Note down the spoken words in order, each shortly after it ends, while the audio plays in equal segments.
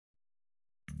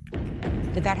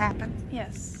Did that happen?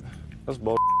 Yes. That's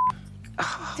bull.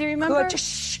 Do you remember? Good.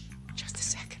 Just a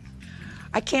second.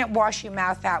 I can't wash your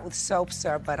mouth out with soap,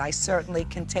 sir, but I certainly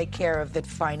can take care of it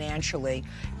financially.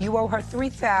 You owe her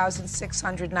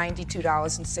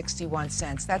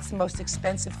 $3,692.61. That's the most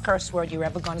expensive curse word you're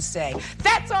ever going to say.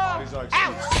 That's all.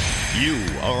 Out. You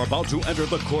are about to enter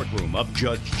the courtroom of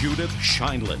Judge Judith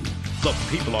Scheindlin. The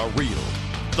people are real.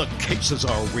 The cases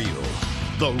are real.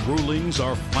 The rulings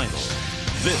are final.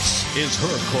 This is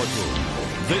her courtroom.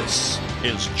 This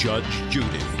is Judge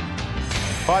Judy.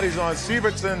 Parties on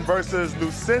Sievertson versus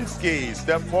Lusinski.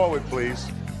 Step forward, please.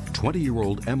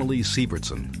 20-year-old Emily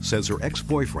Sievertson says her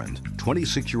ex-boyfriend,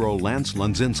 26-year-old Lance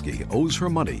Lunzinski, owes her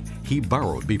money he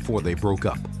borrowed before they broke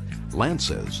up. Lance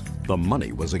says the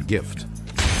money was a gift.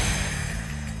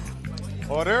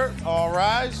 Order. All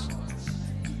rise.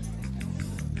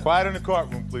 Quiet in the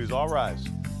courtroom, please. All rise.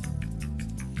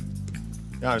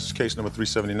 Now, this is case number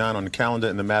 379 on the calendar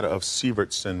in the matter of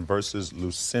Sievertson versus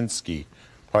Lusinski.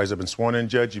 Parties have been sworn in,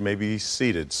 Judge. You may be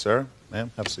seated, sir.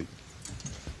 Ma'am, have a seat.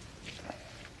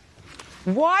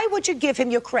 Why would you give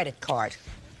him your credit card?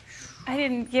 I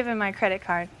didn't give him my credit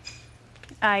card.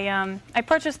 I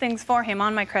purchased things for him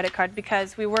on my credit card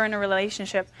because we were in a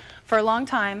relationship for a long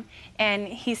time, and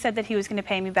he said that he was going to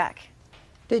pay me back.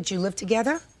 Did you live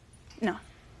together? No.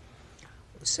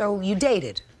 So you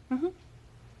dated? Mm-hmm.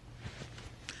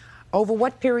 Over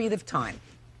what period of time?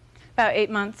 About 8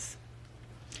 months.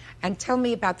 And tell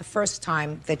me about the first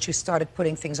time that you started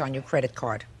putting things on your credit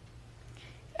card.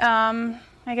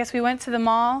 I guess we went to the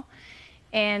mall,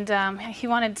 and he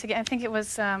wanted to get, I think it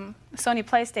was Sony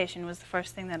PlayStation was the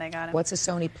first thing that I got him. What's a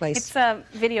Sony PlayStation? It's a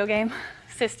video game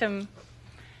system,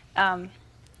 and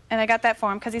I got that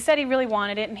for him because he said he really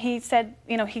wanted it, and he said,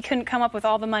 you know, he couldn't come up with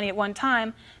all the money at one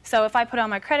time, so if I put on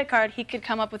my credit card, he could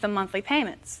come up with the monthly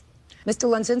payments. Mr.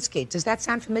 Lunzinski, does that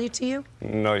sound familiar to you?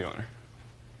 No, Your Honor.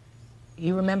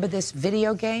 You remember this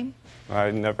video game?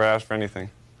 I never asked for anything.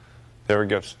 They were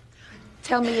gifts.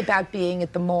 Tell me about being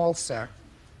at the mall, sir.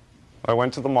 I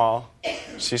went to the mall.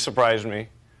 She surprised me,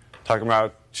 talking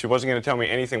about she wasn't going to tell me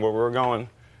anything what we were going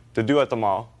to do at the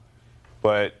mall.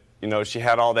 But, you know, she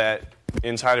had all that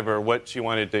inside of her, what she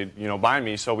wanted to, you know, buy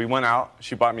me. So we went out.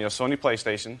 She bought me a Sony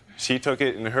PlayStation. She took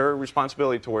it in her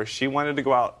responsibility to where she wanted to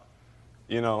go out,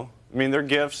 you know. I mean, they're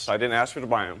gifts. I didn't ask her to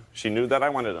buy them. She knew that I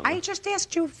wanted them. I just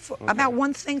asked you about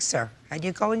one thing, sir. And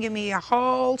you go and give me a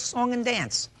whole song and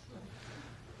dance.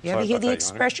 You ever hear the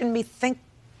expression, me think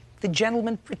the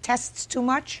gentleman protests too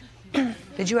much?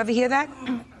 Did you ever hear that?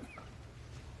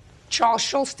 Charles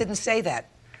Schultz didn't say that.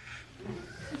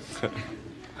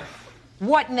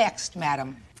 What next,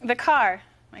 madam? The car,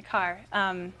 my car.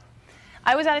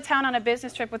 I was out of town on a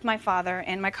business trip with my father,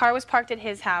 and my car was parked at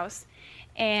his house.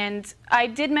 And I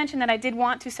did mention that I did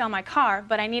want to sell my car,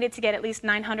 but I needed to get at least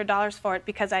 $900 for it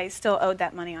because I still owed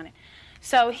that money on it.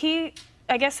 So I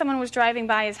guess someone was driving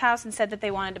by his house and said that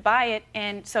they wanted to buy it,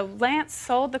 and so Lance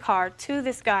sold the car to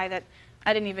this guy that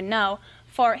I didn't even know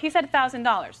for, he said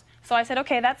 $1,000. So I said,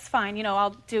 okay, that's fine, you know,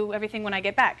 I'll do everything when I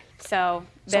get back. So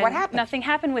what happened? Nothing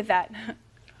happened with that.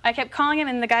 I kept calling him,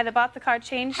 and the guy that bought the car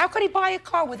changed. How could he buy a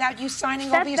car without you signing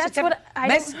over your certificate? That's what I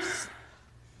don't...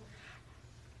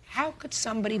 How could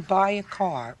somebody buy a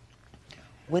car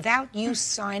without you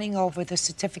signing over the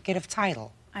certificate of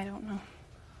title? I don't know.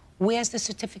 Where's the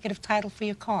certificate of title for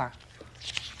your car?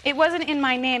 It wasn't in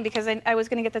my name because I was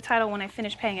going to get the title when I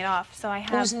finished paying it off. So I have...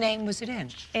 Whose name was it in?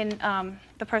 In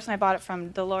the person I bought it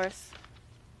from, Dolores.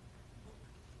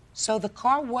 So the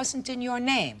car wasn't in your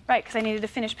name? Right, because I needed to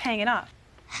finish paying it off.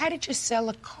 How did you sell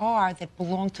a car that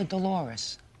belonged to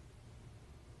Dolores?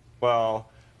 Well,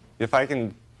 if I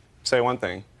can say one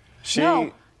thing.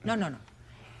 No.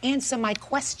 Answer my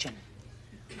question.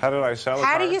 How did I sell a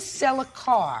car? How do you sell a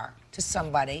car to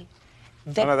somebody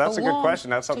that No, that's a good belonged question.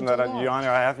 That's something to that, Dolores? Your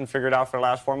Honor, I haven't figured out for the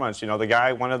last 4 months. You know, the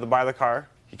guy wanted to buy the car.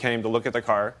 He came to look at the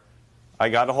car. I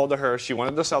got a hold of her. She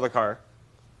wanted to sell the car.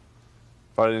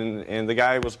 And the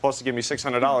guy was supposed to give me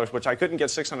 $600, which I couldn't get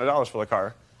 $600 for the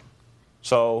car.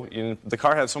 So the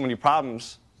car had so many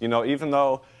problems, you know, even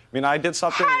though, I mean, I did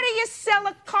something... How do you sell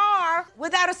a car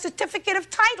without a certificate of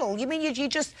title? You mean he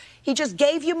just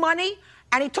gave you money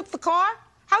and he took the car?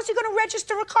 How's he going to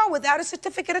register a car without a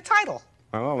certificate of title?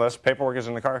 I don't know, less paperwork is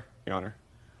in the car, Your Honor.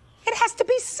 It has to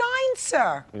be signed,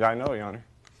 sir. Yeah, I know, Your Honor.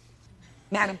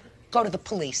 Madam, go to the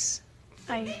police.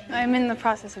 I'm in the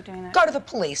process of doing that. Go to the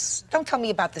police. Don't tell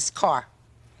me about this car.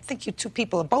 I think you two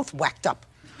people are both whacked up.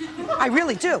 I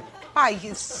really do.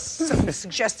 It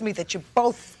suggests to me that you're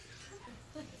both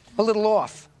a little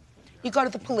off. You go to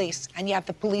the police, and you have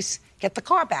the police get the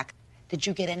car back. Did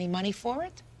you get any money for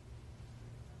it?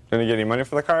 Didn't you get any money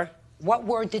for the car? What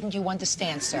word didn't you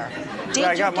understand, sir? Did Yeah,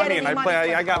 I you got get money, any and money for I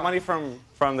the got car? money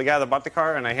from the guy that bought the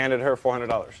car, and I handed her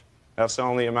 $400. That's the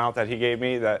only amount that he gave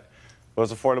me that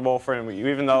was affordable for him,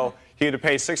 even though he had to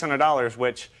pay $600,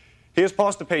 which he was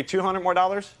supposed to pay $200 more.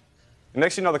 And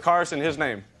next thing you know, the car's in his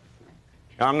name.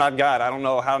 And I'm not God. I don't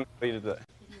know how he did that.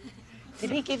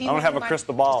 Did he give you I don't any have a money?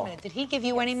 crystal Just ball. a minute. Did he give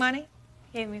you any money?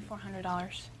 He gave me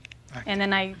 $400. And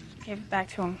then I gave it back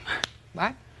to him.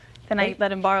 What? Then I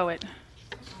let him borrow it.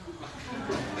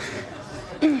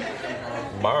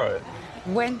 Borrow it.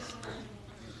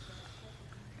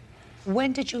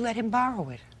 When did you let him borrow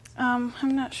it? I'm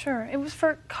not sure. It was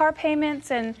for car payments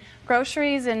and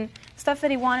groceries and stuff that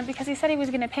he wanted because he said he was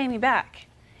going to pay me back.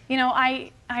 You know,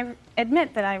 I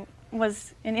admit that I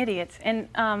was an idiot, and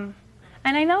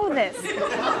I know this.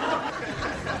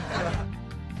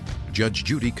 Judge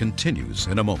Judy continues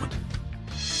in a moment.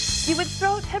 You would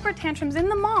throw temper tantrums in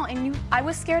the mall, and I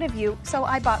was scared of you, so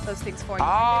I bought those things for you.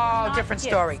 Oh, different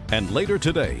story. And later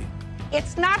today,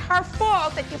 It's not her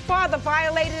fault that your father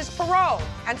violated his parole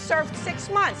and served 6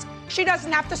 months. She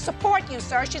doesn't have to support you,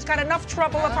 sir. She's got enough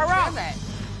trouble of her own.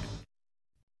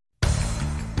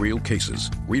 real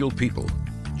cases, real people.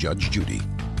 Judge Judy.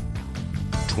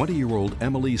 20-year-old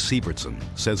Emily Siebertson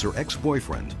says her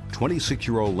ex-boyfriend,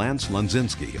 26-year-old Lance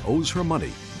Lunzinski, owes her money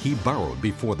he borrowed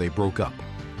before they broke up.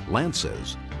 Lance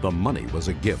says the money was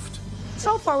a gift.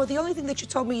 So far, the only thing that you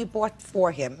told me you bought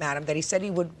for him, madam, that he said he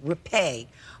would repay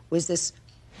was this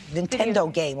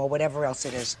Nintendo game or whatever else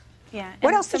it is. Yeah. What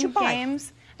and else did you some buy?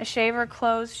 Games, a shaver,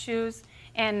 clothes, shoes,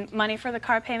 and money for the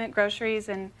car payment, groceries,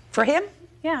 and... For him?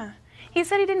 Yeah. He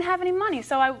said he didn't have any money,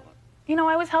 so I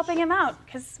was helping him out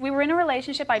because we were in a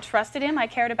relationship. I trusted him. I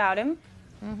cared about him.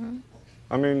 Mm-hmm.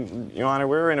 I mean, Your Honor,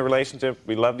 we were in a relationship.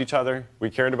 We loved each other. We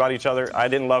cared about each other. I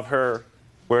didn't love her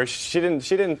where she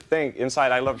didn't think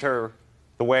inside I loved her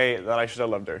the way that I should have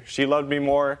loved her. She loved me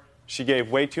more. She gave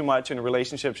way too much in a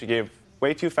relationship. She gave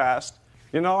way too fast.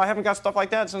 You know, I haven't got stuff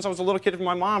like that since I was a little kid from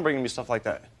my mom bringing me stuff like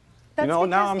that. That's you know,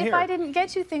 now I'm because here. if I didn't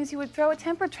get you things, you would throw a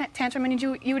temper tantrum and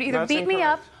you would either That's beat me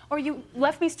incorrect. up or you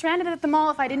left me stranded at the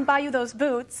mall if I didn't buy you those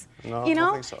boots. No, you I know,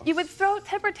 don't think so. You would throw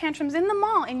temper tantrums in the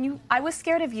mall, and I was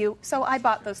scared of you, so I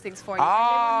bought those things for you.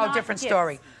 Oh, Not different gifts.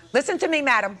 story. Listen to me,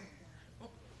 madam.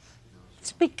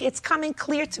 It's coming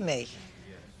clear to me.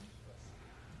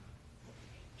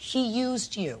 He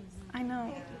used you. I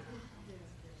know.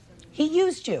 He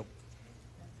used you.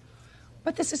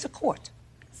 But this is a court.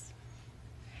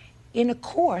 In a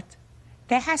court,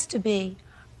 there has to be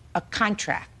a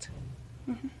contract.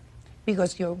 Mm-hmm.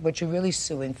 Because what you're really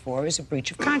suing for is a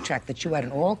breach of contract, that you had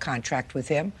an oral contract with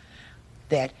him,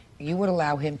 that you would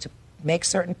allow him to make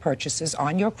certain purchases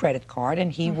on your credit card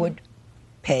and he would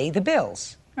pay the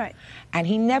bills. Right. And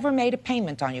he never made a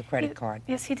payment on your credit card.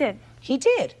 Yes, he did. He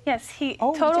did? Yes, he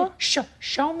Oh, total. he did.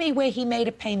 Show me where he made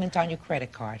a payment on your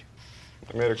credit card.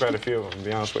 I made quite a few of them, to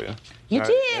be honest with you. You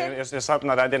did? And it's something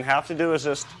that I didn't have to do. It's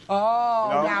just... Oh,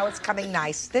 You know? now it's coming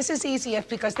nice. This is easier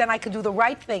because then I could do the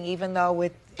right thing, even though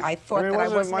I thought I mean, that I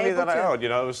it wasn't wasn't money able that I to. owed. You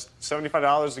know, it was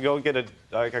 $75 to go get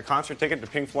a concert ticket, the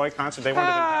Pink Floyd concert. They wanted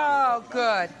to be town. Oh,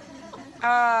 good.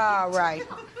 Oh, right.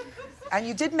 And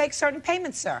you did make certain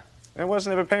payments, sir. It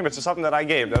wasn't even payments. It's something that I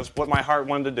gave. That's what my heart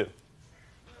wanted to do.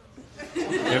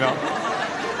 You know?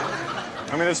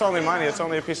 I mean, it's only money. It's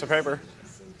only a piece of paper.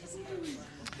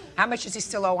 How much does he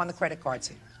still owe on the credit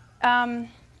cards?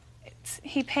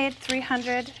 He paid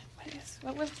 $300.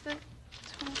 What was the?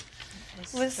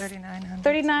 It was $3,900.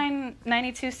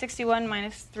 $39.92.61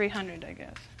 minus $300, I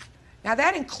guess. Now,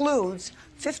 that includes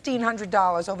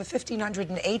 $1,500, over $1,500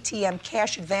 in ATM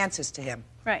cash advances to him.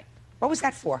 Right. What was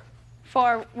that for?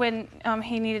 For when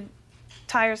he needed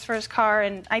tires for his car,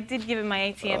 and I did give him my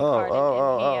ATM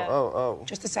card.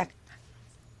 Just a sec.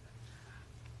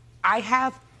 I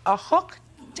have a hook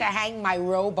to hang my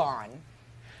robe on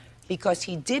because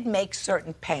he did make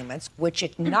certain payments, which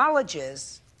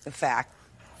acknowledges the fact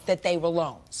that they were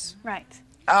loans. Right.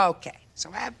 Okay. So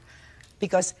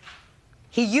because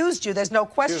he used you, there's no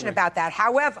question about that.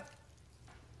 However,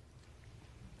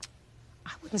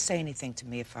 I wouldn't say anything to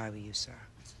me if I were you, sir.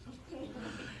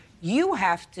 You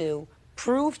have to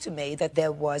prove to me that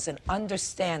there was an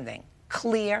understanding,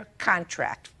 clear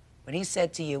contract when he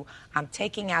said to you, I'm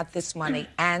taking out this money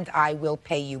and I will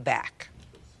pay you back.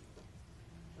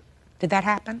 Did that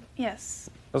happen?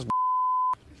 Yes. That's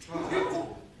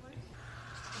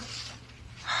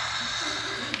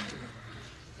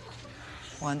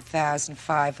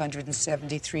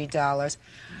 $1,573.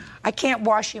 I can't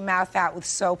wash your mouth out with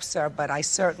soap, sir, but I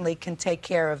certainly can take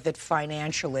care of it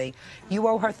financially. You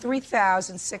owe her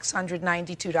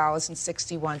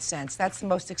 $3,692.61. That's the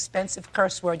most expensive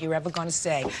curse word you're ever going to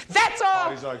say. That's all!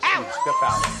 Bodies are Out! Step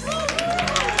out.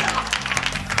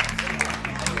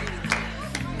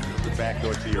 The back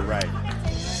door to your right.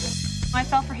 I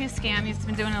fell for his scam. He's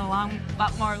been doing it a lot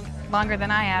longer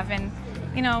than I have, and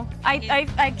you know,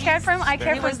 I cared for him. I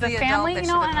cared for the family, you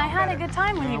know, and I had a good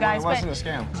time with you guys. It wasn't a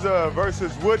scam.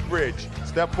 Versus Woodbridge.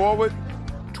 Step forward.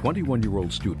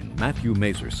 21-year-old student Matthew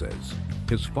Mazur says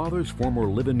his father's former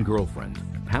live-in girlfriend,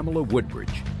 Pamela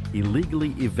Woodbridge,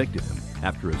 illegally evicted him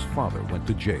after his father went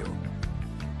to jail.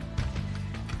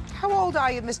 How old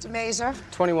are you, Mr. Mazur?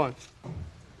 21.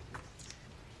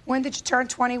 When did you turn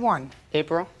 21?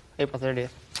 April 30th.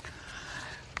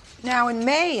 Now, in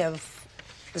May of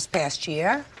this past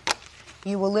year,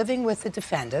 you were living with the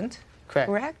defendant,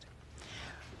 Correct.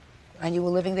 And you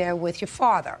were living there with your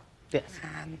father. Yes.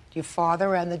 And your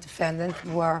father and the defendant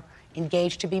were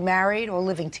engaged to be married or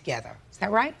living together. Is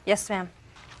that right? Yes, ma'am.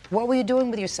 What were you doing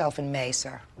with yourself in May,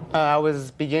 sir? I was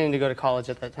beginning to go to college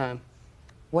at that time.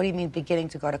 What do you mean beginning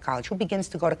to go to college? Who begins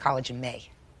to go to college in May?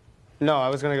 No, I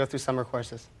was going to go through summer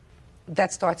courses.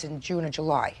 That starts in June or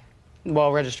July.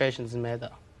 Well, registration's in May,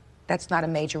 though. That's not a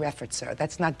major effort, sir.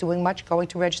 That's not doing much going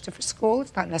to register for school.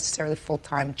 It's not necessarily a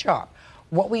full-time job.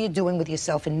 What were you doing with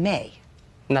yourself in May?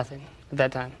 Nothing at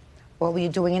that time. What were you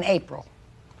doing in April?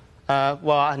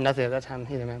 Well, nothing at that time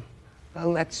either, ma'am.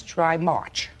 Well, let's try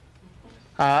March.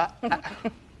 What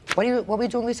were you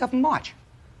doing with yourself in March?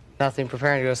 Nothing,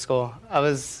 preparing to go to school. I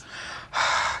was...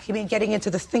 You mean getting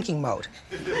into the thinking mode?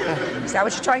 Is that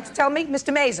what you're trying to tell me,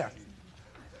 Mr. Mazur?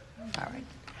 All right.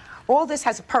 All this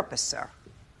has a purpose, sir.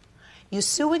 You're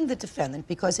suing the defendant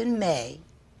because in May,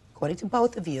 according to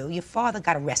both of you, your father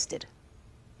got arrested,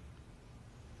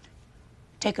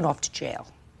 taken off to jail,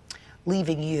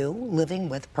 leaving you living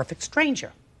with a perfect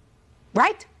stranger.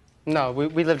 Right? No,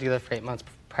 we lived together for 8 months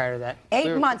prior to that.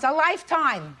 8 months, a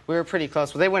lifetime. We were pretty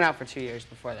close. Well, they went out for 2 years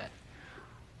before that.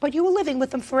 But you were living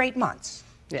with them for 8 months.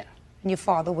 Yeah. And your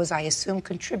father was, I assume,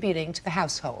 contributing to the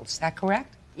household. Is that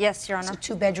correct? Yes, Your It's Honor. a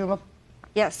two-bedroom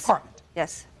Yes. apartment.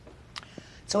 Yes.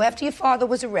 So after your father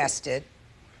was arrested,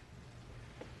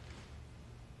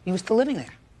 you were still living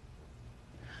there.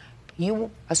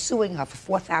 You are suing her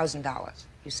for $4,000.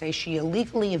 You say she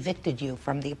illegally evicted you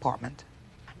from the apartment,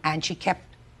 and she kept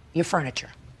your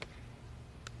furniture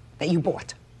that you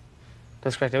bought.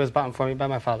 That's correct. It was bought for me by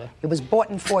my father. It was bought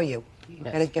and for you.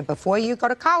 Yes. Before you go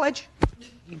to college,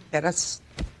 you better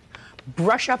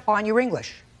brush up on your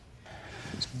English.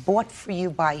 It's bought for you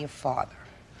by your father.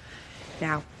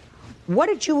 Now, what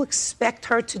did you expect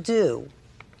her to do,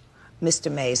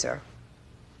 Mr. Mazur,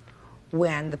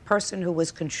 when the person who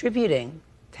was contributing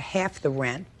to half the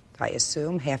rent, I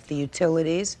assume, half the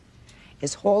utilities,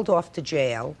 is hauled off to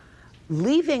jail,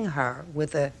 leaving her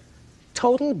with a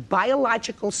total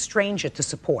biological stranger to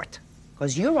support?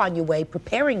 Because you're on your way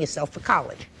preparing yourself for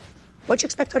college. What'd you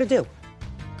expect her to do?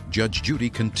 Judge Judy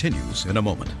continues in a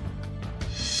moment.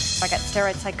 I got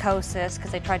steroid psychosis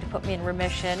because they tried to put me in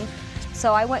remission.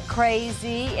 So I went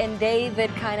crazy, and David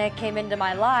kind of came into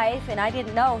my life, and I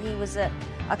didn't know he was a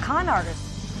con artist.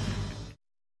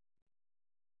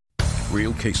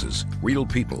 Real cases, real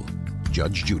people.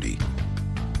 Judge Judy.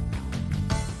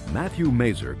 Matthew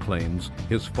Mazur claims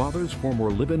his father's former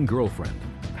live-in girlfriend,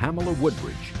 Pamela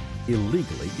Woodbridge,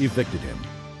 illegally evicted him.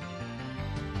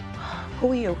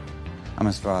 Who are you? I'm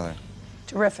his father.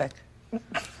 Terrific.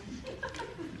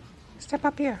 Step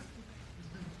up here.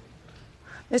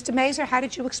 Mr. Mazur, how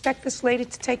did you expect this lady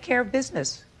to take care of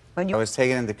business? When you I was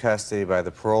taken into custody by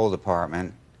the parole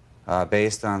department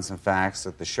based on some facts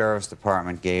that the sheriff's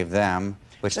department gave them,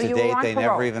 which So to you were date on they parole?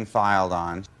 never even filed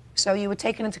on. So you were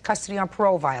taken into custody on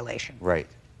parole violation. Right.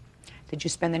 Did you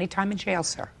spend any time in jail,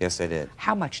 sir? Yes, I did.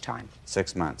 How much time?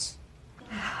 6 months.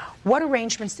 What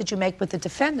arrangements did you make with the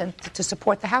defendant to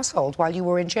support the household while you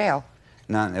were in jail?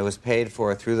 None. It was paid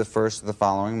for through the first of the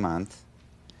following month,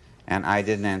 and I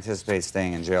didn't anticipate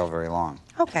staying in jail very long.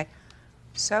 Okay.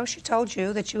 So she told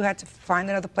you that you had to find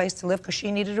another place to live because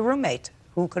she needed a roommate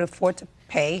who could afford to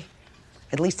pay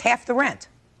at least half the rent.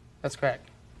 That's correct.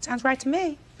 Sounds right to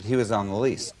me. But he was on the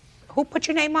lease. Who put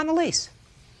your name on the lease?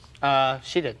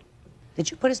 She did.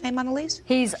 Did you put his name on the lease?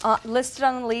 He's listed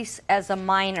on the lease as a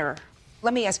minor.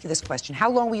 Let me ask you this question.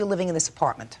 How long were you living in this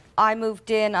apartment? I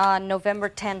moved in on November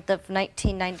 10th of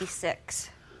 1996.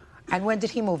 And when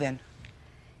did he move in?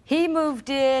 He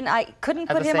moved in, I couldn't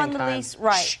At put the him same on the time. lease.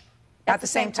 Right. Shh. At the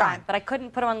same time. But I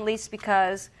couldn't put him on the lease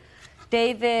because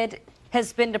David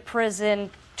has been to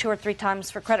prison 2 or 3 times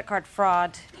for credit card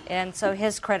fraud, and so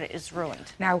his credit is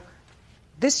ruined. Now,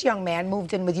 this young man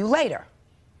moved in with you later.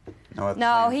 No, at the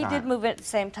No, same he time. did move in at the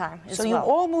same time as So well. you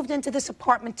all moved into this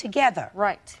apartment together.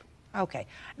 Right. Okay.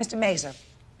 Mr. Mazur,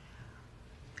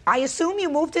 I assume you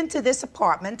moved into this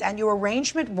apartment and your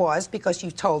arrangement was, because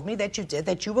you told me that you did,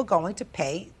 that you were going to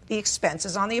pay the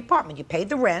expenses on the apartment. You paid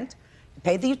the rent, you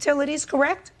paid the utilities,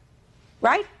 correct?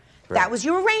 Right? That was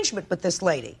your arrangement with this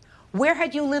lady. Where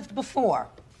had you lived before?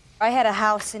 I had a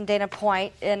house in Dana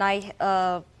Point, and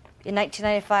in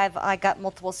 1995, I got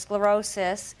multiple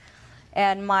sclerosis,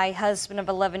 and my husband of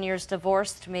 11 years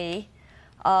divorced me.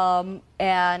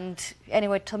 And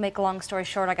anyway, to make a long story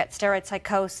short, I got steroid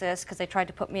psychosis because they tried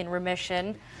to put me in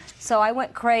remission. So I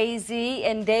went crazy,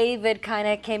 and David kind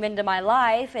of came into my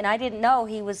life, and I didn't know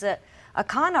he was a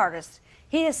con artist.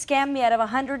 He has scammed me out of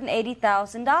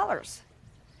 $180,000.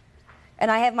 And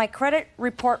I have my credit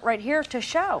report right here to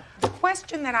show. The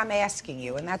question that I'm asking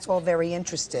you, and that's all very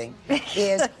interesting,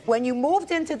 is when you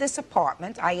moved into this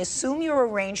apartment, I assume your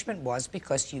arrangement was,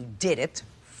 because you did it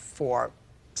for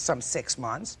some 6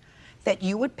 months, that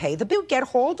you would pay the bill, get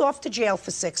hauled off to jail for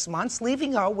 6 months,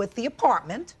 leaving her with the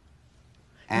apartment.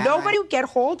 And Nobody would get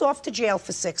hauled off to jail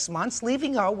for 6 months,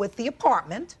 leaving her with the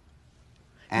apartment.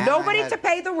 And Nobody to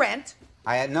pay the rent.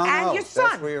 I had no, and no, your that's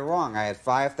son. where you're wrong. I had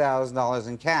 $5,000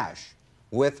 in cash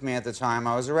with me at the time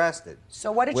I was arrested.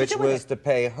 So what did you do with Which was it? to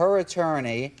pay her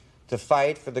attorney to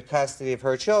fight for the custody of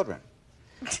her children.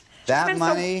 That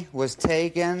money was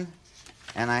taken,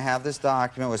 and I have this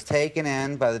document, was taken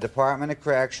in by the Department of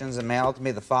Corrections and mailed to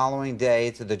me the following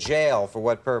day to the jail. For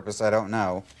what purpose, I don't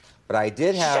know. But I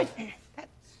did have...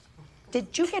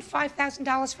 Did you get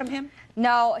 $5,000 from him?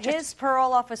 No, his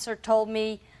parole officer told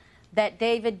me that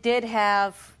David did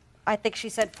have, I think she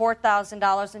said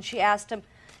 $4,000, and she asked him,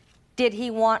 did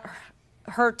he want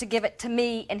her to give it to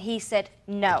me, and he said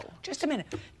no. Just a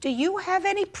minute. Do you have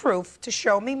any proof to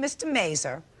show me, Mr.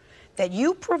 Mazur, that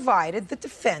you provided the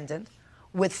defendant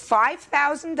with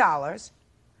 $5,000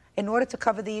 in order to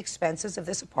cover the expenses of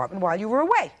this apartment while you were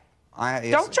away?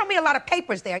 Yes. Don't show me a lot of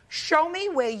papers there. Show me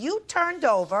where you turned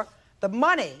over the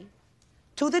money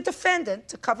to the defendant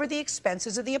to cover the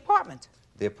expenses of the apartment.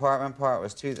 The apartment part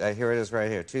was, here it is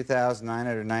right here,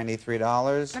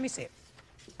 $2,993. Let me see it.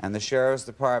 And the sheriff's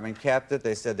department kept it.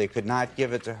 They said they could not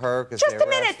give it to her because they Just a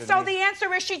minute. arrested So me. the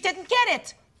answer is she didn't get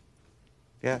it.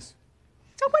 Yes.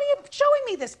 So what are you showing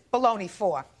me this baloney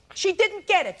for? She didn't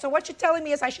get it. So what you're telling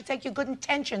me is I should take your good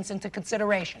intentions into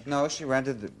consideration. No, she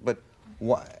rented it, but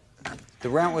what? The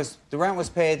rent was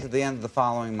paid to the end of the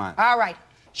following month. All right.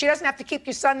 She doesn't have to keep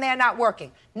your son there not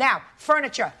working. Now,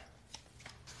 furniture.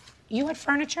 You had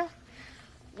furniture?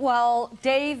 Well,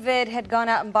 David had gone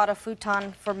out and bought a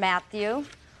futon for Matthew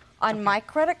on my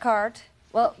credit card.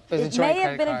 Well, it may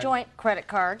have been a joint credit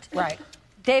card. Right.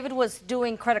 David was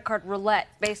doing credit card roulette,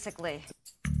 basically.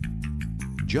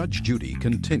 Judge Judy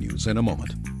continues in a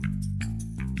moment.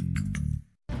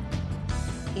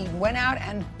 He went out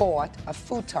and bought a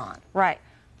futon. Right.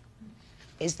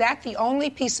 Is that the only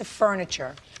piece of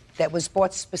furniture that was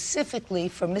bought specifically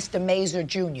for Mr. Mazur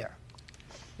Jr.?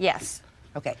 Yes.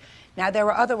 Okay. Now, there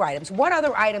are other items. What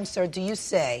other items, sir, do you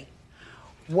say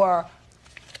were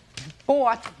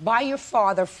bought by your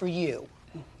father for you?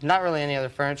 Not really any other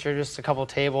furniture, just a couple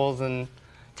tables and...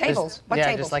 Tables? What yeah,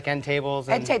 tables? just like end tables.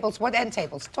 End tables? What end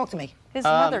tables? Talk to me. His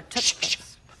mother took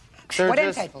those. What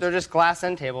end tables? They're just glass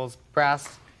end tables,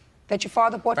 brass. That your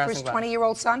father bought for Brass his and glass.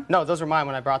 20-year-old son? No, those were mine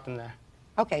when I brought them there.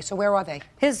 Okay, so where are they?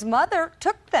 His mother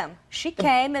took them. She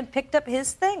came and picked up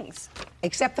his things.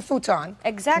 Except the futon.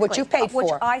 Exactly. Which you paid Which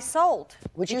for. I sold.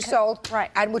 Which you sold. Right.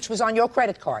 And which was on your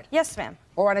credit card. Yes, ma'am.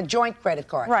 Or on a joint credit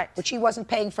card. Right. Which he wasn't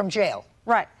paying from jail.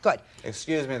 Right. Good.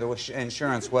 Excuse me, the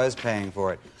insurance was paying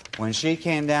for it. When she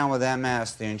came down with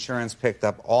MS, the insurance picked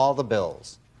up all the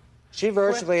bills. She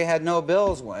virtually had no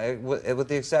bills with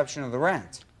the exception of the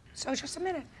rent. So just a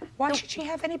minute. Why should she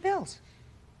have any bills?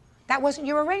 That wasn't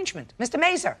your arrangement. Mr.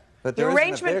 Mazur. But there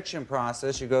is an eviction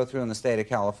process you go through in the state of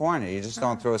California. You just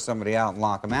don't throw somebody out and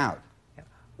lock them out.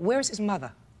 Where's his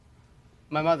mother?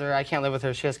 My mother, I can't live with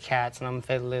her. She has cats, and I'm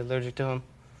fatally allergic to them.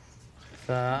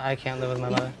 So I can't live with my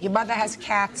mother. Your mother has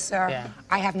cats, sir. Yeah.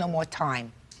 I have no more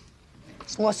time.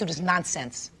 This lawsuit is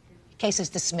nonsense. Case is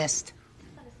dismissed.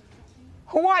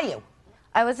 Who are you?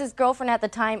 I was his girlfriend at the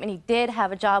time, and he did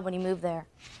have a job when he moved there.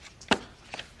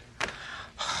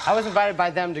 I was invited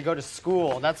by them to go to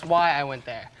school. That's why I went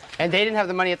there. And they didn't have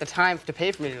the money at the time to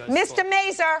pay for me to go to school. Mr.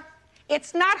 Mazur,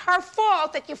 it's not her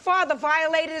fault that your father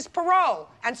violated his parole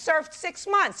and served 6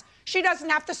 months. She doesn't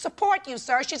have to support you,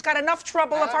 sir. She's got enough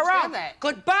trouble of her own. understand that.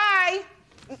 Goodbye.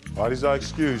 Parties are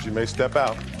excused. You may step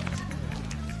out.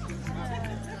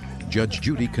 Judge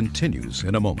Judy continues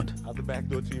in a moment. Out the back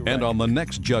door to your And right. on the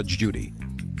next Judge Judy,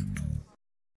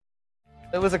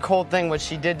 It was a cold thing what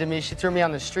she did to me. She threw me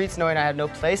on the streets knowing I had no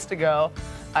place to go.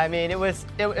 I mean, it was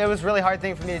a really hard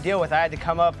thing for me to deal with. I had to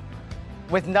come up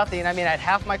with nothing. I mean, I had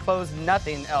half my clothes,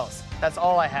 nothing else. That's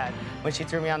all I had when she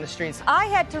threw me on the streets. I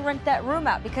had to rent that room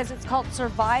out because it's called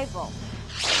survival.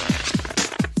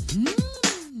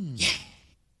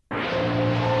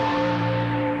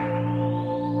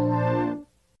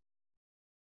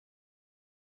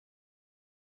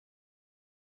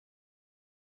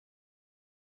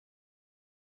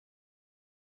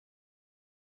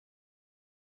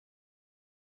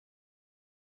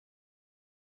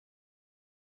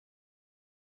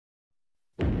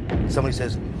 Somebody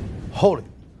says, hold it.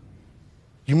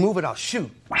 You move it, I'll shoot.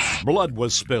 blood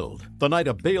was spilled the night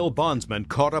a bail bondsman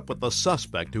caught up with the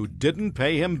suspect who didn't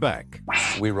pay him back.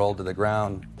 We rolled to the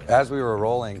ground. As we were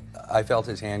rolling, I felt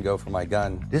his hand go for my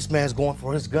gun. This man's going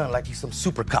for his gun like he's some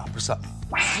super cop or something.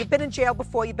 You've been in jail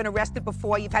before, you've been arrested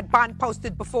before, you've had bond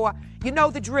posted before. You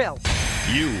know the drill.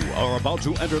 You are about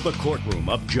to enter the courtroom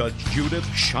of Judge Judith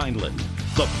Scheinlin.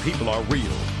 The people are real.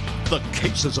 The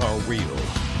cases are real.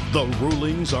 The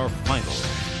rulings are final.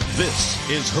 This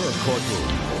is her courtroom.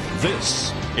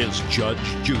 This is Judge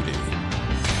Judy.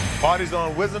 Parties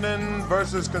on Wisenan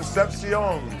versus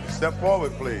Concepcion. Step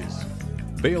forward, please.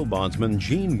 Bail bondsman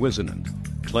Gene Wisenant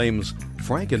claims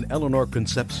Frank and Eleanor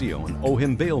Concepcion owe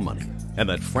him bail money and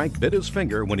that Frank bit his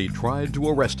finger when he tried to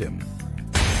arrest him.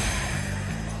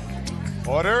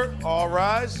 Order, all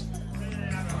rise.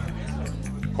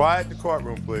 Quiet in the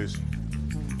courtroom, please.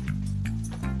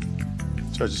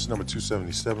 Charges number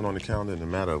 277 on the calendar in the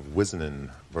matter of Wisenan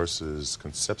versus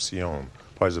Concepcion.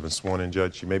 Parties have been sworn in,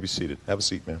 Judge. You may be seated. Have a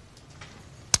seat, ma'am.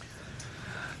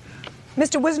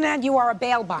 Mr. Wisenand, you are a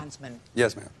bail bondsman.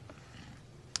 Yes, ma'am.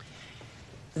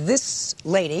 This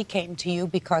lady came to you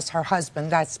because her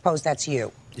husband, I suppose that's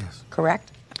you. Yes.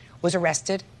 Correct? Was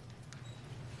arrested.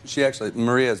 She actually,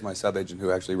 Maria is my subagent who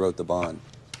actually wrote the bond.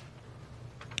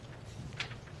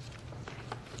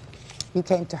 You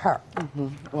came to her. Mm-hmm.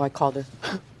 Well, I called her.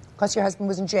 Because your husband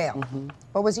was in jail. Mm-hmm.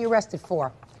 What was he arrested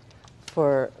for?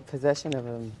 For possession of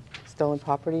stolen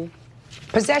property.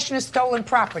 Possession of stolen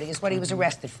property is what he was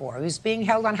arrested for. He was being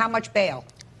held on how much bail?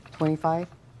 $25,000.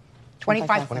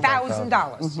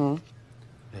 $25,000.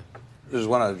 There's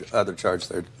one other charge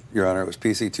there, Your Honor. It was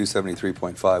PC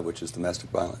 273.5, which is domestic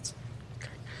violence.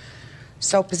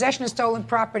 So possession of stolen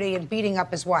property and beating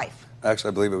up his wife. Actually,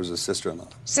 I believe it was his sister-in-law.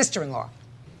 Sister-in-law.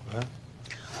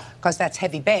 Because that's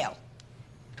heavy bail.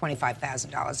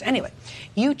 $25,000. Anyway,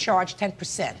 you charged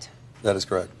 10%. That is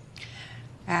correct.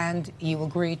 And you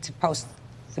agreed to post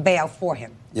the bail for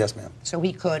him. Yes, ma'am. So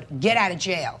he could get out of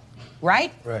jail,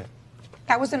 right? Right.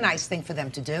 That was a nice thing for them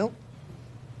to do.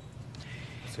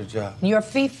 It's their job. Your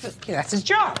fee, that's his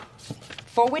job.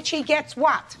 For which he gets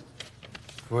what?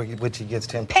 For which he gets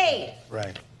 10%. Paid.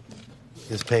 Right.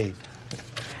 Gets paid.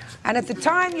 And at the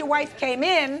time your wife came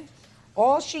in,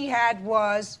 all she had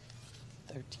was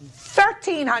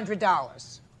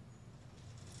 $1,300.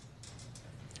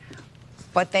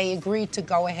 But they agreed to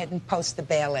go ahead and post the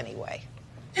bail anyway.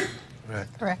 Right.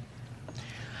 Correct.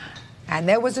 And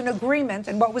there was an agreement.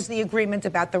 And what was the agreement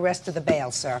about the rest of the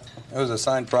bail, sir? It was a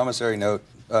signed promissory note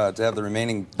to have the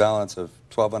remaining balance of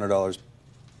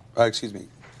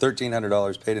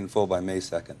 $1,300 paid in full by May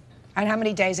 2nd. And how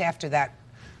many days after that?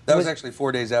 That was actually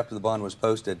 4 days after the bond was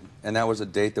posted, and that was a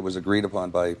date that was agreed upon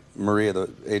by Maria, the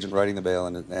agent writing the bail,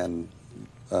 and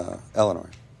Eleanor.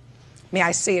 May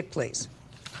I see it, please?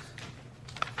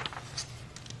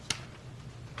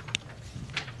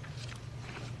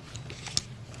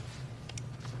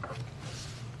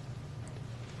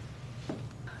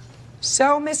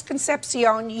 So, Miss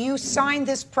Concepcion, you signed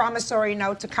this promissory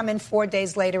note to come in 4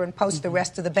 days later and post the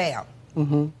rest of the bail.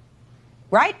 Mm-hmm.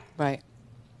 Right? Right.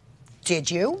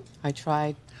 Did you? I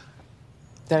tried.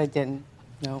 That I didn't.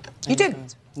 No. You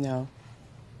didn't? No.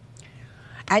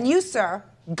 And you, sir,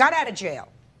 got out of jail.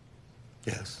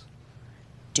 Yes.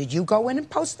 Did you go in and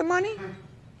post the money?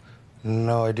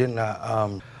 No, I didn't.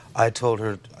 I told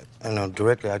her,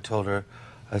 directly, I told her,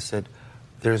 I said,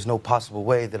 there's no possible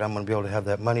way that I'm going to be able to have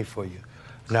that money for you.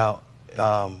 Now,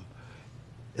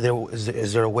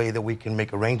 is there a way that we can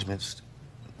make arrangements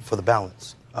for the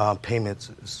balance?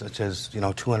 Payments such as,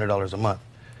 $200 a month.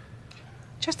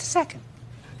 Just a second.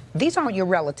 These aren't your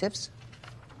relatives.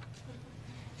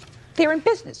 They're in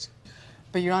business.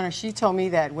 But, Your Honor, she told me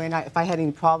that if I had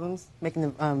any problems making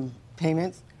the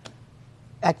payments,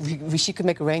 she could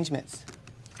make arrangements.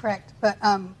 Correct. But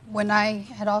when I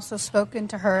had also spoken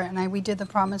to her and we did the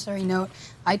promissory note,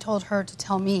 I told her to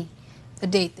tell me the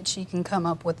date that she can come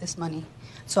up with this money.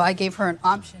 So I gave her an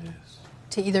option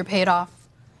to either pay it off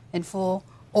in full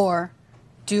or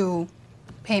do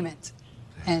payment.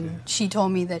 And she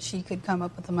told me that she could come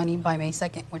up with the money by May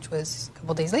 2nd, which was a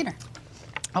couple days later.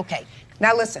 Okay.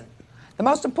 Now listen. The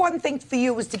most important thing for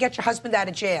you was to get your husband out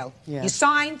of jail. Yeah. You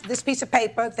signed this piece of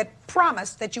paper that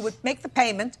promised that you would make the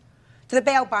payment to the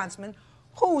bail bondsman,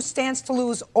 who stands to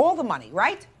lose all the money,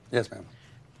 right? Yes, ma'am.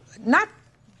 Not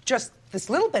just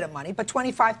this little bit of money, but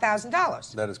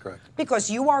 $25,000. That is correct. Because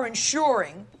you are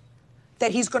ensuring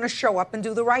that he's going to show up and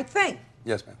do the right thing.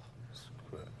 Yes, ma'am.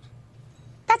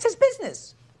 That's his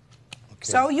business. Okay.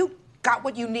 So you got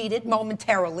what you needed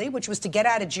momentarily, which was to get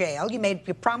out of jail. You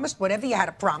promised whatever you had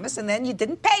to promise, and then you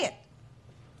didn't pay it.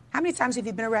 How many times have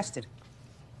you been arrested?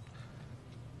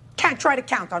 Can't try to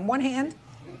count on one hand.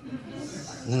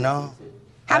 No.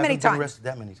 How I many haven't been times? arrested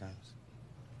that many times.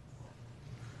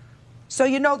 So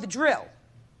you know the drill.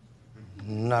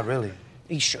 Not really.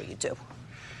 Are you sure you do?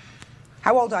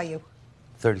 How old are you?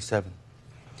 37.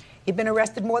 You've been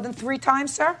arrested more than 3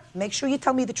 times, sir? Make sure you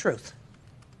tell me the truth.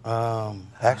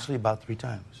 Actually about 3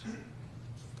 times.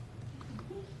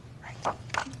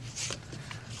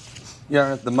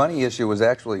 Yeah, the money issue was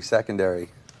actually secondary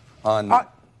on...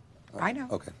 I know.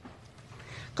 Okay.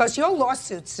 Because your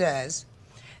lawsuit says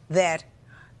that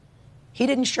he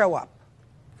didn't show up.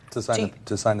 To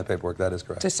sign the paperwork, that is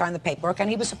correct. To sign the paperwork, and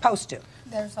he was supposed to.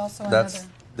 There's also That's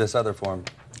another. this other form.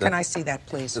 Can I see that,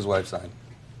 please? His wife signed.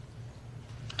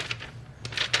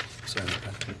 Sorry.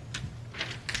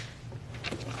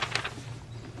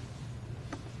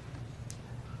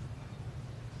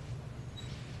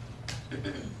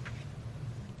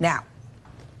 Now,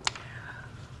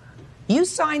 you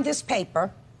signed this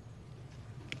paper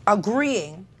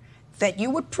agreeing that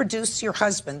you would produce your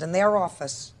husband in their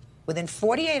office within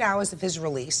 48 hours of his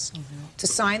release to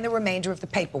sign the remainder of the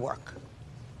paperwork.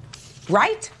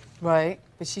 Right? Right.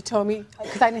 But she told me,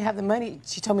 because I didn't have the money,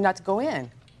 she told me not to go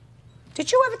in.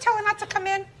 Did you ever tell her not to come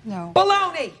in? No.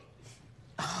 Baloney!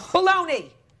 Baloney!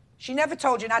 She never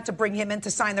told you not to bring him in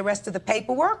to sign the rest of the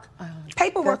paperwork?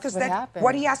 Paperwork is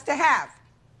what he has to have.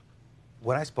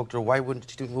 When I spoke to her, why wouldn't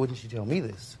she tell me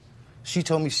this? She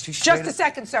told me Just a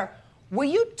second, sir. Were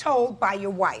you told by your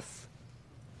wife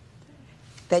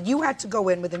that you had to go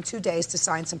in within 2 days to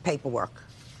sign some paperwork?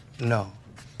 No.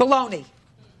 Baloney.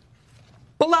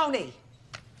 Baloney.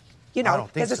 You I know, don't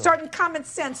think there's a so. certain common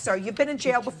sense, sir. You've been in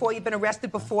jail before, you've been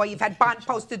arrested before, you've had bond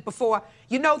posted before.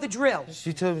 You know the drill.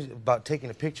 She told me about taking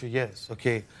a picture, yes,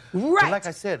 okay. Right. But like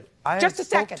I said, I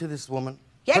spoke to this woman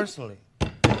personally.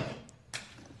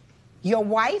 Your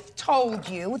wife told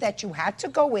you that you had to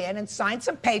go in and sign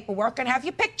some paperwork and have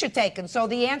your picture taken. So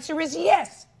the answer is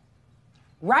yes.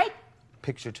 Right?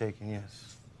 Picture taken,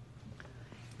 yes.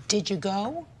 Did you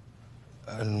go?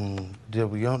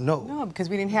 We don't know. No, because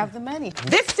we didn't have the money.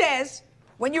 This says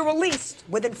when you're released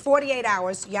within 48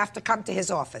 hours, you have to come to his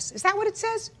office. Is that what it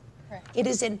says? Correct. It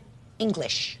is in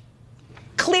English.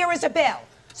 Clear as a bell.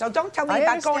 So don't tell me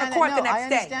about going to court the next I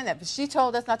understand that, but she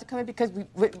told us not to come in because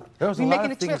we're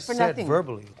making a trip for nothing.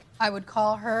 Verbally. I would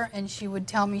call her and she would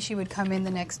tell me she would come in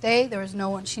the next day. There was no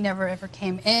one. She never ever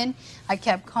came in. I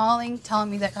kept calling,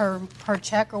 telling me that her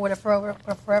check or whatever,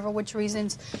 for which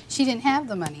reasons, she didn't have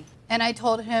the money. And I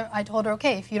told her,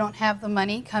 okay, if you don't have the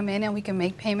money, come in and we can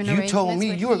make payment arrangements. You told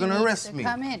me you were going to arrest me.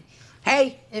 Come in.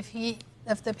 Hey,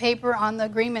 if the paper on the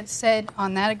agreement said,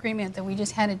 on that agreement that we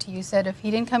just handed to you, said if he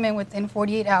didn't come in within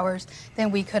 48 hours,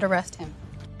 then we could arrest him.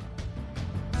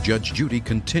 Judge Judy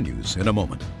continues in a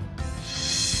moment.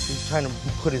 He's trying to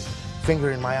put his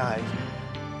finger in my eye.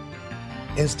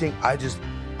 Instinct, I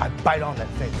bite on that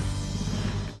finger.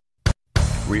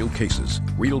 Real cases,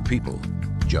 real people.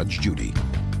 Judge Judy.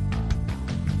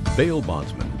 Bail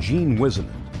bondsman Gene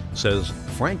Wisenant says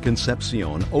Frank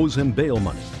Concepcion owes him bail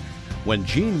money. When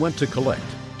Gene went to collect,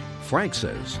 Frank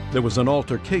says there was an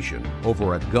altercation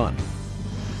over a gun.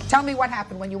 Tell me what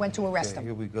happened when you went to arrest him.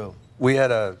 Here we go.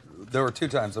 There were 2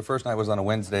 times. The first night was on a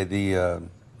Wednesday, the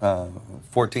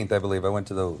 14th, I believe. I went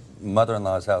to the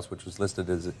mother-in-law's house, which was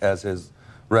listed as his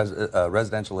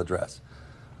residential address.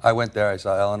 I went there, I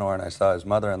saw Eleanor, and I saw his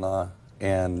mother-in-law,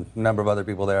 and a number of other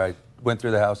people there. I went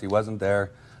through the house, he wasn't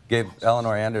there. Gave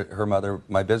Eleanor and her mother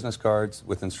my business cards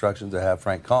with instructions to have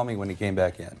Frank call me when he came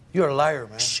back in. You're a liar,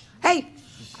 man. Shh. Hey,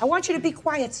 I want you to be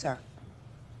quiet, sir.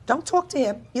 Don't talk to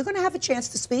him. You're going to have a chance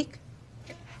to speak.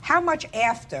 How much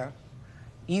after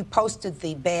you posted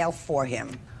the bail for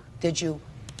him did you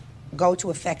go to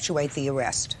effectuate the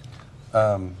arrest?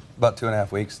 About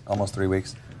 2.5 weeks, almost 3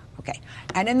 weeks. Okay.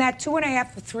 And in that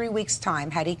 2.5 to 3 weeks'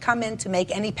 time, had he come in to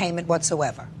make any payment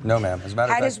whatsoever? No, ma'am. As a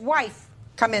matter of fact, Had his wife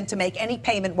come in to make any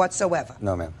payment whatsoever?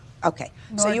 No, ma'am. Okay.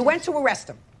 So you went to arrest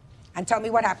him. And tell me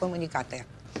what happened when you got there.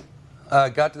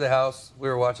 Got to the house. We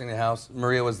were watching the house.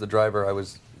 Maria was the driver. I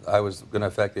was going to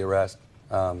effect the arrest.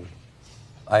 I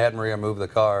had Maria move the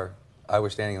car. I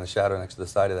was standing in the shadow next to the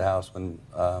side of the house when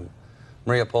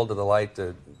Maria pulled to the light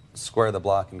to square the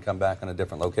block and come back on a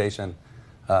different location.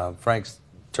 Frank's,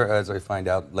 as I find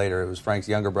out later, it was Frank's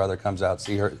younger brother comes out,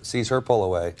 sees her pull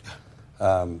away,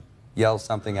 yells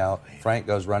something out. Frank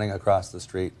goes running across the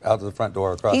street, out to the front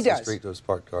door, across the street to his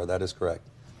parked car. That is correct.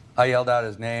 I yelled out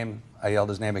his name. I yelled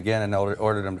his name again and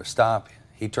ordered him to stop.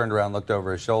 He turned around, looked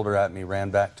over his shoulder at me,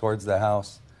 ran back towards the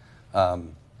house.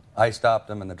 I stopped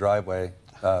him in the driveway,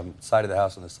 side of the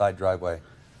house in the side driveway.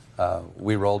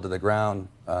 We rolled to the ground.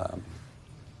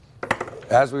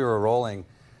 As we were rolling,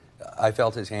 I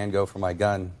felt his hand go for my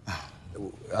gun.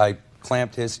 I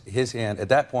clamped his hand. At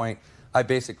that point, I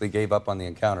basically gave up on the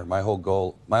encounter. My whole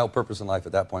goal, my whole purpose in life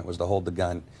at that point was to hold the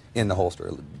gun in the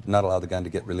holster, not allow the gun to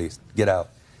get released, get out.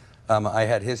 I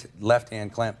had his left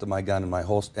hand clamped to my gun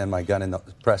and my gun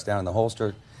pressed down in the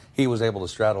holster. He was able to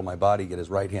straddle my body, get his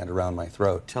right hand around my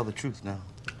throat. Tell the truth now.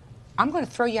 I'm going to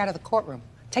throw you out of the courtroom.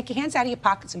 Take your hands out of your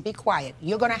pockets and be quiet.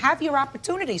 You're going to have your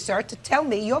opportunity, sir, to tell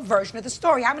me your version of the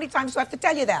story. How many times do I have to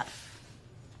tell you that?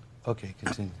 Okay,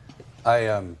 continue.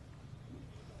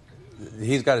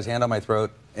 He's got his hand on my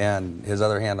throat and his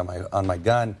other hand on my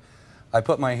gun. I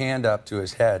put my hand up to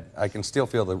his head. I can still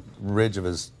feel the ridge of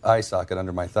his eye socket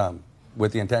under my thumb,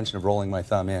 with the intention of rolling my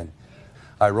thumb in.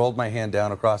 I rolled my hand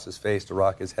down across his face to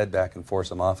rock his head back and force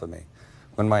him off of me.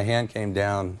 When my hand came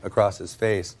down across his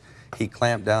face, he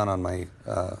clamped down on my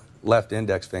left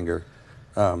index finger.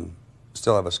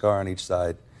 Still have a scar on each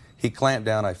side. He clamped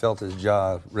down. I felt his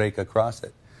jaw rake across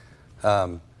it.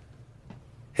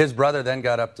 His brother then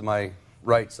got up to my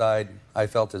right side. I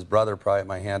felt his brother pry at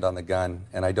my hand on the gun,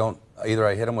 and either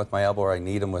I hit him with my elbow or I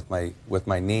kneed him with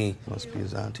my knee. Must be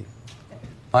his auntie.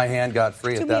 My hand got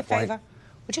free at that point. Do me a favor.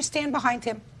 Would you stand behind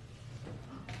him?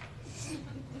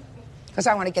 Because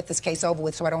I want to get this case over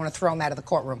with, so I don't want to throw him out of the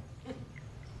courtroom.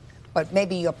 But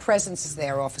maybe your presence is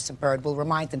there, Officer Byrd, will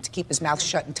remind him to keep his mouth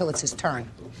shut until it's his turn.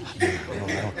 I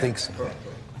don't think so. Go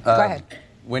ahead.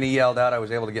 When he yelled out, I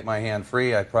was able to get my hand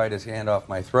free. I pried his hand off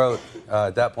my throat.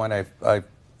 At that point, I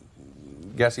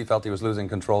guess he felt he was losing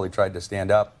control. He tried to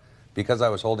stand up. Because I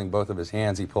was holding both of his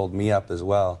hands, he pulled me up as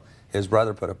well. His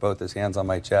brother put up both his hands on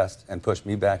my chest and pushed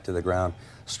me back to the ground.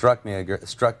 Struck me,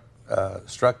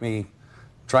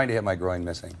 trying to hit my groin,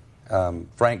 missing.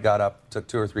 Frank got up, took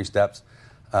 2 or 3 steps.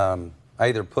 I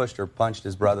either pushed or punched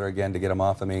his brother again to get him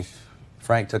off of me.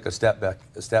 Frank took a step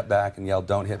back and yelled,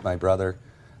 "Don't hit my brother."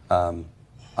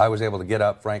 I was able to get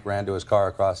up. Frank ran to his car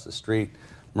across the street.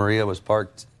 Maria was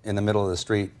parked in the middle of the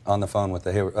street on the phone with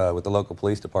the local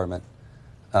police department.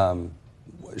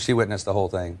 She witnessed the whole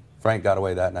thing. Frank got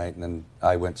away that night, and then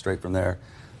I went straight from there.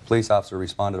 Police officer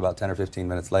responded about 10 or 15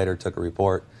 minutes later, took a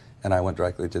report, and I went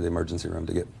directly to the emergency room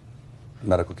to get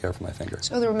medical care for my finger.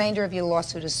 So the remainder of your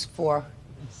lawsuit is for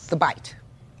the bite?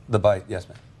 The bite, yes,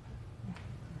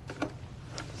 ma'am.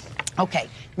 Okay,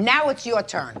 now it's your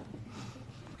turn.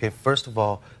 Okay, first of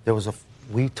all,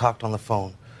 we talked on the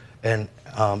phone, and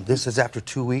this is after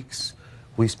 2 weeks.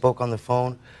 We spoke on the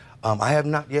phone. I have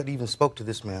not yet even spoke to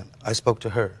this man. I spoke to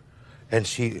her, and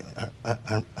her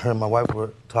and my wife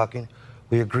were talking.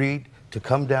 We agreed to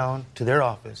come down to their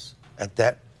office at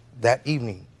that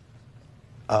evening.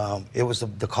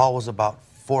 The call was about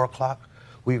 4 o'clock.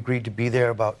 We agreed to be there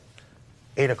about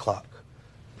 8 o'clock.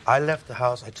 I left the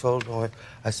house. I told her,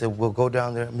 I said, we'll go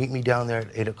down there, meet me down there at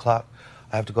 8 o'clock.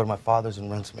 I have to go to my father's and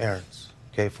run some errands,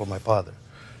 okay, for my father.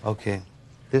 Okay,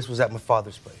 this was at my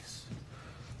father's place.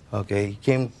 Okay, he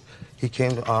came,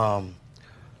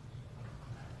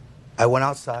 I went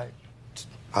outside.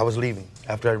 I was leaving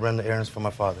after I ran the errands for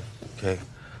my father, okay.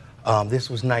 This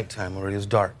was nighttime already, it was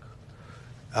dark.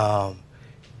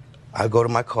 I go to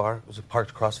my car, it was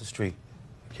parked across the street,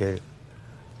 okay.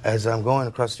 As I'm going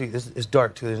across the street, it's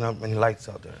dark too, there's not many lights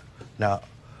out there. Now,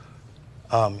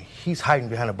 he's hiding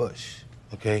behind a bush,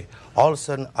 okay. All of a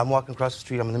sudden, I'm walking across the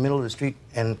street, I'm in the middle of the street,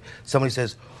 and somebody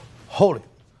says, "Hold it.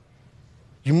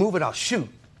 You move it, I'll shoot."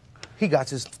 He got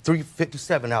his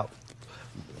 .357 out,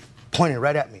 pointing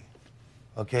right at me,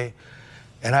 okay.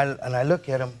 And I look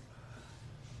at him.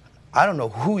 I don't know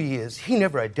who he is. He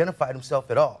never identified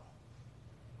himself at all,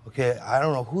 okay. I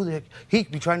don't know who the heck. He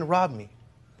could be trying to rob me,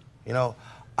 you know.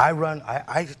 I run,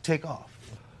 I take off.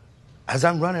 As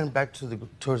I'm running back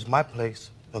towards my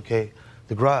place, okay,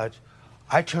 the garage,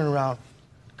 I turn around,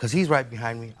 because he's right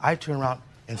behind me. I turn around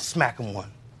and smack him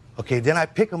one, okay. Then I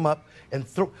pick him up and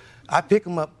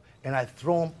I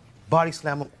throw him body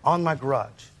slam him on my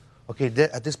garage. Okay,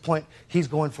 at this point, he's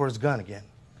going for his gun again.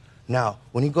 Now,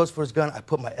 when he goes for his gun, I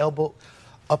put my elbow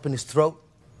up in his throat,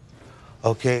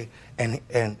 okay, and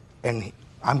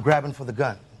I'm grabbing for the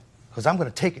gun, because I'm going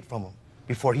to take it from him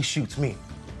before he shoots me.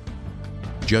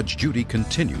 Judge Judy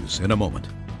continues in a moment.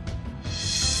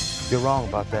 You're wrong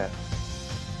about that.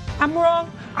 I'm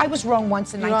wrong. I was wrong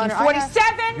once in Your Honor,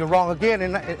 1947. You're wrong again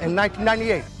in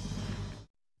 1998.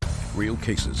 Real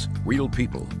cases, real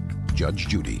people. Judge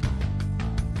Judy.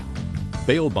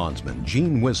 Bail bondsman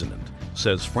Gene Wisenant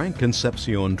says Frank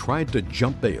Concepcion tried to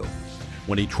jump bail.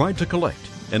 When he tried to collect,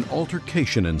 an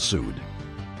altercation ensued.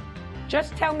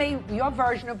 Just tell me your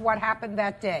version of what happened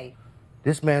that day.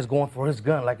 This man's going for his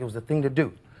gun like it was the thing to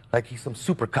do, like he's some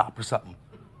super cop or something.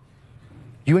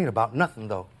 You ain't about nothing,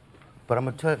 though. But I'm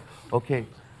going to tell you, okay,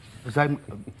 because I'm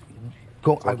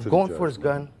going for his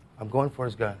gun. I'm going for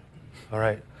his gun, all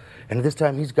right? And this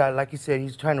time he's got, like he said,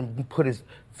 he's trying to put his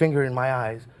finger in my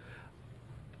eyes.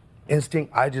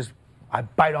 Instinct, I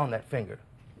bite on that finger,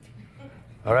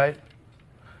 all right?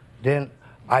 Then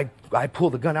I pull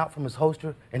the gun out from his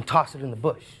holster and toss it in the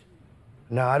bush.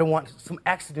 Now, I don't want some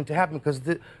accident to happen because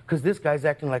this guy's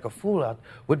acting like a fool out.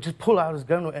 Would just pull out his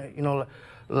gun, you know,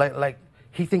 like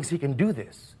he thinks he can do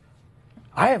this.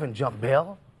 I haven't jumped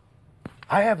bail.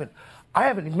 I haven't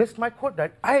missed my court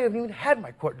date. I haven't even had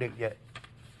my court date yet.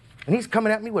 And he's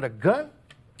coming at me with a gun?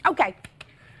 Okay.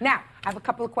 Now, I have a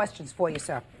couple of questions for you,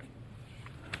 sir.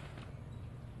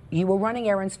 You were running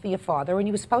errands for your father, and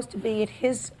you were supposed to be at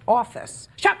his office.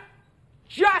 Shut up!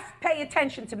 Just pay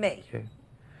attention to me. Okay.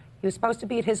 You were supposed to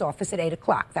be at his office at 8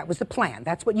 o'clock. That was the plan.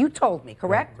 That's what you told me,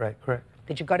 correct? Right, correct.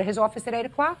 Did you go to his office at 8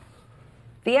 o'clock?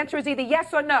 The answer is either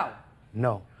yes or no.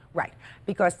 No. Right.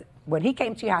 Because when he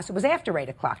came to your house, it was after 8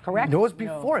 o'clock, correct? No, it was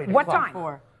before 8 What o'clock.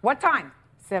 time? What time?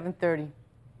 7:30,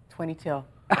 20 till.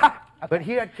 But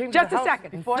he had came Just to the a house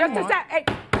second. before Just me. a sec. Hey,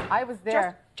 I was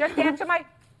there. just answer my...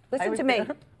 Listen was to me.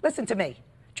 there. Listen to me.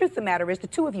 Truth of the matter is, the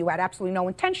two of you had absolutely no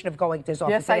intention of going to his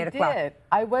office Yes, at I 8 o'clock. did.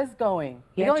 I was going.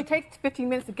 Yeah, It only you- takes 15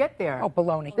 minutes to get there. Oh,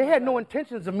 baloney. They had no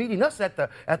intentions of meeting us at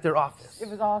their office. It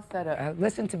was all set up.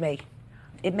 Listen to me.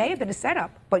 It may have been a setup,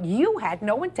 but you had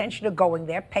no intention of going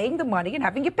there, paying the money, and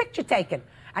having your picture taken,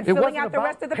 and It filling wasn't out the about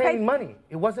rest of the paying paper. money.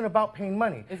 It wasn't about paying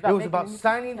money. It's It about was making about a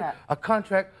signing check. a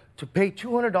contract to pay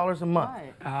 $200 a month.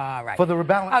 Right. All right. For the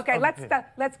rebalance. Okay, of the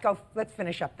let's go. Let's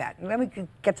finish up that. And let me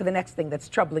get to the next thing that's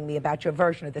troubling me about your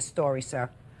version of this story, sir.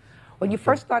 When you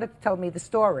first started to tell me the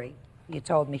story, you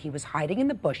told me he was hiding in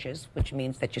the bushes, which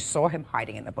means that you saw him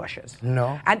hiding in the bushes.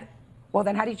 No. And, well,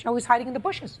 then how did you know he was hiding in the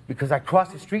bushes? Because I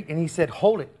crossed the street and he said,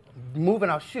 "Hold it, move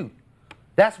and I'll shoot."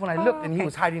 That's when I looked and he okay.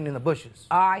 was hiding in the bushes.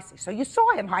 I see. So you saw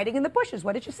him hiding in the bushes.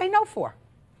 What did you say no for?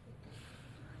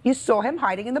 You saw him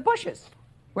hiding in the bushes,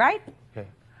 right? Okay.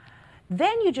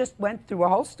 Then you just went through a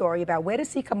whole story about where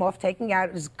does he come off taking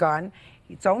out his gun.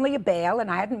 It's only a bail, and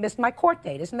I hadn't missed my court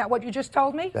date. Isn't that what you just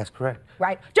told me? That's correct.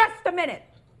 Right. Just a minute.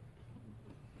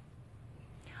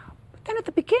 But then at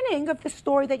the beginning of the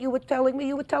story that you were telling me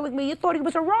you thought he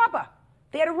was a robber.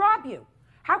 They had to rob you.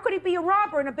 How could he be a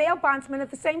robber and a bail bondsman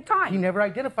at the same time? He never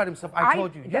identified himself. I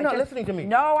told you. You're not listening to me.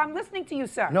 No, I'm listening to you,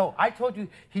 sir. No, I told you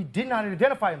he did not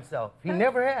identify himself. He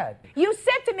never had. You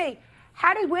said to me,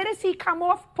 where does he come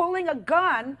off pulling a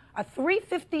gun, a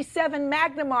 .357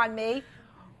 Magnum on me,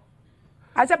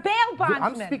 as a bail bondsman?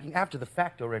 I'm speaking after the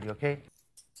fact already, okay?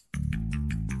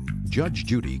 Judge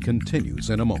Judy continues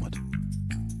in a moment.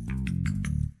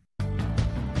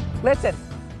 Listen,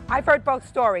 I've heard both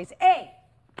stories. A,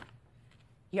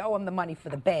 you owe him the money for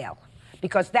the bail,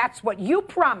 because that's what you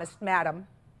promised, madam,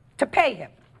 to pay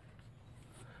him.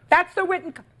 That's the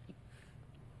written...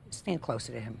 Stand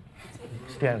closer to him.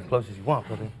 Stand as close as you want,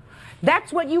 brother.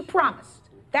 That's what you promised.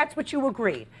 That's what you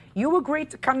agreed. You agreed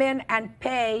to come in and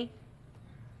pay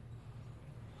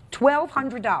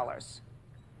 $1,200,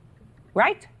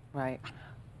 right? Right.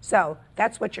 So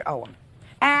that's what you owe him.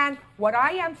 And what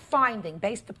I am finding,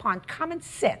 based upon common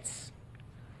sense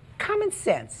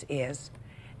is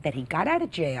that he got out of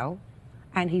jail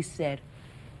and he said,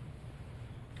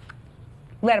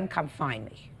 let him come find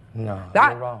me. No,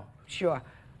 That- you're wrong. Sure.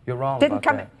 You're wrong Didn't about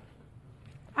come that.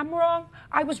 I'm wrong.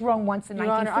 I was wrong once in Your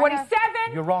Honor,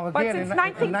 1947. You're wrong But again since in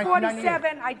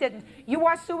 1947, I didn't. You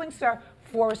are suing, sir,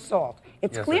 for assault.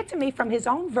 It's Yes, clear sir. to me from his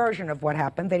own version of what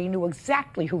happened that he knew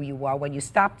exactly who you were when you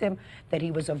stopped him, that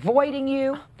he was avoiding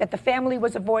you, that the family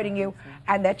was avoiding you,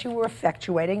 and that you were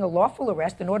effectuating a lawful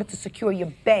arrest in order to secure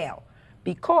your bail,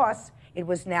 because it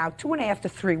was now 2.5 to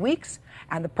 3 weeks,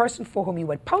 and the person for whom you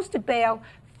had posted bail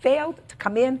failed to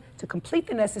come in to complete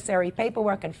the necessary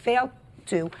paperwork and failed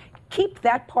to keep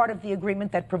that part of the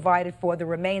agreement that provided for the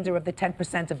remainder of the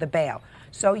 10% of the bail.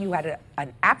 So you had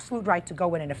an absolute right to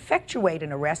go in and effectuate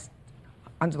an arrest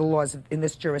under the laws in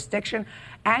this jurisdiction,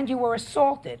 and you were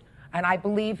assaulted. And I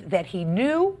believe that he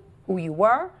knew who you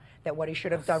were, that what he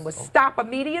should have done was stop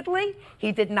immediately.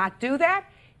 He did not do that.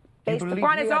 Based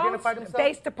upon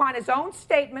his own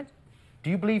statement.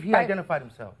 Do you believe he identified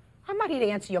himself? I'm not here to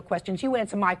answer your questions. You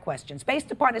answer my questions.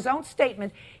 Based upon his own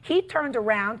statement, he turned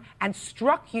around and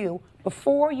struck you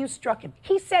before you struck him.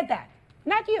 He said that,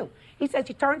 not you. He says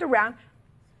he turned around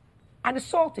and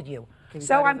assaulted you.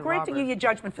 So I'm granting you your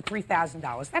judgment for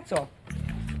 $3,000. That's all.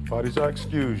 Parties are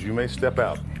excused. You may step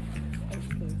out.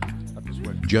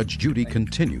 Judge Judy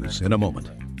continues in a moment.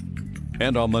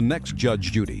 And on the next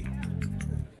Judge Judy.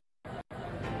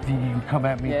 You come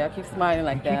at me. Yeah, I keep smiling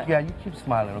like that. You keep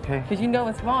smiling, okay? Because you know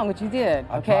it's wrong what you did,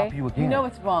 I'll okay? drop you again. You know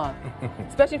it's wrong.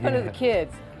 Especially in front of the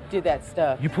kids. You did that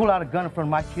stuff. You pull out a gun in front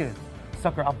of my kids.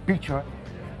 Sucker, I'll beat you, all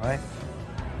right?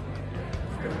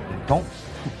 Don't.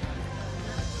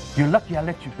 You're lucky I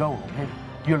let you go, okay?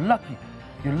 You're lucky.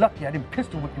 You're lucky I didn't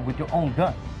pistol whip you with your own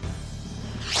gun.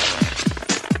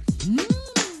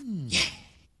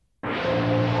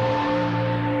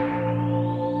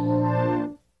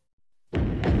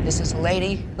 This is a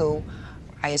lady who,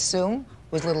 I assume,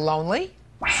 was a little lonely.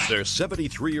 Their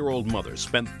 73-year-old mother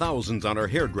spent thousands on her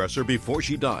hairdresser before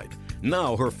she died.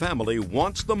 Now her family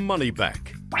wants the money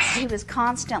back. He was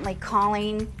constantly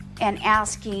calling and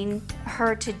asking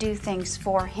her to do things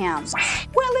for him.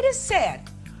 Well, it is sad.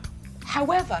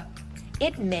 However,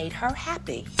 it made her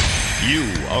happy.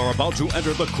 You are about to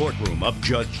enter the courtroom of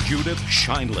Judge Judith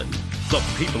Scheinlin. The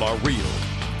people are real.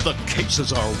 The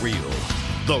cases are real.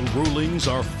 The rulings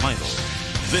are final.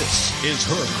 This is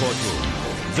her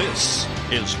courtroom. This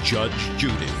is Judge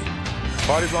Judy.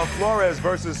 Parties on Flores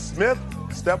versus Smith.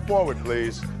 Step forward,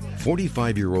 please.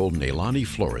 45-year-old Nailani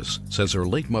Flores says her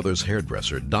late mother's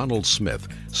hairdresser, Donald Smith,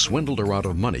 swindled her out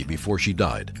of money before she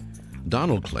died.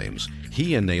 Donald claims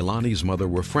he and Nailani's mother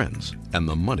were friends, and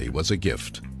the money was a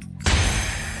gift.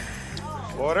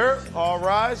 Order. All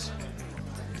rise.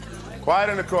 Quiet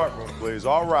in the courtroom, please.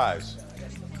 All rise.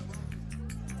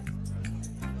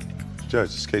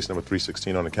 Judge, this is case number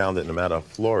 316 on the calendar in the matter of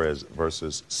Flores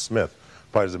versus Smith.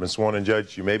 Parties have been sworn in,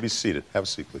 Judge. You may be seated. Have a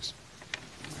seat, please.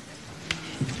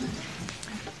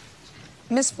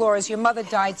 Miss Flores, your mother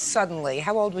died suddenly.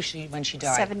 How old was she when she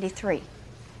died? 73.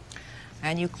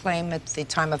 And you claim at the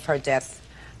time of her death,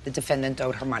 the defendant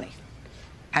owed her money.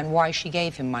 And why she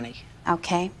gave him money?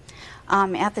 Okay.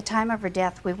 At the time of her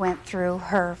death, we went through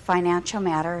her financial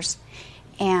matters,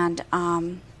 and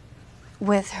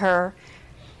with her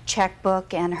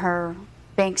checkbook and her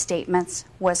bank statements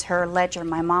was her ledger.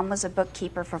 My mom was a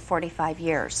bookkeeper for 45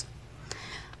 years.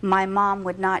 My mom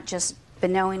would not just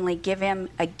knowingly give him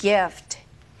a gift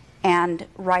and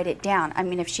write it down. I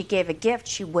mean, if she gave a gift,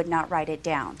 she would not write it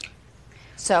down.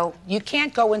 So you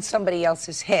can't go in somebody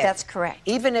else's head. That's correct.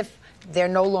 Even if they're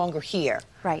no longer here.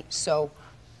 Right. So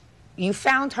you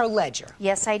found her ledger.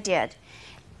 Yes, I did.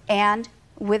 And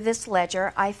with this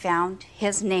ledger, I found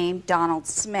his name, Donald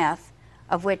Smith,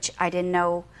 of which I didn't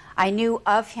know. I knew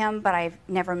of him, but I've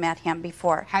never met him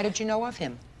before. How did you know of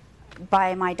him?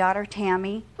 By my daughter,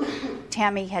 Tammy.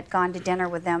 Tammy had gone to dinner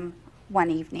with them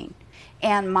one evening.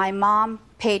 And my mom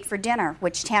paid for dinner,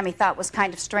 which Tammy thought was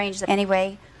kind of strange.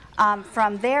 Anyway,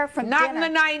 from there, from Not dinner,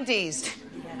 in the 90s.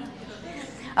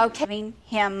 Okay, giving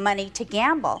him money to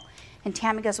gamble. And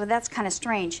Tammy goes, well, that's kind of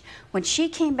strange. When she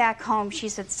came back home, she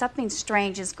said, something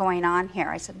strange is going on here.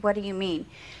 I said, what do you mean?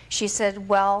 She said,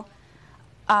 well,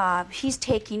 he's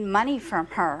taking money from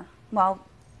her. Well,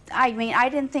 I mean, I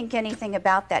didn't think anything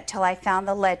about that till I found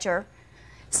the ledger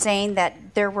saying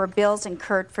that there were bills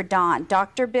incurred for Don.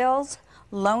 Doctor bills,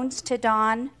 loans to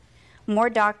Don, more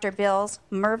doctor bills,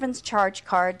 Mervin's charge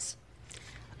cards.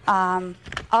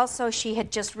 Also, she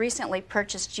had just recently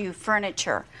purchased you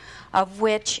furniture, of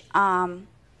which my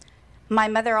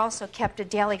mother also kept a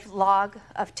daily log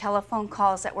of telephone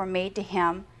calls that were made to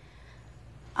him,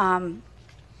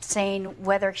 saying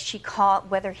whether he called,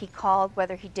 whether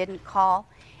he didn't call.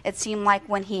 It seemed like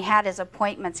when he had his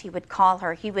appointments, he would call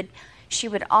her. She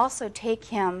would also take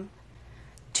him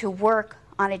to work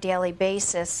on a daily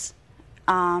basis,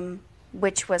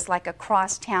 which was like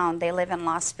across town. They live in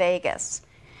Las Vegas.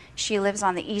 She lives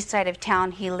on the east side of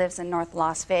town. He lives in North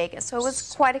Las Vegas. So it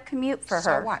was quite a commute for her.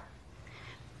 So what?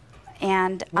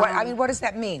 And I mean, what does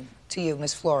that mean to you,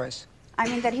 Miss Flores? I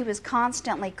mean that he was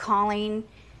constantly calling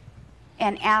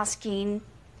and asking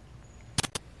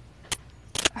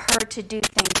her to do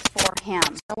things for him.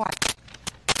 So what?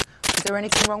 Is there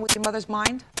anything wrong with your mother's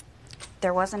mind?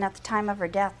 There wasn't at the time of her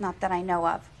death, not that I know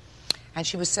of. And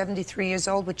she was 73 years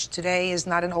old, which today is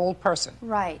not an old person.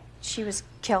 Right. She was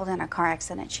killed in a car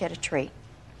accident. She hit a tree.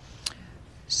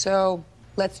 So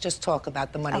let's just talk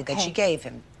about the money that she gave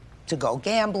him to go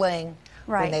gambling,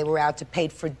 Right. when they were out to pay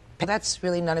for. That's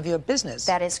really none of your business.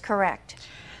 That is correct.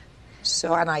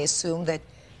 So, and I assume that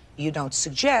you don't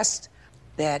suggest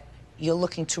that you're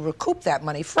looking to recoup that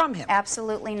money from him.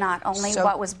 Absolutely not. Only So-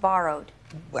 what was borrowed.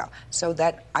 Well, so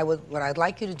that what I'd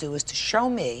like you to do is to show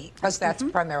me, because that's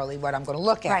primarily what I'm going to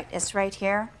look at. Right. It's right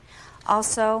here.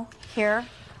 Also, here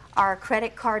are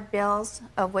credit card bills,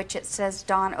 of which it says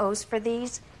Dawn owes for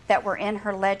these, that were in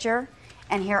her ledger.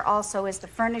 And here also is the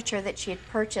furniture that she had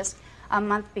purchased a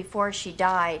month before she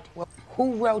died. Well,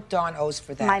 who wrote Dawn owes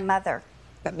for that? My mother.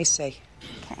 Let me see.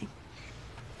 Okay.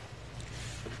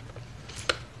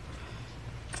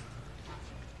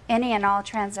 Any and all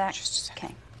transactions.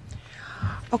 Okay.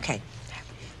 Okay.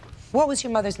 What was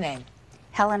your mother's name?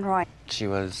 Helen Roy. She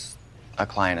was a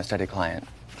client, a steady client,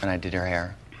 and I did her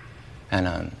hair.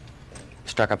 And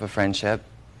struck up a friendship.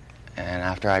 And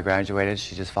after I graduated,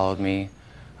 she just followed me.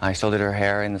 I still did her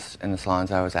hair in the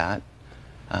salons I was at.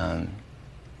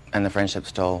 And the friendship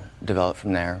still developed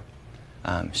from there.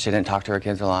 She didn't talk to her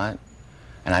kids a lot,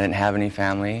 and I didn't have any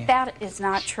family. That is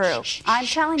not true. I'm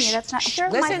telling you, that's not. Here are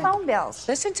my phone bills.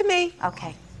 Listen to me.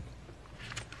 Okay.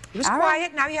 He was All quiet.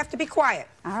 right. Now you have to be quiet.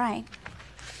 All right.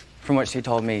 From what she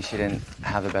told me, she didn't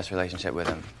have the best relationship with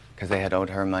him because they had owed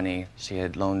her money. She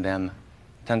had loaned them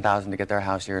 $10,000 to get their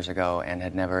house years ago and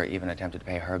had never even attempted to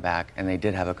pay her back, and they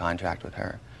did have a contract with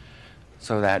her.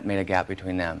 So that made a gap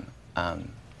between them.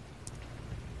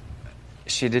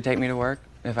 She did take me to work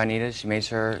if I needed. She made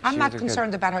sure. I'm she not was a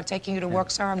concerned good... about her taking you to work,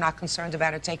 sir. I'm not concerned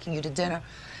about her taking you to dinner.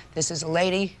 This is a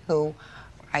lady who,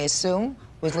 I assume,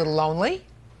 was a little lonely,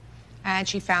 and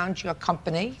she found your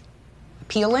company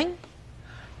appealing,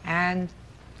 and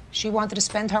she wanted to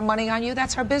spend her money on you.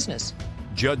 That's her business.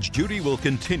 Judge Judy will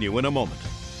continue in a moment.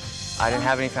 I didn't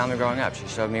have any family growing up. She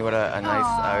showed me what a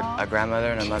nice a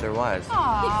grandmother and a mother was.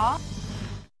 Aww.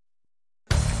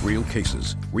 Real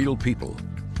cases, real people.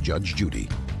 Judge Judy.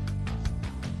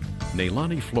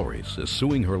 Neilani Flores is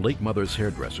suing her late mother's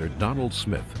hairdresser, Donald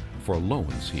Smith, for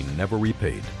loans he never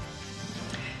repaid.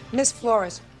 Miss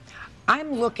Flores,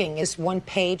 I'm looking, is one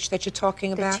page that you're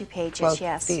talking about? The 2 pages, well,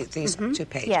 yes. These 2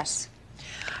 pages. Yes.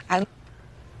 And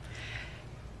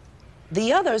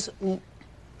the others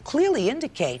clearly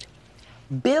indicate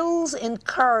bills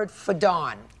incurred for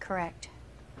Dawn. Correct.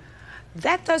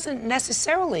 That doesn't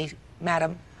necessarily,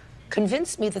 madam,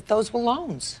 convince me that those were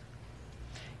loans.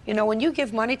 You know, when you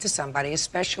give money to somebody,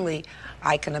 especially,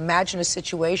 I can imagine a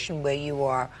situation where you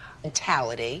are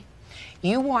mentality,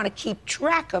 you want to keep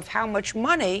track of how much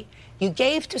money you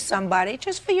gave to somebody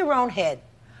just for your own head.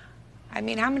 I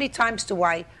mean, how many times do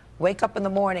I wake up in the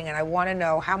morning and I want to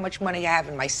know how much money I have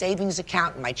in my savings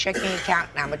account, in my checking account,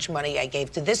 and how much money I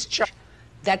gave to this church?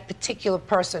 That particular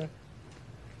person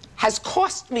has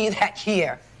cost me that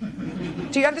year.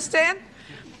 Do you understand?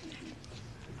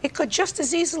 It could just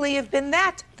as easily have been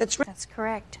that. That's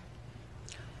correct.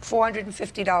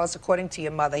 $450 according to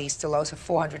your mother. He still owes her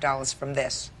 $400 from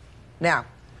this. Now,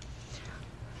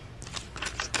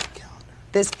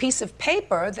 this piece of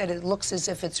paper that it looks as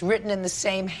if it's written in the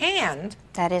same hand.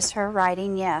 That is her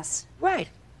writing, yes. Right.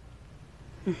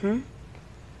 Mm-hmm.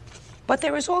 But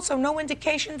there is also no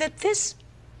indication that this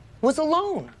was a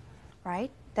loan.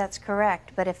 Right? That's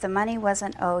correct. But if the money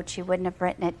wasn't owed, she wouldn't have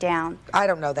written it down. I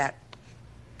don't know that.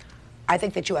 I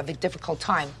think that you have a difficult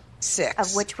time. 6.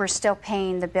 Of which we're still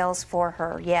paying the bills for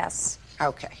her, yes.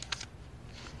 Okay.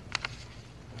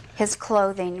 His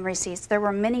clothing receipts. There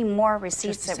were many more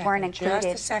receipts that weren't included.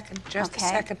 Just a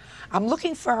second. I'm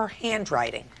looking for her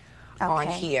handwriting on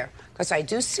here, because I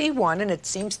do see one, and it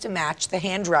seems to match the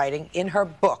handwriting in her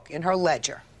book, in her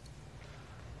ledger,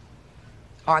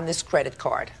 on this credit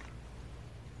card.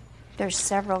 There's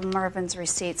several Mervyn's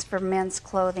receipts for men's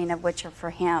clothing, of which are for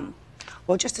him.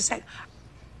 Well, just a second.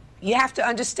 You have to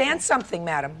understand something,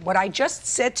 madam. What I just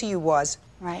said to you was,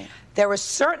 there are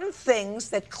certain things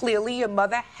that clearly your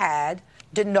mother had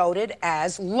denoted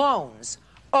as loans,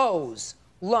 owes,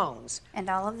 loans. And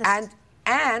all of this.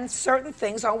 And certain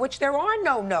things on which there are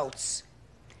no notes.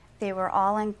 They were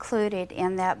all included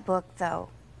in that book, though,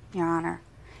 Your Honor.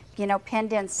 You know,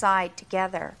 pinned inside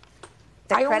together.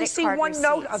 I only see one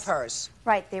note of hers.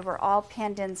 Right, they were all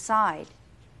pinned inside.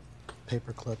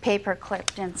 Paperclip. Paper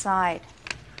clipped inside.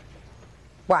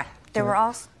 What? There were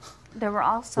also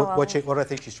What I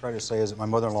think she's trying to say is that my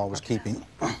mother-in-law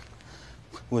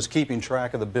was keeping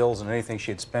track of the bills and anything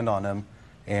she had spent on them,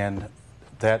 and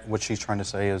that what she's trying to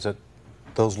say is that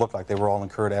those look like they were all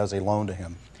incurred as a loan to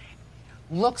him.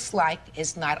 looks like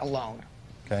is not alone.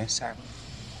 Okay. Sir.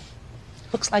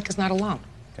 Looks like is not alone.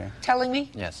 Okay. Telling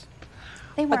me? Yes.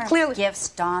 They But weren't clearly, gifts,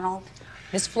 Donald.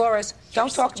 Miss Flores,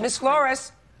 don't talk. Miss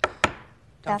Flores, don't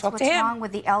That's talk what's to him. wrong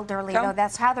with the elderly, Don't- though.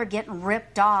 That's how they're getting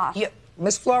ripped off.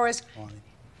 Miss Flores,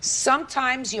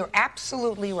 sometimes you're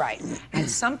absolutely right. And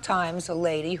sometimes a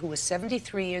lady who is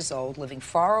 73 years old, living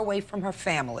far away from her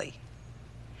family,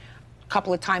 a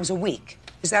couple of times a week.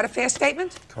 Is that a fair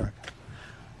statement? Correct.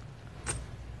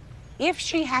 If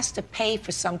she has to pay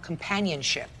for some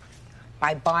companionship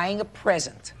by buying a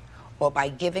present or by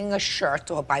giving a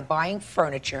shirt or by buying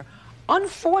furniture,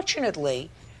 unfortunately,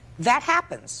 that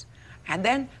happens. And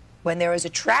then when there is a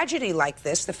tragedy like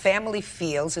this, the family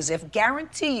feels as if,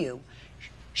 guarantee you,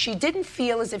 she didn't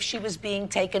feel as if she was being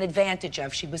taken advantage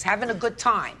of. She was having a good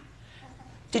time.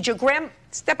 Did your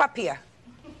step up here.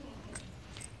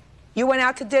 You went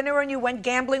out to dinner and you went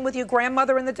gambling with your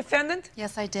grandmother and the defendant?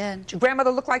 Yes, I did. Did your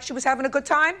grandmother look like she was having a good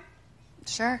time?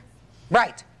 Sure.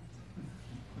 Right.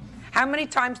 How many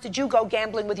times did you go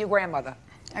gambling with your grandmother?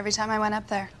 Every time I went up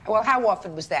there. Well, how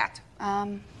often was that?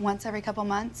 Once every couple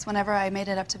months. Whenever I made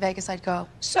it up to Vegas, I'd go.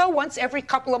 So once every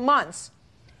couple of months,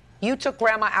 you took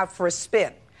Grandma out for a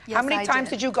spin. Yes, how many I times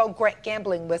did you go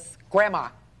gambling with Grandma?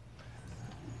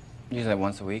 Usually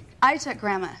once a week. I took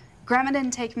Grandma. Grandma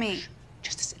didn't take me.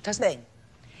 Just it doesn't.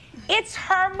 It's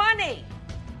her money.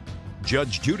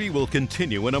 Judge Judy will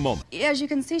continue in a moment. As you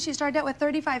can see, she started out with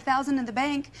 $35,000 in the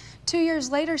bank. 2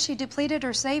 years later, she depleted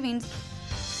her savings.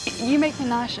 You make me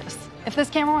nauseous. If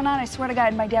this camera went on, I swear to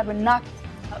God, my dad would knock me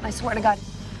out. I swear to God.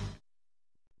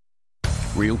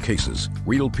 Real cases,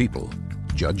 real people.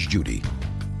 Judge Judy.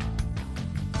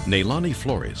 Neilani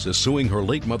Flores is suing her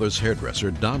late mother's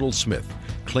hairdresser, Donald Smith,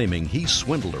 claiming he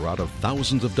swindled her out of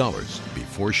thousands of dollars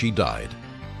before she died.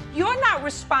 You're not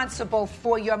responsible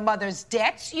for your mother's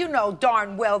debts. You know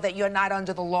darn well that you're not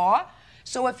under the law.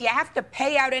 So if you have to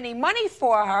pay out any money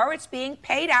for her, it's being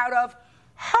paid out of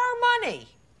her money.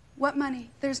 What money?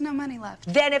 There's no money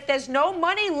left. Then if there's no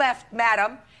money left,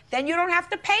 madam, then you don't have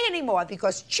to pay anymore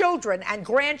because children and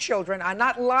grandchildren are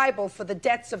not liable for the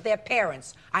debts of their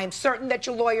parents. I am certain that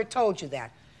your lawyer told you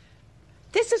that.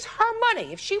 This is her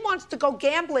money. If she wants to go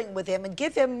gambling with him and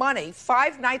give him money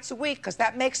 5 nights a week because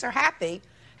that makes her happy,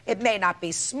 it may not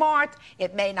be smart,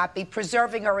 it may not be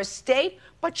preserving her estate,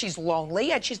 but she's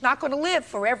lonely and she's not going to live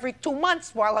for every 2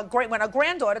 months while when her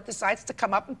granddaughter decides to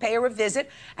come up and pay her a visit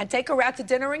and take her out to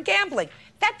dinner and gambling.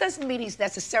 That doesn't mean he's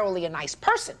necessarily a nice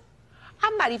person.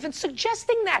 I'm not even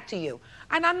suggesting that to you.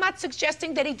 And I'm not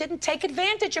suggesting that he didn't take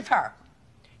advantage of her.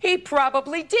 He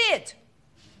probably did.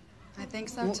 I think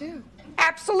so, too.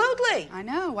 Absolutely. I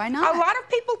know. Why not? A lot of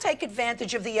people take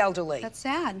advantage of the elderly. That's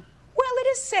sad. Well, it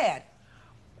is sad.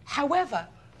 However,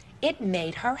 it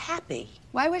made her happy.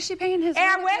 Why was she paying his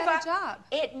rent if he had However, a job?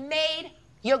 it made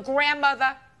your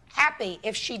grandmother happy.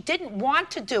 If she didn't want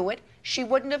to do it, she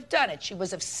wouldn't have done it. She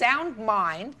was of sound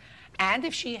mind, and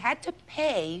if she had to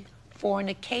pay for an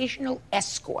occasional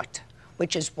escort,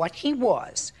 which is what he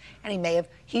was, and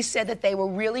he said that they were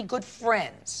really good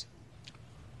friends.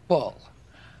 Bull.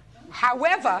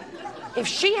 However, if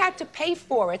she had to pay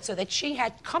for it so that she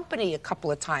had company a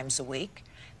couple of times a week,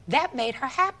 that made her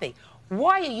happy.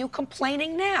 Why are you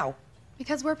complaining now?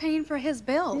 Because we're paying for his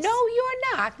bills. No,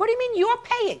 you're not. What do you mean you're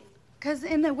paying? Because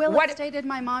in the will, it stated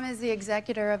my mom is the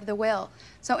executor of the will.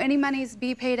 So any monies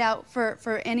be paid out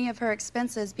for any of her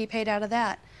expenses be paid out of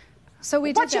that. So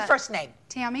we did What's your first name?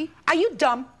 Tammy. Are you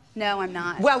dumb? No, I'm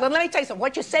not. Well, then let me tell you something.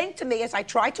 What you're saying to me is I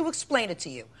tried to explain it to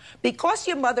you. Because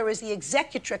your mother is the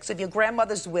executrix of your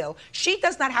grandmother's will, she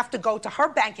does not have to go to her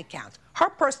bank account, her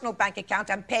personal bank account,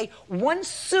 and pay 1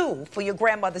 sou for your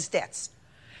grandmother's debts.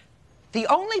 The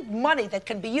only money that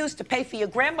can be used to pay for your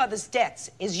grandmother's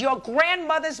debts is your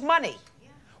grandmother's money,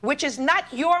 which is not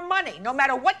your money, no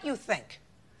matter what you think.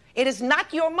 It is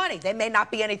not your money. There may not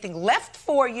be anything left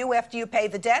for you after you pay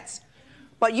the debts,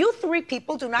 but you 3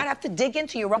 people do not have to dig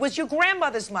into your own. It was your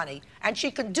grandmother's money, and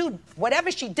she could do whatever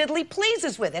she diddly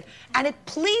pleases with it, and it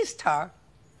pleased her.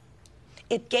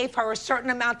 It gave her a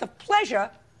certain amount of pleasure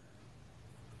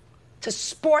to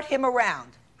sport him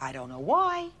around. I don't know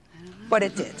why, but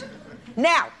it did.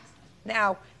 Now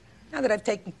that I've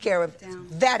taken care of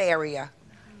that area,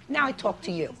 now I talk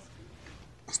to you.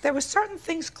 So there were certain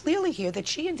things clearly here that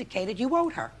she indicated you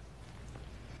owed her.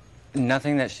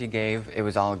 Nothing that she gave, it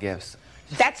was all gifts.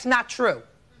 That's not true.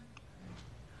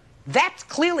 That's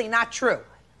clearly not true.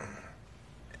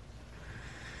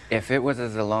 If it was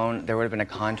as a loan, there would have been a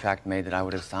contract made that I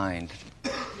would have signed.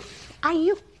 Are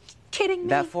you kidding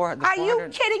me? Are you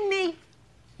kidding me?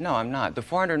 No, I'm not. The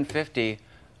 $450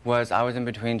 was I was in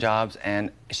between jobs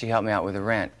and she helped me out with the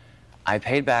rent. I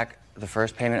paid back the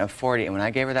first payment of $40, and when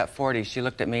I gave her that $40, she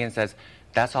looked at me and says,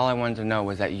 "That's all I wanted to know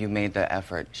was that you made the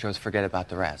effort." She goes, "Forget about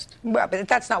the rest." Well, but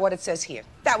that's not what it says here.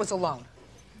 That was a loan.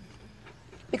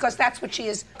 Because that's what she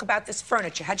is about this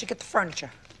furniture. How'd you get the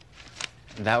furniture?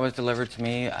 That was delivered to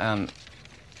me,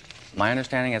 my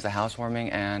understanding, as a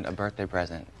housewarming and a birthday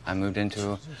present. I moved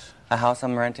into a house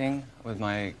I'm renting with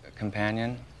my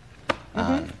companion.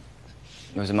 It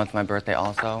was a month of my birthday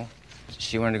also.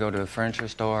 She wanted to go to a furniture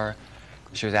store.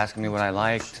 She was asking me what I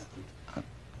liked.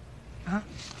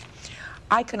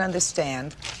 I can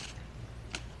understand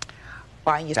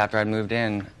buying you... After I'd moved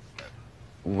in,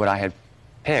 what I had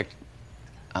picked...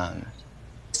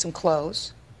 some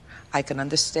clothes. I can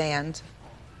understand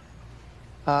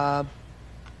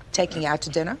taking you out to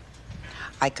dinner.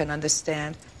 I can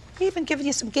understand even giving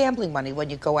you some gambling money when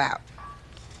you go out.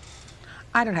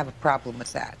 I don't have a problem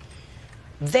with that.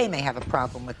 They may have a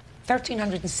problem with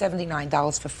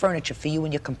 $1,379 for furniture for you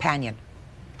and your companion.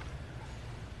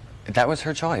 That was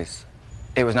her choice.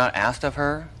 It was not asked of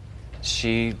her.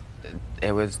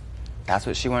 That's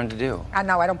what she wanted to do.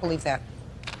 No, I don't believe that.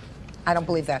 I don't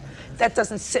believe that. That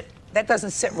doesn't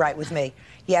sit right with me.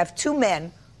 You have two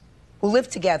men who live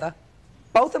together,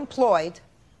 both employed,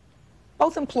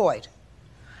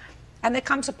 and there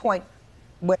comes a point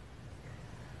where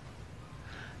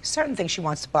certain things she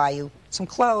wants to buy you, some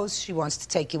clothes, she wants to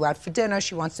take you out for dinner,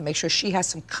 she wants to make sure she has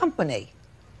some company.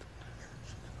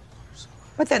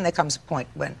 But then there comes a point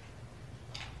when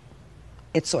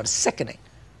it's sort of sickening.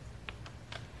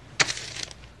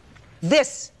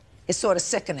 This is sort of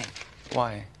sickening.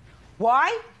 Why?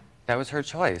 Why? That was her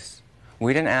choice.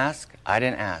 We didn't ask. I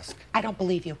didn't ask. I don't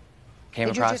believe you.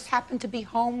 Did you just happen to be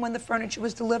home when the furniture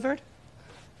was delivered?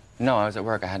 No, I was at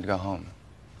work. I had to go home.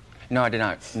 No, I did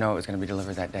not know it was going to be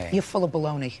delivered that day. You're full of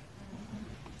baloney.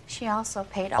 She also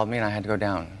paid Called me and I had to go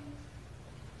down.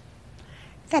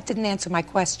 That didn't answer my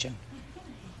question.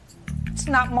 It's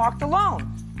not marked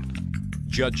alone.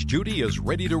 Judge Judy is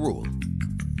ready to rule.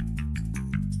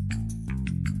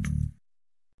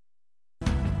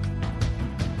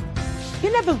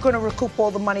 You're never going to recoup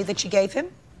all the money that you gave him.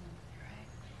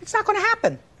 It's not going to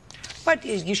happen. But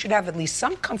you should have at least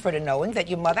some comfort in knowing that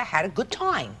your mother had a good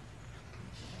time.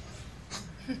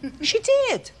 She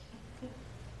did.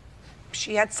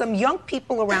 She had some young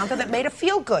people around her that made her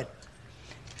feel good.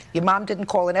 Your mom didn't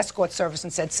call an escort service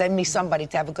and said, "Send me somebody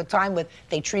to have a good time with."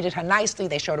 They treated her nicely.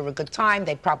 They showed her a good time.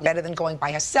 They probably better than going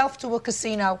by herself to a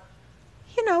casino.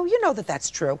 You know that that's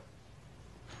true.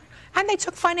 And they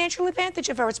took financial advantage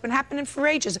of her. It's been happening for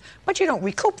ages. But you don't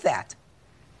recoup that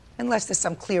unless there's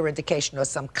some clear indication or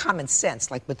some common sense,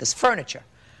 like with this furniture,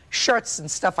 shirts and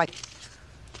stuff like...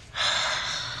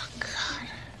 God.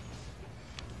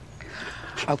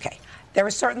 Okay, there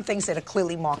are certain things that are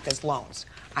clearly marked as loans.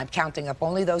 I'm counting up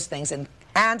only those things, and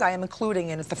I am including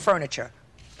in it the furniture.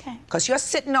 Okay. Because you're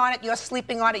sitting on it, you're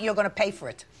sleeping on it, you're going to pay for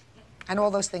it. And all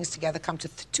those things together come to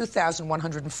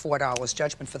 $2,104,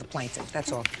 judgment for the plaintiff.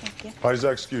 That's all. Thank you. Parties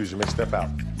are excused. You may step out.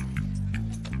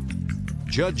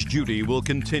 Judge Judy will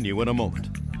continue in a moment.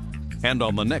 And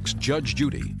on the next Judge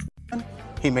Judy.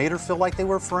 He made her feel like they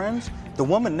were friends. The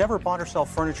woman never bought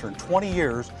herself furniture in 20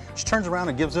 years. She turns around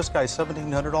and gives this guy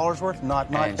 $1,700 worth.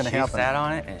 Not going to happen. And she sat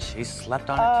on it, and she slept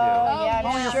on it, too. Oh, yeah,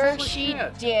 I'm sure she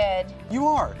did. You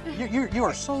are. You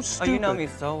are so stupid. Oh, you know me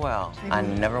so well. I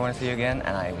never want to see you again,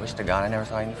 and I wish to God I never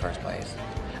saw you in the first place.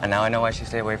 And now I know why she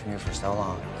stayed away from you for so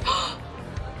long.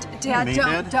 Dad,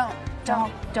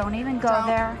 don't even go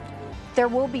there. There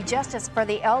will be justice for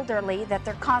the elderly that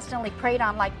they're constantly preyed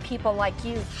on like people like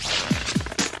you.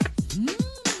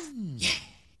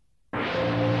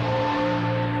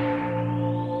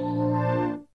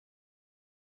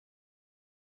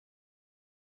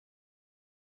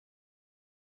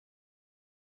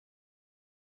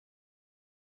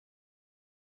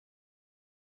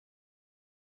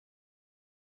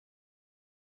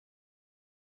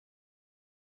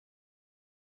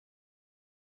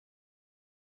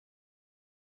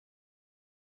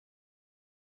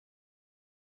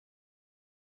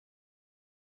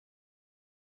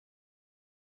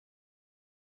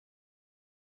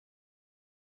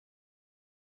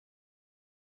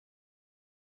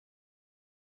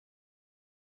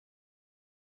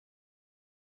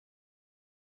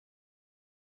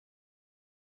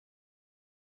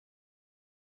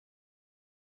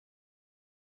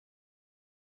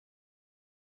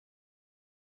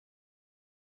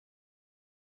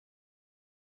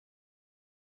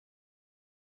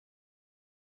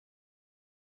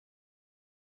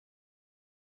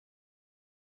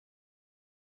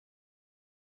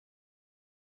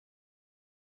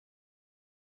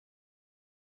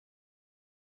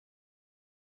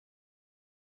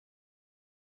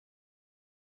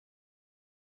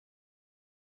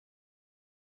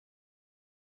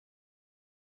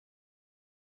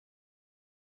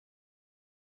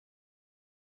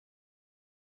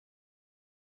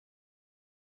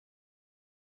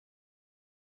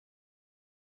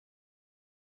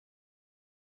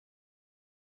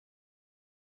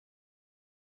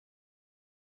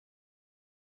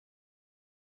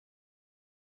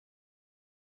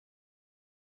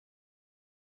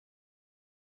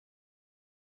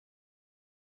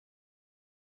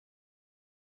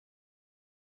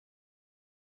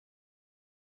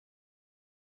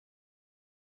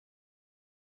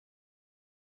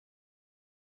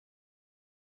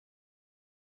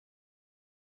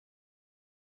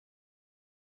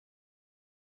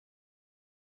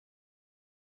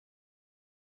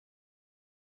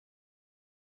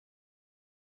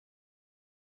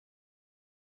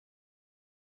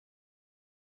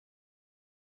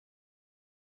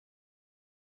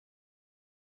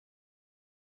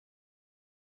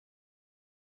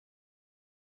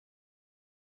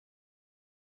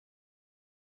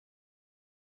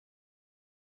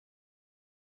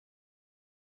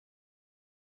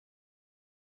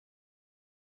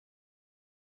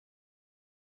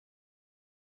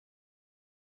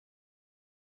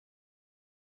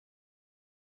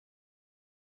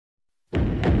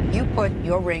 you put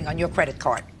your ring on your credit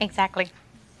card. Exactly.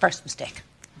 First mistake.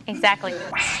 Exactly.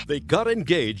 They got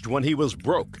engaged when he was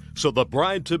broke, so the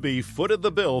bride-to-be footed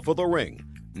the bill for the ring.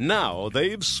 Now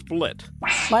they've split.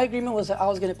 My agreement was that I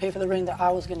was going to pay for the ring that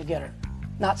I was going to get her,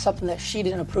 not something that she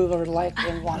didn't approve of or like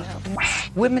and wanted.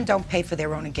 Women don't pay for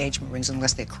their own engagement rings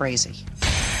unless they're crazy.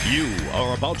 You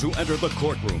are about to enter the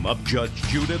courtroom of Judge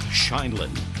Judith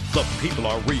Scheindlin. The people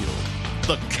are real.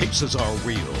 The cases are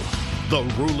real. The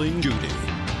ruling Judy.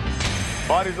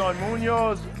 Parties on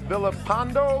Munoz,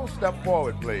 Villapando, step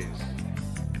forward, please.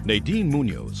 Nadine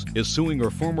Munoz is suing her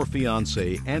former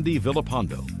fiancé, Andy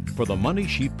Villapando, for the money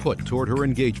she put toward her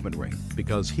engagement ring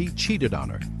because he cheated on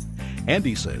her.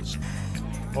 Andy says,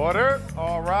 Order,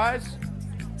 all rise.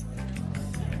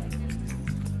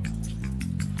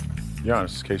 Your Honor,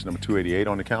 this is case number 288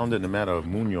 on the calendar in the matter of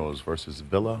Munoz versus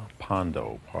Villa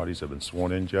Pondo. Parties have been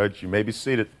sworn in. Judge, you may be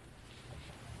seated.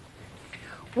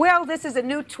 Well, this is a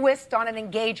new twist on an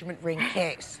engagement ring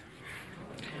case.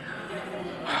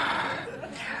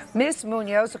 Miss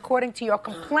Munoz, according to your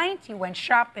complaint, you went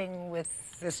shopping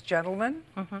with this gentleman.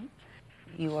 Mm-hmm.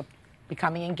 You were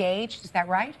becoming engaged, is that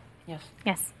right? Yes.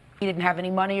 Yes. He didn't have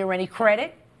any money or any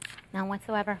credit? None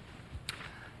whatsoever.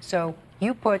 So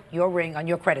you put your ring on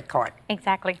your credit card.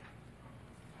 Exactly.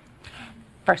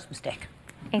 First mistake.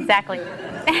 Exactly.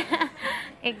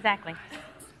 Exactly.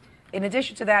 In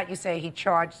addition to that, you say he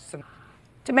charged some.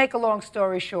 To make a long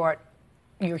story short,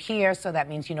 you're here, so that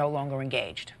means you're no longer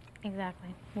engaged. Exactly.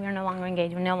 We are no longer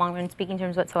engaged. We're no longer in speaking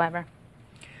terms whatsoever.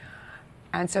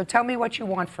 And so tell me what you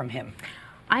want from him.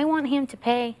 I want him to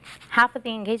pay half of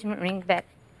the engagement ring that...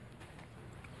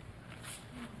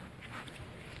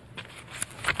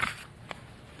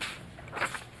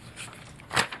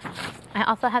 I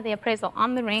also have the appraisal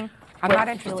on the ring. I'm not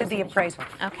interested in the appraisal.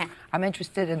 Okay. I'm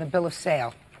interested in the bill of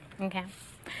sale. Okay.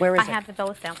 Where is I it? have the bill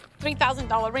of sale.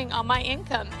 $3,000 ring on my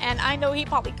income, and I know he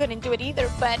probably couldn't do it either,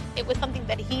 but it was something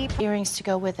that he... Earrings to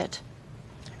go with it.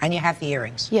 And you have the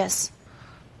earrings? Yes.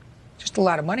 Just a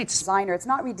lot of money. Designer. It's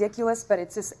not ridiculous, but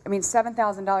it's just, I mean,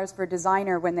 $7,000 for a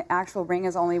designer when the actual ring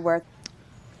is only worth...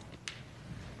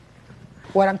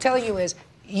 What I'm telling you is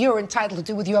you're entitled to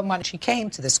do with your money. She came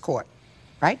to this court,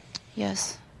 right?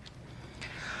 Yes.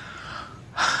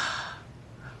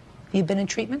 You've been in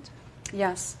treatment?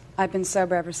 Yes. I've been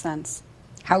sober ever since.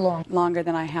 How long? Longer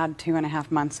than I had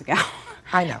 2.5 months ago.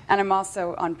 I know. And I'm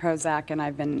also on Prozac, and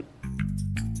I've been...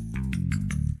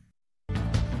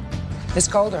 Miss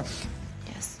Golder.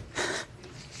 Yes.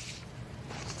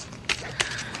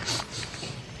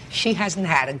 She hasn't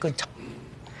had a good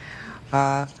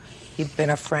time. You've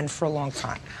been a friend for a long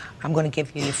time. I'm going to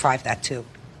give you 5 that too.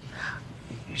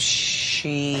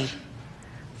 She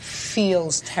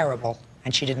feels terrible,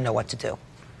 and she didn't know what to do.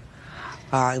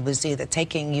 It was either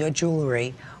taking your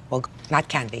jewelry, or not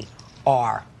can be,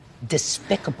 are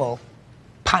despicable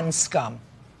pun scum.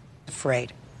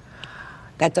 Afraid.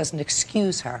 That doesn't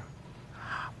excuse her,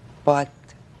 but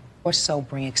more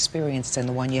sobering experience than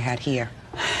the one you had here.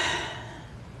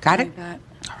 Got it? Got it.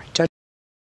 All right, Judge.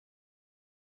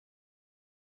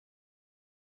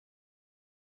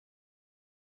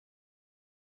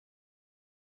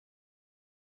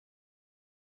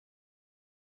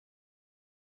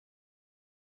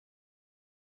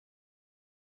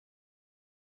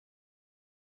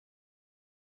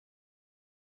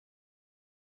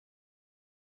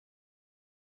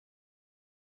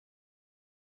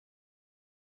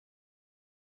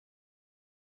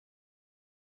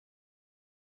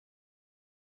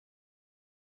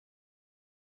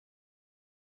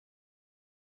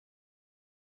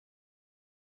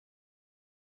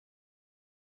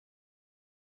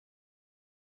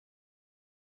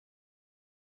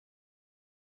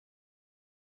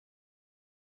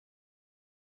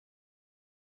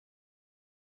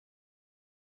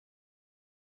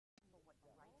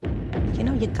 You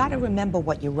know, you gotta remember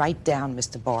what you write down,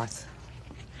 Mr. Barth.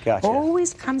 Gotcha.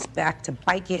 Always comes back to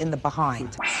bite you in the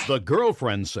behind. The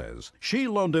girlfriend says she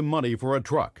loaned him money for a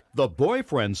truck. The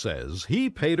boyfriend says he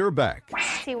paid her back.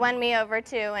 He won me over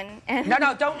too, and...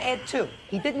 No, don't add to.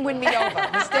 He didn't win me over.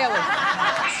 Miss Daly.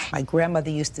 My grandmother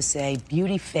used to say,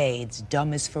 beauty fades,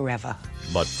 dumb is forever.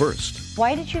 But first,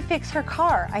 Why did you fix her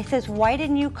car? I says, why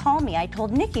didn't you call me? I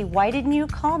told Nikki, why didn't you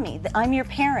call me? I'm your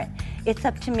parent. It's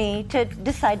up to me to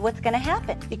decide what's going to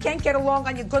happen. You can't get along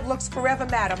on your good looks forever,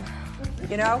 madam.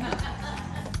 You know?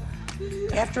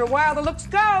 After a while, the looks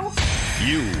go.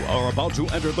 you are about to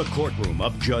enter the courtroom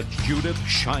of Judge Judith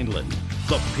Scheindlin.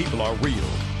 The people are real.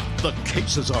 The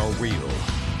cases are real.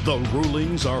 The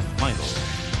rulings are final.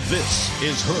 This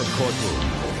is her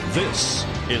courtroom. This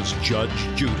is Judge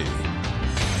Judy.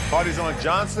 Party's on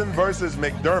Johnson versus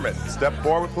McDermott. Step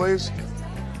forward, please.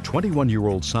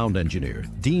 21-year-old sound engineer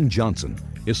Dean Johnson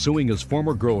is suing his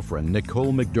former girlfriend,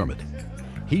 Nicole McDermott.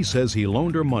 He says he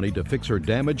loaned her money to fix her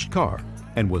damaged car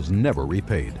and was never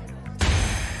repaid.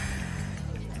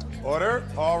 Order.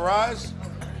 All rise.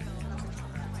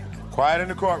 Quiet in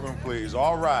the courtroom, please.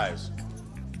 All rise.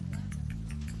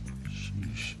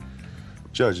 Sheesh.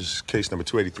 Judge, this is case number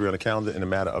 283 on the calendar in the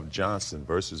matter of Johnson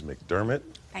versus McDermott.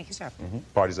 Thank you, sir.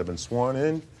 Parties have been sworn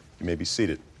in. You may be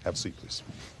seated. Have a seat, please.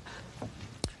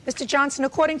 Mr. Johnson,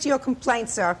 according to your complaint,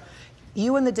 sir,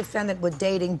 you and the defendant were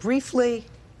dating briefly.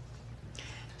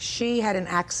 She had an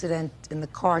accident in the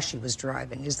car she was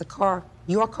driving. Is the car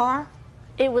your car?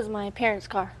 It was my parents'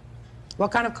 car.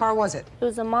 What kind of car was it? It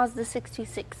was a Mazda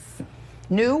 626.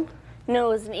 New? No,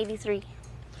 it was an 83.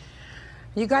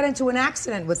 You got into an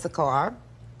accident with the car.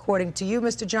 According to you,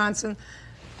 Mr. Johnson,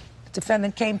 the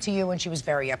defendant came to you and she was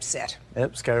very upset.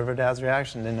 Yep, scared of her dad's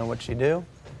reaction, didn't know what she'd do.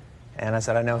 And I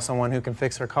said, I know someone who can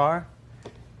fix her car.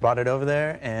 Brought it over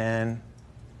there and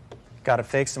got it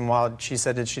fixed. And while she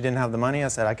said that she didn't have the money, I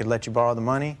said, I could let you borrow the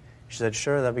money. She said,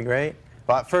 sure, that'd be great.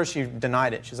 But at first she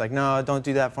denied it. She's like, no, don't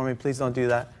do that for me. Please don't do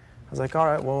that. I was like, all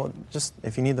right, well, just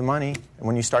if you need the money, and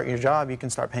when you start your job, you can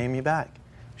start paying me back.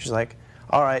 She's like,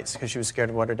 all right, because she was scared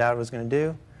of what her dad was going to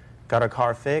do. Got her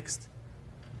car fixed.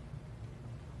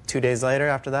 2 days later,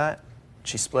 after that,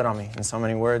 she split on me in so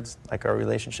many words, like our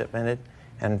relationship ended.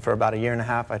 And for about 1.5 years,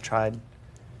 I tried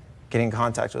getting in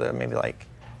contact with her maybe like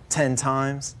 10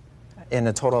 times in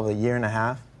a total of 1.5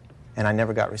 years, and I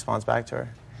never got a response back to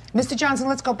her. Mr. Johnson,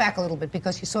 let's go back a little bit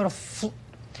because you sort of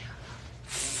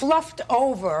fluffed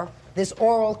over this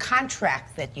oral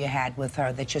contract that you had with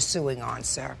her that you're suing on,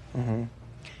 sir.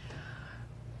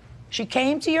 She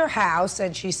came to your house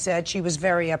and she said she was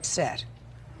very upset.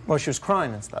 Well, she was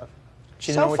crying and stuff.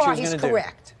 She didn't So know what she far, was he's going to do.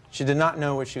 correct. She did not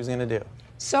know what she was going to do.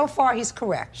 So far, he's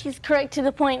correct. She's correct to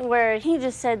the point where he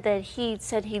just said that he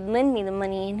said he'd lend me the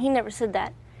money, and he never said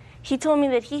that. He told me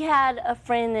that he had a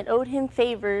friend that owed him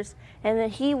favors and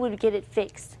that he would get it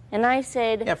fixed. And I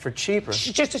said... Yeah, for cheaper.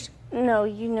 No,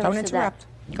 you never Don't said interrupt.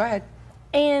 that. Go ahead.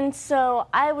 And so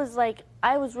I was like,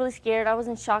 I was really scared. I was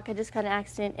in shock. I just got in an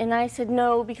accident. And I said,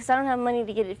 no, because I don't have money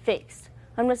to get it fixed.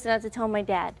 I'm just going to have to tell my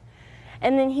dad.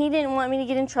 And then he didn't want me to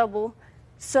get in trouble.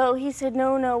 So he said,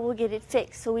 no, we'll get it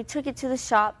fixed. So we took it to the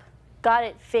shop, got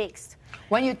it fixed.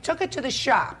 When you took it to the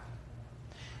shop,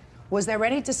 was there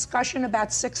any discussion about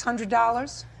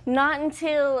 $600? Not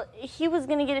until he was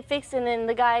going to get it fixed, and then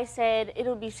the guy said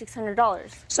it'll be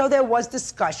 $600. So there was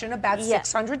discussion about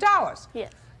 $600.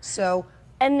 Yes. So.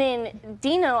 And then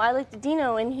Dino, I looked at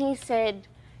Dino, and he said,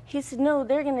 no,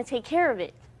 they're going to take care of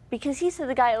it. Because he said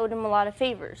the guy owed him a lot of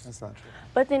favors. That's not true.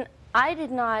 But then I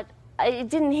did not, it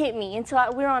didn't hit me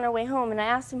until we were on our way home, and I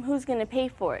asked him who's going to pay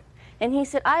for it. And he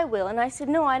said, I will. And I said,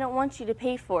 no, I don't want you to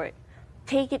pay for it.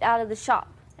 Take it out of the shop.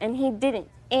 And he didn't.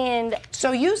 And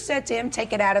so you said to him,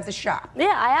 take it out of the shop?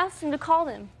 Yeah, I asked him to call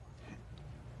them.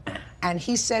 And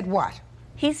he said what?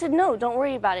 He said, no, don't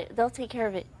worry about it. They'll take care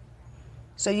of it.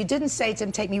 So you didn't say to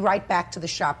him, take me right back to the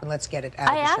shop and let's get it out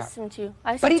of the shop? I asked him to.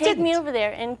 I said, But he take didn't. me over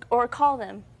there or call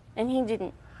them. And he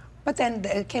didn't. But then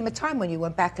there came a time when you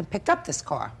went back and picked up this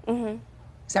car. Mm-hmm.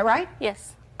 Is that right?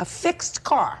 Yes. A fixed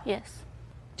car? Yes.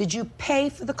 Did you pay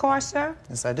for the car, sir?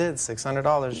 Yes, I did.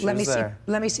 $600. She was there.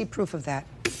 Let me see proof of that.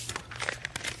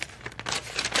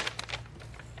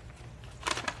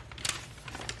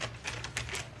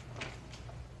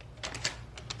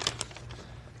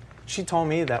 She told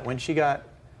me that when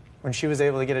she was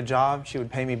able to get a job, she would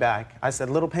pay me back. I said,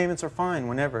 little payments are fine,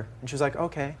 whenever. And she was like,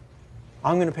 okay,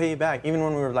 I'm going to pay you back, even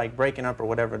when we were like breaking up or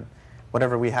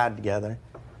whatever we had together.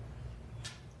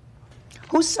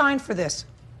 Who signed for this?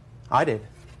 I did.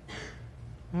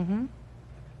 Mm-hmm.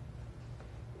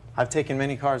 I've taken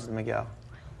many cars to Miguel.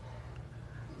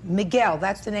 Miguel,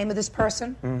 that's the name of this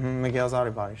person? Mm-hmm. Miguel's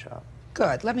Auto Body Shop.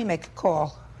 Good. Let me make a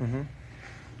call. Mm-hmm.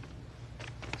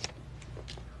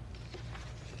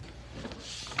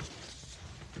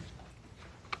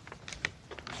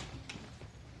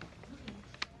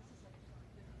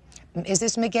 Is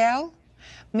this Miguel?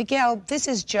 Miguel, this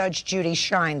is Judge Judy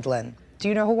Scheindlin. Do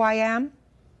you know who I am?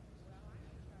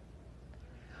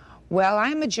 Well,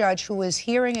 I'm a judge who is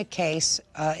hearing a case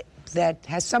that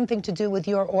has something to do with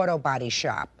your auto body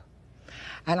shop.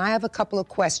 And I have a couple of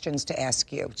questions to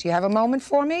ask you. Do you have a moment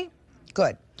for me?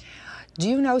 Good. Do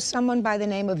you know someone by the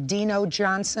name of Dino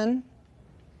Johnson?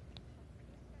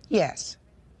 Yes.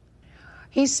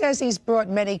 He says he's brought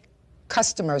many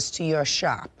customers to your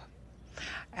shop.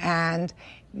 And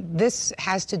This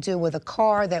has to do with a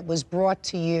car that was brought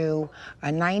to you,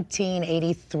 a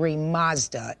 1983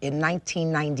 Mazda in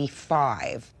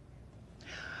 1995.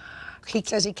 He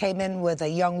says he came in with a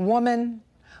young woman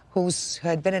who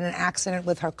had been in an accident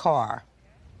with her car.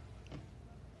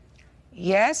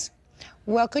 Yes?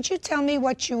 Well, could you tell me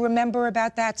what you remember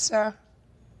about that, sir?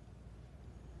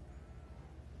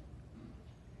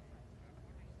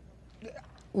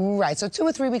 Right, so 2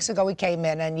 or 3 weeks ago he came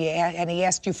in and he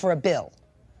asked you for a bill.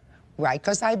 Right,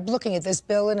 because I'm looking at this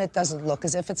bill and it doesn't look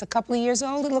as if it's a couple of years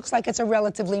old. It looks like it's a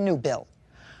relatively new bill.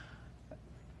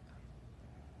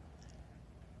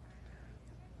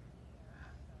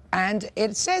 And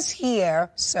it says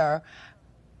here, sir,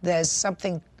 there's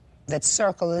something that's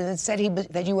circled, and it said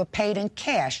that you were paid in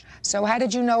cash. So how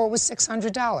did you know it was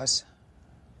 $600?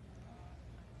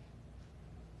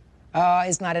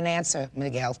 Is not an answer,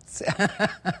 Miguel.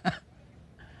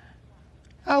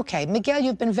 Okay, Miguel,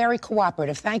 you've been very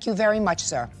cooperative. Thank you very much,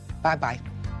 sir. Bye-bye.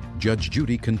 Judge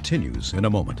Judy continues in a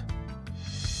moment. I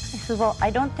said, well,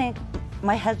 I don't think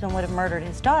my husband would have murdered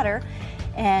his daughter.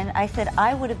 And I said,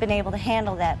 I would have been able to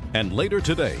handle that. And later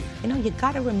today. You know, you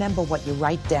got to remember what you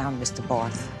write down, Mr.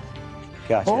 Barth.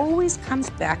 Gotcha. Always comes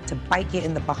back to bite you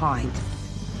in the behind.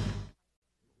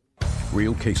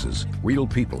 Real cases, real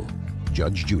people.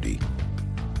 Judge Judy.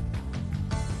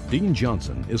 Dean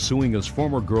Johnson is suing his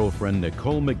former girlfriend,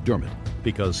 Nicole McDermott,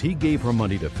 because he gave her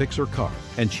money to fix her car,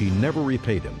 and she never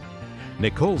repaid him.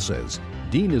 Nicole says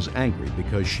Dean is angry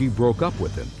because she broke up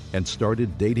with him and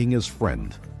started dating his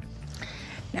friend.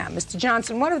 Now, Mr.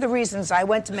 Johnson, one of the reasons I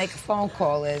went to make a phone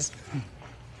call is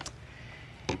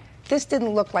this didn't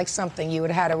look like something you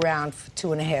had had around for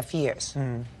 2.5 years.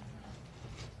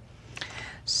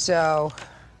 So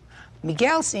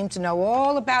Miguel seemed to know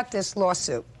all about this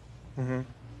lawsuit.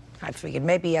 I figured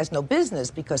maybe he has no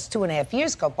business because 2.5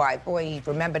 years go by. Boy, he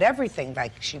remembered everything,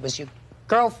 like she was your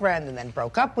girlfriend and then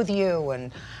broke up with you,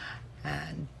 and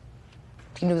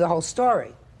he knew the whole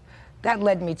story. That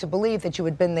led me to believe that you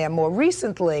had been there more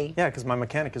recently. Yeah, because my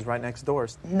mechanic is right next door.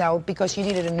 No, because you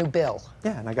needed a new bill.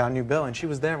 Yeah, and I got a new bill, and she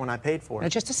was there when I paid for it. Now,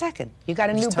 just a second. You got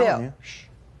a new Just telling bill. you. Shh.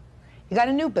 You got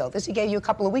a new bill. This he gave you a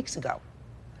couple of weeks ago.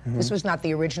 This was not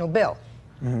the original bill.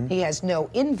 He has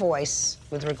no invoice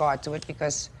with regard to it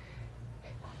because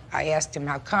I asked him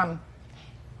how come.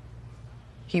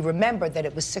 He remembered that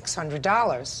it was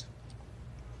 $600.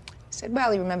 He said,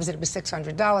 well, he remembers that it was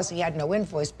 $600. He had no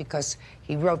invoice because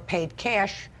he wrote paid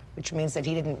cash, which means that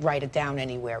he didn't write it down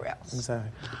anywhere else.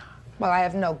 Exactly. Well, I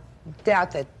have no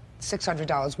doubt that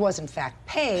 $600 was in fact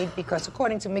paid because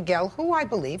according to Miguel, who I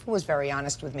believe, who was very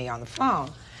honest with me on the phone,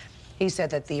 he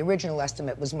said that the original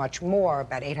estimate was much more,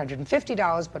 about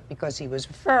 $850, but because he was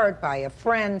referred by a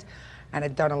friend and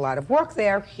had done a lot of work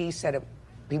there, he said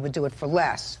he would do it for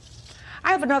less.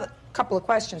 I have another couple of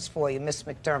questions for you, Miss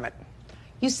McDermott.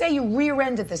 You say you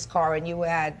rear-ended this car and you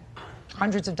had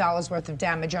hundreds of dollars worth of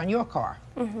damage on your car.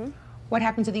 What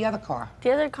happened to the other car?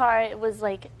 The other car, it was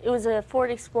a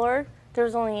Ford Explorer. There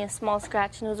was only a small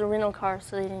scratch, and it was a rental car,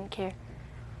 so they didn't care.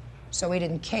 So he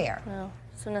didn't care? No,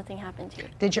 so nothing happened to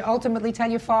it. Did you ultimately tell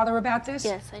your father about this?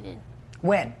 Yes, I did.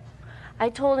 When? I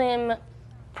told him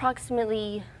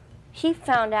approximately, he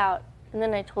found out, and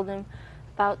then I told him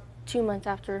about 2 months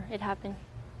after it happened.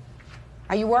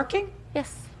 Are you working?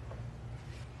 Yes.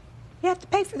 You have to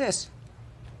pay for this.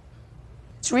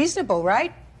 It's reasonable,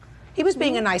 right? He was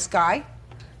being a nice guy.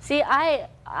 See,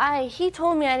 he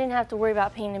told me I didn't have to worry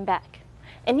about paying him back.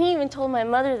 And he even told my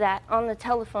mother that on the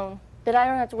telephone, that I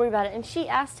don't have to worry about it. And she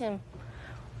asked him,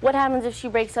 what happens if she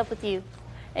breaks up with you?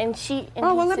 And she... And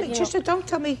oh, well, he let said, me, just don't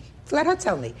tell me. Let her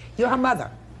tell me. You're her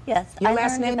mother. Yes. Your I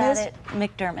last learned name about is? it,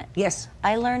 McDermott. Yes.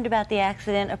 I learned about the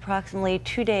accident approximately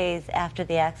 2 days after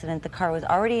the accident. The car was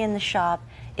already in the shop.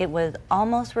 It was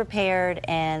almost repaired,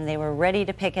 and they were ready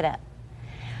to pick it up.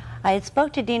 I had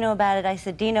spoke to Dino about it. I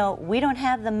said, Dino, we don't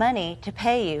have the money to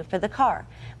pay you for the car.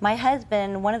 My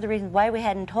husband, one of the reasons why we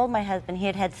hadn't told my husband, he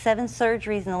had had 7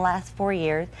 surgeries in the last 4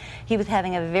 years. He was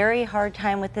having a very hard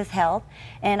time with his health,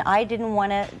 and I didn't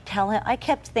want to tell him. I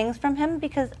kept things from him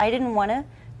because I didn't want to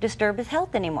disturb his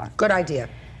health anymore. Good idea.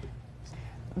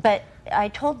 But I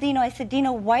told Dino, I said,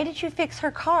 Dino, why did you fix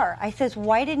her car? I says,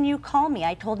 why didn't you call me?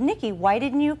 I told Nikki, why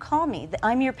didn't you call me?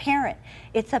 I'm your parent.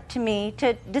 It's up to me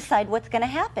to decide what's going to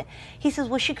happen. He says,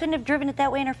 well, she couldn't have driven it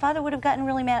that way and her father would have gotten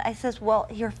really mad. I says, well,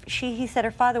 he said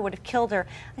her father would have killed her.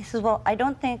 I says, well, I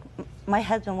don't think my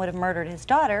husband would have murdered his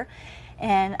daughter.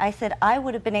 And I said, I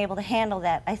would have been able to handle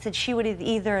that. I said, she would have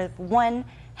either, one,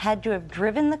 had to have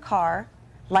driven the car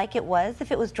like it was,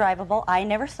 if it was drivable. I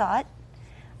never saw it.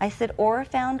 I said, or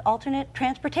found alternate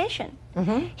transportation.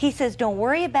 He says, don't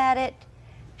worry about it.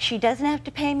 She doesn't have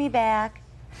to pay me back.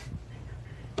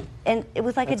 And it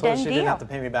was like I a told her done she deal. didn't have to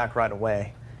pay me back right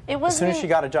away. It As soon as wasn't- she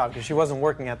got a job, because she wasn't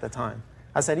working at the time.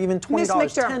 I said, even $20,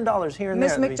 Miss McDermott. $10 here and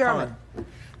Miss there, that'd be McDermott, fine.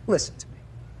 listen to me.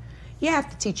 You have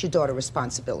to teach your daughter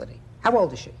responsibility. How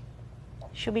old is she?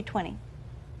 She'll be 20.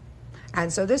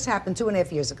 And so this happened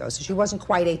 2.5 years ago, so she wasn't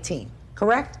quite 18,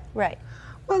 correct? Right.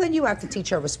 Well, then you have to teach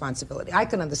her responsibility. I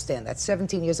can understand that.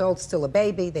 17 years old, still a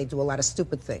baby, they do a lot of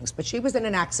stupid things. But she was in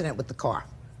an accident with the car.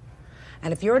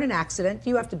 And if you're in an accident,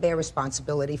 you have to bear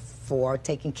responsibility for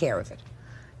taking care of it.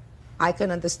 I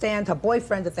can understand her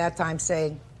boyfriend at that time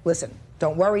saying, listen,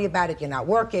 don't worry about it, you're not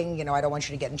working, you know, I don't want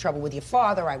you to get in trouble with your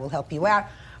father, I will help you out.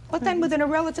 But then within a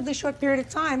relatively short period of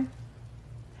time,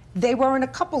 they weren't a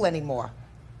couple anymore.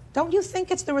 Don't you think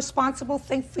it's the responsible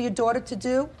thing for your daughter to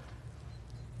do?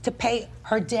 To pay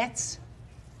her debts?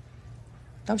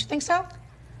 Don't you think so?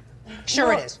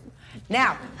 Sure it is.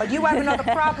 Now, but you have another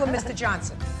problem, Mr.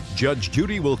 Johnson. Judge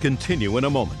Judy will continue in a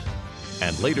moment.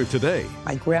 And later today,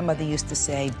 My grandmother used to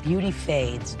say, beauty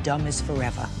fades, dumb is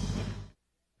forever.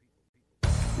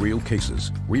 real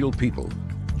cases, real people.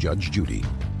 Judge Judy.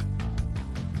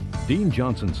 Dean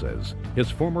Johnson says his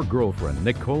former girlfriend,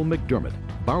 Nicole McDermott,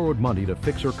 borrowed money to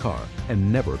fix her car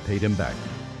and never paid him back.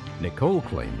 Nicole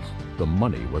claims the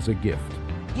money was a gift.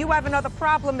 You have another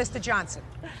problem, Mr. Johnson.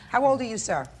 How old are you,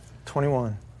 sir?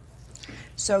 21.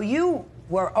 So you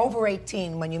were over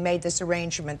 18 when you made this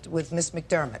arrangement with Miss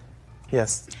McDermott,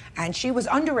 Yes. and she was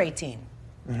under 18.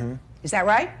 Mm-hmm. Is that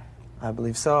right? I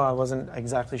believe so. I wasn't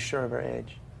exactly sure of her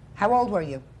age. How old were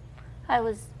you? I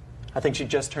was. I think she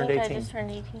just turned I think 18. I just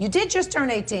turned 18. You did just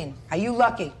turn 18. Are you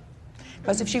lucky?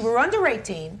 Because if she were under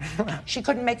 18, she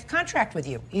couldn't make a contract with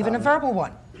you, even a verbal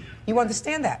one. You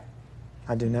understand that?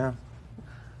 I do now.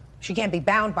 She can't be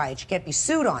bound by it. She can't be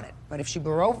sued on it. But if she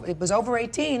were it was over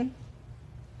 18,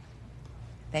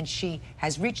 then she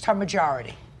has reached her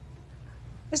majority.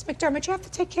 Miss McDermott, you have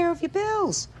to take care of your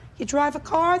bills. You drive a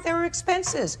car, there are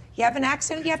expenses. You have an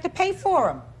accident, you have to pay for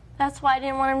them. That's why I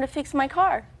didn't want him to fix my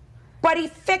car. But he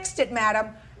fixed it, madam.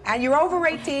 And you're over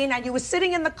 18, and you were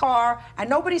sitting in the car, and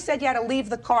nobody said you had to leave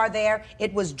the car there.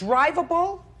 It was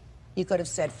drivable. You could have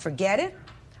said, forget it.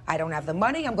 I don't have the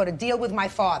money. I'm going to deal with my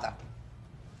father.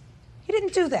 You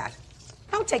didn't do that.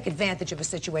 Don't take advantage of a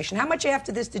situation. How much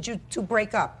after this did you two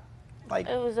break up? Like,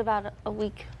 it was about a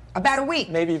week. About a week?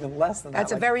 Maybe even less than that.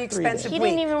 That's a like very 3 expensive days. He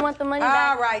didn't even want the money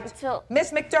back. All right. Until...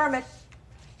 Miss McDermott,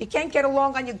 you can't get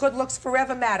along on your good looks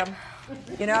forever, madam.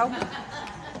 You know?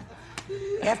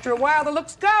 After a while, the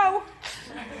looks go.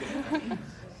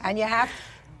 And you have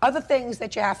other things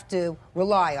that you have to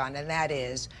rely on, and that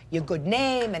is your good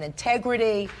name and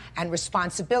integrity and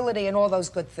responsibility and all those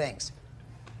good things.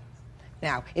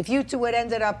 Now, if you two had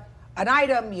ended up an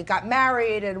item, you got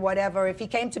married and whatever, if he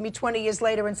came to me 20 years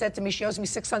later and said to me, she owes me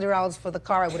 $600 for the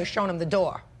car, I would have shown him the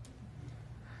door.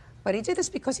 But he did this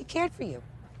because he cared for you.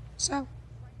 So, you're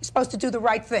supposed to do the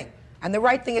right thing. And the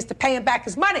right thing is to pay him back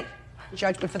his money.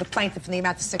 Judgment for the plaintiff in the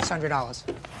amount of $600.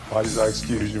 Parties are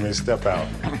excused. You may step out.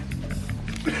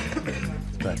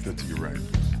 Back good to your right.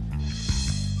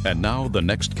 And now the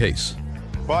next case.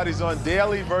 Bodies on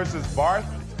Daly versus Barth.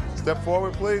 Step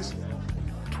forward, please.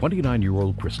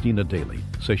 29-year-old Christina Daly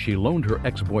says she loaned her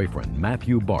ex-boyfriend,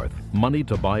 Matthew Barth, money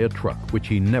to buy a truck, which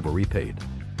he never repaid.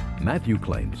 Matthew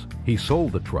claims he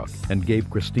sold the truck and gave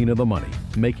Christina the money,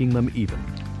 making them even.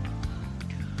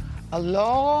 A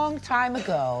long time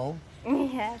ago,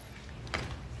 Yes.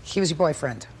 he was your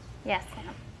boyfriend. Yes.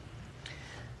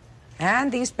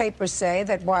 And these papers say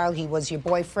that while he was your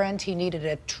boyfriend, he needed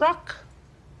a truck,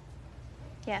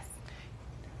 Yes.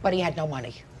 but he had no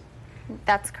money.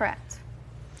 That's correct.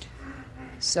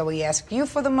 So he asked you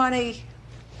for the money,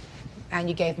 and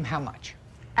you gave him how much?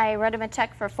 I wrote him a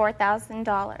check for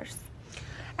 $4,000.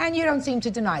 And you don't seem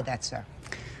to deny that, sir.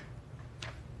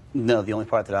 No, the only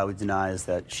part that I would deny is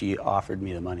that she offered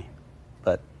me the money.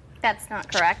 But That's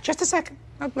not correct. Just a second.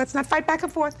 No, let's not fight back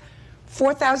and forth.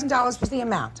 $4,000 was the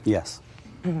amount. yes,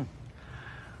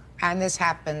 And this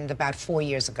happened about 4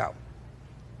 years ago.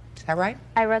 Is that right?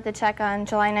 I wrote the check on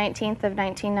July 19th of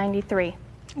 1993.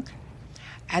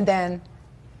 And then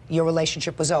your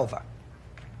relationship was over.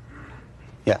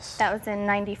 yes, That was in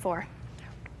 94.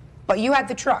 But you had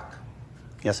the truck.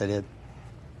 yes, I did.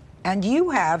 And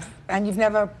you've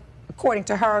never, according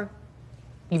to her,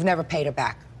 you've never paid her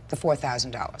back the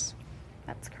 $4,000.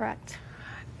 That's correct.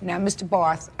 Now, Mr.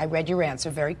 Barth, I read your answer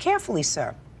very carefully,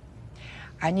 sir.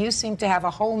 And you seem to have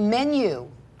a whole menu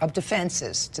of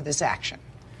defenses to this action.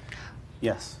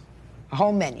 Yes. A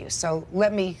whole menu. So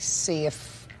let me see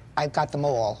if I've got them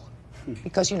all.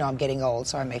 Because, you know, I'm getting old,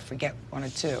 so I may forget one or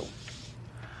two.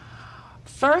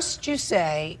 First, you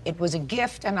say it was a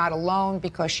gift and not a loan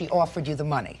because she offered you the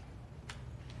money.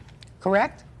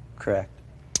 Correct? Correct.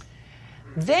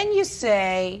 Then you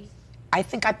say, I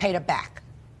think I paid her back.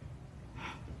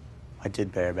 I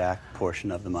did pay her back a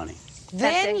portion of the money.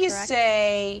 Then you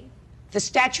say the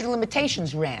statute of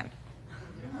limitations ran.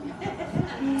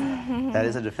 That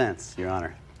is a defense, Your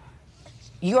Honor.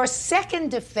 Your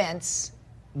second defense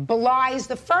belies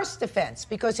the first defense,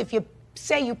 because if you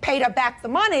say you paid her back the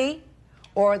money,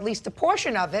 or at least a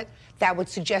portion of it, that would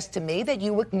suggest to me that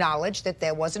you acknowledge that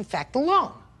there was, in fact, a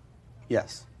loan.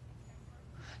 Yes.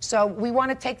 So we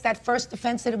want to take that first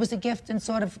defense that it was a gift and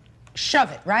sort of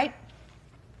shove it, right?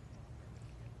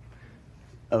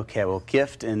 Okay, well,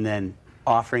 gift and then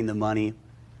offering the money,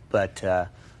 but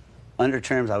under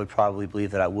terms, I would probably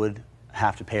believe that I would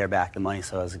have to pay her back the money.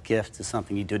 So as a gift is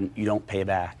something you don't pay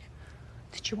back.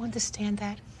 Did you understand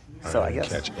that? So I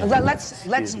guess.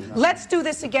 Let's do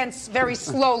this again very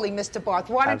slowly, Mr. Barth.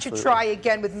 Why don't you try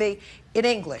again with me in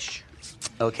English?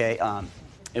 Okay,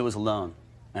 it was a loan,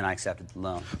 and I accepted the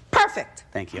loan. Perfect.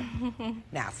 Thank you.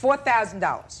 Now,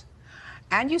 $4,000.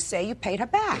 And you say you paid her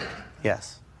back.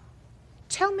 Yes.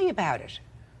 Tell me about it.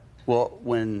 Well,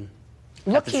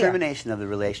 at the termination of the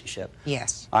relationship,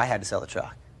 yes, I had to sell the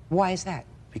truck. Why is that?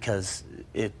 Because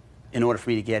in order for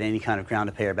me to get any kind of ground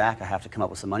to pay her back, I have to come up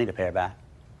with some money to pay her back.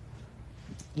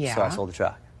 Yeah. So I sold the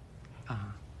truck.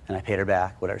 And I paid her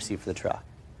back what I received for the truck.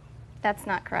 That's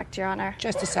not correct, Your Honor.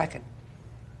 Just a second.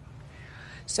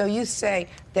 So you say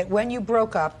that when you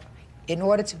broke up, in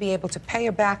order to be able to pay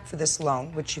her back for this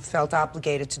loan, which you felt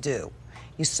obligated to do,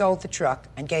 you sold the truck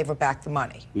and gave her back the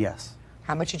money. Yes.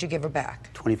 How much did you give her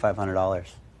back? $2,500.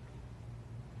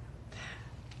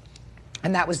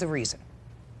 And that was the reason.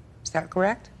 Is that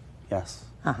correct? Yes.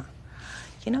 Uh-huh.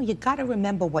 You know, you got to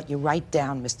remember what you write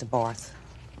down, Mr. Barth.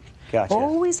 Gotcha.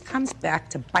 Always comes back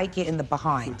to bite you in the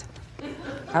behind.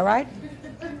 All right?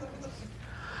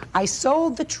 I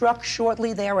sold the truck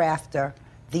shortly thereafter.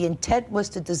 The intent was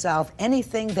to dissolve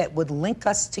anything that would link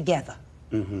us together.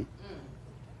 Mm-hmm.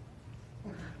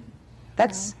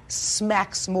 That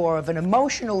smacks more of an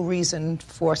emotional reason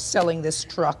for selling this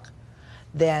truck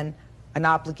than an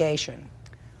obligation.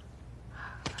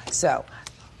 So,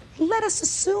 let us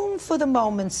assume for the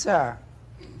moment, sir,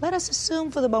 let us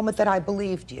assume for the moment that I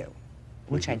believed you,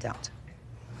 which I don't.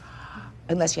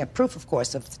 Unless you have proof, of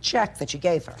course, of the check that you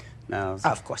gave her. No. Oh,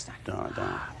 of course not. Don't.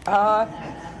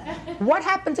 What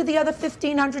happened to the other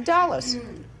 $1,500?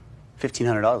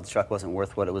 $1,500, the truck wasn't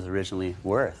worth what it was originally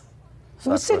worth. So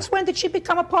Well, since when did she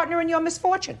become a partner in your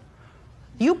misfortune?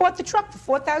 You bought the truck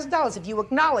for $4,000. If you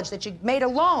acknowledge that you made a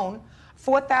loan,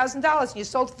 $4,000, and you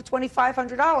sold it for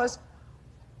 $2,500,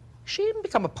 she didn't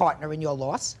become a partner in your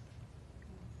loss.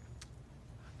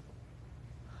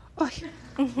 Oh.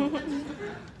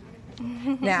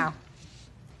 Now,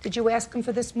 did you ask him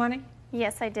for this money?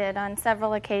 Yes, I did. On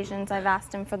several occasions, I've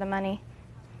asked him for the money.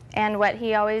 And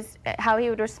how he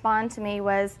would respond to me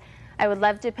was, I would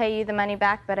love to pay you the money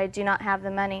back, but I do not have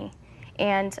the money.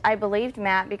 And I believed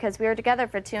Matt because we were together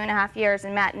for 2.5 years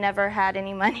and Matt never had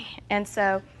any money. And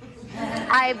so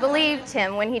I believed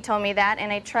him when he told me that,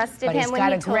 and I trusted him when he told me. He's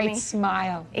got a great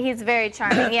smile. He's very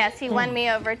charming. Yes, he won me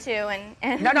over too.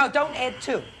 And No, don't add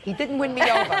to. He didn't win me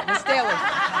over, Miss Daly.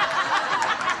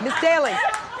 Miss Daly,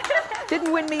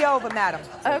 didn't win me over, madam.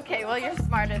 Okay, well, you're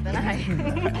smarter than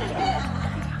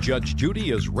I. Judge Judy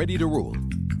is ready to rule.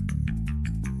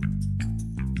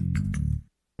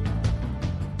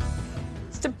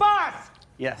 Mr. Barth!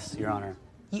 Yes, Your Honor.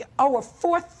 You owe her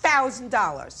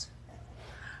 $4,000.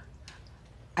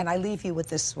 And I leave you with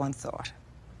this one thought.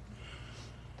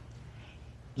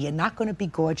 You're not going to be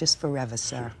gorgeous forever,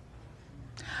 sir.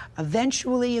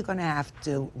 Eventually, you're going to have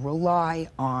to rely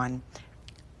on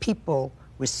people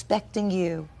respecting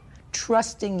you,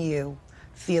 trusting you,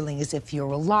 feeling as if you're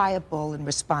reliable and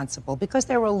responsible, because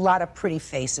there are a lot of pretty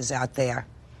faces out there.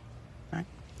 Right?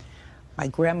 My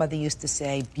grandmother used to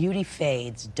say, beauty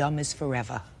fades, dumb is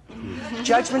forever.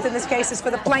 Judgment in this case is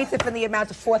for the plaintiff in the amount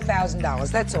of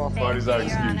 $4,000. That's all. Parties are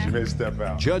excused. You may step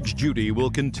out. Judge Judy will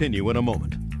continue in a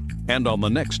moment. And on the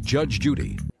next Judge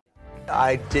Judy.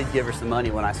 I did give her some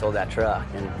money when I sold that truck,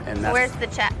 and that's... Where's the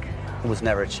check? It was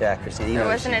never a check, Christine. You There know,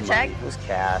 wasn't a money. check? It was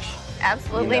cash.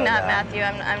 Absolutely You know not, that. Matthew.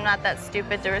 I'm not that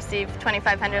stupid to receive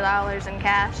 $2,500 in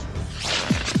cash.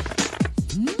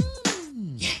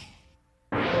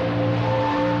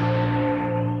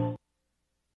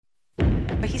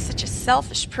 But he's such a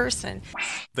selfish person.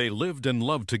 They lived and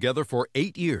loved together for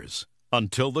 8 years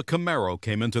until the Camaro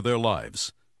came into their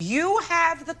lives. You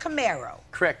have the Camaro.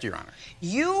 Correct, Your Honor.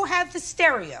 You have the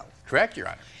stereo. Correct, Your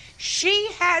Honor. She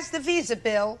has the visa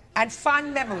bill and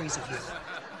fond memories of you.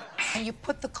 And you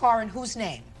put the car in whose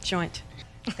name? Joint.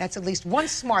 That's at least one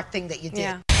smart thing that you did.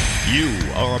 Yeah.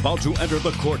 You are about to enter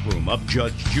the courtroom of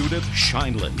Judge Judith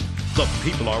Scheinlin. The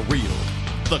people are real.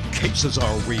 The cases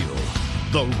are real.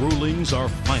 The rulings are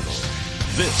final.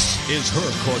 This is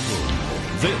her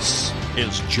courtroom. This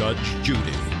is Judge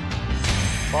Judy.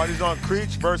 Parties on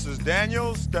Creech versus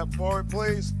Daniels. Step forward,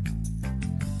 please.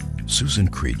 Susan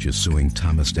Creech is suing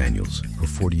Thomas Daniels, her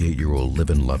 48-year-old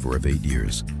live-in lover of 8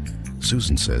 years.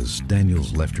 Susan says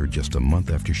Daniels left her just a month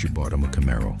after she bought him a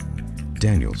Camaro.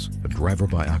 Daniels, a driver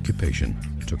by occupation,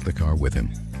 took the car with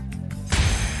him.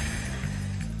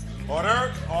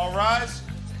 Order. All rise.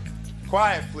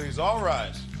 Quiet, please. All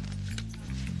rise.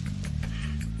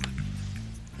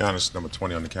 Your Honor, number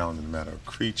 20 on the calendar in the matter of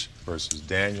Creech versus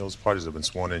Daniels. Parties have been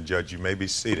sworn in. Judge, you may be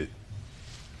seated.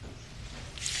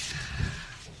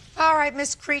 All right,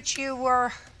 Miss Creech, you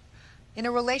were in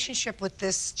a relationship with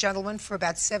this gentleman for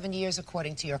about 7 years,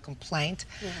 according to your complaint.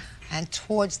 Yes. And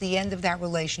towards the end of that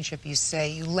relationship, you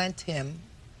say you lent him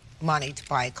money to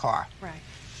buy a car. Right.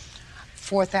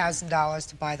 $4,000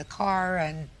 to buy the car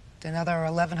and another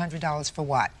 $1,100 for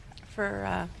what?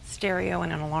 For stereo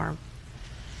and an alarm.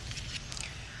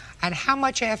 And how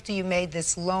much after you made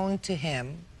this loan to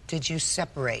him did you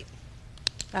separate?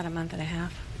 About a month and a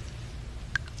half.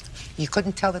 You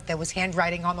couldn't tell that there was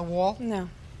handwriting on the wall? No.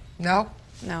 No?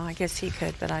 No, I guess he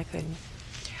could, but I couldn't.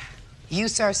 You,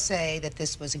 sir, say that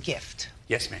this was a gift.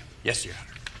 Yes, ma'am. Yes, Your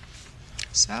Honor.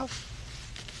 So?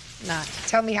 Not.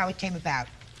 Tell me how it came about.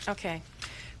 Okay.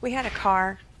 We had a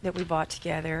car that we bought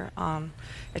together,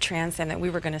 a Trans Am that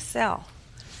we were going to sell.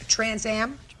 A Trans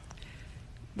Am?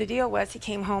 The deal was he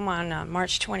came home on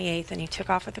March 28th and he took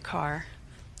off with the car.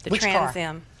 Which car?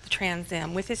 The Trans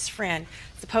Am, with his friend,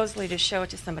 supposedly to show it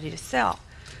to somebody to sell.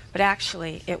 But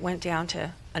actually, it went down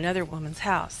to another woman's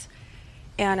house.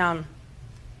 And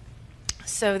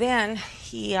so then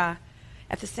he,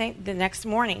 the next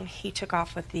morning, he took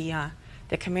off with the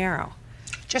Camaro.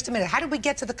 Just a minute. How did we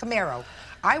get to the Camaro?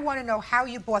 I want to know how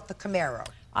you bought the Camaro.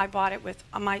 I bought it with,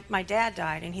 my dad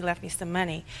died and he left me some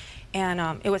money.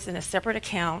 And it was in a separate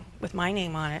account with my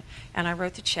name on it. And I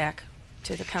wrote the check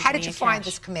to the company. How did you in find cash.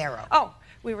 this Camaro? Oh,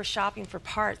 we were shopping for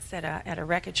parts at a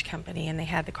wreckage company and they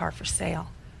had the car for sale.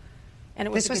 And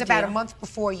it was This a was good about deal. a month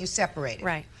before you separated.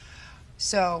 Right.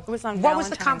 So, It was on what was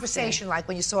the Valentine's conversation like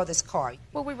when you saw this car?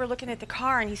 Well, we were looking at the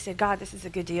car, and he said, God, this is a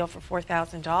good deal for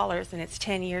 $4,000, and it's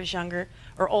 10 years younger,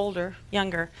 or older,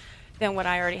 younger, than what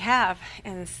I already have.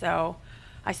 And so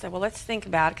I said, well, let's think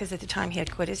about it, because at the time he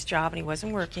had quit his job, and he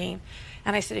wasn't working.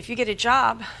 And I said, if you get a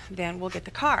job, then we'll get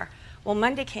the car. Well,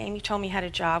 Monday came, he told me he had a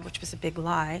job, which was a big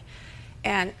lie.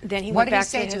 And then he What went did he back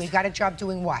say to you? He got a job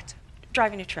doing what?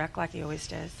 driving a truck, like he always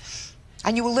does.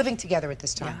 And you were living together at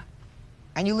this time? Yeah.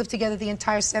 And you lived together the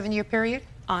entire 7-year period?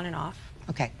 On and off.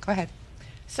 Okay, go ahead.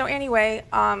 So anyway,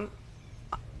 on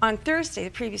Thursday,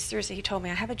 the previous Thursday, he told me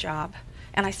I have a job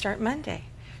and I start Monday.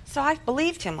 So I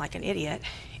believed him like an idiot.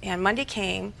 And Monday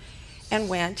came and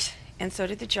went, and so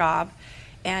did the job.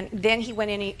 And then he went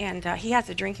in and he has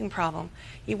a drinking problem.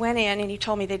 He went in and he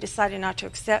told me they decided not to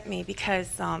accept me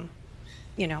because,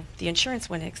 you know, the insurance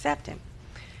wouldn't accept him.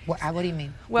 What do you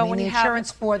mean? Well, you mean when the you have-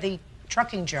 insurance for the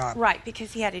trucking job? Right,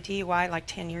 because he had a DUI like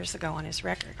 10 years ago on his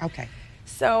record. Okay.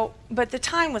 So, but the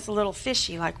time was a little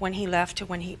fishy, like when he left to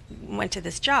when he went to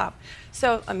this job.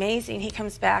 So amazing, he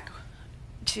comes back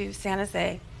to San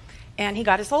Jose, and he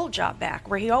got his old job back,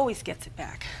 where he always gets it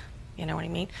back. You know what I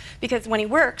mean? Because when he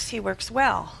works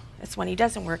well. It's when he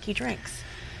doesn't work, he drinks.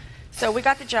 So we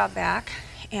got the job back,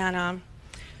 and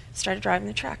started driving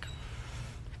the truck.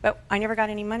 But I never got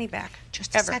any money back.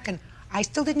 Just a second. I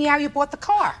still didn't hear how you bought the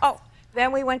car. Oh,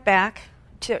 then we went back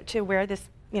to where this,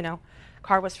 you know,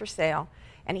 car was for sale,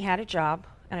 and he had a job,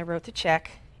 and I wrote the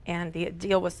check, and the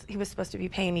deal was he was supposed to be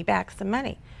paying me back some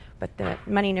money, but the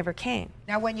money never came.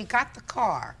 Now, when you got the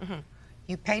car,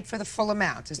 you paid for the full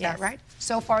amount. Is that Yes. right?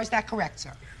 So far, is that correct,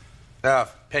 sir?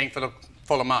 Paying for the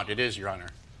full amount, it is, Your Honor.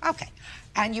 Okay.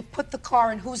 And you put the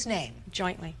car in whose name?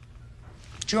 Jointly.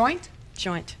 Joint?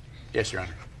 Joint. Yes, Your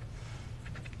Honor.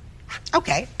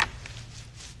 Okay.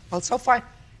 Well, so far,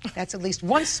 that's at least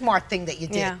one smart thing that you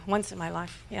did. Yeah, once in my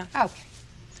life, yeah. Okay.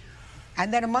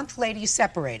 And then a month later, you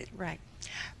separated. Right.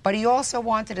 But he also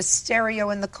wanted a stereo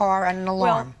in the car and an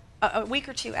alarm. Well, a week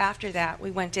or two after that,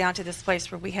 we went down to this place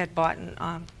where we had bought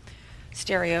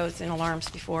stereos and alarms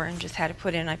before and just had it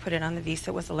put in. I put it on the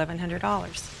Visa. It was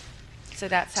 $1,100. So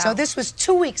that's how. So this was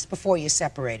 2 weeks before you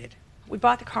separated. We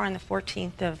bought the car on the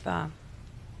 14th of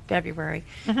February,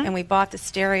 and we bought the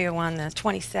stereo on the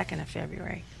 22nd of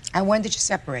February. And when did you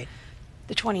separate?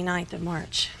 The 29th of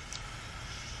March.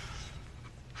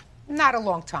 Not a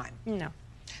long time. No.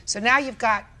 So now you've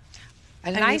got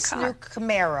a new nice car. new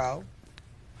Camaro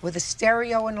with a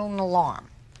stereo and an alarm.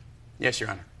 Yes, Your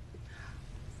Honor.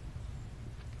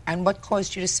 And what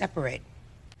caused you to separate?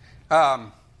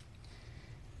 Her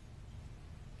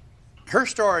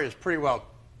story is pretty well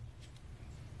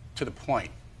to the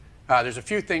point. There's a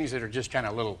few things that are just kind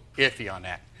of a little iffy on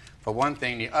that. For one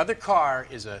thing, the other car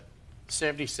is a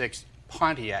 76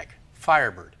 Pontiac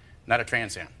Firebird, not a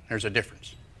Trans Am. There's a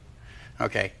difference.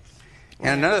 Okay.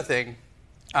 And another thing,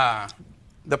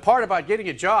 the part about getting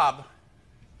a job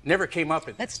never came up.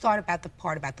 Let's start about the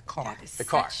part about the car. The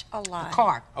car. Such a lie. The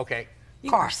car. Okay.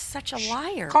 You car. are such a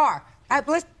liar. Car.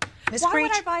 Miss Why Creech.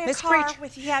 would I buy a Miss car Creech.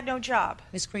 if he had no job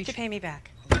Miss Creech. to pay me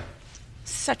back?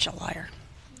 Such a liar.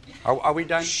 Are we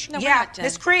done? No, we're Yeah, not done.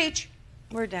 Miss Creech.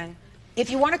 We're done.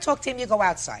 If you want to talk to him, you go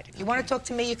outside. If you want to talk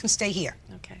to me, you can stay here.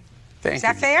 Okay. Thank Is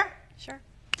that you. fair? Sure.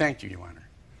 Thank you, Your Honor.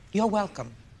 You're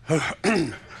welcome.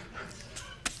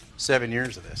 7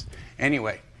 years of this.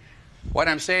 Anyway, what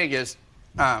I'm saying is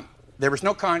there was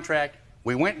no contract.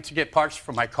 We went to get parts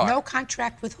for my car. No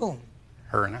contract with whom?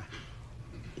 Her and I.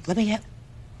 Let me have.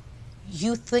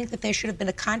 You think that there should have been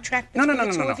a contract No, between no,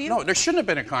 no, the no, two no, of you? no. There shouldn't have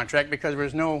been a contract because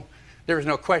there was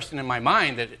no question in my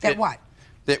mind that what?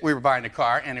 That we were buying a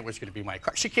car and it was going to be my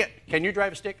car. She can't. Can you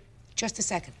drive a stick? Just a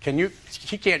second. Can you?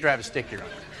 She can't drive a stick, Your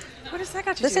Honor. What does that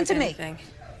got to Listen do to with me. anything?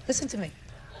 Listen to me.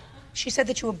 She said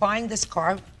that you were buying this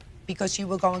car because you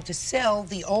were going to sell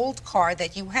the old car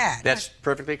that you had. That's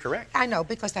perfectly correct. I know,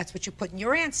 because that's what you put in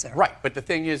your answer. Right, but the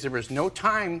thing is, there was no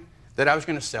time that I was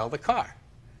going to sell the car.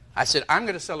 I said, I'm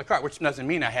going to sell the car, which doesn't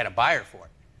mean I had a buyer for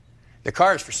it. The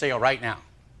car is for sale right now.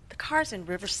 The car's in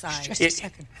Riverside. Just a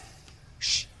second.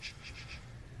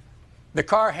 The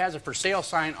car has a for sale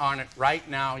sign on it right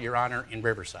now, Your Honor, in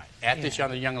Riverside, at this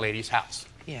young lady's house.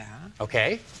 Yeah.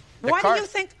 Okay? Why do you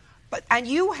think? But and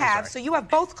you have, so you have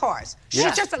both cars.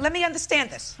 Yes. Let me understand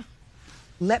this.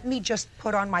 Let me just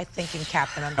put on my thinking cap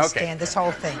and understand this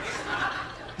whole thing.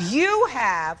 You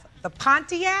have the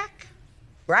Pontiac,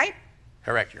 right?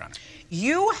 Correct, Your Honor.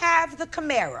 You have the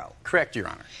Camaro. Correct, Your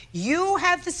Honor. You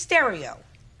have the stereo.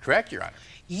 Correct, Your Honor.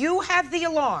 You have the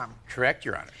alarm. Correct,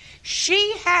 Your Honor.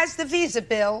 She has the Visa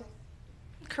bill.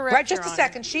 Correct, Right, just Your a Honor.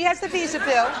 second. She has the Visa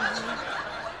bill.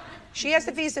 She has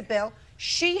the Visa bill.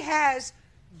 She has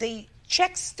the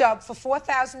check stub for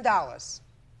 $4,000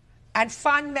 and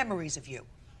fond memories of you.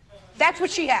 That's what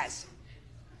she has.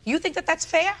 You think that that's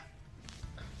fair?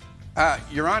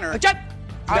 Your Honor.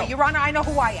 No. Your Honor, I know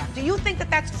who I am. Do you think that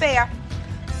that's fair?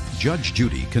 Judge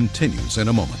Judy continues in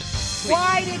a moment.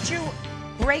 Why did you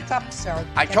break up, sir?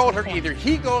 I That's told the her point. either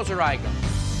he goes or I go.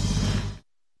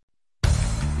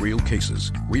 Real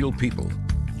cases, real people.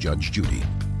 Judge Judy.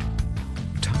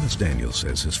 Thomas Daniels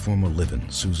says his former live-in,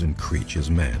 Susan Creech,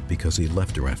 is mad because he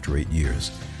left her after 8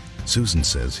 years. Susan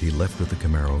says he left with the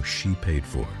Camaro she paid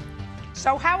for.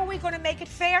 So how are we going to make it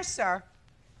fair, sir?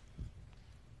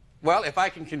 Well, if I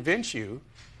can convince you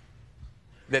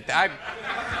that I...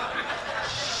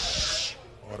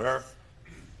 Order.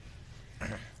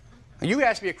 You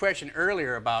asked me a question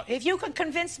earlier about... If you can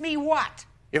convince me what?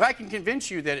 If I can convince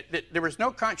you that there was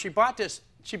no she bought this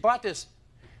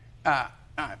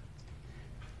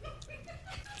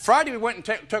Friday we went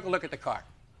and took a look at the car.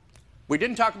 We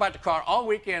didn't talk about the car all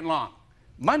weekend long.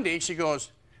 Monday she goes,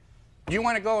 do you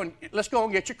want to go and let's go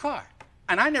and get your car?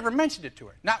 And I never mentioned it to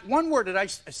her. Not one word did I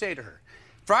say to her.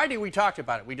 Friday we talked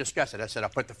about it. We discussed it. I said, I'll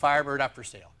put the Firebird up for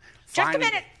sale. Just Finally- a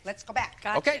minute. Let's go back.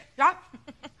 Gotcha. Okay. Yeah.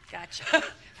 Gotcha.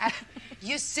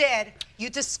 You said, you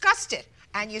discussed it,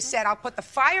 and you said, I'll put the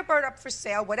Firebird up for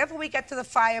sale. Whatever we get to the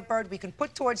Firebird, we can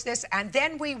put towards this, and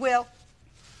then we will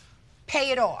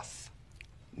pay it off.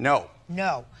 No.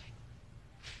 No.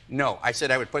 No. I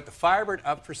said I would put the Firebird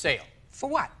up for sale. For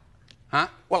what? Huh?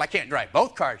 Well, I can't drive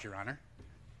both cars, Your Honor.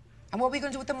 And what are we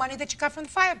going to do with the money that you got from the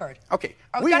Firebird? Okay.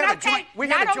 Oh, we not had a okay. joint. We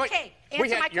Not had a joint. okay. We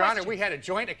Answer had, my Your Honor, question. we had a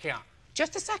joint account.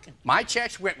 Just a second. My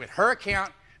checks went with her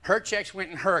account. Her checks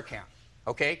went in her account.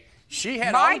 Okay? She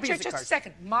had My all the check, Visa just a cards.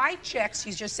 second. My checks,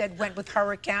 you just said, went with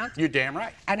her account. You're damn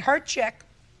right. And her check,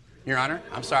 Your Honor,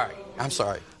 I'm sorry. I'm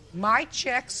sorry. my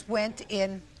checks went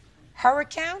in her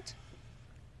account,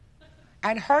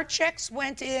 and her checks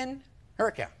went in Her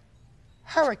account.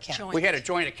 her account. We had a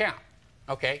joint account.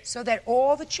 Okay? So that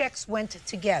all the checks went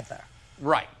together.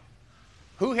 Right.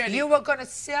 Who had You were going to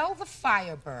sell the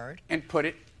Firebird and put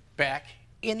it back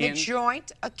in the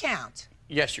joint account.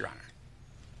 Yes, Your Honor.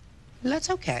 That's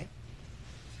okay.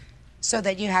 So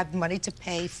that you have money to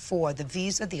pay for the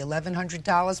Visa, the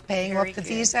 $1,100 paying Very off the good.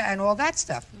 Visa and all that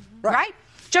stuff. Right.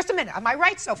 Just a minute. Am I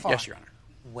right so far? Yes, Your Honor.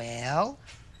 Well,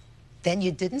 then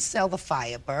you didn't sell the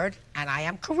Firebird, and I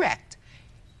am correct.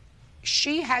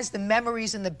 she has the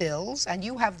memories and the bills, and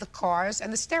you have the cars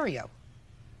and the stereo.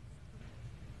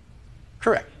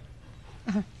 Correct.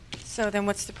 So then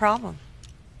what's the problem?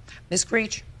 Ms.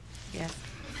 Creech? Yes.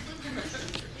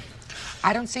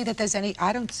 I don't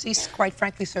see, quite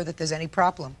frankly, sir, that there's any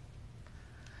problem.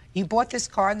 You bought this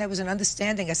car, and there was an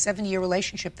understanding, a 7-year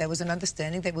relationship. There was an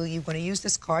understanding that you were going to use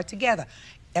this car together.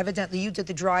 Evidently, you did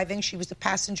the driving. She was the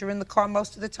passenger in the car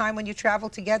most of the time when you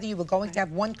traveled together. You were going to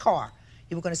have one car.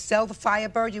 You were going to sell the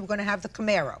Firebird. You were going to have the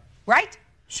Camaro, right?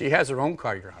 She has her own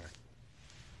car, Your Honor.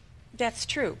 That's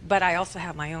true, but I also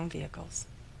have my own vehicles,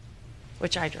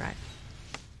 which I drive.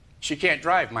 She can't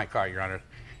drive my car, Your Honor.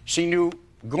 She knew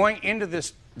going into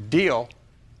this deal,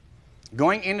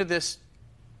 going into this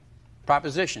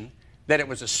proposition, that it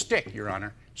was a stick, Your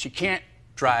Honor. She can't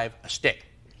drive a stick.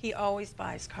 He always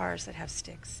buys cars that have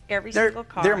sticks. Every They're- single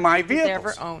car they're my he's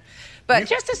vehicles. ever owned. But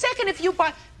just a second, if you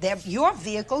buy, they're your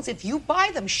vehicles, if you buy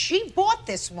them, she bought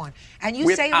this one, and you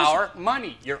with say it was our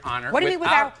money, Your Honor. What do you mean with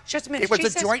our? Just a minute. It was She a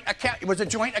says- joint account. It was a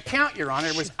joint account, Your Honor.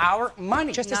 It was our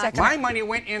money. Just a second. My money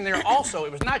went in there also.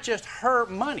 It was not just her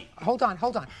money. Hold on.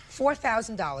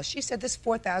 $4,000. She said this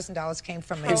 $4,000 came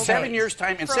from In 7 years'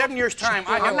 time,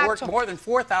 I I'm have not worked more than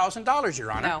 $4,000,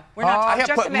 Your Honor. No, we're not. I have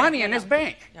just a put minute. money in this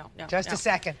bank. Just a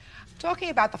second. Talking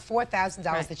about the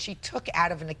 $4,000 that she took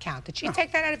out of an account. Did she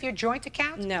take that out of your joint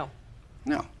account? No.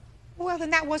 No. Well,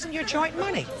 then that wasn't your joint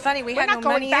money. Funny, we We're had not no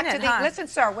going money back in to it, the. huh? Listen,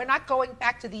 sir, we're not going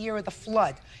back to the year of the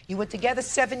flood. You were together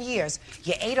 7 years.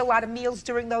 You ate a lot of meals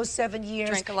during those 7 years.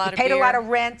 Drank a lot you of paid beer. a lot of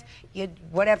rent. You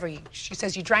whatever. She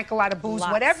says you drank a lot of booze.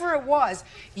 Lots. Whatever it was,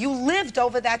 you lived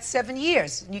over that 7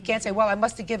 years. And you can't say, well, I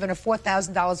must have given her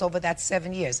 $4,000 over that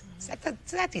 7 years.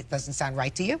 That doesn't sound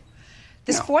right to you.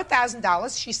 This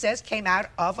 $4,000, she says, came out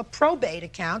of a probate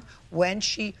account when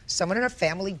someone in her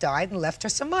family died and left her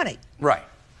some money. Right.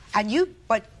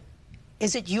 But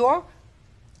is it your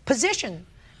position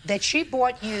that she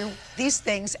bought you these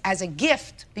things as a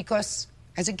gift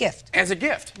as a gift? As a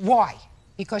gift. Why?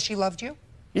 Because she loved you?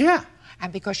 Yeah.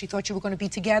 And because she thought you were going to be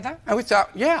together? I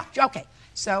thought, yeah. Okay.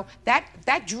 So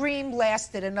that dream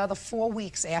lasted another 4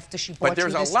 weeks after she bought you this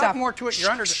stuff. But there's a lot more to it, Your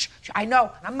Honor. I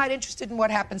know. I'm not interested in what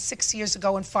happened 6 years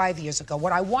ago and 5 years ago.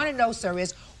 What I want to know, sir,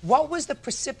 is what was the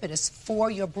precipitous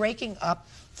for your breaking up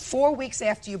 4 weeks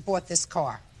after you bought this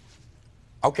car?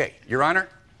 Okay, Your Honor.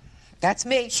 That's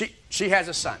me. She has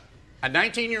a son, a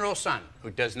 19-year-old son who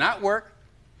does not work,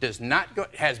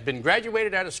 has been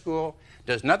graduated out of school,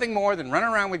 does nothing more than run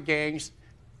around with gangs,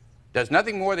 does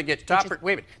nothing more than get stopped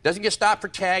doesn't get stopped for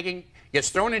tagging, gets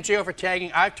thrown in jail for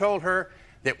tagging. I've told her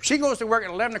that she goes to work at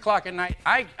 11 o'clock at night.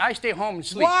 I stay home and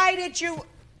sleep. Why did you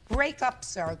break up,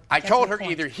 sir? I told her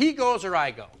either he goes or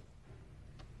I go.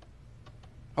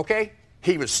 Okay?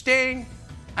 He was staying.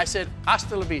 I said,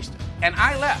 hasta la vista. And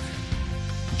I left.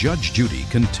 Judge Judy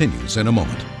continues in a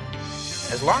moment.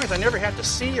 As long as I never have to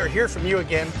see or hear from you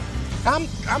again, I'm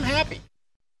happy.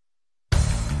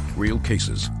 Real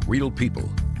cases, real people.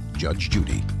 Judge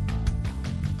Judy.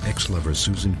 Ex-lovers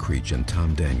Susan Creech and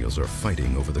Tom Daniels are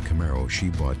fighting over the Camaro she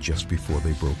bought just before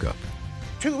they broke up.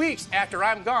 2 weeks after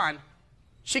I'm gone,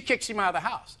 she kicks him out of the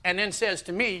house and then says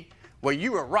to me, well,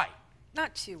 you were right.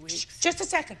 Not 2 weeks. Just a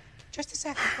second. Just a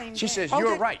second. She says,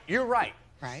 you're right. You're right.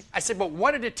 Right. I said, but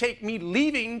what did it take me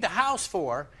leaving the house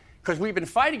for? Because we've been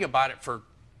fighting about it for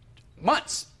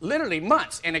months, literally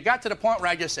months. And it got to the point where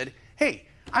I just said, hey,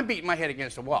 I'm beating my head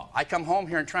against the wall. I come home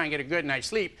here and try and get a good night's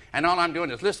sleep, and all I'm doing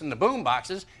is listening to boom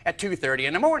boxes at 2:30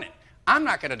 in the morning. I'm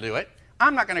not going to do it.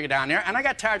 I'm not going to go down there, and I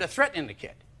got tired of threatening the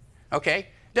kid. Okay?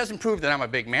 Doesn't prove that I'm a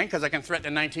big man because I can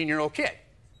threaten a 19-year-old kid.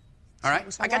 All right?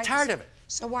 I got tired of it.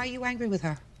 So why are you angry with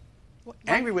her?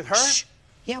 Angry with her? Shh.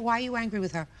 Yeah, why are you angry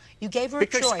with her? You gave her a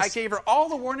because choice. I gave her all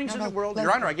the warnings in the world.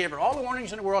 Your Honor, I gave her all the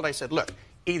warnings in the world. I said, look,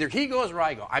 either he goes or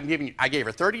I go. I gave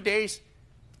her 30 days.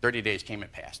 30 days came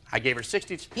and passed. I gave her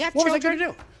 60. You have what children? was I going to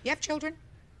do? You have children?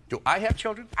 Do I have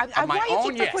children? Of my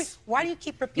own, yes. Why do you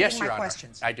keep repeating yes, my Your Honor,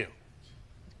 questions? I do.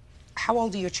 How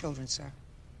old are your children, sir?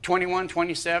 21,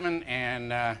 27,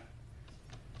 and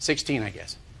 16, I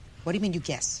guess. What do you mean you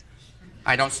guess?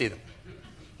 I don't see them.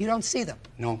 You don't see them?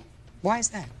 No. Why is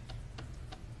that?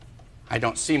 I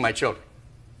don't see my children.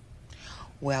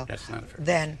 Well, that's not fair.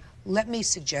 Then let me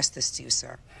suggest this to you,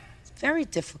 sir. It's very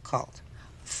difficult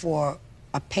for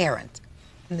a parent,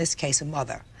 in this case a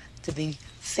mother, to be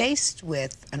faced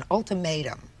with an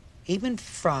ultimatum, even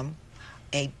from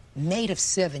a maid of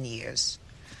 7 years,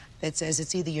 that says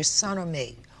it's either your son or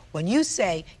me. When you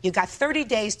say you got 30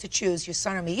 days to choose your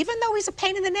son or me, even though he's a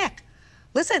pain in the neck,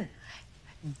 listen,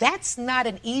 that's not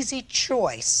an easy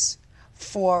choice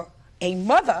for a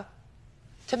mother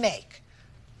to make.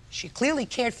 She clearly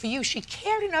cared for you. She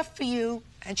cared enough for you,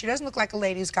 and she doesn't look like a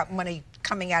lady who's got money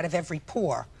coming out of every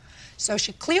pore. So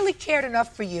she clearly cared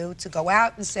enough for you to go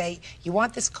out and say, you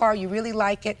want this car, you really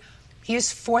like it,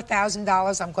 here's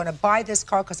 $4,000, I'm going to buy this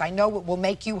car because I know it will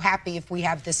make you happy if we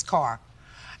have this car.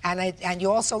 And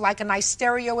you also like a nice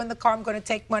stereo in the car, I'm going to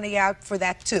take money out for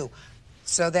that too,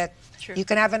 so that you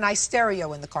can have a nice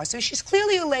stereo in the car. So she's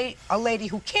clearly a lady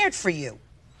who cared for you.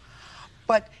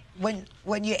 But when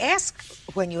you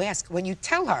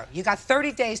tell her, you got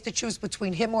 30 days to choose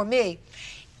between him or me,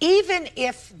 even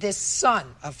if this son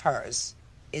of hers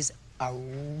is a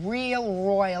real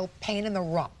royal pain in the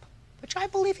rump, which I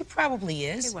believe he probably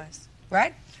is. He was.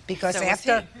 Right? Because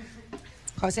So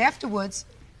was afterwards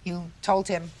you told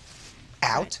him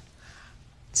out. Right.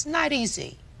 It's not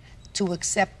easy to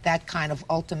accept that kind of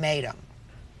ultimatum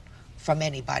from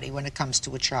anybody when it comes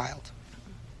to a child.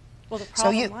 Well, the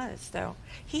problem was, though,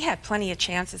 he had plenty of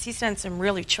chances. He's done some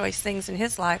really choice things in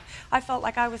his life. I felt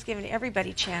like I was giving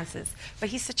everybody chances. But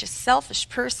he's such a selfish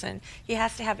person, he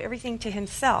has to have everything to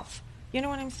himself. You know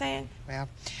what I'm saying? Well,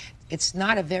 it's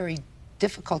not a very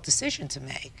difficult decision to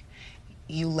make.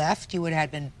 You left, you had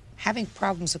been having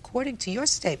problems, according to your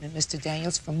statement, Mr.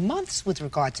 Daniels, for months with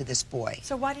regard to this boy.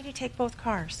 So why did he take both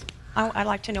cars? I'd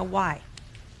like to know why.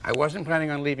 I wasn't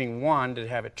planning on leaving one to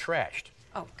have it trashed.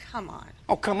 Oh, come on.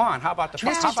 Oh, come on. How about the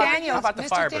Mr. Daniels, how about the Mr.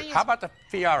 Firebird? Daniels. How about the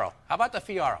Fiaro? How about the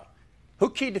Fiaro? Who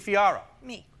keyed the Fiaro?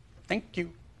 Me. Thank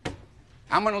you.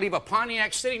 I'm going to leave a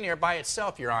Pontiac sitting there by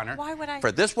itself, Your Honor. Why would I?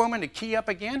 For this woman to key up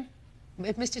again?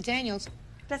 Mr. Daniels,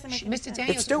 Doesn't make any Mr. sense.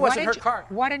 Daniels, It still wasn't her car.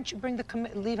 Why didn't you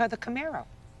leave her the Camaro?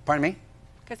 Pardon me?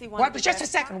 Because he wanted Just a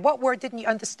second. What word didn't you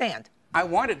understand? I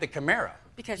wanted the Camaro.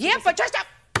 Because Yeah, but just a...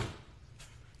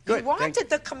 Good, You wanted thank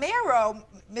the Camaro,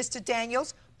 Mr.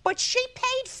 Daniels, but she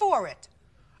paid for it.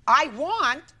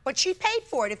 But she paid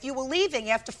for it. If you were leaving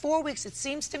after 4 weeks, it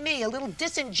seems to me a little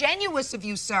disingenuous of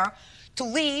you, sir, to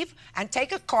leave and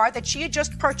take a car that she had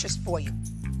just purchased for you.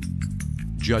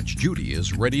 Judge Judy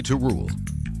is ready to rule.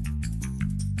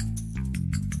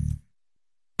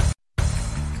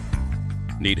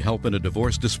 Need help in a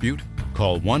divorce dispute?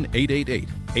 Call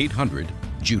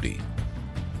 1-888-800-JUDY.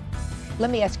 Let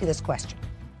me ask you this question.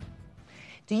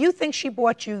 Do you think she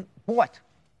bought, and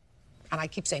I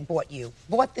keep saying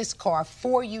bought this car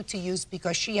for you to use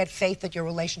because she had faith that your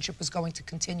relationship was going to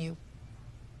continue?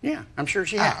 Yeah, I'm sure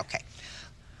she had. Okay.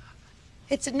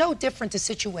 It's no different a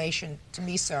situation to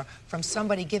me, sir, from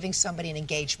somebody giving somebody an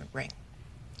engagement ring.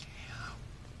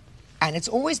 And it's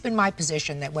always been my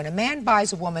position that when a man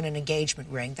buys a woman an engagement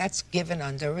ring, that's given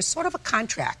under a sort of a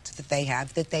contract that they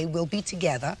have, that they will be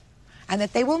together and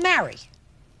that they will marry.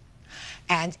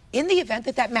 And in the event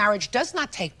that that marriage does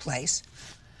not take place,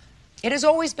 it has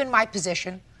always been my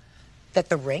position that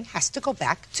the ring has to go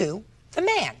back to the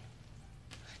man.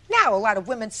 Now, a lot of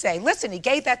women say, listen, he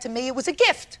gave that to me, it was a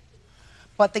gift.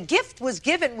 But the gift was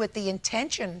given with the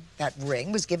intention, that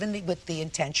ring was given with the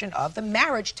intention of the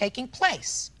marriage taking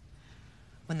place.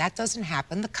 When that doesn't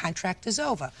happen, the contract is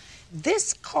over.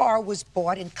 This car was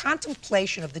bought in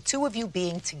contemplation of the two of you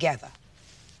being together.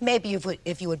 Maybe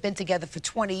if you had been together for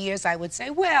 20 years, I would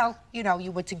say, well, you know,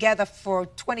 you were together for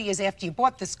 20 years after you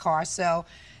bought this car, so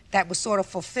that was sort of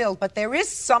fulfilled. But there is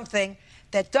something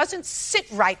that doesn't sit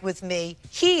right with me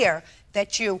here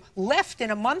that you left in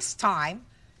a month's time,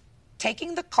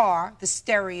 taking the car, the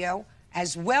stereo,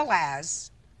 as well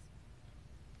as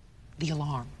the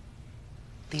alarm.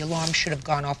 The alarm should have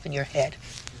gone off in your head.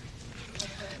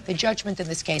 The judgment in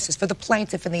this case is for the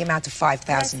plaintiff in the amount of $5,000.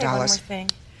 Can I say one more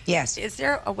thing? Yes. Is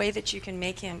there a way that you can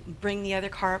make him bring the other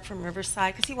car up from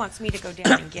Riverside? Because he wants me to go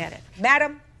down and get it.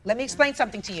 Madam, let me explain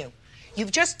something to you.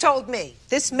 You've just told me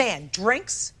this man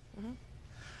drinks. Mm-hmm.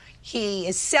 He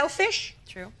is selfish.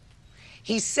 True.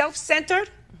 He's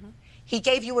self-centered. Mm-hmm. He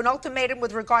gave you an ultimatum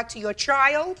with regard to your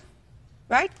child,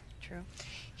 right? True.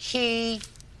 He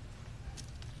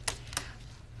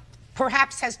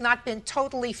perhaps has not been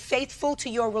totally faithful to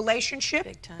your relationship.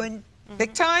 Big time.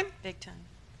 Big time? Big time.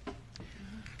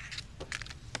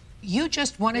 You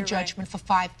just won a You're judgment for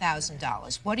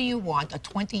 $5,000. What do you want a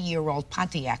 20-year-old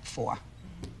Pontiac for?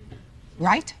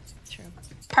 Right? True.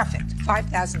 Perfect.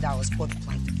 $5,000 for the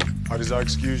plaintiff. I desire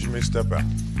excuse, you may step out.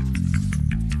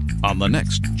 On the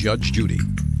next Judge Judy.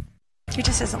 He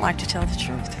just doesn't like to tell the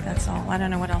truth. That's all. I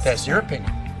don't know what else. That's to your say.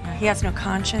 opinion. He has no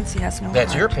conscience. He has no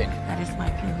That's heart. your opinion. That is my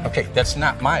opinion. Okay, that's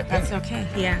not my opinion. That's okay.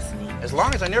 He asked me. As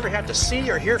long as I never have to see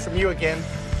or hear from you again,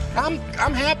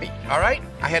 I'm happy, all right?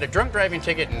 I had a drunk driving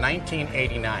ticket in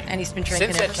 1989. And he's been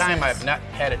drinking Since that ever time, since. I've not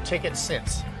had a ticket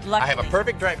since. Luckily. I have a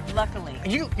perfect drive. Luckily.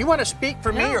 You want to speak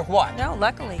for me or what? No,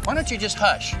 luckily. Why don't you just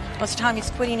hush? Well, it's time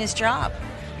he's quitting his job.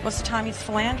 Most of the time he's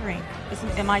philandering.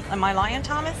 Am I lying,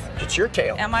 Thomas? It's your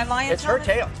tail. Am I lying, It's Thomas?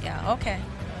 her tail. Yeah, okay.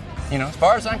 You know, as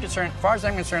far as I'm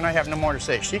concerned, I have no more to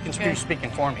say. She can do speaking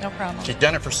for me. No problem. She's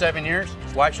done it for 7 years.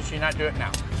 Why should she not do it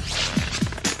now?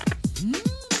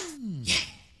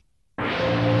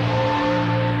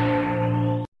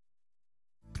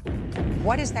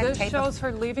 What is that This tape? shows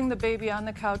her leaving the baby on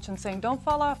the couch and saying, "Don't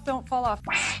fall off, don't fall off."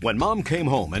 When Mom came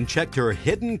home and checked her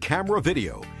hidden camera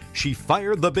video, she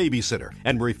fired the babysitter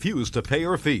and refused to pay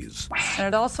her fees. And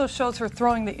it also shows her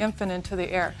throwing the infant into the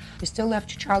air. You still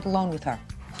left your child alone with her.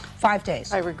 5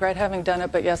 days. I regret having done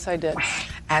it, but yes, I did.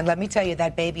 And let me tell you,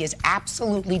 that baby is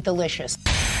absolutely delicious.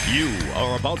 You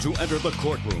are about to enter the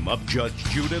courtroom of Judge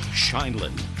Judith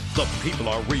Scheinlin. The people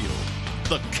are real.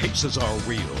 The cases are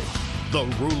real. The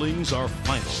rulings are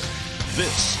final.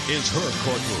 This is her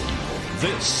courtroom.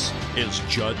 This is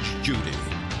Judge Judy.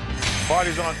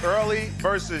 Party's on Early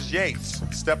versus Yates.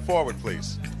 Step forward,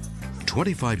 please.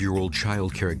 25-year-old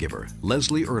child caregiver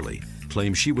Leslie Early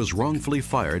claims she was wrongfully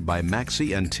fired by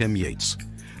Maxie and Tim Yates.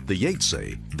 The Yates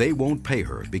say they won't pay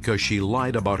her because she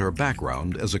lied about her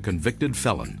background as a convicted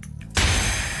felon.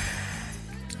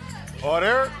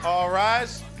 Order. All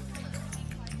rise.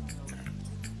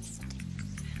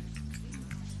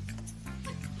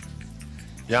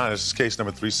 Your Honor, this is case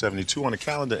number 372 on the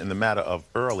calendar in the matter of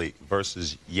Early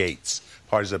versus Yates.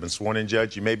 Parties have been sworn in,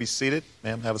 Judge. You may be seated.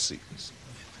 Ma'am, have a seat, please.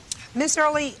 Miss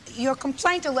Early, your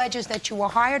complaint alleges that you were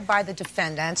hired by the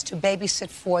defendants to babysit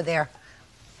for their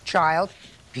child.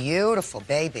 Beautiful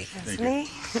baby. That's me.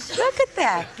 Look at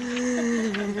that.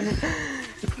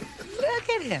 Look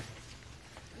at him.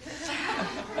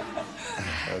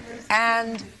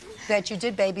 And that you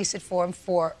did babysit for him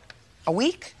for a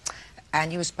week,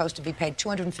 and you were supposed to be paid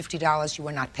 $250. You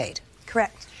were not paid.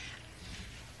 Correct.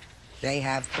 They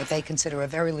have what they consider a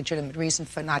very legitimate reason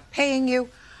for not paying you.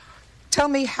 Tell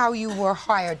me how you were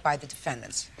hired by the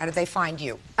defendants. How did they find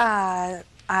you?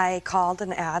 I called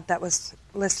an ad that was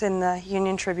listed in the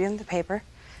Union Tribune, the paper,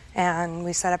 and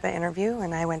we set up an interview,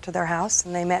 and I went to their house,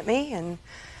 and they met me and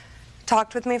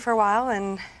talked with me for a while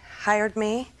and hired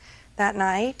me that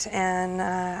night, and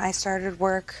I started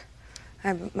work,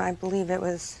 I believe it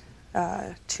was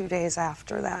 2 days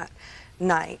after that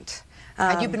night.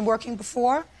 Had you been working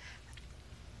before?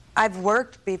 I've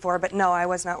worked before, but no, I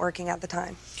was not working at the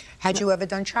time. Had you ever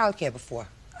done childcare before?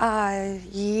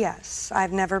 Yes.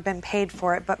 I've never been paid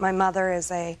for it, but my mother is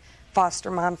a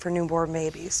foster mom for newborn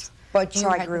babies. But you so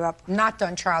I had grew up. not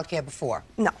done childcare before?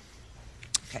 No.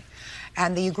 Okay.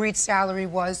 And the agreed salary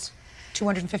was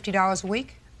 $250 a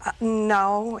week?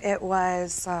 No, it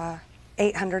was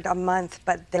 $800 a month,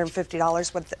 but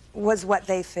 $50 was what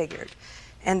they figured.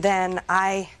 And then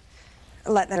I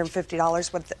let them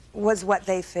 $50 was what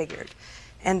they figured.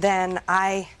 And then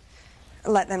I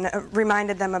let them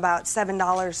reminded them about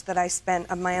 $7 that I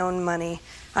spent of my own money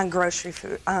on grocery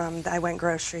food. I went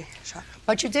grocery shopping.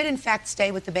 But you did, in fact,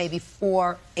 stay with the baby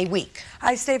for a week.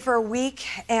 I stayed for a week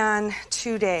and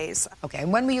 2 days. Okay,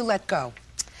 and when were you let go?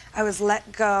 I was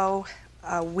let go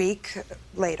a week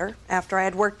later, after I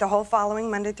had worked the whole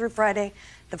following Monday through Friday.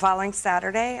 The following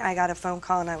Saturday, I got a phone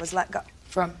call and I was let go.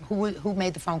 From who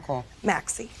made the phone call?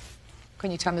 Maxie. Can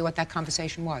you tell me what that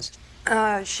conversation was?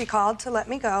 She called to let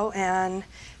me go and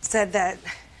said that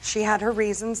she had her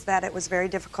reasons, that it was very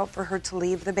difficult for her to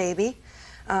leave the baby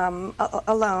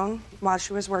alone while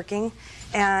she was working,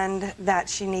 and that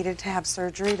she needed to have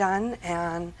surgery done,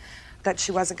 and that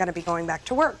she wasn't going to be going back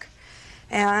to work.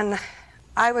 And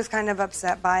I was kind of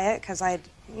upset by it because I,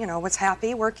 was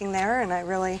happy working there, and I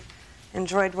really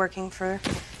enjoyed working for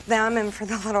them and for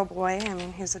the little boy. I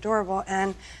mean, he's adorable.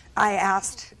 And I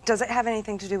asked, does it have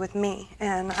anything to do with me?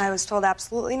 And I was told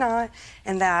absolutely not,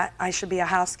 and that I should be a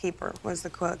housekeeper, was the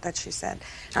quote that she said,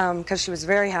 because she was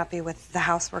very happy with the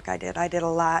housework I did. I did a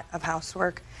lot of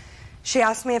housework. She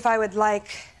asked me if I would like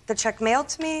the check mailed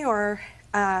to me or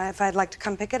if I'd like to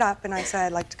come pick it up, and I said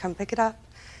I'd like to come pick it up.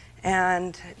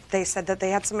 And they said that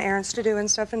they had some errands to do and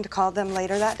stuff and to call them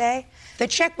later that day. The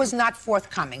check was not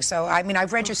forthcoming, so, I mean,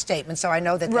 I've read your statement, so I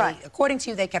know that right. According to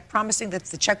you, they kept promising that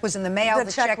the check was in the mail.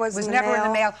 The check was never in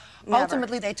the mail. Never.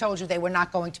 Ultimately, they told you they were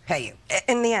not going to pay you.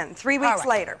 In the end, 3 weeks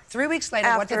later. 3 weeks later,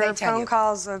 what did they tell you? After phone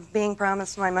calls of being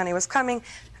promised my money was coming,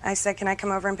 I said, can I come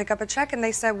over and pick up a check? And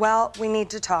they said, well, we need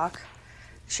to talk.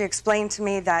 She explained to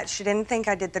me that she didn't think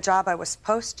I did the job I was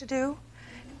supposed to do,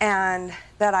 and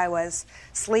that I was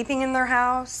sleeping in their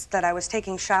house, that I was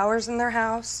taking showers in their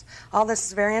house. All this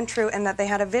is very untrue, and that they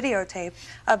had a videotape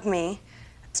of me.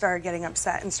 Started getting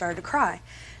upset and started to cry.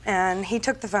 And he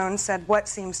took the phone and said, what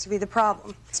seems to be the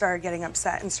problem? Started getting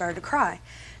upset and started to cry.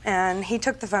 And he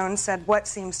took the phone and said, "What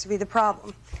seems to be the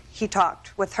problem?" He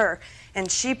talked with her. And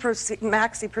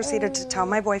Maxie proceeded to tell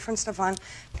my boyfriend, Stefan,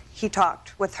 he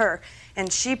talked with her. And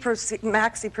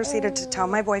Maxie proceeded to tell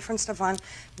my boyfriend, Stefan,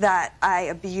 that I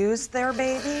abused their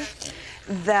baby,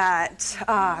 that,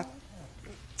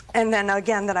 and then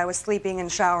again that I was sleeping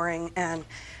and showering. And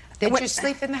Did you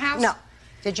sleep in the house? No.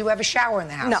 Did you have a shower in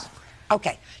the house? No.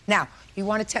 Okay. Now, you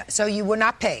want to tell, so you were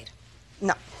not paid?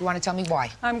 No. You want to tell me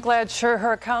why? I'm glad. Sure,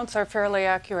 her accounts are fairly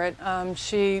accurate.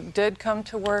 She did come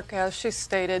to work, as she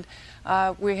stated.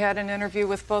 We had an interview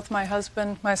with both my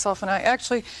husband, myself, and I.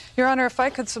 Actually, Your Honor, if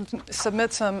I could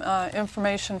submit some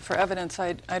information for evidence,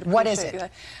 I'd appreciate What is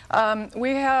it? That.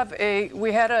 We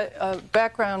had a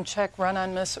background check run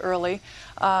on Miss Early.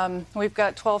 We've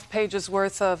got 12 pages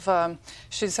worth of,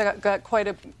 she's got quite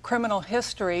a criminal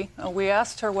history. We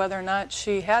asked her whether or not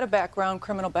she had a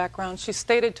criminal background. She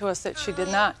stated to us that she did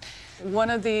not.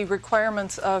 One of the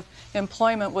requirements of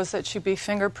employment was that she be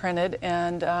fingerprinted,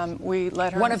 and we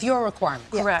let her... One of your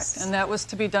requirements? Correct, Yes. and that was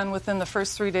to be done within the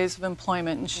first 3 days of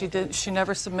employment, and she did. She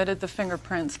never submitted the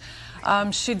fingerprints.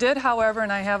 She did, however,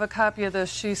 and I have a copy of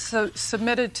this, she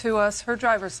submitted to us her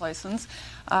driver's license,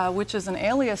 which is an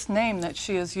alias name that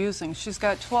she is using. She's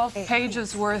got 12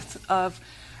 pages worth of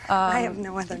I have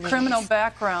no other criminal names.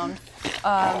 background.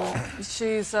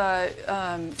 She's a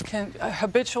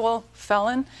habitual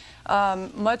felon.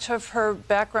 Much of her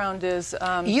background is...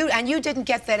 you didn't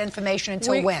get that information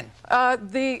until when?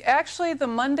 Actually, the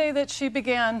Monday that she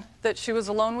began, that she was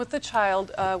alone with the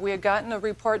child, we had gotten a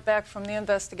report back from the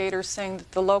investigators saying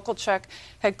that the local check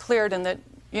had cleared and that,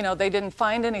 you know, they didn't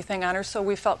find anything on her, so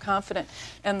we felt confident.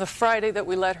 And the Friday that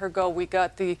we let her go, we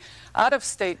got the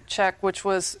out-of-state check, which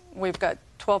was, we've got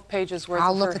 12 pages worth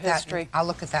of her history. I'll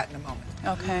look at that in a moment.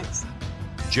 Okay.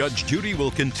 Judge Judy will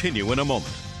continue in a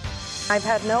moment. I've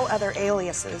had no other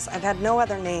aliases. I've had no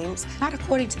other names. Not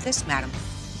according to this, madam.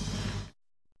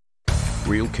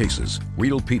 Real cases,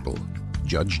 real people.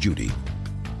 Judge Judy.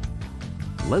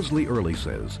 Leslie Early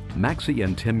says Maxie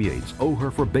and Tim Yates owe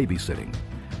her for babysitting.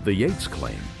 The Yates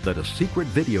claim that a secret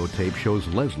videotape shows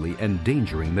Leslie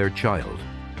endangering their child.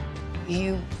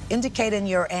 You indicate in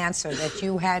your answer that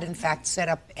you had, in fact, set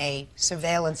up a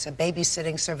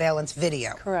babysitting surveillance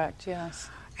video. Correct, yes.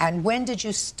 And when did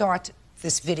you start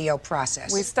this video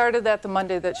process? We started that the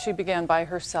Monday that she began by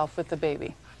herself with the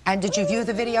baby. And did you view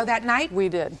the video that night? We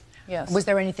did, yes. Was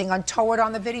there anything untoward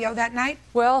on the video that night?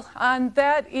 Well, on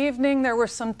that evening, there were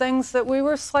some things that we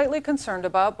were slightly concerned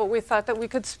about, but we thought that we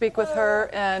could speak with her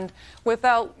and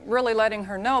without really letting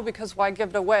her know, because why give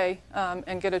it away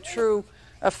and get a true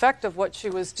effect of what she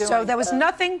was doing. So there was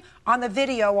nothing on the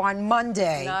video on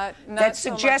Monday not that so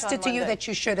much suggested on to you Monday. that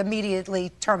you should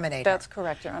immediately terminate her? That's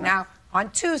correct, Your Honor. Now, on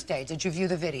Tuesday, did you view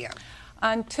the video?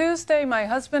 On Tuesday, my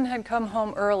husband had come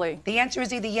home early. The answer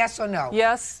is either yes or no.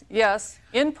 Yes, yes,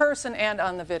 in person and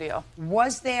on the video.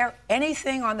 Was there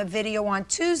anything on the video on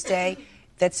Tuesday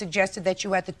that suggested that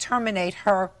you had to terminate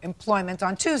her employment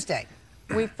on Tuesday?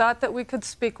 We thought that we could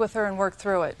speak with her and work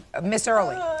through it. Miss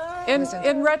Early.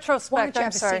 In retrospect, Why don't you I'm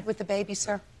have sorry. a seat with the baby,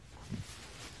 sir?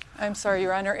 I'm sorry,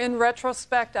 Your Honor. In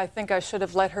retrospect, I think I should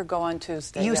have let her go on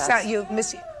Tuesday. Yes.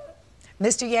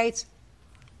 Mr. Yates?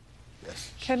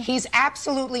 Yes. He's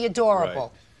absolutely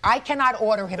adorable. Right. I cannot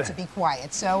order him to be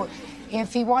quiet. So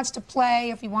if he wants to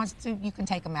play, you can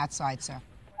take him outside, sir.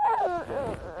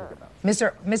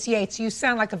 Miss Yates, you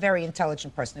sound like a very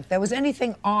intelligent person. If there was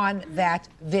anything on that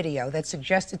video that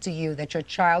suggested to you that your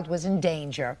child was in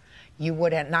danger, you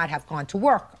would not have gone to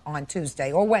work on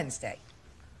Tuesday or Wednesday.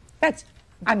 If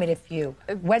you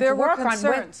went to work on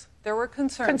Wednesday. There were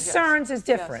concerns. Concerns is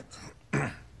different.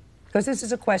 Because this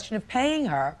is a question of paying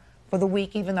her for the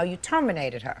week, even though you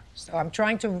terminated her. So I'm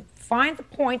trying to find the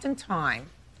point in time.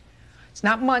 It's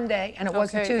not Monday, and it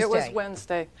wasn't Tuesday. It was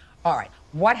Wednesday. All right.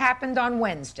 What happened on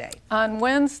Wednesday? On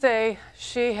Wednesday,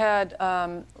 she had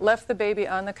left the baby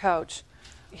on the couch.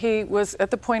 He was at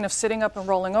the point of sitting up and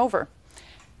rolling over.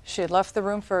 She had left the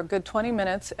room for a good 20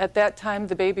 minutes. At that time,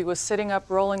 the baby was sitting up,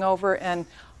 rolling over, and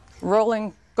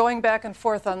going back and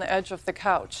forth on the edge of the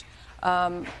couch.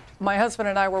 My husband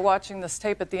and I were watching this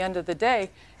tape at the end of the day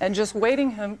and just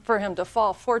waiting for him to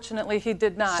fall. Fortunately, he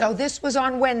did not. So this was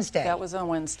on Wednesday? That was on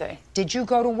Wednesday. Did you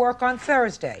go to work on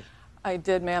Thursday? I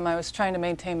did, ma'am. I was trying to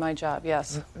maintain my job,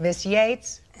 yes. Miss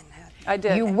Yates? I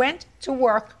did. You went to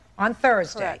work on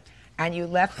Thursday. Correct. And you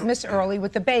left Miss Early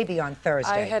with the baby on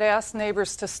Thursday. I had asked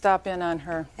neighbors to stop in on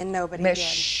her. And nobody did.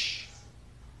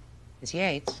 Miss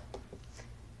Yates?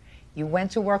 You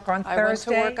went to work on Thursday? I went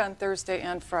to work on Thursday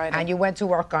and Friday. And you went to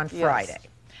work on Friday. Yes.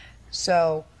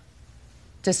 So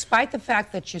despite the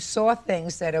fact that you saw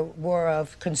things that were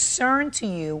of concern to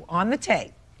you on the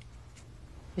tape,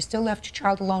 you still left your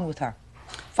child alone with her.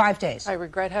 5 days. I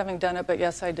regret having done it, but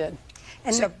yes, I did.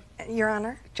 And So- Your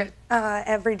Honor,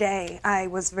 every day I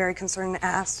was very concerned and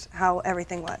asked how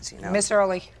everything was, you know. Miss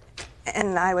Early.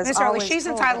 And I was Miss Early, always she's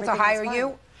told entitled to everything was hire fine.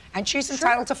 you, and she's Sure.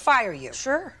 entitled to fire you.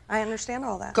 Sure, I understand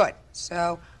all that. Good.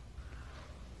 So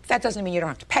that doesn't mean you don't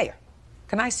have to pay her.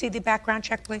 Can I see the background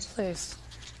check, please? Please.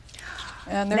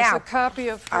 And there's Now, a copy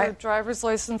of her driver's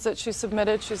license that she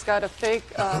submitted. She's got a fake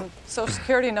Social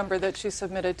Security number that she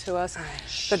submitted to us.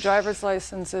 The driver's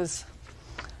license is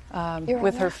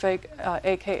with her fake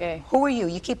AKA. Who are you?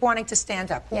 You keep wanting to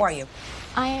stand up. Who are you?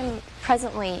 I am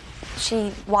presently,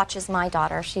 she watches my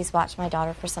daughter. She's watched my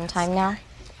daughter for some time now.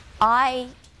 I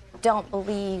don't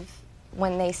believe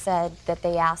when they said that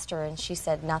they asked her and she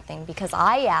said nothing, because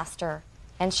I asked her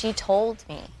and she told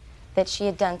me that she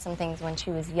had done some things when she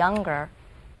was younger.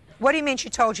 What do you mean she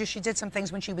told you she did some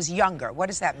things when she was younger? What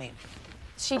does that mean?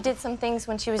 She did some things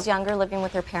when she was younger, living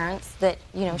with her parents, that,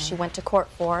 you know, she went to court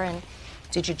for. And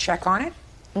did you check on it?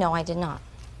 No, I did not.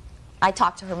 I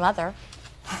talked to her mother.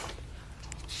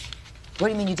 What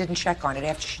do you mean you didn't check on it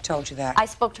after she told you that? I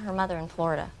spoke to her mother in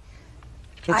Florida.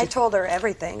 I told her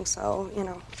everything, so, you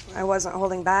know, I wasn't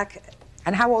holding back.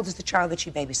 And how old is the child that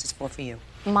she babysits for you?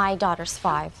 My daughter's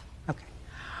 5. Okay.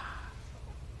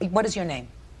 What is your name?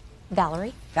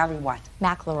 Valerie. Valerie what?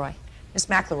 McElroy. Miss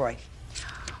McElroy,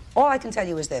 all I can tell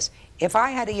you is this. If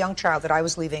I had a young child that I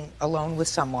was leaving alone with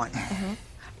someone,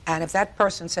 and if that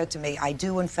person said to me, I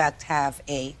do in fact have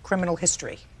a criminal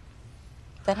history.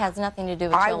 That has nothing to do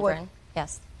with children.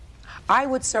 Yes. I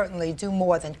would certainly do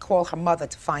more than call her mother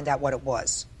to find out what it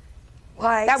was. Well,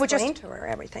 I That would explained to her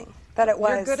everything, that it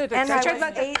was. good at and I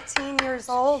explaining. was 18 years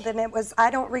old, and it was, I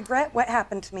don't regret what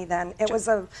happened to me then. It was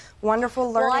a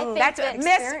wonderful learning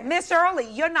experience. Miss Early,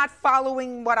 you're not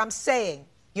following what I'm saying.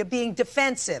 You're being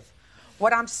defensive.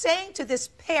 What I'm saying to this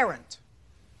parent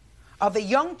of a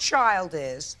young child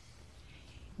is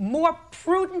more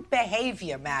prudent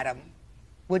behavior, madam,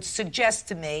 would suggest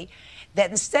to me that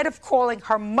instead of calling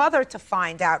her mother to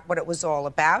find out what it was all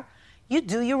about, you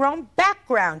do your own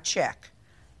background check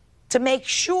to make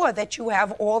sure that you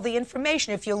have all the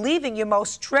information. If you're leaving your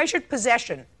most treasured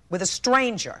possession with a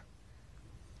stranger,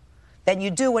 then you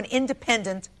do an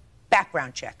independent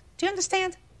background check. Do you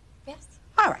understand? Yes.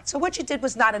 All right, so what you did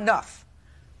was not enough.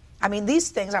 I mean, these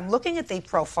things, I'm looking at the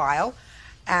profile,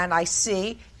 and I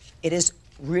see it is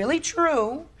really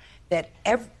true that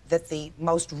that the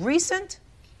most recent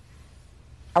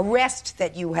arrest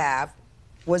that you have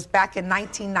was back in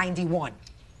 1991,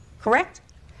 correct?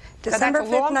 December Now,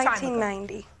 that's a long 5th, time ago.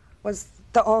 1990 was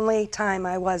the only time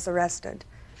I was arrested.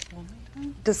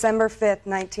 December 5th,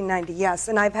 1990, yes.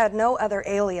 And I've had no other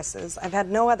aliases. I've had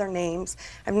no other names.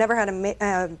 I've never had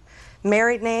a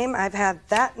married name. I've had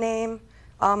that name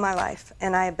all my life.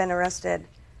 And I have been arrested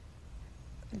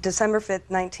December 5th,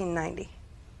 1990.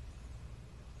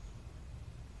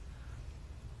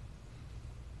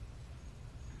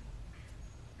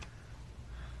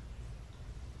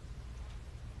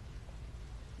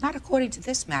 Not according to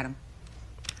this, madam.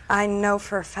 I know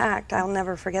for a fact I'll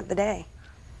never forget the day.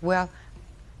 Well,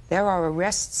 there are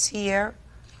arrests here,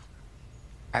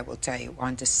 I will tell you,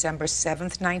 on December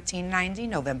 7th, 1990,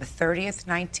 November 30th,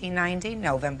 1990,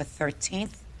 November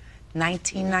 13th,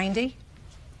 1990.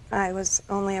 I was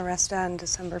only arrested on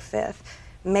December 5th,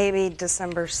 maybe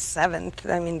December 7th.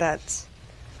 I mean, that's,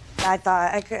 I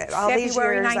thought I could, all these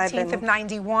February years 19th I've been. of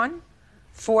 91,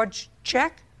 forged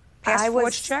check, past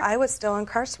forged check. I was still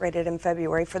incarcerated in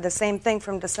February for the same thing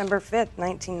from December 5th,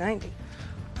 1990.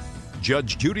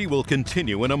 Judge Judy will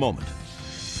continue in a moment.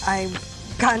 I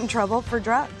got in trouble for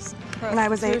drugs when I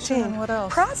was 18. And what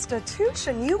else?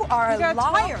 Prostitution, you are a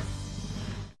liar.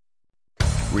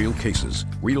 Real cases,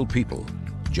 real people.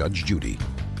 Judge Judy.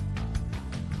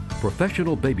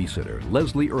 Professional babysitter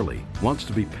Leslie Early wants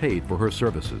to be paid for her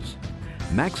services.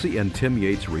 Maxie and Tim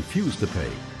Yates refuse to pay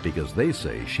because they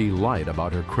say she lied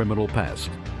about her criminal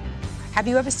past. Have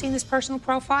you ever seen this personal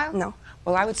profile? No.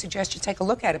 Well, I would suggest you take a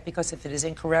look at it, because if it is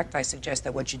incorrect, I suggest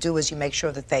that what you do is you make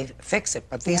sure that they fix it.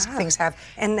 But these things have,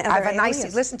 And have other a nice,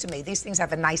 alias. listen to me, these things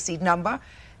have a NICE number.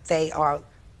 They are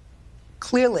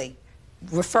clearly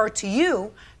referred to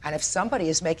you, and if somebody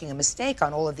is making a mistake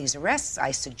on all of these arrests, I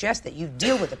suggest that you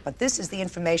deal with it. But this is the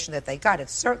information that they got. It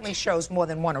certainly shows more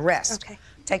than one arrest. Okay.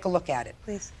 Take a look at it.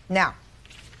 Please. Now.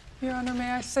 Your Honor, may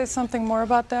I say something more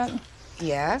about that?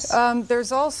 Yes.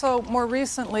 There's also, more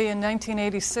recently, in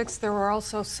 1986, there were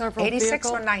also several 86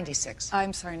 vehicles. or 96?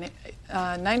 I'm sorry,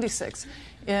 96.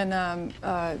 In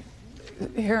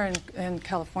here in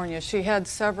California. She had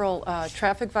several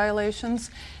traffic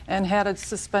violations and had a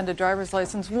suspended driver's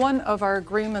license. One of our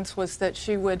agreements was that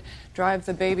she would drive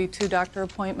the baby to doctor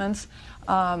appointments.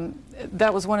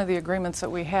 That was one of the agreements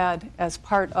that we had as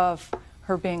part of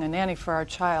her being a nanny for our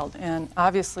child. And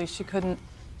obviously she couldn't,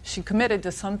 she committed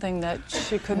to something that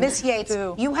she couldn't Miss Yates,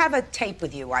 do. you have a tape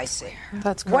with you, I see.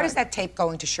 That's correct. What is that tape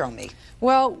going to show me?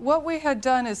 Well, what we had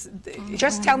done is...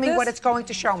 Just tell me what it's going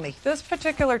to show me. This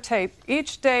particular tape,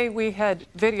 each day we had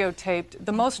videotaped.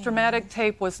 The most dramatic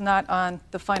tape was not on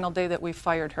the final day that we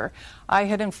fired her. I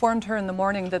had informed her in the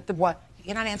morning that the... What?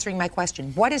 You're not answering my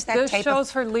question. What is that this tape? This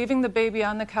shows her leaving the baby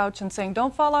on the couch and saying,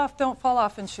 don't fall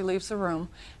off, and she leaves the room.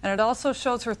 And it also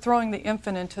shows her throwing the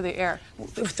infant into the air.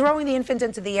 Throwing the infant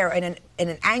into the air in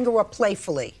an anger or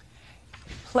playfully?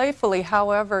 Playfully,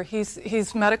 however,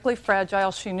 he's medically fragile.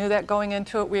 She knew that going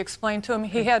into it. We explained to him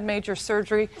he had major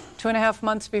surgery 2.5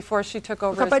 months before she took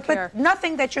over his care. But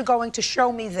nothing that you're going to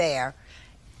show me there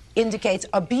indicates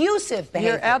abusive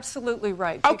behavior. You're absolutely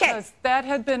right. Okay. Because that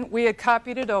had been, we had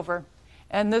copied it over.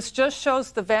 And this just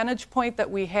shows the vantage point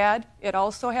that we had. It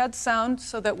also had sound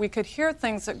so that we could hear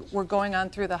things that were going on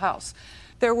through the house.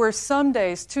 There were some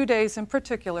days, 2 days in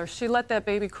particular, she let that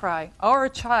baby cry, or a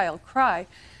child cry,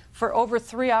 for over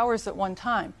 3 hours at one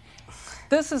time.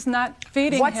 This is not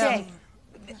feeding what him.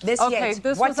 Day? Okay,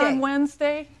 this was on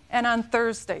Wednesday and on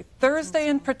Thursday. Thursday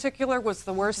in particular was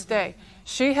the worst day.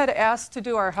 She had asked to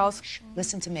do our house.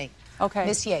 Listen to me. Okay.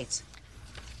 Miss Yates.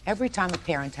 Every time a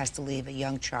parent has to leave a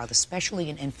young child,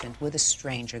 especially an infant, with a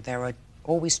stranger, there are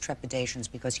always trepidations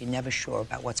because you're never sure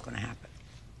about what's going to happen.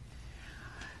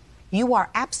 You are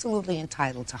absolutely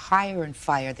entitled to hire and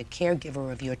fire the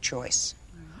caregiver of your choice,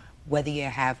 whether you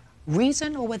have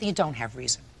reason or whether you don't have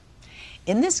reason.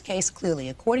 In this case, clearly,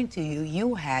 according to you,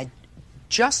 you had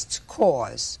just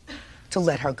cause to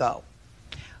let her go.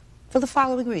 For the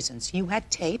following reasons. You had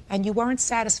tape and you weren't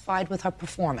satisfied with her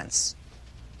performance.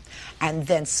 And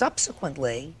then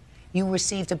subsequently, you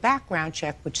received a background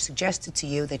check which suggested to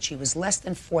you that she was less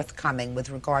than forthcoming with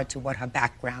regard to what her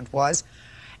background was.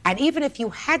 And even if you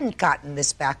hadn't gotten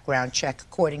this background check,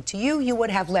 according to you, you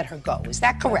would have let her go. Is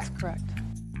that correct? That's correct.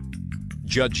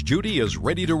 Judge Judy is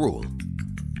ready to rule.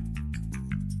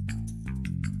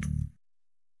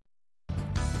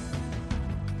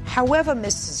 However,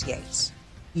 Mrs. Yates,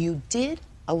 you did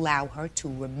allow her to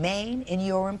remain in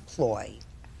your employ,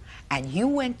 and you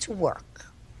went to work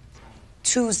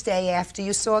Tuesday after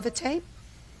you saw the tape,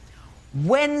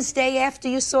 Wednesday after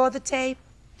you saw the tape,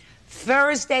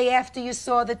 Thursday after you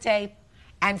saw the tape,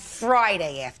 and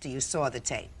Friday after you saw the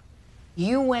tape.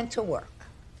 You went to work,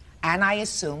 and I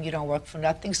assume you don't work for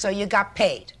nothing, so you got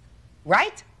paid,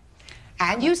 right?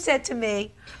 And you said to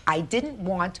me, I didn't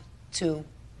want to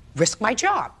risk my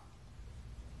job,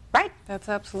 right? That's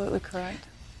absolutely correct.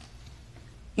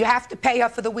 You have to pay her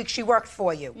for the week she worked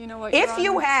for you. You know what, if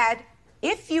you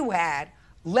had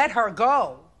let her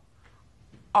go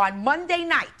on Monday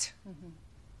night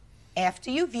after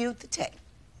you viewed the tape,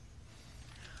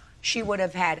 she would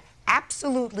have had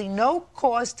absolutely no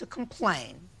cause to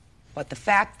complain, but the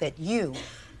fact that you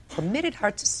permitted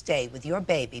her to stay with your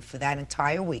baby for that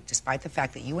entire week, despite the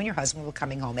fact that you and your husband were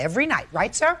coming home every night,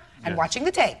 right, sir? And watching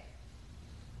the tape.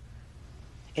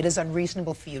 It is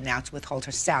unreasonable for you now to withhold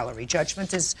her salary.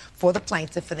 Judgment is for the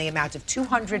plaintiff in the amount of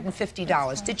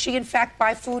 $250. Did she, in fact,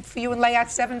 buy food for you and lay out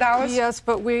 $7? Yes,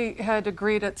 but we had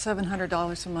agreed at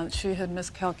 $700 a month. She had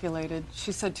miscalculated.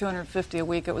 She said $250 a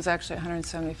week. It was actually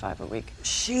 $175 a week.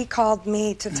 She called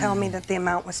me to tell me that the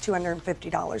amount was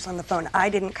 $250 on the phone. I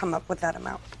didn't come up with that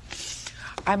amount.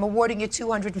 I'm awarding you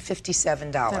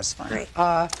 $257. That's fine. Great.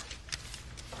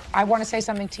 I want to say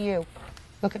something to you.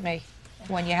 Look at me.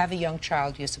 When you have a young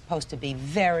child, you're supposed to be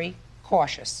very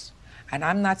cautious. And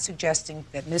I'm not suggesting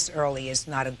that Miss Early is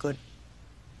not a good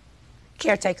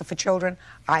caretaker for children.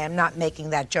 I am not making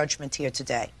that judgment here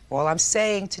today. All I'm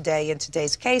saying today in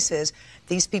today's case is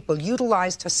these people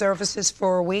utilized her services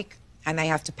for a week and they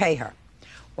have to pay her.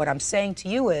 What I'm saying to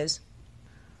you is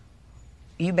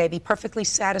you may be perfectly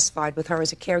satisfied with her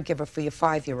as a caregiver for your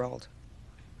 5-year-old.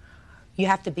 You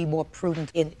have to be more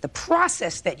prudent in the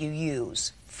process that you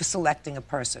use for selecting a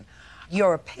person.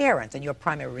 You're a parent, and your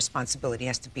primary responsibility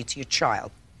has to be to your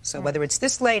child. So whether it's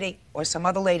this lady or some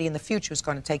other lady in the future who's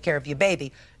going to take care of your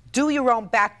baby, do your own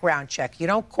background check. You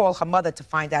don't call her mother to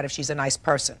find out if she's a nice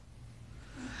person.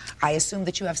 I assume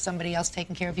that you have somebody else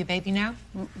taking care of your baby now?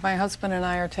 My husband and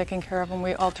I are taking care of him.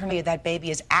 We alternate. That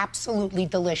baby is absolutely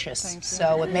delicious. Thank you.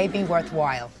 So it may be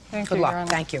worthwhile. Thank Good you, luck. Your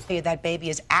Honor. Thank you. That baby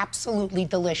is absolutely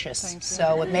delicious. Thank you.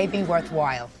 So it may be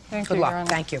worthwhile. Thank Good you, luck. Your Honor.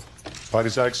 Thank you.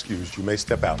 Parties are excused. You may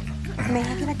step out. May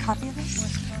I get a copy of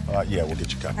this? Yeah, we'll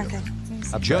get you a copy. Okay.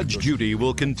 Judge Judy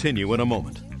will continue in a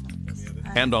moment.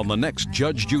 And on the next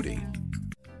Judge Judy.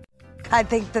 I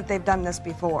think that they've done this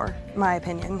before, in my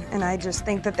opinion, and I just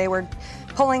think that they were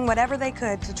pulling whatever they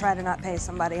could to try to not pay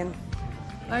somebody. And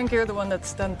I think you're the one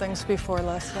that's done things before,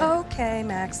 Leslie. okay,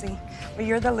 Maxie, well,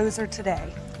 you're the loser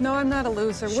today. No, I'm not a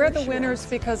loser. We're the winners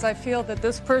because I feel that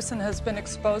this person has been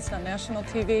exposed on national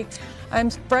TV. I'm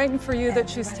frightened for you that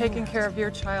she's taking care of your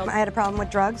child. I had a problem with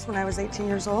drugs when I was 18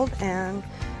 years old, and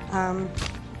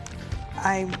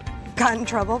I got in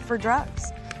trouble for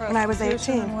drugs when I was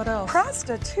 18. And what else?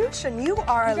 Prostitution. You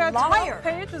are a got liar. 12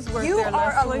 pages worth You there,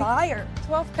 are Leslie. a liar.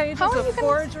 12 pages How are of you gonna-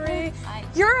 forgery.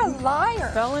 You're a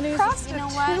liar. Felonies.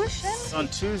 Prostitution. On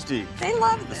Tuesday, They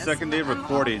love the this. second day of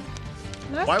recording.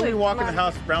 Leslie, Why would we walk in the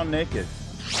house brown naked?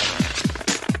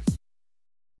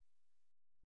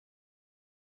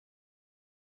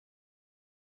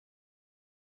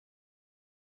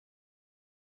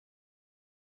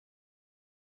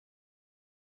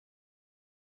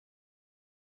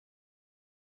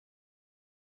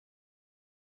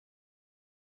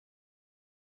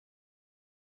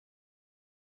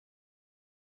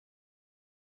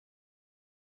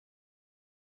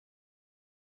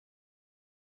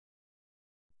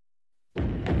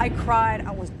 I cried.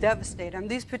 I was devastated. I mean,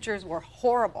 these pictures were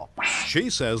horrible. She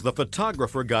says the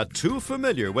photographer got too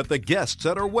familiar with the guests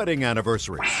at her wedding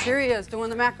anniversary. Here he is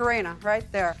doing the Macarena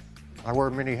right there. I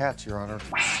wear many hats, Your Honor.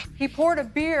 He poured a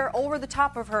beer over the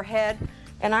top of her head.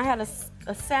 And I had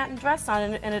a satin dress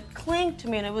on, and it clinged to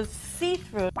me, and it was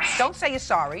see-through. Don't say you're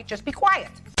sorry. Just be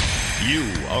quiet.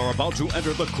 You are about to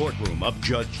enter the courtroom of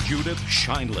Judge Judith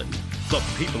Scheinlin. The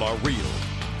people are real.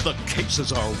 The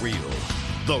cases are real.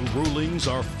 The rulings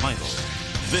are final.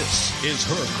 This is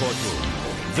her courtroom.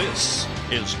 This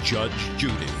is Judge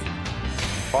Judy.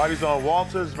 Parties on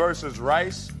Walters versus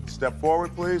Rice. Step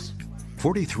forward, please.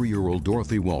 43-year-old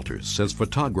Dorothy Walters says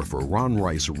photographer Ron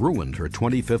Rice ruined her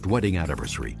 25th wedding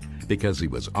anniversary because he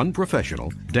was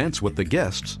unprofessional, danced with the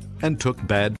guests, and took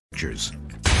bad pictures.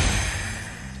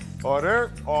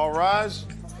 Order. All rise.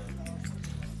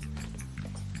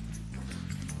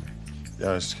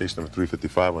 Yeah, it's case number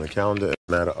 355 on the calendar. In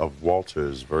the matter of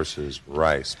Walters versus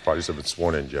Rice. Parties have been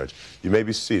sworn in, Judge. You may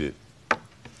be seated.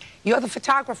 You're the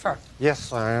photographer.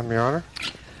 Yes, I am, Your Honor.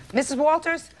 Mrs.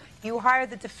 Walters, you hired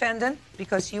the defendant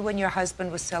because you and your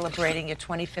husband were celebrating your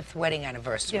 25th wedding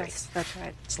anniversary. Yes, that's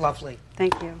right. It's lovely.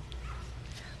 Thank you.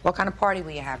 What kind of party were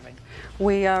you having?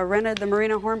 We rented the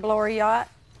Marina Hornblower yacht,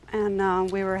 and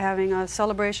we were having a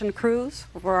celebration cruise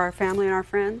for our family and our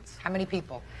friends. How many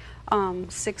people?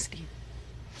 60.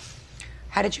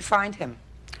 How did you find him?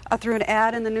 Through an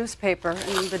ad in the newspaper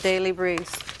in the Daily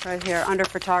Breeze, right here, under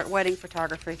wedding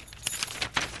photography.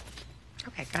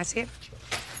 Okay, can I see it?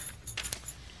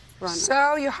 Run.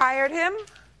 So you hired him.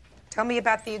 Tell me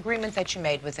about the agreement that you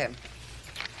made with him.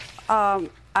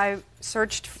 I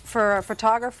searched for a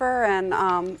photographer, and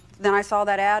then I saw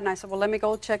that ad, and I said, well, let me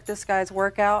go check this guy's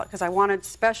work out, because I wanted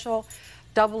special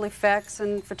double effects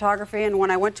and photography. And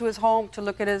when I went to his home to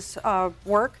look at his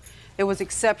work, it was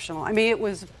exceptional. I mean, it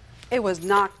was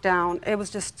knocked down. It was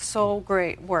just so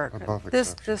great work.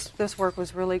 This work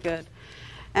was really good.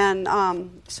 And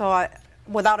so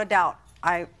without a doubt,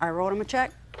 I wrote him a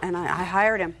check, and I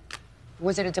hired him.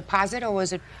 Was it a deposit, or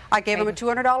was it? I gave him a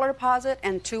 $200 deposit,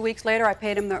 and 2 weeks later, I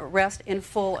paid him the rest in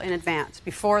full in advance,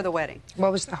 before the wedding.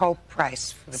 What was the whole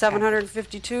price? For the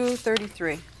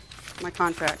 $752.33, my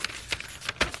contract.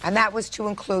 And that was to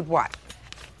include what?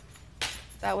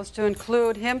 That was to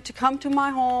include him to come to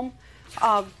my home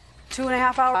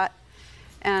 2.5 hours,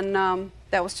 and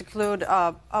that was to include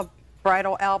a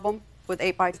bridal album with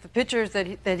 8 by. The pictures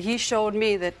that he showed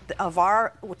me that of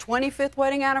our 25th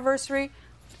wedding anniversary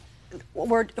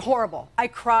were horrible. I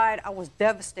cried. I was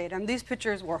devastated. I mean, these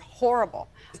pictures were horrible.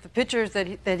 The pictures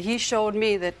that he showed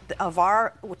me that of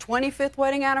our 25th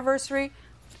wedding anniversary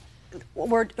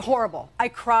were horrible. I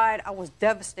cried. I was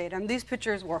devastated. I mean, these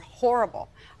pictures were horrible.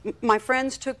 My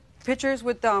friends took pictures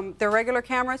with their regular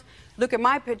cameras. Look at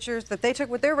my pictures that they took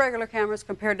with their regular cameras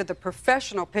compared to the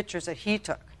professional pictures that he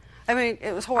took. I mean,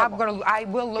 it was horrible. I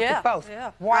will look at both.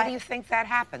 Yeah. Why do you think that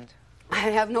happened? I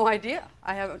have no idea.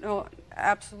 I have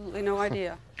absolutely no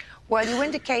idea. Well, you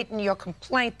indicate in your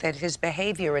complaint that his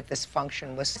behavior at this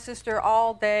function was... My sister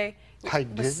all day... I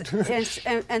did.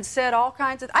 and said all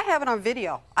kinds of... I have it on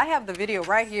video. I have the video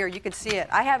right here. You can see it.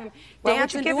 I have him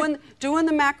dancing, doing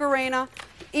the Macarena,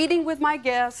 eating with my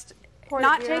guest,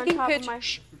 not taking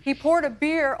pictures. He poured a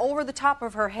beer over the top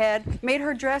of her head, made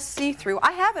her dress see-through.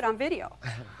 I have it on video.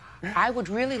 I would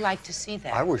really like to see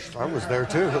that. I wish I was there,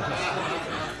 too.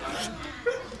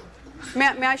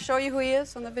 May I show you who he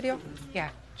is on the video?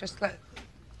 Yeah, Just let...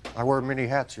 I wear many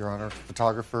hats, Your Honor.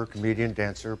 Photographer, comedian,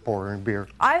 dancer, pouring beer.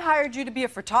 I hired you to be a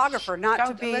photographer, not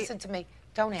to be... Listen to me.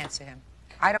 Don't answer him.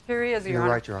 I don't... Here he is, Your You're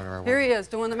Honor. right, Your Honor. I won't. Here he is,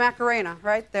 doing the Macarena,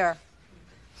 right there.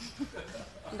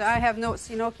 I have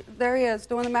notes, you know, there he is,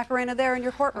 doing the Macarena there in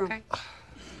your courtroom. Okay.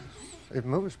 It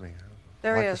moves me.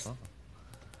 There like he the is. song.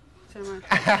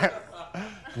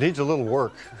 Needs a little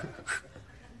work.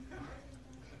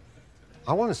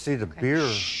 I want to see the beer.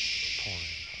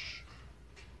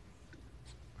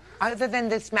 Other than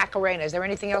this Macarena, is there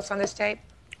anything else on this tape?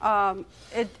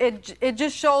 It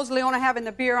just shows Leona having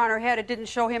the beer on her head. It didn't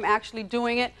show him actually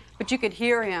doing it, but you could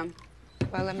hear him.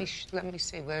 Well, let me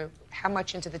see. How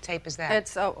much into the tape is that?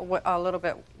 It's a little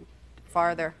bit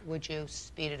farther. Would you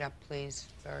speed it up, please,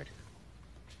 Bird?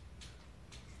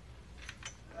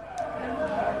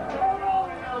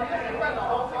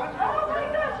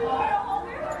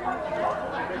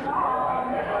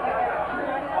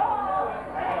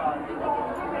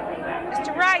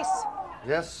 Mr. Rice.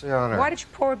 Yes, Your Honor. Why did you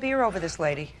pour a beer over this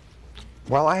lady?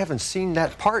 Well, I haven't seen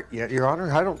that part yet, Your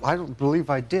Honor. I don't believe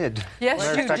I did. Yes,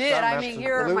 Matter of you fact, did. I'm I mean,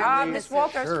 here, my absolutely Miss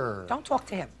Walters, sure. don't talk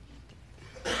to him.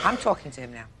 I'm talking to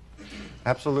him now.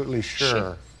 Absolutely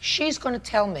sure. She's going to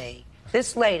tell me,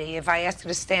 this lady, if I ask her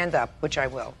to stand up, which I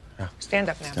will. Yeah. Stand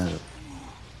up now. Stand up.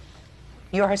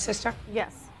 You're her sister?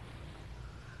 Yes.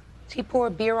 Did he pour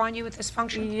a beer on you at this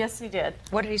function? Yes, he did.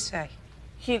 What did he say?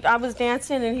 I was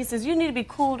dancing, and he says, "You need to be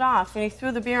cooled off." And he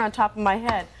threw the beer on top of my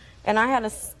head. And I had a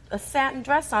satin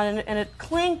dress on, and it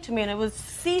clinged to me, and it was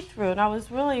see-through, and I was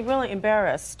really, really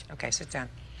embarrassed. Okay, sit down.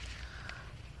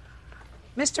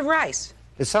 Mr. Rice.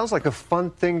 It sounds like a fun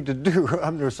thing to do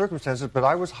under circumstances, but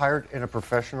I was hired in a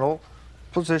professional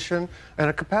position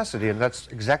and a capacity, and that's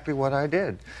exactly what I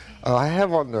did. I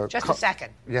have on the... Just a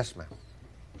second. Yes, ma'am.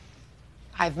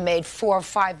 I've made 4 or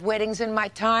 5 weddings in my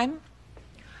time.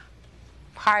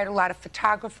 Hired a lot of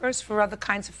photographers for other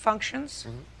kinds of functions.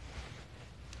 Mm-hmm.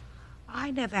 I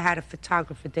never had a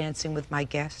photographer dancing with my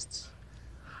guests.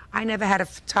 I never had a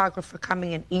photographer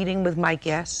coming and eating with my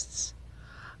guests.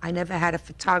 I never had a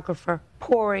photographer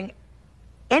pouring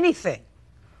anything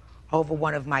over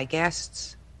one of my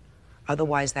guests.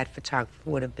 Otherwise, that photographer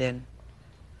would have been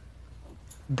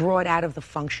brought out of the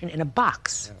function in a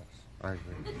box. Yes, I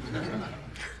agree.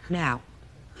 Now,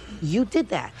 you did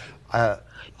that. I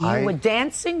were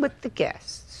dancing with the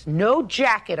guests, no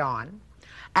jacket on,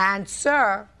 and,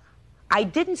 sir, I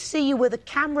didn't see you with a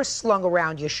camera slung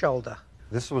around your shoulder.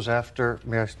 This was after,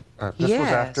 this was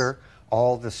Yes. after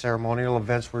all the ceremonial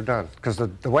events were done, because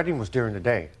the wedding was during the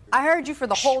day. I heard you for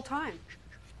the whole time.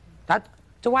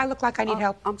 Do I look like I need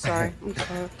help? I'm sorry. I'm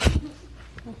sorry.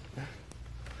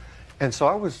 And so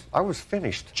I was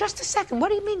finished. Just a second. What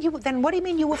do you mean you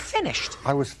were finished?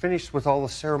 I was finished with all the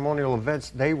ceremonial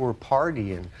events. They were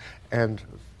partying, and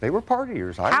they were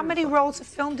partiers. How many rolls of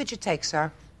film did you take,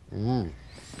 sir?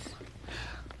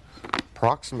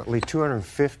 Approximately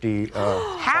 250.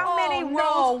 How many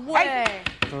rolls? No way.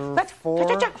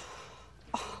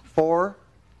 Four,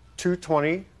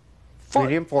 220,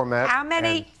 medium format. How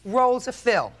many rolls of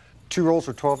film? 2 rolls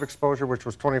of 12 exposure, which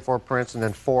was 24 prints, and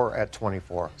then 4 at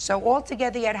 24. So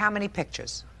altogether, you had how many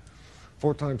pictures?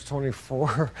 4 times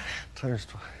 24 times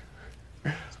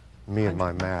 20. Me and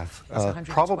my math.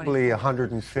 Probably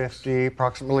 150,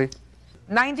 approximately.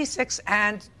 96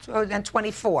 and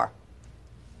 24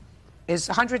 is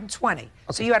 120. Okay.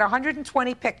 So you had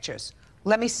 120 pictures.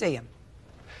 Let me see them.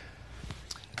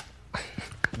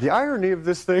 The irony of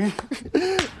this thing.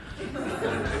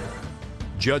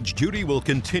 Judge Judy will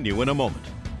continue in a moment.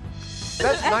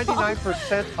 That's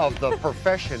 99% of the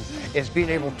profession, is being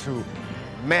able to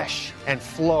mesh and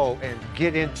flow and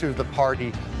get into the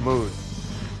party mood.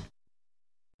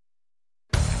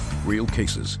 Real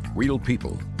cases, real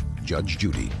people. Judge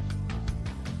Judy.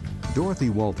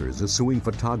 Dorothy Walters is suing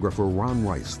photographer Ron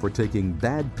Rice for taking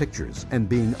bad pictures and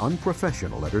being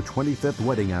unprofessional at her 25th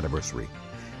wedding anniversary.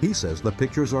 He says the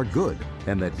pictures are good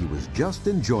and that he was just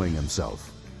enjoying himself.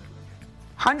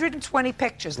 120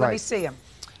 pictures. Let me see them.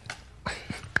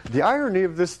 The irony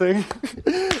of this thing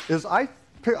is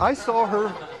I saw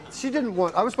her. She didn't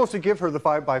want. I was supposed to give her the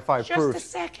 5x5 proofs. Just a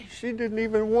second. She didn't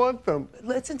even want them.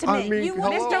 Listen to I me. mean, hello?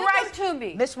 Mr. Rice. To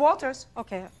me. Miss Walters.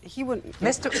 Okay, he wouldn't.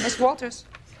 Miss Walters.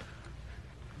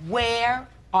 Where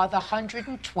are the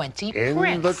 120 In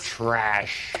prints? the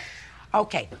trash.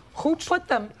 Okay, who put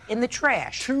them in the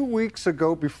trash? 2 weeks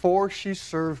ago, before she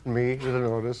served me the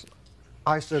notice,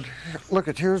 I said, "Look,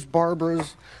 here's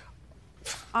Barbara's."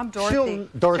 I'm Dorothy.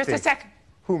 Dorothy. Just a second.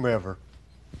 Whomever.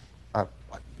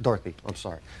 Dorothy. I'm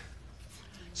sorry.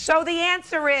 So the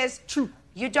answer is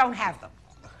you don't have them.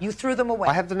 You threw them away.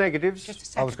 I have the negatives. Just a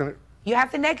second. I was going to. You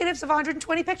have the negatives of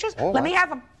 120 pictures? All Let me right. have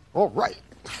them. All right.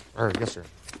 All right, yes, sir.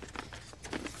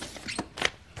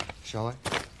 Shall I?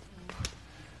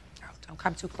 Oh, don't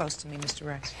come too close to me, Mr.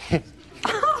 Rice.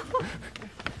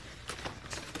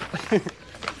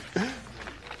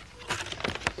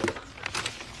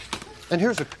 And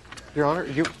here's a, Your Honor,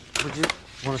 would you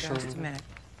want to show Just a me? minute.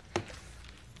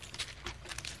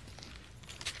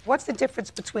 What's the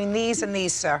difference between these and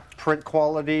these, sir? Print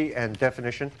quality and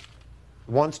definition.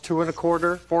 One's 2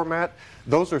 1/4 format.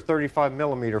 Those are 35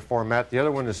 millimeter format. The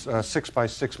other one is 6 by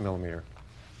 6 millimeter.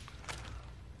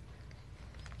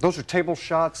 Those are table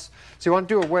shots. So you want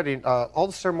to do a wedding, all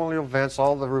the ceremonial events,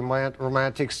 all the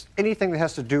romantics, anything that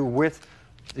has to do with,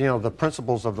 you know, the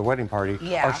principles of the wedding party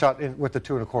Yeah. are shot in with the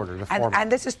 2 1/4, the format.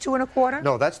 And this is 2 1/4?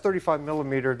 No, that's 35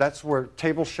 millimeter. That's where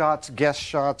table shots, guest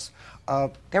shots.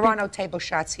 There are no table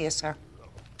shots here, sir.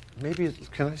 Maybe,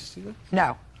 can I see them?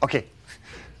 No. Okay.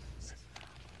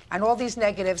 And all these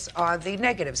negatives are the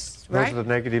negatives, right? Those are the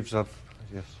negatives of,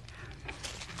 yes.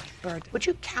 Bird, would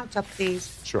you count up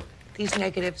these? Sure. These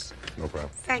negatives? No problem.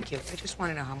 Thank you. I just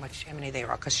want to know how many there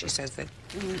are, because she says that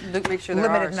Make sure there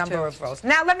limited are number too. of rows.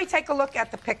 Now let me take a look at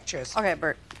the pictures. Okay,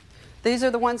 Bert. These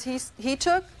are the ones he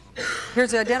took.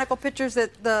 Here's the identical pictures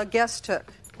that the guest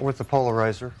took. With the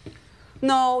polarizer.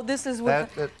 No, this is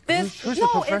with who's the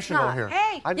professional it's not. here?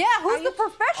 Hey, Yeah, who's the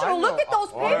professional? Look at those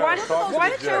papers. One, Look at those one,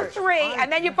 pictures. 2, 3,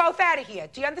 and then you're both out of here.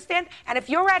 Do you understand? And if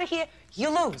you're out of here, you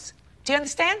lose. Do you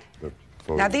understand?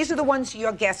 Now, these are the ones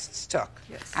your guests took.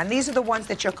 Yes. And these are the ones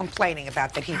that you're complaining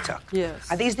about that he took.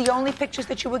 Yes. Are these the only pictures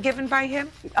that you were given by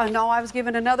him? No, I was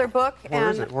given another book. Where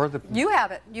and is it? Where are the- You have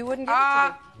it. You wouldn't give it to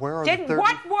me. Where are the 30?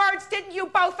 What words didn't you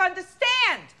both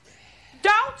understand?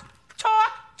 Don't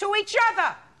talk to each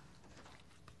other.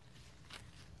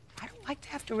 I don't like to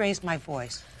have to raise my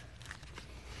voice.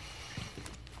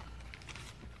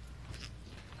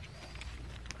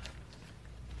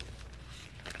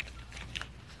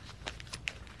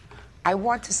 I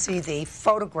want to see the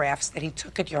photographs that he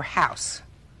took at your house.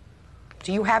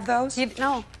 Do you have those?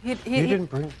 No. You didn't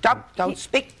bring... Don't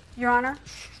speak. Your Honor,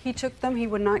 he took them. He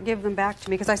would not give them back to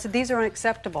me because I said these are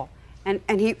unacceptable. And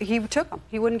he took them.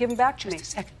 He wouldn't give them back to me.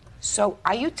 Just a second. So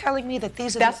are you telling me that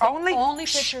these are That's the only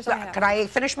pictures I have. Can I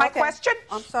finish my Okay. question?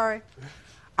 I'm sorry.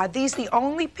 Are these the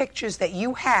only pictures that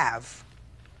you have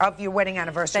of your wedding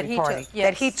anniversary That he party took. Yes.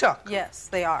 that he took? Yes,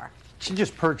 they are. She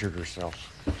just perjured herself.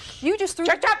 You just threw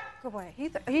Shut the up! book away.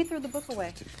 He threw the book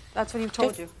away. That's what he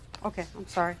told you. Okay, I'm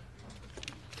sorry.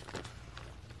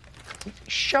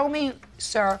 Show me,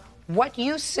 sir, what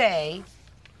you say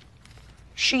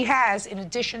she has in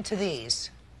addition to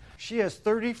these. She has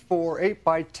 34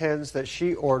 8x10s that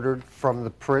she ordered from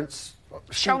the prince.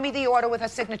 Show me the order with her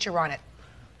signature on it.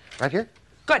 Right here?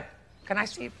 Good. Can I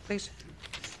see it, please?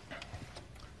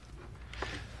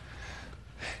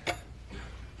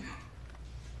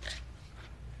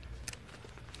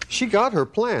 She got her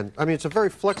plan. I mean, it's a very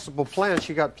flexible plan.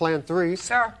 She got plan 3.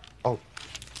 Sir. Oh,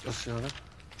 yes, Your Honor.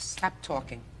 Stop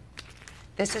talking.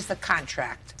 This is the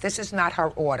contract. This is not her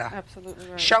order. Absolutely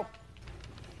right. Show.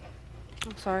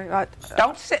 I'm sorry.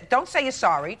 Don't say you're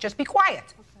sorry. Just be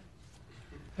quiet.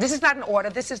 This is not an order.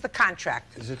 This is the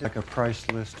contract. Is it like a price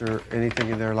list or anything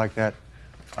in there like that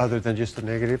other than just the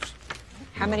negatives?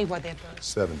 How many were there, Bert?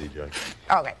 70, Judge.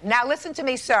 Okay. Now listen to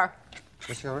me, sir.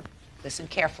 Yes, Your Honor. Listen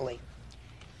carefully.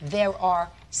 There are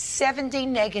 70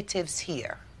 negatives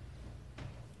here.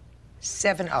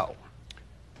 70.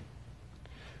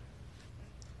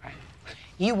 Right.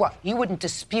 You wouldn't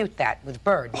dispute that with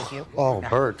Bird, would you? Oh, No.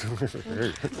 Bert.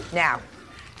 Now,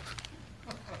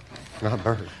 Not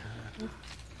Bert.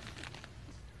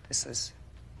 this is...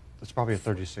 It's probably a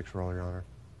 36 roll, Your Honor.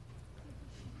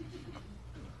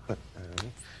 But,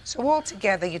 So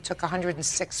altogether, you took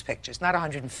 106 pictures, not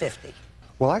 150.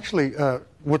 well, actually,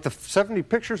 with the 70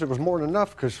 pictures, it was more than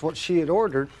enough because what she had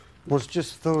ordered was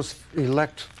just those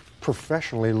elect,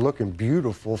 professionally looking,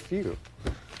 beautiful few,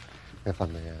 if I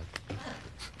may add.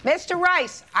 Mr.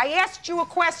 Rice, I asked you a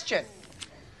question,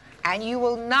 and you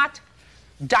will not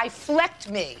deflect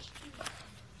me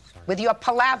with your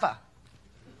palaver.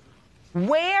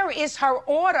 Where is her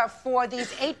order for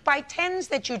these 8x10s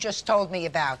that you just told me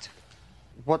about?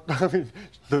 What? I mean,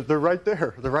 they're right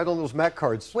there. They're right on those MAC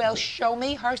cards. Well, show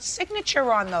me her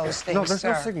signature on those things, No, there's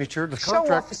no sir. signature. The Show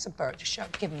contract- Officer Bird. Just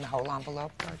give him the whole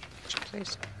envelope, Bird, would you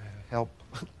please. Help.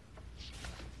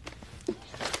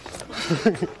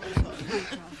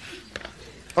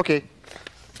 Okay.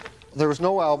 There was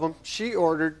no album. She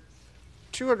ordered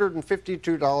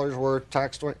 $252 worth,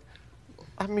 taxed.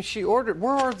 I mean, she ordered.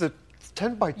 Where are the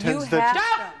 10x10s You that?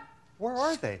 have them. Where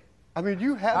are they? I mean,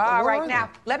 you have All where right, are now,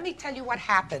 they? let me tell you what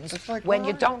happens like, when where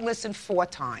you are don't listen 4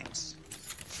 times.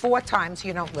 4 times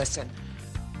you don't listen.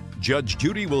 Judge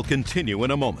Judy will continue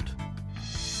in a moment.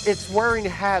 It's wearing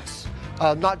hats,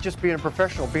 not just being a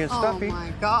professional, being stuffy. Oh,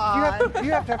 my God.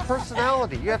 You have to have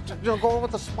personality. You have to go in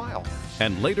with a smile.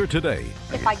 And later today,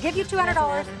 If I give you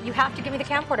 $200, you have to give me the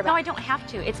camcorder back. No, I don't have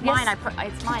to. It's mine.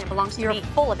 It's mine. It belongs to me. You're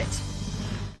full of it.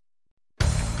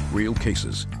 Real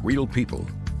cases, real people.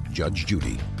 Judge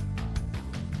Judy.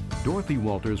 Dorothy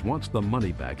Walters wants the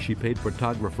money back she paid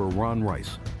photographer Ron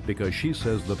Rice because she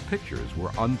says the pictures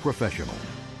were unprofessional.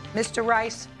 Mr.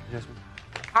 Rice, Yes, ma'am.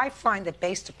 I find that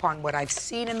based upon what I've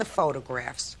seen in the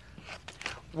photographs,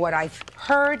 what I've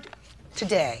heard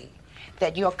today,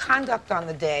 that your conduct on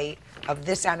the day of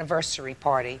this anniversary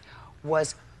party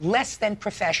was less than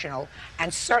professional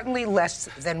and certainly less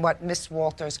than what Miss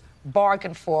Walters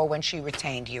bargained for when she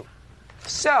retained you.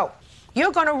 So,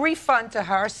 you're going to refund to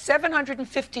her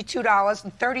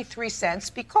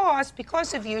 $752.33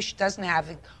 because of you, she doesn't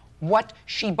have what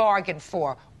she bargained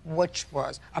for, which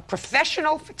was a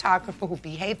professional photographer who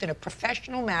behaved in a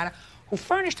professional manner, who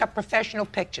furnished her professional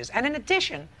pictures. And in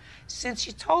addition, since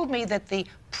you told me that the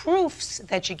proofs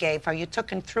that you gave her, you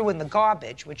took and threw in the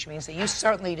garbage, which means that you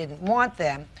certainly didn't want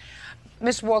them,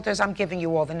 Miss Walters, I'm giving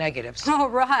you all the negatives. All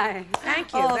right.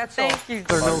 Thank you. Oh, That's thank all. you.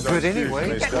 They're no good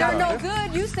anyway. They're no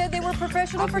good. You said they were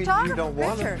professional photographers. You don't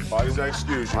want them. Bodies are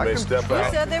excused. You I may can- step You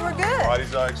out. said they were good.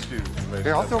 Bodies are excused. You may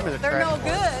Here, I'll step throw them in the They're trash. no can.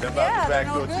 good. Step Yeah, out the they're back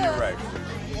no door to your good. right.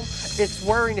 It's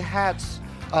wearing hats,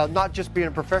 not just being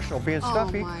a professional, being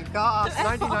stuffy. Oh, my God.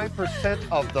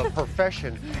 99% of the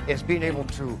profession is being able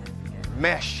to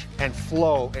mesh and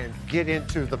flow and get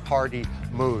into the party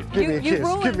mood. Give me a you kiss.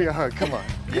 ruined- Give me a hug. Come on.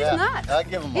 He's nuts. I'll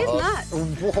give him a He's hug. nuts.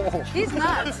 Whoa. He's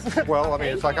nuts. Well, I mean,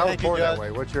 it's like I was Thank you, born that Judge.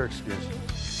 way. What's your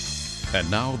excuse? and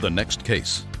now the next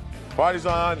case. Parties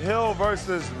on Hill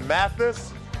versus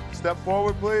Mathis. Step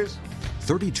forward, please.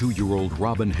 32-year-old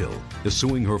Robin Hill is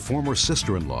suing her former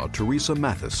sister-in-law, Teresa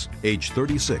Mathis, age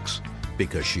 36,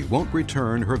 because she won't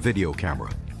return her video camera.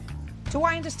 Do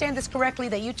I understand this correctly,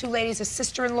 that you two ladies are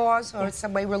sister-in-laws or in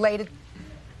some way related?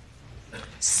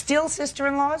 Still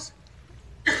sister-in-laws?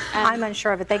 I'm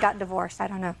unsure of it. They got divorced. I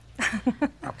don't know.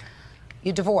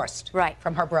 You divorced? Right.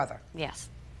 From her brother? Yes.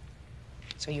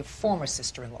 So you're former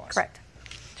sister-in-laws? Correct.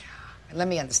 Let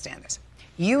me understand this.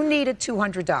 You needed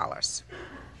 $200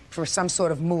 for some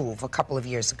sort of move a couple of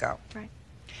years ago. Right.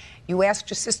 You asked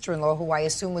your sister-in-law, who I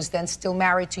assume was then still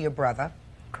married to your brother,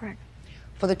 Correct.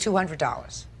 for the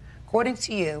 $200. According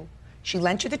to you, she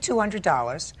lent you the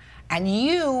 $200, and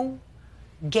you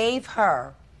gave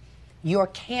her your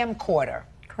camcorder.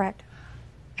 Correct.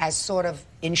 As sort of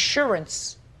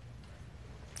insurance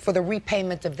for the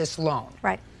repayment of this loan.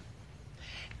 Right.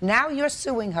 Now you're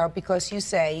suing her because you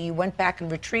say you went back and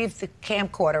retrieved the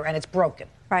camcorder and it's broken.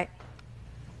 Right.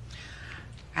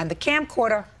 And the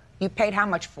camcorder, you paid how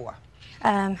much for?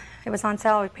 It was on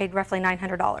sale. We paid roughly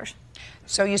 $900.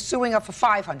 So you're suing her for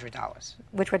 $500.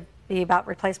 Which would be about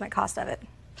replacement cost of it.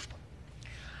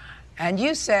 And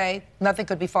you say nothing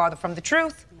could be farther from the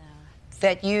truth. No.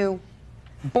 That you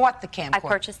bought the camcorder. I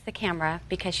purchased the camera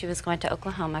because she was going to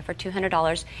Oklahoma for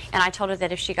 $200, and I told her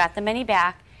that if she got the money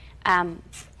back,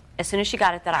 as soon as she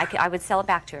got it, that I would sell it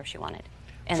back to her if she wanted.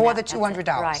 And for the that's $200. it.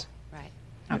 Right. Right.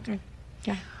 Okay.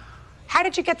 Yeah. How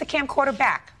did you get the camcorder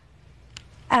back?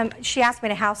 She asked me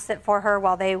to house sit for her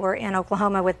while they were in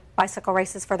Oklahoma with bicycle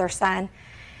races for their son.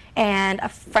 And a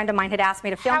friend of mine had asked me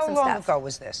to film some stuff. How long ago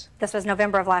was this? This was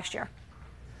November of last year.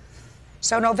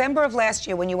 So November of last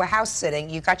year, when you were house sitting,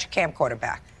 you got your camcorder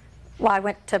back. Well, I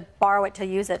went to borrow it to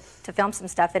use it to film some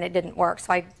stuff, and it didn't work.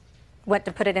 So I went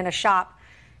to put it in a shop.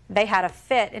 They had a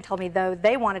fit and told me, though,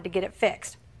 they wanted to get it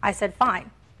fixed. I said,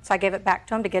 fine. So I gave it back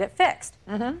to them to get it fixed.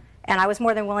 Mm-hmm. And I was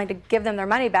more than willing to give them their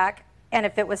money back. And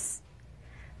if it was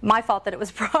my fault that it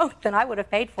was broke, then I would have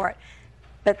paid for it.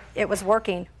 But it was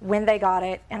working when they got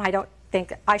it, and I don't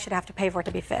think I should have to pay for it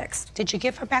to be fixed. Did you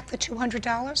give her back the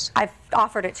 $200? I've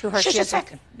offered it to her. Just She a has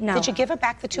second. No. Did you give her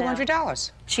back the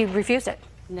 $200? She refused it.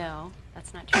 No,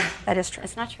 that's not true. That is true.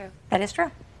 It's not true. That is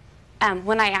true.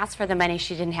 When I asked for the money,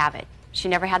 she didn't have it. She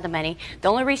never had the money. The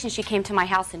only reason she came to my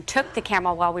house and took the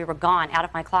camera while we were gone out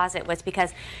of my closet was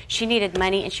because she needed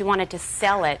money and she wanted to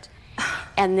sell it,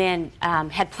 and then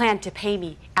had planned to pay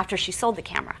me after she sold the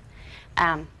camera.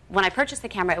 When I purchased the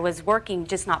camera, it was working,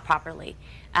 just not properly.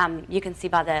 You can see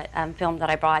by the film that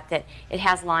I brought that it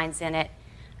has lines in it,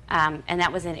 and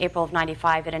that was in April of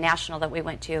 '95 at a national that we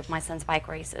went to of my son's bike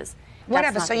races.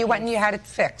 Whatever, so you went and you had it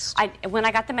fixed. When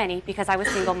I got the money, because I was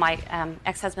single, my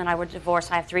ex-husband and I were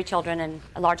divorced, I have 3 children and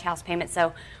a large house payment,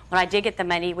 so when I did get the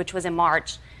money, which was in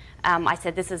March, I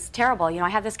said, this is terrible. You know, I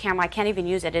have this camera. I can't even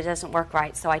use it. It doesn't work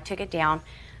right. So I took it down.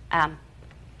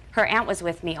 Her aunt was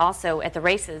with me also at the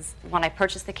races when I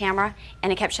purchased the camera,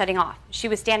 and it kept shutting off. She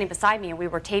was standing beside me, and we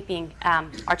were taping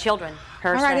our children.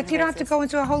 All right, if you don't have to go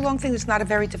into a whole long thing, it's not a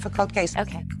very difficult case.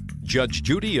 Okay. Judge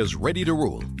Judy is ready to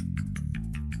rule.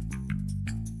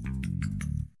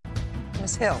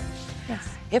 Ms. Hill,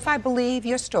 Yes. if I believe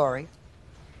your story,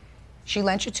 she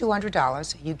lent you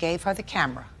 $200. You gave her the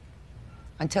camera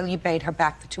until you paid her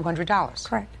back the $200.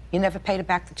 Correct. You never paid her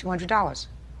back the $200.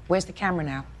 Where's the camera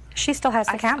now? She still has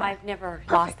the camera. I've never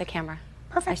lost the camera.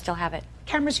 Perfect. I still have it.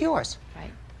 Camera's yours.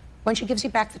 Right. When she gives you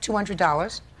back the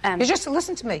 $200, you just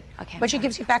listen to me. Okay, when she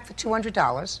gives you back the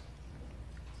 $200,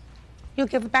 you'll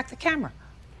give her back the camera.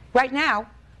 Right now,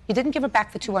 you didn't give her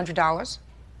back the $200,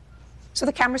 so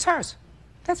the camera's hers.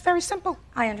 That's very simple.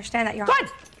 I understand that, Your Honor.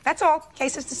 Good. That's all.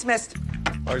 Case is dismissed.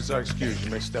 All right, sir, excuse. You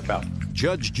may step out.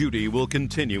 Judge Judy will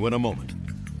continue in a moment.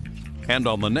 And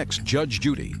on the next Judge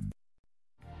Judy.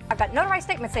 I've got notarized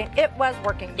statement saying it was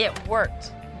working. It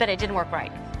worked, but it didn't work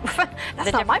right.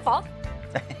 That's not my fault.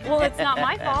 Well, it's not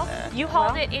my fault. You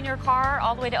hauled it in your car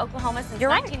all the way to Oklahoma since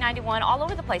 1991, all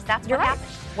over the place. That's what happened.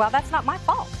 Well, that's not my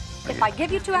fault. If I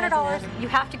give you $200, you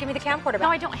have to give me the camcorder back. No,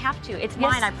 I don't have to. It's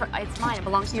mine. It's mine. It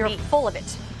belongs to You're me. full of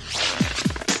it.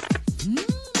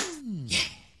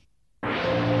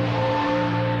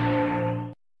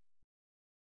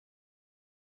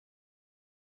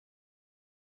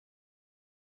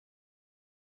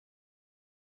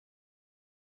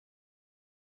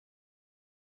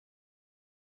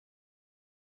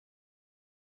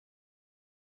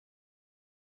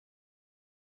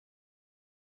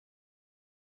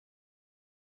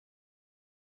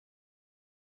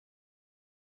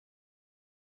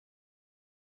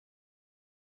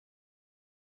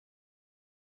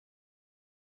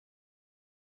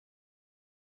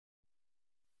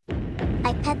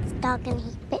 I pet the dog and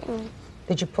he bit me.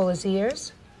 Did you pull his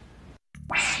ears?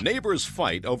 Neighbors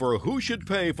fight over who should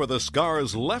pay for the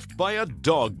scars left by a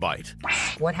dog bite.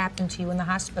 What happened to you in the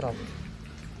hospital?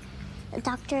 The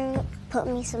doctor put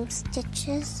me some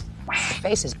stitches. Your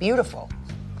face is beautiful.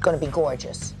 It's going to be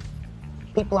gorgeous.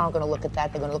 People aren't going to look at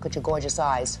that. They're going to look at your gorgeous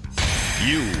eyes.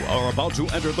 You are about to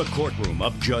enter the courtroom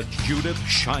of Judge Judith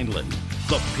Scheinlin.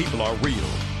 The people are real.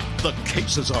 The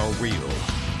cases are real.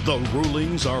 The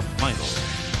rulings are final.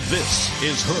 This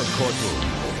is her courtroom.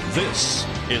 This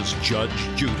is Judge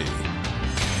Judy.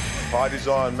 Party's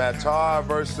on. Matar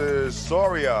versus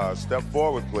Soria. Step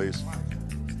forward, please.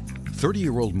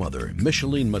 30-year-old mother,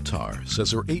 Micheline Matar,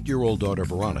 says her 8-year-old daughter,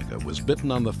 Veronica, was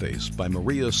bitten on the face by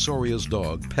Maria Soria's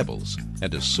dog, Pebbles,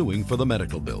 and is suing for the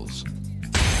medical bills.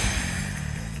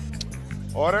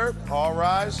 Order. All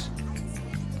rise.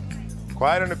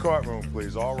 Quiet in the courtroom,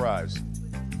 please. All rise.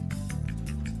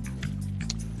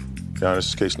 Your Honor, this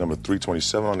is case number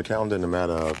 327 on the calendar in the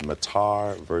matter of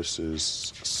Matar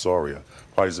versus Soria.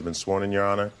 Parties have been sworn in, Your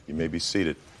Honor. You may be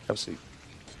seated. Have a seat.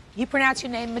 You pronounce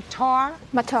your name Matar?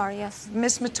 Matar, yes.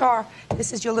 Miss Matar,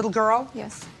 this is your little girl?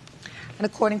 Yes. And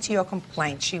according to your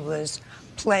complaint, she was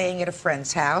playing at a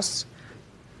friend's house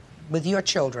with your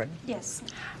children. Yes.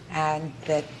 And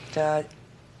that,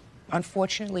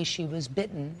 unfortunately, she was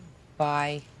bitten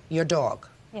by your dog.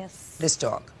 Yes. This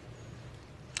dog.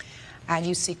 And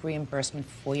you seek reimbursement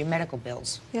for your medical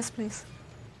bills. Yes, please.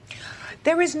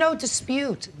 There is no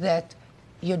dispute that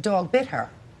your dog bit her.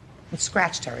 It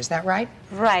scratched her, is that right?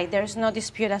 Right, there's no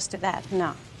dispute as to that,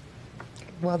 no.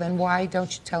 Well, then why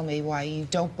don't you tell me why you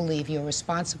don't believe you're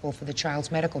responsible for the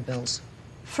child's medical bills?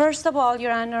 First of all,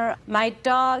 Your Honor, my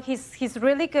dog, he's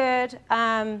really good.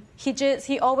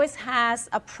 He always has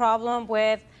a problem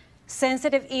with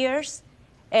sensitive ears.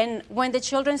 And when the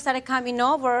children started coming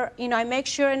over, I make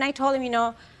sure, and I told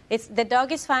him, the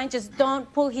dog is fine, just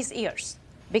don't pull his ears.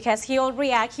 Because he'll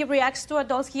react. He reacts to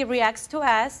adults, he reacts to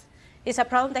us. It's a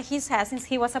problem that he's had since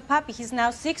he was a puppy. He's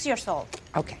now 6 years old.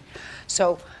 Okay.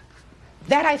 So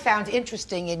that I found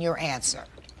interesting in your answer.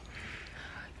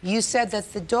 You said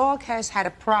that the dog has had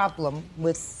a problem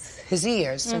with his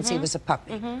ears since he was a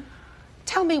puppy.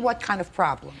 Tell me what kind of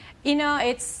problem.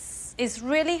 It's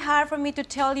really hard for me to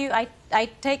tell you. I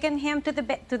taken him to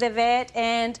the vet,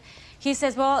 and he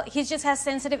says, well, he just has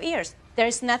sensitive ears.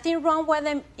 There's nothing wrong with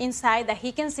him inside that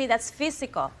he can see that's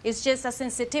physical. It's just a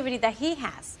sensitivity that he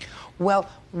has. Well,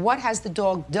 what has the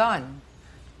dog done?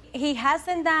 He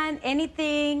hasn't done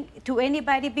anything to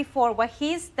anybody before. What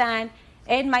he's done,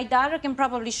 and my daughter can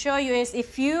probably show you, is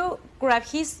if you grab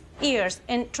his ears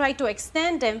and try to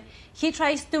extend them, he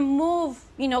tries to move,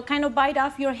 kind of bite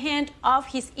off your hand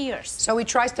off his ears. So he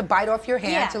tries to bite off your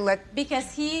hand to let...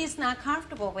 because he is not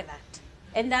comfortable with that.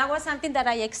 And that was something that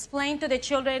I explained to the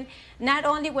children, not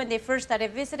only when they first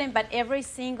started visiting, but every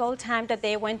single time that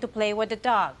they went to play with the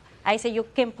dog. I said, you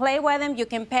can play with him, you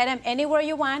can pet him anywhere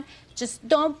you want, just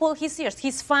don't pull his ears.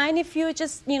 He's fine if you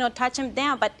just, touch him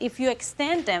down, but if you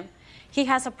extend him, he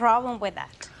has a problem with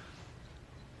that.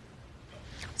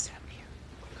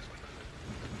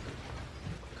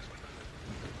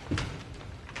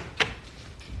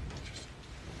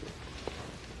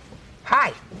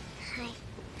 Hi. Hi.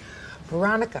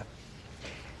 Veronica,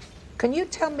 can you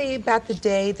tell me about the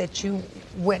day that you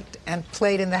went and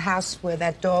played in the house where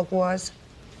that dog was?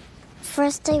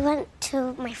 First, I went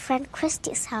to my friend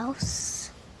Christy's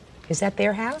house. Is that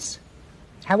their house?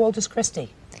 How old is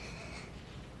Christy?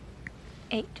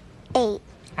 8. 8.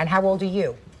 And how old are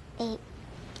you? 8.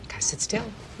 Okay, sit still,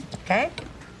 okay?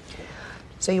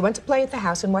 So you went to play at the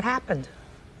house, and what happened?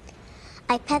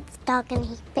 I pet the dog and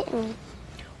he bit me.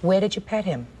 Where did you pet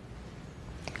him?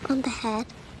 On the head.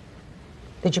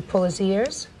 Did you pull his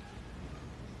ears?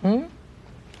 You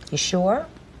sure?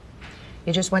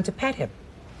 You just went to pet him.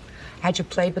 Had you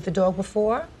played with the dog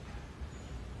before?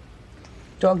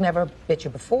 Dog never bit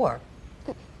you before.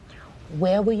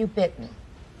 Where were you bitten,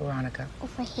 Veronica?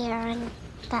 Over here and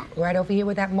that. Right over here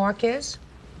where that mark is?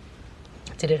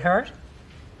 Did it hurt?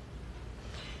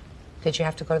 Did you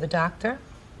have to go to the doctor?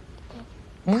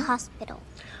 The hospital.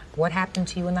 What happened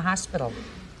to you in the hospital?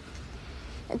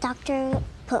 The doctor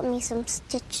put me some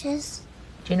stitches.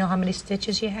 Do you know how many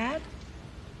stitches you had?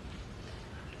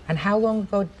 And how long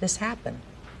ago did this happen?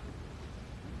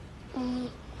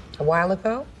 A while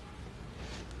ago?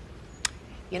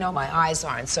 You know, my eyes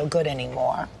aren't so good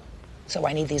anymore. So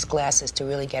I need these glasses to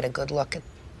really get a good look at,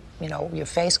 your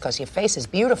face, because your face is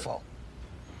beautiful.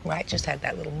 Right? Just had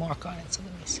that little mark on it, so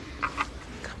let me see.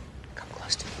 Come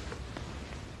close to me.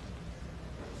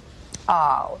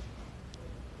 Oh,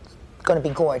 it's going to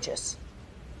be gorgeous.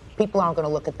 People aren't going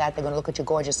to look at that. They're going to look at your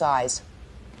gorgeous eyes.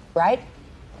 Right?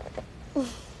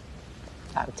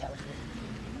 I'm telling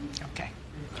you. Okay.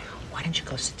 Why don't you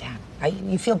go sit down?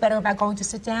 You feel better about going to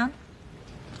sit down?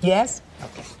 Yes?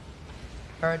 Okay.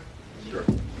 Heard? Sure.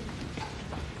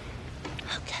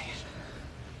 Okay.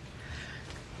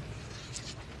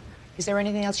 Is there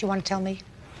anything else you want to tell me?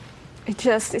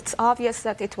 It's obvious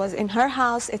that it was in her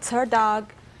house, it's her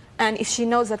dog, and if she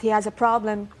knows that he has a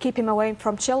problem, keep him away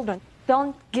from children.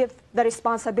 Don't give the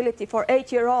responsibility for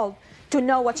 8-year-old to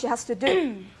know what she has to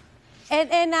do.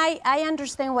 And I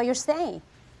understand what you're saying.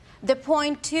 The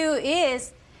point, too,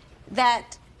 is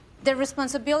that the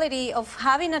responsibility of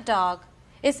having a dog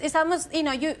is almost,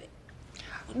 the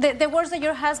words that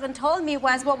your husband told me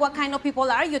was, well, what kind of people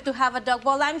are you to have a dog?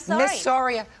 Well, I'm sorry. Miss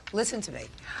Soria, listen to me.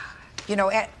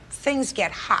 Things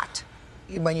get hot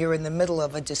when you're in the middle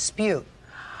of a dispute.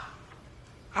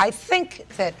 I think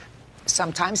that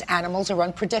sometimes animals are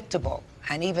unpredictable.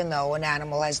 And even though an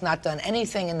animal has not done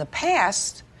anything in the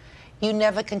past, you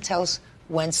never can tell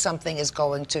when something is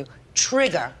going to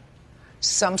trigger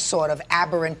some sort of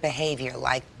aberrant behavior,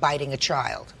 like biting a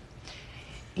child.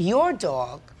 Your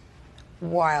dog,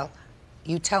 while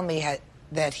you tell me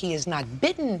that he has not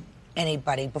bitten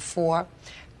anybody before,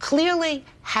 clearly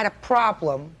had a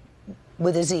problem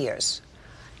with his ears.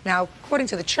 Now, according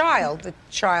to the child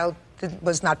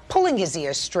was not pulling his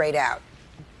ears straight out,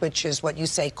 which is what you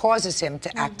say causes him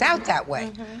to act out that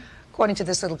way. According to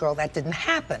this little girl, that didn't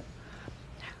happen.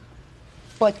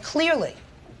 But clearly,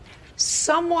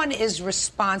 someone is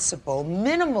responsible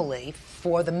minimally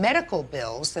for the medical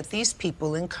bills that these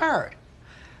people incurred.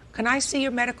 Can I see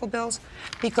your medical bills?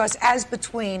 Because as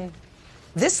between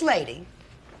this lady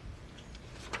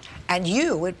and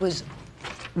you, it was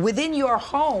within your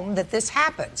home that this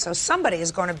happened. So somebody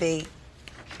is going to be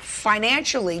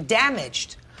financially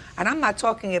damaged. And I'm not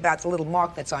talking about the little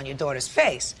mark that's on your daughter's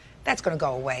face. That's going to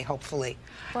go away, hopefully.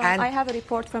 Well, and I have a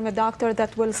report from a doctor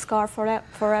that will scar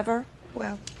forever.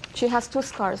 Well, she has 2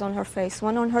 scars on her face,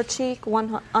 one on her cheek,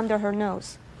 one under her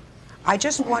nose. I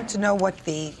just want to know what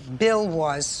the bill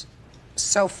was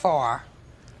so far.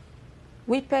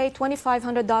 We paid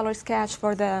 $2,500 cash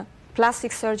for the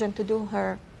plastic surgeon to do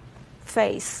her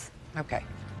face. Okay.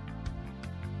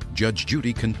 Judge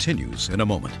Judy continues in a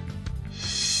moment.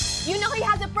 You know he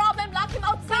has a problem. Lock him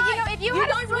outside. But if you had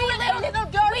don't a sweet ruin a little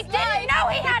girl's we didn't know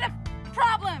he had a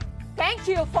problem. Thank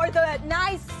you for the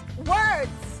nice words.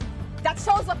 That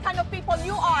shows what kind of people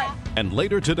you are. And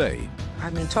later today. I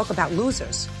mean, talk about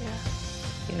losers.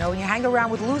 Yeah. When you hang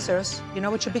around with losers, you know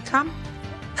what you become?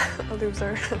 A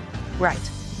loser.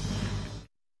 Right.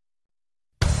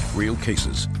 Real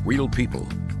cases, real people.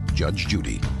 Judge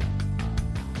Judy.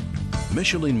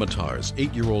 Micheline Matar's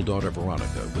 8-year-old daughter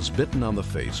Veronica was bitten on the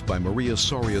face by Maria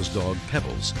Soria's dog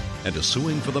Pebbles and is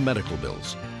suing for the medical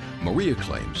bills. Maria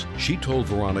claims she told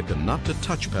Veronica not to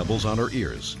touch Pebbles on her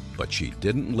ears, but she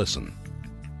didn't listen.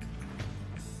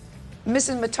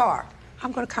 Mrs. Matar,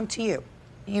 I'm going to come to you.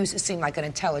 You seem like an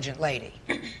intelligent lady.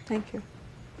 Thank you.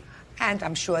 And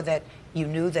I'm sure that you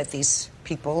knew that these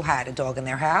people had a dog in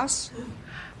their house.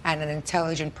 And an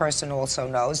intelligent person also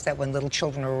knows that when little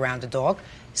children are around a dog,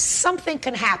 something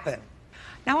can happen.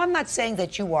 Now, I'm not saying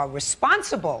that you are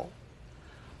responsible,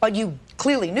 but you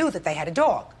clearly knew that they had a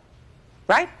dog,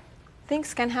 right?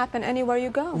 Things can happen anywhere you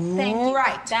go. Thank you.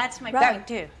 Right. That's my point,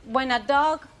 too. When a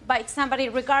dog bites somebody,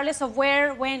 regardless of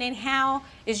where, when, and how,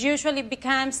 it usually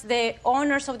becomes the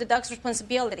owners of the dog's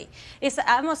responsibility. It's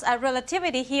almost a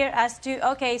relativity here as to,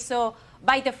 okay, so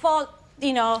by default,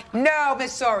 you know... No,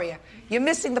 Miss Soria, you're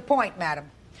missing the point,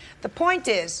 madam. The point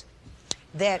is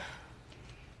that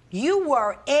you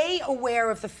were, A, aware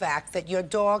of the fact that your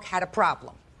dog had a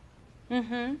problem.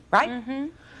 Mm-hmm. Right? Mm-hmm.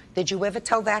 Did you ever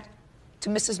tell that to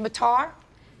Mrs. Matar?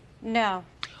 No.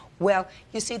 Well,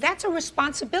 you see, that's a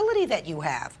responsibility that you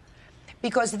have.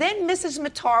 Because then Mrs.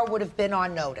 Matar would have been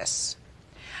on notice.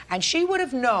 And she would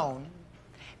have known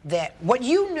that what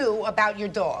you knew about your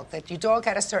dog, that your dog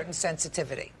had a certain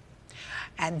sensitivity.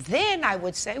 And then I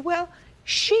would say, well,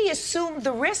 she assumed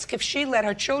the risk if she let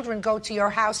her children go to your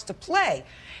house to play.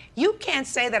 You can't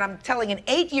say that I'm telling an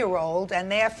 8-year-old and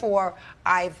therefore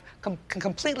I've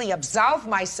completely absolved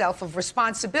myself of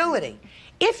responsibility.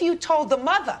 If you told the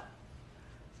mother,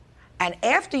 and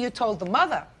after you told the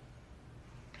mother,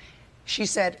 she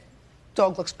said,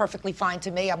 dog looks perfectly fine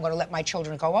to me, I'm going to let my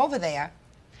children go over there,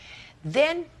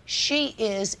 then she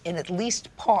is, in at least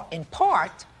in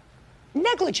part,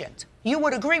 negligent. You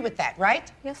would agree with that,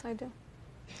 right? Yes, I do.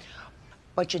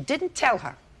 But you didn't tell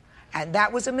her, and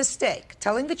that was a mistake.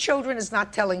 Telling the children is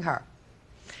not telling her.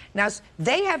 Now,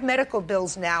 they have medical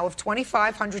bills now of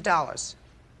 $2,500.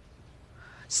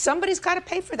 Somebody's got to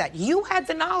pay for that. You had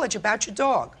the knowledge about your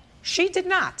dog. She did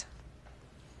not.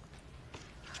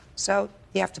 So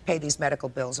you have to pay these medical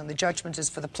bills, and the judgment is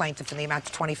for the plaintiff in the amount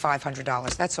of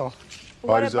 $2,500. That's all.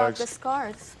 What about the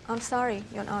scars? I'm sorry,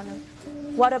 Your Honor.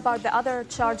 What about the other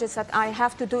charges that I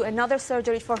have to do another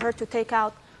surgery for her to take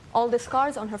out all the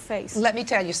scars on her face? Let me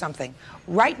tell you something.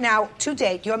 Right now, to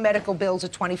date, your medical bills are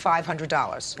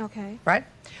 $2,500. Okay. Right?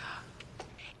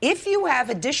 If you have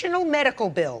additional medical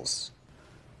bills,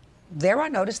 there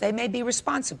on notice, they may be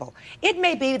responsible. It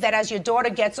may be that as your daughter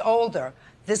gets older,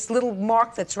 this little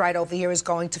mark that's right over here is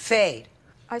going to fade.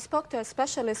 I spoke to a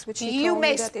specialist, which he You told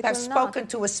may me that it have will spoken not.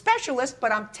 to a specialist,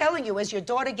 but I'm telling you, as your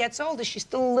daughter gets older, she's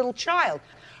still a little child.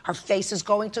 Her face is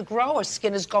going to grow, her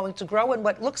skin is going to grow, and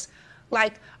what looks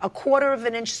like a 1/4 of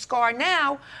an inch scar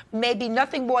now may be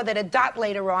nothing more than a dot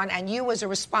later on, and you as a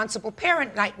responsible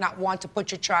parent might not want to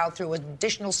put your child through an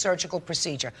additional surgical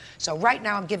procedure. So right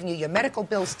now I'm giving you your medical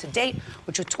bills to date,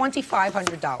 which are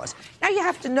 $2,500. Now you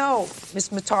have to know, Ms.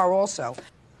 Matar, also,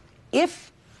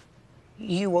 if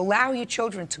you allow your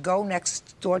children to go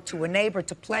next door to a neighbor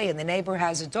to play and the neighbor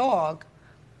has a dog,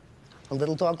 a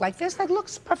little dog like this, that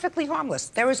looks perfectly harmless.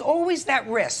 There is always that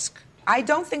risk. I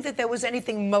don't think that there was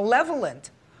anything malevolent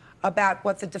about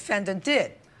what the defendant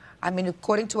did. I mean,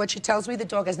 according to what she tells me, the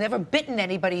dog has never bitten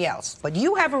anybody else. But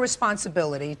you have a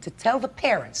responsibility to tell the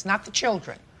parents, not the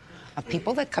children, of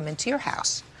people that come into your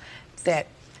house, that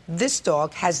this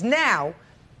dog has now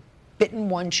bitten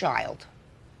one child.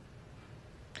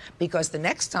 Because the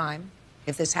next time,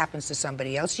 if this happens to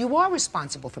somebody else, you are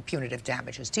responsible for punitive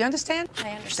damages. Do you understand? I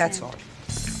understand. That's all.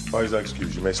 Parties are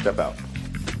excused. You may step out.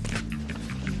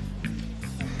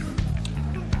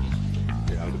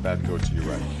 Yeah, out of the back door to your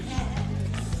right.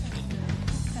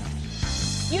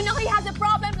 You know he has a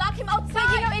problem. Lock him outside.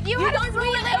 But you know, if you had don't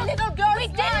ruin a little girl's we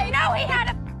didn't know he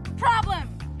had a problem.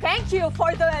 Thank you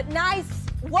for the nice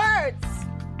words.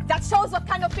 That shows what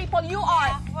kind of people you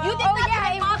are. Well, You did not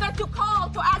even bother to call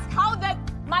to ask how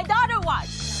my daughter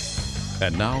was.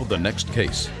 And now the next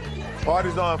case.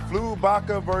 Parties on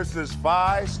Flubacher versus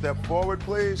Phi. Step forward,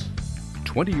 please.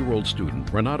 20-year-old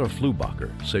student Renata Flubacher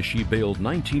says she bailed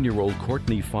 19-year-old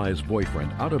Courtney Phi's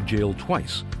boyfriend out of jail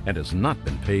twice and has not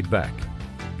been paid back.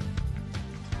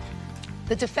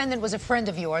 The defendant was a friend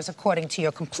of yours, according to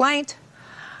your complaint.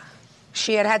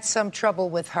 She had had some trouble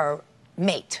with her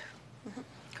mate.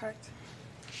 Correct.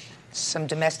 Some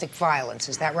domestic violence,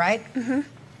 is that right? Mm-hmm.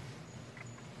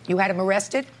 You had him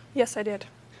arrested? Yes, I did.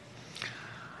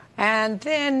 And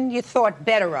then you thought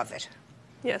better of it.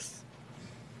 Yes.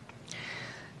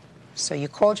 So you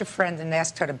called your friend and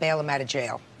asked her to bail him out of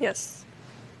jail. Yes.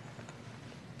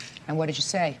 And what did you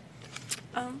say?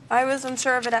 I was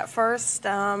unsure of it at first.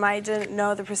 I didn't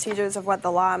know the procedures of what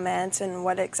the law meant and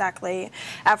what exactly.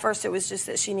 At first, it was just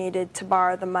that she needed to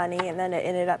borrow the money, and then it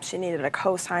ended up she needed a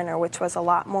co-signer, which was a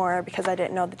lot more because I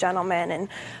didn't know the gentleman. And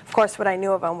of course, what I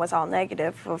knew of him was all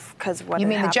negative because of what You had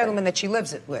mean the happened. gentleman that she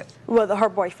lives with? Well, her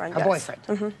boyfriend. Her yes. boyfriend.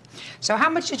 Mm-hmm. So how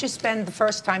much did you spend the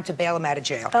first time to bail him out of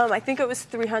jail? I think it was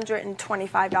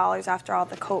 $325 after all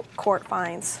the court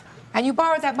fines. And you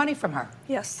borrowed that money from her?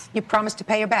 Yes. You promised to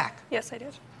pay her back? Yes, I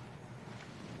did.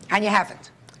 And you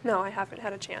haven't? No, I haven't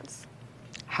had a chance.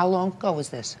 How long ago was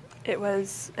this? It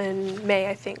was in May,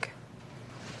 I think.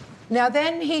 Now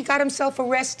then he got himself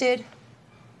arrested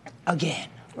again.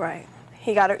 Right.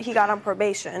 He got on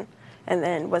probation and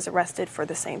then was arrested for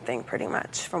the same thing pretty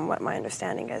much, from what my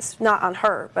understanding is. Not on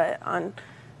her, but on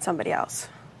somebody else.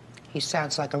 He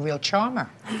sounds like a real charmer.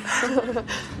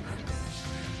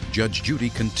 Judge Judy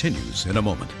continues in a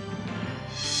moment.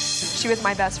 She was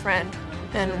my best friend,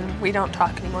 and we don't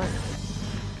talk anymore.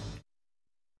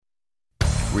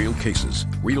 Real cases,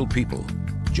 real people.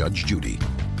 Judge Judy.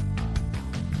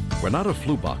 Renata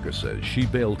Flubacher says she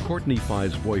bailed Courtney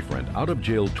Five's boyfriend out of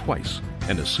jail twice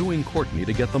and is suing Courtney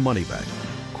to get the money back.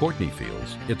 Courtney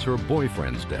feels it's her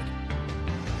boyfriend's debt.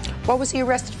 What was he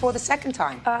arrested for the second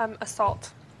time?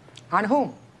 Assault. On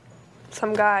whom?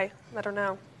 Some guy. I don't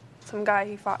know. Some guy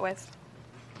he fought with.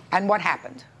 And what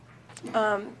happened?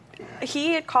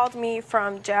 He had called me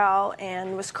from jail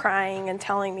and was crying and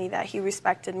telling me that he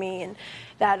respected me and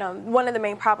that one of the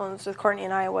main problems with Courtney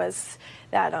and I was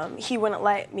that he wouldn't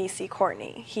let me see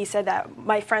Courtney. He said that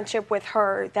my friendship with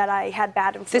her, that I had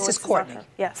bad influences This is Courtney? on her.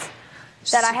 Yes.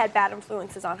 That I had bad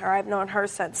influences on her. I've known her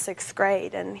since 6th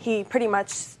grade, and he pretty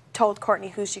much told Courtney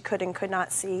who she could and could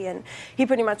not see, and he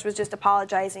pretty much was just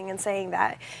apologizing and saying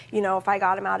that, you know, if I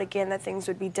got him out again that things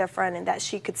would be different and that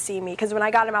she could see me. Because when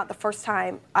I got him out the first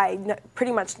time, I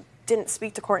pretty much didn't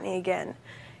speak to Courtney again.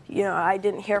 You know, I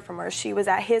didn't hear from her. She was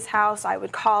at his house. I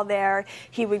would call there.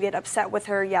 He would get upset with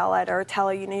her, yell at her, tell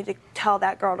her, you need to tell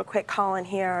that girl to quit calling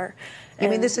here. You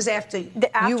mean this is after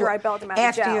I bailed him out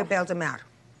of jail. After you bailed him out.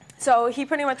 So he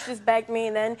pretty much just begged me,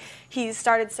 and then he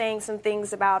started saying some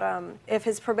things about if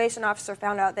his probation officer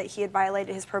found out that he had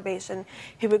violated his probation,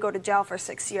 he would go to jail for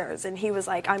 6 years. And he was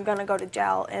like, I'm going to go to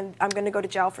jail, and I'm going to go to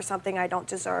jail for something I don't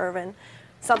deserve, and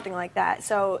something like that.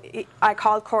 So I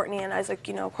called Courtney, and I was like,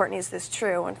 you know, Courtney, is this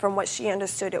true? And from what she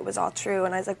understood, it was all true.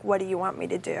 And I was like, what do you want me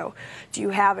to do? Do you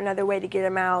have another way to get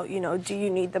him out? You know, do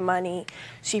you need the money?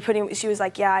 She was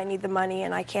like, yeah, I need the money,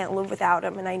 and I can't live without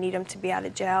him, and I need him to be out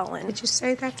of jail. And did you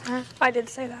say that to her? I did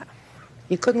say that.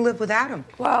 You couldn't live without him?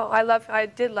 Well, I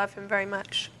did love him very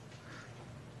much.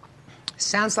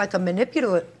 Sounds like a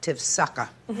manipulative sucker.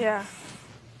 Yeah.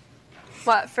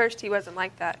 Well, at first he wasn't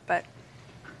like that, but...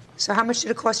 So how much did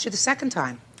it cost you the second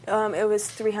time? It was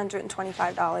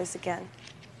 $325 again.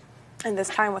 And this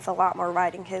time with a lot more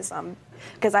writing his,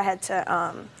 because I had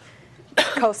to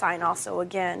co-sign also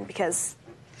again because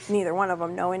neither one of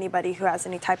them know anybody who has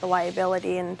any type of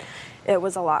liability, and it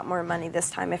was a lot more money this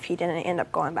time if he didn't end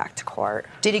up going back to court.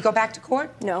 Did he go back to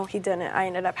court? No, he didn't. I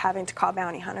ended up having to call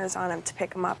bounty hunters on him to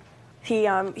pick him up. He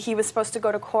was supposed to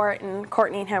go to court, and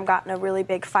Courtney and him got in a really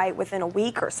big fight within a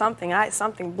week or something.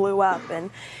 Something blew up,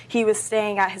 and he was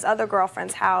staying at his other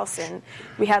girlfriend's house, and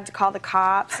we had to call the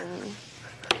cops, and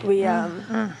we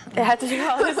had to do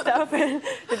all this stuff. And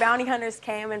the bounty hunters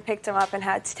came and picked him up and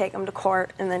had to take him to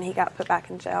court, and then he got put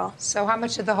back in jail. So how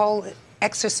much did the whole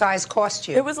exercise cost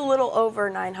you? It was a little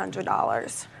over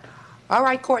 $900. All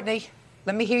right, Courtney,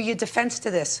 let me hear your defense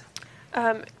to this.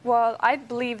 Well, I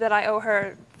believe that I owe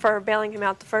her for bailing him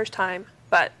out the first time,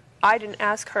 but I didn't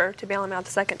ask her to bail him out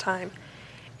the second time.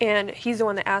 And he's the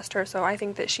one that asked her, so I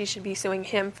think that she should be suing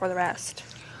him for the rest.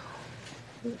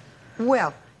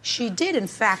 Well, she did, in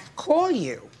fact, call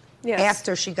you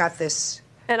after she got this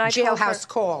jailhouse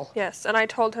call. Yes, and I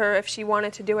told her if she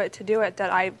wanted to do it,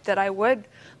 that I would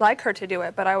like her to do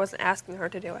it, but I wasn't asking her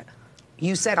to do it.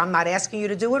 You said, I'm not asking you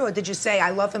to do it, or did you say,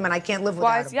 I love him and I can't live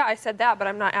without him? Yeah, I said that, but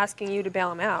I'm not asking you to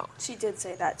bail him out. She did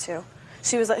say that, too.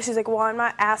 She's like, well, I'm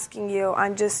not asking you,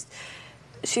 I'm just...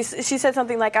 She said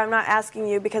something like, I'm not asking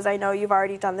you because I know you've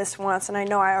already done this once, and I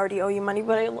know I already owe you money,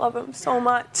 but I love him so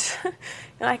much,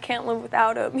 and I can't live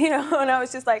without him, you know? And I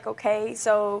was just like, okay,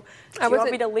 so do you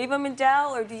want me to leave him in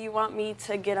jail, or do you want me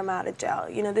to get him out of jail?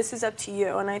 You know, this is up to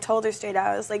you. And I told her straight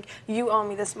out, I was like, you owe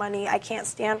me this money. I can't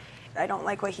stand. I don't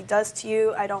like what he does to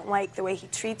you. I don't like the way he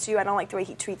treats you. I don't like the way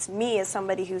he treats me as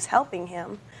somebody who's helping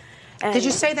him. And did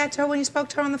you say that to her when you spoke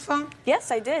to her on the phone?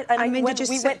 Yes, I did. And we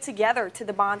went together to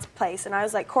the bonds place, and I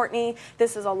was like, Courtney,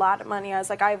 this is a lot of money. I was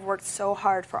like, I've worked so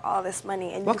hard for all this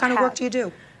money. And what kind of work do you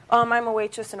do? I'm a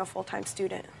waitress and a full-time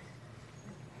student.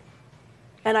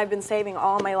 And I've been saving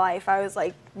all my life. I was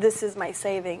like, this is my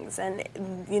savings, and,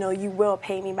 you know, you will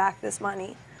pay me back this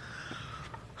money.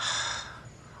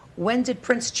 When did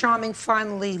Prince Charming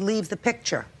finally leave the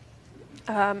picture?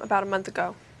 About a month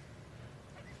ago.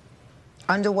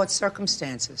 Under what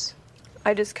circumstances?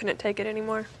 I just couldn't take it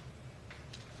anymore.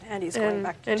 And he's going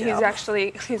back to and jail.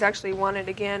 he's actually wanted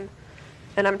again,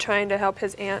 and I'm trying to help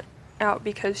his aunt out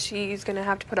because she's going to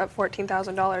have to put up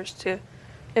 $14,000 to,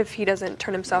 if he doesn't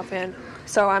turn himself in.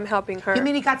 So I'm helping her. You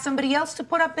mean he got somebody else to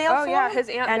put up bail for Oh yeah, him? his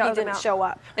aunt And he bailed him didn't out. show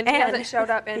up. And he hasn't showed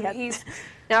up, and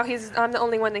I'm the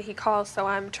only one that he calls, so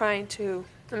I'm trying to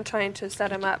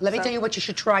set him up. Let me tell you what you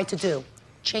should try to do.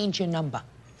 Change your number.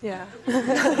 Yeah.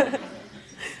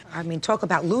 I mean, talk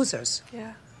about losers.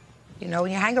 Yeah. You know,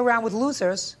 when you hang around with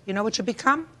losers, you know what you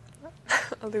become?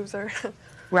 A loser.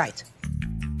 Right.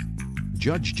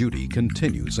 Judge Judy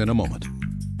continues in a moment.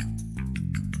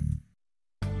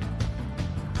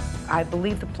 I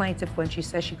believe the plaintiff when she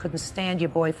says she couldn't stand your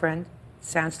boyfriend.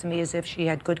 Sounds to me as if she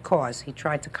had good cause. He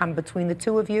tried to come between the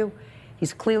two of you.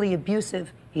 He's clearly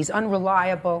abusive. He's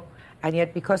unreliable. And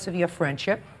yet, because of your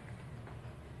friendship,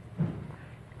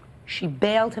 she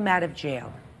bailed him out of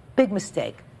jail. Big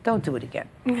mistake. Don't do it again.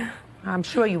 I'm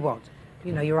sure you won't.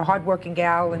 You know, you're a hardworking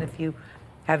gal, and if you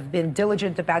have been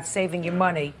diligent about saving your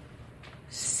money,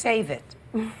 save it.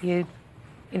 You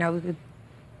know,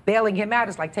 bailing him out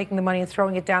is like taking the money and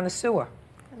throwing it down the sewer.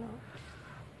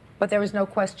 But there is no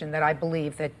question that I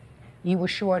believe that you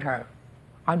assured her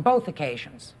on both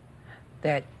occasions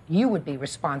that you would be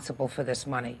responsible for this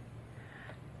money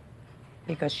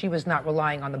because she was not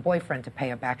relying on the boyfriend to pay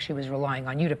her back. She was relying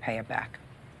on you to pay her back.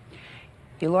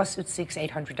 Your lawsuit seeks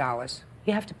 $800.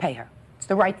 You have to pay her. It's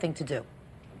the right thing to do.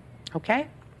 Okay?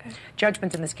 Okay.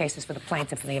 Judgment in this case is for the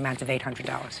plaintiff in the amount of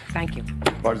 $800. Thank you.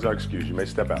 Parties are excused. You may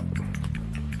step out.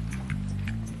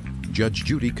 Judge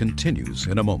Judy continues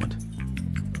in a moment.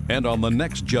 And on the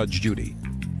next Judge Judy.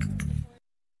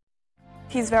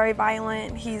 He's very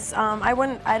violent. He's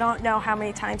I don't know how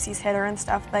many times he's hit her and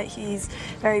stuff, but he's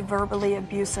very verbally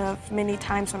abusive. Many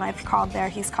times when I've called there,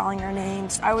 he's calling her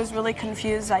names. I was really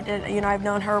confused. I've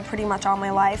known her pretty much all my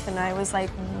life, and I was like,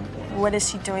 what is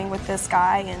she doing with this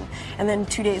guy? And then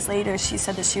 2 days later, she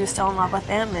said that she was still in love with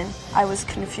him, and I was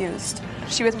confused.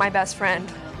 She was my best friend,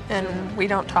 and we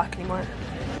don't talk anymore.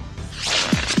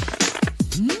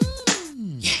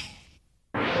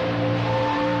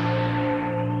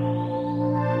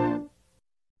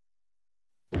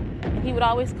 He would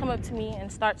always come up to me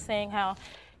and start saying how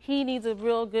he needs a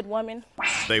real good woman.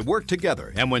 They worked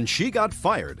together, and when she got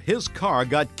fired, his car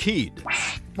got keyed.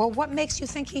 Well, what makes you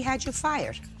think he had you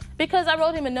fired? Because I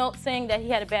wrote him a note saying that he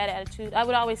had a bad attitude. I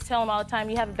would always tell him all the time,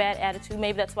 you have a bad attitude,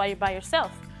 maybe that's why you're by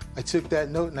yourself. I took that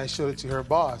note and I showed it to her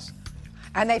boss.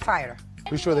 And they fired her?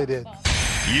 Pretty sure they did.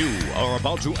 You are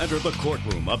about to enter the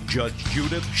courtroom of Judge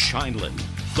Judith Scheinlin.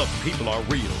 The people are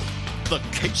real. The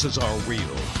cases are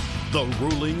real. The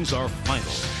rulings are final.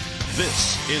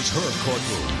 This is her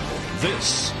courtroom.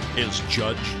 This is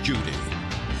Judge Judy.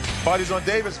 Parties on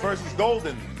Davis versus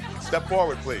Golden. Step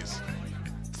forward, please.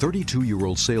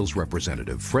 32-year-old sales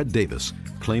representative Fred Davis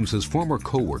claims his former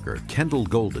co-worker, Kendall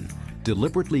Golden,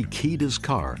 deliberately keyed his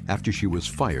car after she was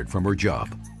fired from her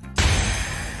job.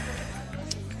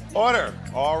 Order.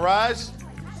 All rise.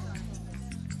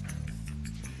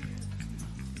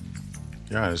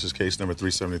 Your Honor, this is case number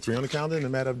 373 on the calendar in the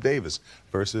matter of Davis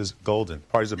versus Golden.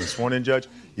 Parties have been sworn in, Judge.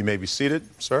 You may be seated,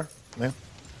 sir. Ma'am.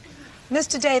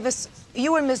 Mr. Davis,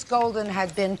 you and Ms. Golden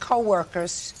had been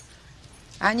co-workers,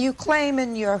 and you claim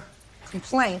in your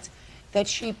complaint that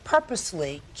she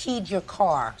purposely keyed your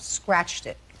car, scratched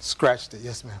it. Scratched it,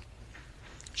 yes, ma'am.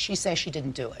 She says she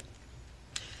didn't do it.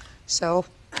 So,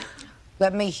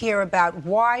 let me hear about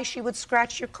why she would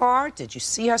scratch your car. Did you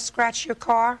see her scratch your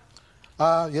car?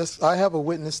 Yes, I have a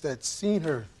witness that's seen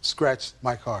her scratch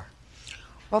my car.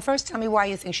 Well, first tell me why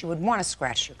you think she would want to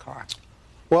scratch your car.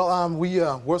 Well, we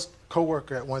were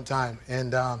co-worker at one time,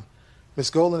 and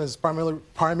Ms. Golden is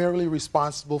primarily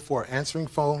responsible for answering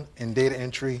phone and data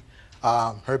entry.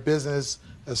 Her business,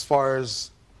 as far as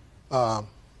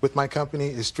with my company,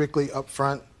 is strictly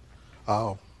upfront,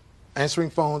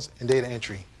 answering phones and data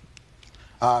entry.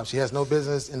 She has no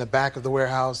business in the back of the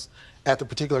warehouse at the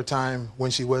particular time when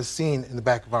she was seen in the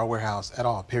back of our warehouse at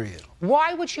all, period.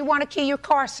 Why would she want to key your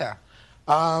car, sir?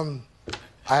 I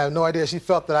have no idea. She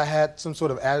felt that I had some sort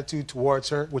of attitude towards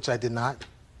her, which I did not.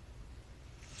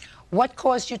 What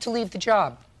caused you to leave the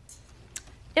job?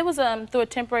 It was through a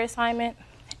temporary assignment,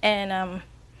 and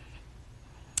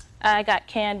I got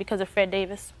canned because of Fred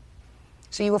Davis.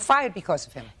 So you were fired because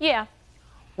of him? Yeah.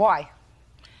 Why?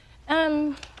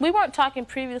 We weren't talking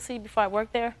previously before I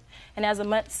worked there, and as the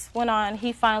months went on,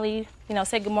 he finally,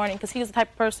 said good morning, because he was the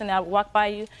type of person that would walk by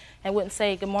you and wouldn't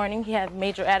say good morning. He had a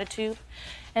major attitude.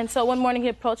 And so one morning he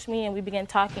approached me and we began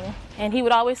talking, and he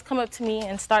would always come up to me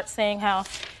and start saying how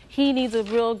he needs a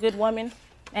real good woman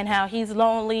and how he's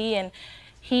lonely, and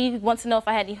he wants to know if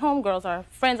I had any homegirls or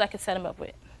friends I could set him up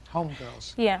with.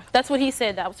 Homegirls? Yeah, that's what he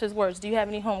said. That was his words. Do you have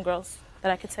any homegirls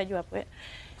that I could set you up with?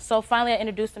 So finally I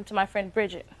introduced him to my friend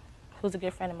Bridget, who's a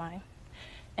good friend of mine.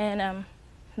 And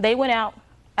they went out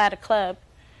at a club,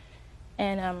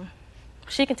 and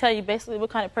she can tell you basically what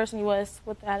kind of person he was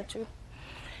with the attitude.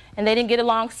 And they didn't get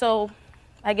along, so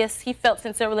I guess he felt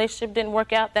since their relationship didn't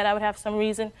work out that I would have some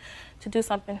reason to do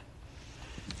something.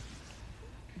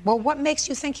 Well, what makes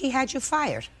you think he had you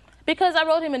fired? Because I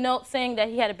wrote him a note saying that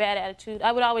he had a bad attitude.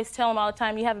 I would always tell him all the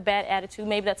time, you have a bad attitude,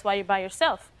 maybe that's why you're by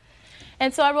yourself.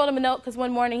 And so I wrote him a note because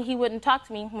one morning he wouldn't talk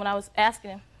to me when I was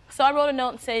asking him. So I wrote a note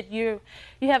and said, you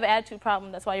have an attitude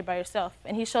problem, that's why you're by yourself.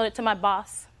 And he showed it to my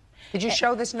boss. Did you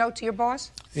show this note to your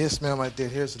boss? Yes, ma'am, I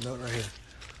did. Here's the note right here.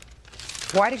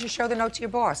 Why did you show the note to your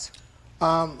boss?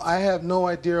 I have no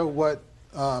idea what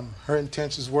her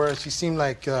intentions were. She seemed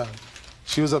like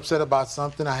she was upset about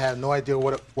something. I have no idea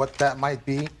what that might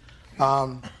be.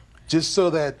 Just so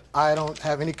that I don't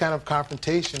have any kind of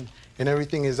confrontation and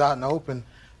everything is out in the open,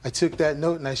 I took that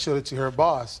note and I showed it to her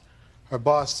boss. Her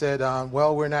boss said,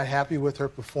 well, we're not happy with her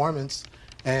performance,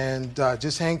 and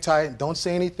just hang tight and don't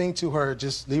say anything to her.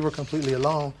 Just leave her completely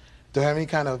alone. Don't have any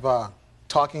kind of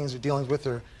talkings or dealings with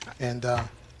her. And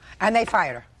they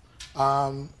fired her?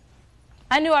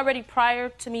 I knew already prior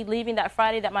to me leaving that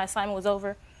Friday that my assignment was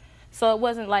over. So it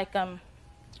wasn't like,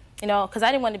 because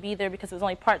I didn't want to be there because it was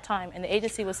only part-time, and the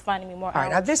agency was finding me more hours. All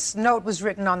right, now this note was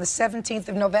written on the 17th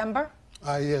of November?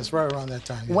 Yes, right around that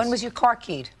time, yes. When was your car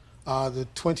keyed? The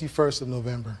 21st of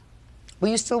November. Were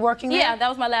you still working there? Yeah, that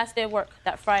was my last day of work,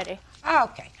 that Friday. Oh,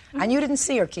 okay. And you didn't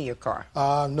see her key your car?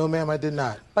 No, ma'am, I did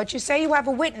not. But you say you have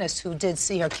a witness who did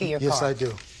see her key your car? Yes, I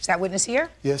do. Is that witness here?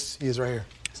 Yes, he is right here.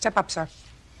 Step up, sir.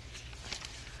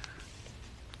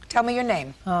 Tell me your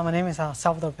name. My name is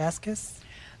Salvador Vasquez.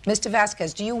 Mr.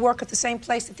 Vasquez, do you work at the same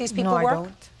place that these people work? No, I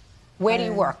don't. Where do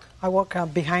you work? I work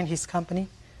behind his company.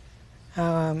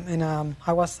 I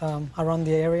was around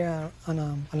the area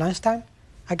on lunchtime.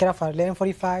 I get off at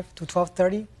 11:45 to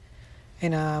 12:30,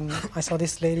 and I saw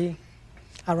this lady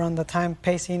around the time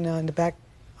pacing in the back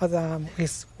of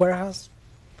his warehouse,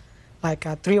 like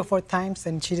 3 or 4 times,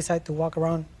 and she decided to walk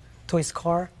around to his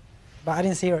car. But I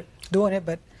didn't see her doing it,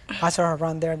 but I saw her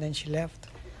around there, and then she left.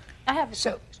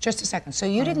 So, just a second. So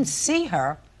you didn't see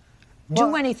her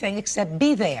do anything except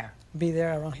be there? Be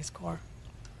there around his car.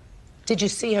 Did you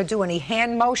see her do any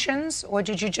hand motions, or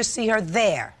did you just see her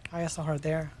there? I saw her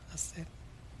there. That's it.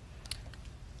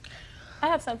 I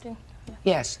have something.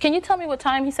 Yes. Can you tell me what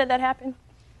time he said that happened?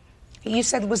 You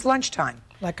said it was lunchtime.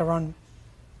 Like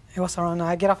it was around,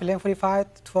 I get off 11:45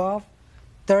 to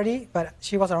 12:30, but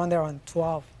she was around there on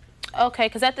 12. Okay,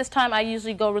 because at this time I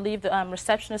usually go relieve the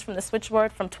receptionist from the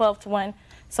switchboard from 12 to 1.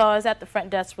 So I was at the front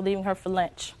desk relieving her for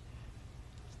lunch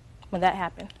when that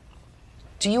happened.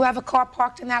 Do you have a car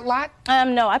parked in that lot?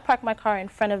 No, I parked my car in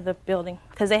front of the building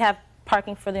because they have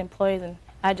parking for the employees, and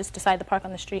I just decided to park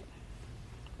on the street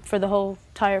for the whole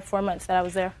entire 4 months that I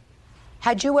was there.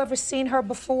 Had you ever seen her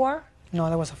before? No,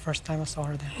 that was the first time I saw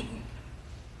her there.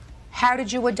 How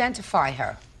did you identify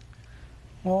her?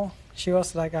 Well, she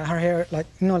was like her hair, like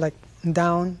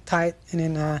down, tight, and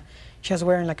then she was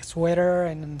wearing like a sweater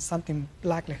and then something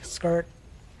black, like a skirt.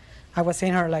 I was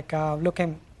seeing her like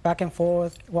looking back and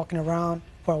forth, walking around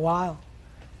for a while.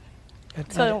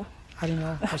 But so I didn't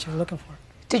know what she was looking for.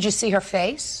 Did you see her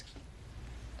face?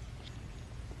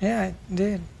 Yeah, I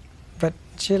did. But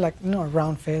she like, a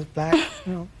round face, black,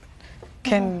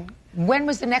 When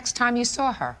was the next time you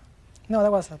saw her? No,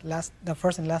 that was the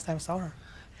first and last time I saw her.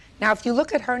 Now, if you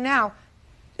look at her now,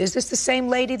 is this the same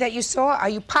lady that you saw? Are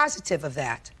you positive of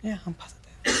that? Yeah, I'm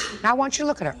positive. Now, I want you to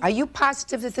look at her. Are you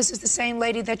positive that this is the same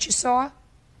lady that you saw?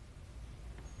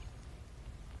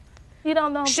 You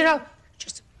don't know.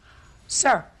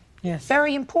 Sir. Yes.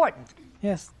 Very important.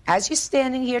 Yes. As you're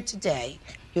standing here today,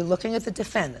 you're looking at the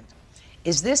defendant.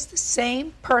 Is this the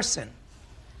same person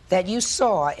that you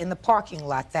saw in the parking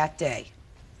lot that day?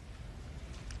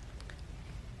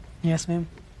 Yes, ma'am.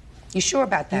 You sure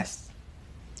about that? Yes.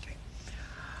 Okay.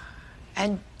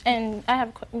 And I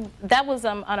have that was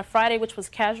on a Friday, which was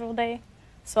casual day,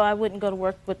 so I wouldn't go to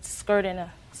work with a skirt and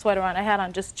a sweater on. I had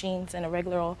on just jeans and a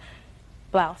regular old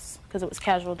blouse because it was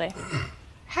casual day.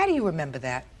 How do you remember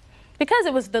that? Because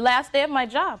it was the last day of my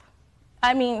job.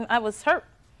 I mean, I was hurt.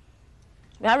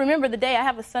 I remember the day. I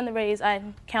have a son to raise. I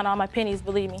count all my pennies,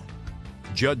 believe me.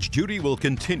 Judge Judy will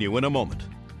continue in a moment.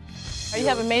 You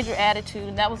have a major attitude,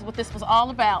 and that was what this was all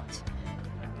about.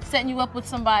 Setting you up with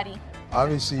somebody.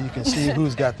 Obviously, you can see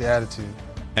who's got the attitude.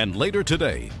 And later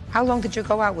today. How long did you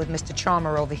go out with Mr.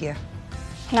 Charmer over here?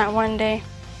 Not one day.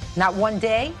 Not one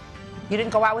day? You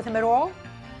didn't go out with him at all?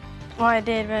 Well, I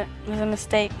did, but it was a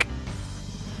mistake.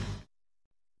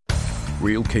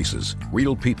 Real cases,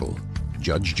 real people.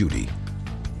 Judge Judy.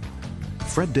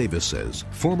 Fred Davis says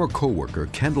former co-worker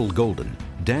Kendall Golden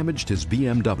damaged his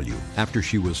BMW after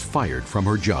she was fired from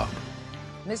her job.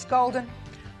 Miss Golden,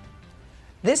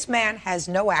 this man has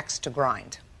no axe to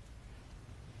grind.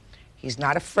 He's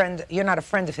not a friend. You're not a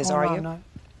friend of his, Oh, are no, you? I'm not.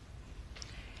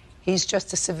 He's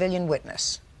just a civilian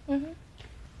witness. Mm-hmm.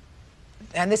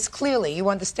 And this clearly, you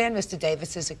understand, Mr.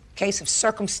 Davis, is a case of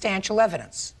circumstantial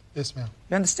evidence. Yes, ma'am.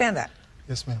 You understand that?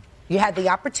 Yes, ma'am. You had the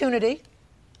opportunity.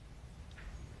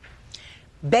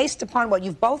 Based upon what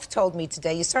you've both told me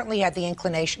today, you certainly had the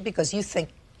inclination because you think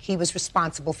he was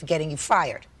responsible for getting you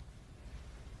fired.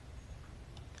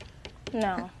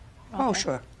 No. Oh,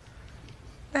 sure.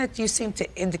 That you seem to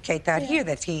indicate that here,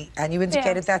 that he, and you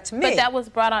indicated that to me. But that was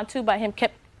brought on too by him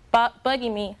kept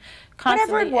bugging me, Whatever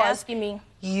constantly it was, asking me.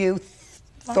 You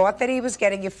thought that he was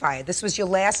getting you fired. This was your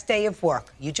last day of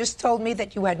work. You just told me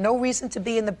that you had no reason to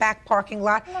be in the back parking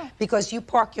lot because you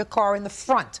park your car in the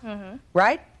front,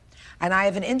 right? And I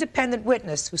have an independent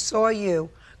witness who saw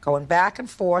you going back and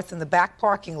forth in the back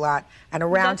parking lot and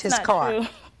around That's his not car. True.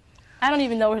 I don't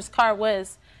even know where his car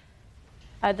was.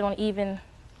 I don't even,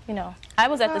 you know. I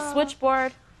was at the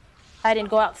switchboard. I didn't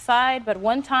go outside, but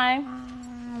one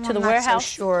time to the warehouse. I'm not so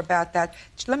sure about that.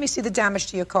 Let me see the damage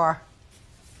to your car.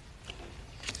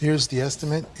 Here's the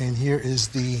estimate, and here is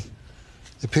the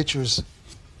pictures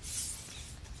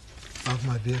of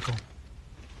my vehicle.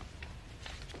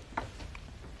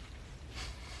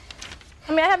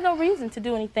 I mean, I have no reason to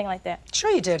do anything like that. Sure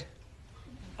you did.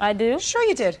 I do? Sure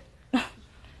you did. You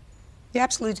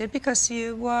absolutely did because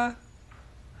you were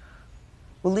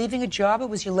leaving a job. It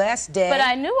was your last day. But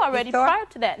I knew already prior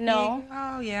to that. No.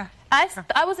 Oh, yeah. I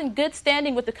was in good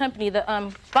standing with the company.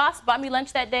 The boss bought me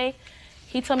lunch that day.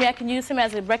 He told me I can use him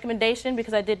as a recommendation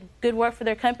because I did good work for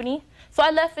their company. So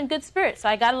I left in good spirits.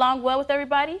 I got along well with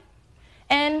everybody,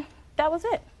 and that was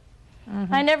it.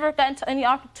 I never got into any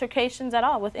altercations at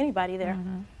all with anybody there.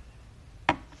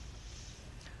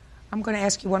 I'm going to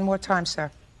ask you one more time,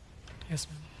 sir. Yes,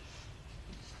 ma'am.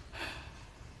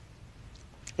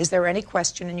 Is there any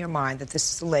question in your mind that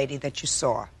this is the lady that you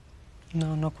saw?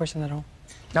 No, no question at all.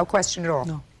 No question at all?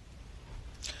 No.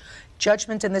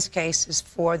 Judgment in this case is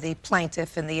for the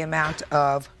plaintiff in the amount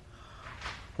of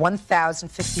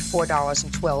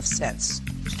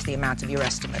 $1,054.12, which is the amount of your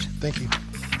estimate. Thank you.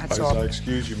 That's Parties all. are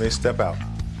excused. You may step out.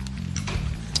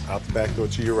 Out the back door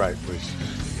to your right, please.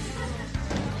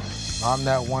 I'm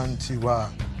not one to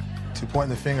point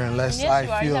the finger unless Yes, I you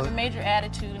are. feel You have a major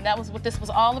attitude, and that was what this was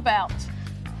all about.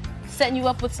 Setting you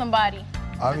up with somebody.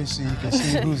 Obviously, you can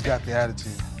see who's got the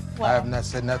attitude. Well, I have not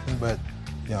said nothing but,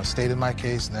 stated my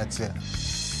case, and that's it.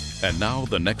 And now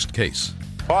the next case.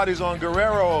 Parties on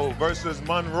Guerrero versus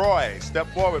Monroy. Step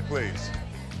forward, please.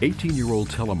 18-year-old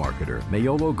telemarketer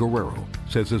Mayolo Guerrero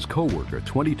says his co-worker,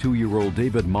 22-year-old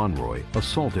David Monroy,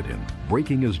 assaulted him,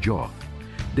 breaking his jaw.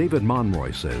 David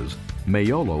Monroy says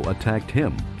Mayolo attacked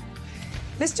him.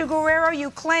 Mr. Guerrero,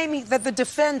 you claim that the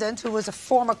defendant, who was a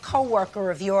former co-worker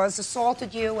of yours,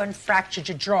 assaulted you and fractured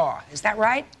your jaw. Is that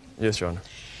right? Yes, Your Honor.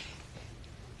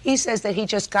 He says that he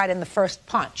just got in the first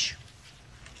punch.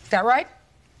 Is that right?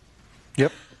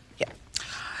 Yep. Yeah.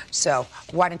 So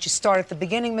why don't you start at the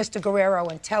beginning, Mr. Guerrero,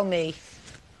 and tell me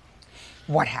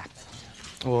what happened?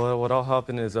 Well, what all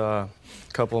happened is a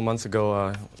couple of months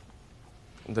ago,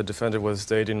 the defendant was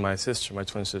dating my sister, my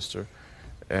twin sister,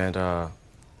 and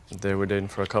they were dating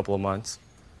for a couple of months.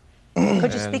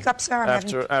 Could you speak up, sir?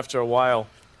 After a while,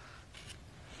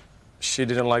 she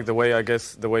didn't like the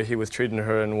way he was treating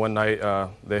her, and one night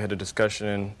they had a discussion,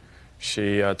 and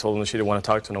she told him that she didn't want to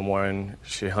talk to him no more, and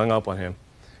she hung up on him.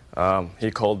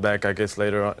 He called back,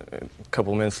 later, a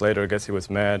couple of minutes later, he was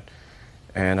mad,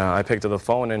 and I picked up the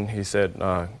phone, and he said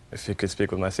if he could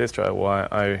speak with my sister.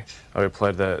 I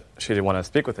replied that she didn't want to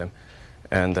speak with him,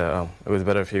 and it was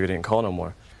better if he didn't call no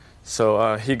more.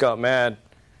 So he got mad,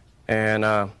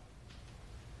 and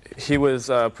he was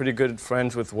pretty good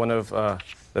friends with one of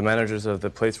the managers of the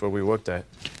place where we worked at.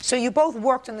 So you both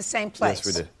worked in the same place? Yes,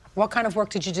 we did. What kind of work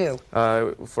did you do?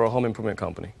 For a home improvement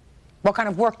company. What kind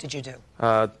of work did you do?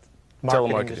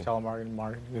 Telemarketing. Just telemarketing,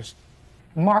 marketing. Just...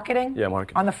 Marketing? Yeah,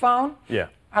 marketing. On the phone? Yeah.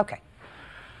 Okay.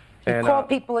 You call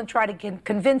people and try to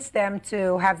convince them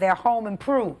to have their home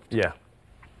improved. Yeah.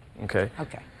 Okay.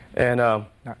 Okay. And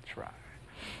not try.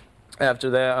 After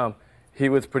that, he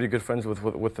was pretty good friends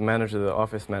with the manager, the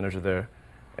office manager there,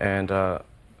 and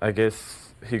I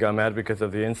guess he got mad because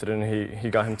of the incident. He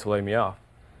got him to lay me off.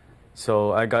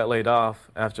 So I got laid off.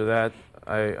 After that,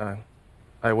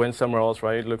 I went somewhere else,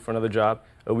 right? Looked for another job.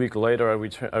 A week later,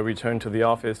 I returned to the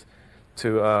office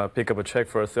to pick up a check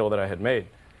for a sale that I had made.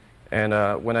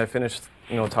 And when I finished,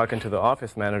 talking to the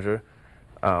office manager,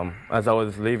 as I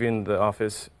was leaving the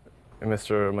office,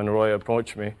 Mr. Monroy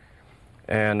approached me,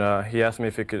 and he asked me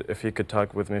if he could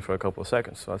talk with me for a couple of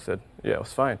seconds. So I said, yeah, it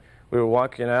was fine. We were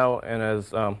walking out, and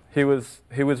as he was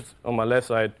on my left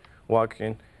side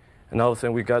walking, and all of a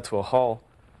sudden we got to a hall,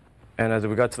 and as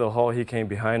we got to the hall, he came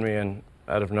behind me, and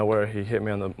out of nowhere, he hit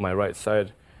me on my right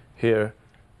side here.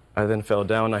 I then fell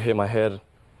down. I hit my head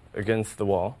against the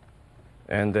wall,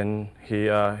 and then he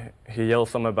yelled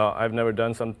something about I've never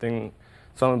done something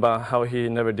about how he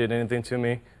never did anything to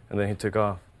me, and then he took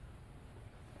off.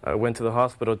 I went to the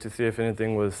hospital to see if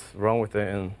anything was wrong with it,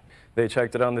 and they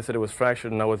checked it out, and they said it was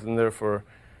fractured, and I was in there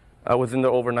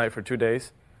overnight for 2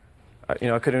 days.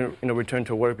 I couldn't return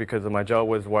to work because my jaw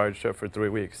was wired shut for 3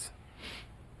 weeks.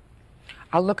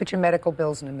 I'll look at your medical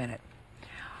bills in a minute.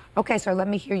 Okay, so let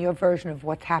me hear your version of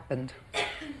what happened.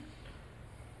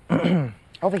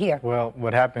 Over here. Well,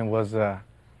 what happened was that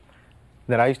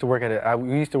we used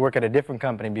to work at a different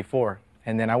company before,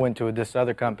 and then I went to this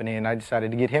other company, and I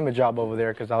decided to get him a job over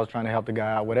there because I was trying to help the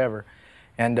guy out, whatever.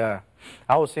 And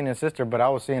I was seeing his sister, but I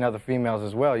was seeing other females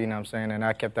as well, you know what I'm saying, and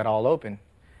I kept that all open.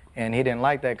 And he didn't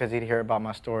like that because he'd hear about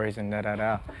my stories and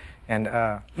da-da-da. And,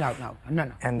 No.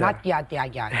 And, not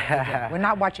yada. We're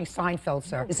not watching Seinfeld,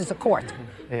 sir. This is a court.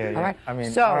 Yeah. All right? I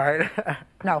mean, so, all right.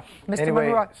 No, Mr. Anyway,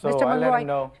 Monroy, so Mr. I let Monroy, him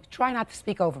know. try not to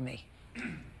speak over me.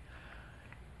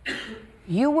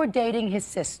 You were dating his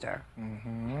sister.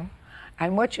 Mm-hmm.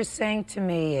 And what you're saying to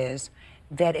me is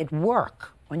that at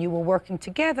work, when you were working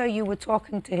together, you were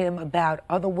talking to him about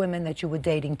other women that you were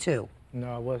dating too.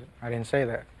 No, I wasn't. I didn't say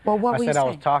that. Well, what were you I said I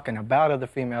was saying? talking about other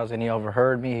females, and he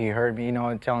overheard me. He heard me,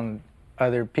 and telling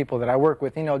other people that I work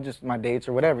with, just my dates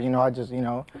or whatever. I just,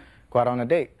 go out on a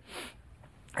date.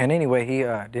 And anyway, he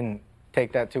didn't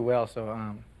take that too well,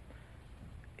 so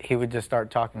he would just start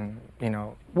talking,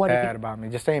 bad about me.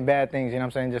 Just saying bad things,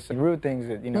 just rude things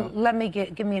that, Let me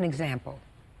give me an example.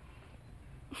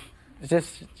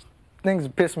 Just things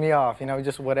that piss me off,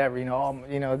 just whatever,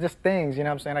 just things,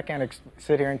 I can't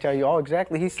sit here and tell you,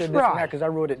 exactly, he said this and that because I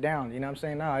wrote it down, No,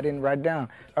 I didn't write it down.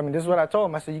 This is what I told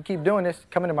him. I said, you keep doing this,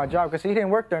 coming to my job, because he didn't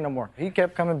work there no more. He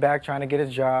kept coming back, trying to get his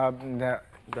job,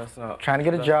 trying to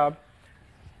get a job.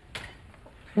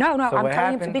 No, So I'm what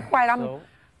telling him to happened- be quiet.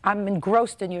 I'm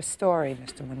engrossed in your story,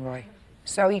 Mr. Monroy.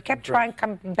 So he kept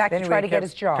coming back to try to get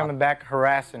his job. Coming back,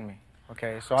 harassing me.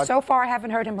 Okay, so far, I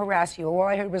haven't heard him harass you. All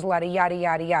I heard was a lot of yada,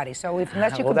 yada, yada. So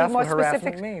unless you could be more that's what specific.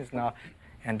 harassment means now.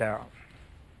 And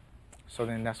so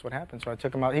then that's what happened. So I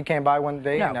took him out. He came by one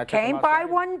day. and I took him came by outside.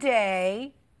 one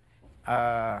day.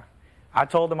 I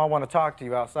told him I want to talk to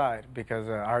you outside because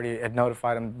I already had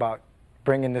notified him about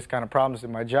bringing this kind of problems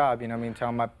in my job.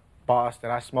 Telling my boss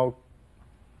that I smoke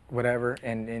whatever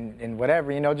and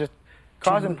whatever, just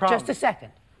causing problems. Just a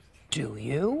second. Do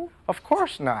you? Of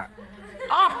course not.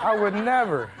 I would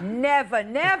never. Never.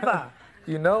 Never,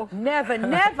 Never, Mr.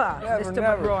 never.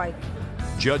 Monroy.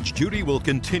 Judge Judy will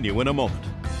continue in a moment.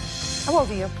 How old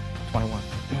are you? 21.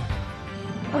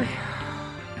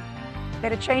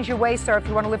 Better change your ways, sir, if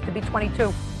you want to live to be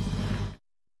 22.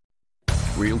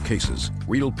 Real cases,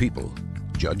 real people.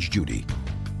 Judge Judy.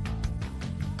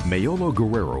 Mayolo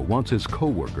Guerrero wants his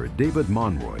co-worker, David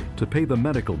Monroy, to pay the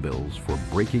medical bills for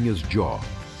breaking his jaw.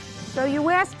 So you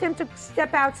asked him to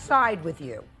step outside with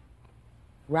you,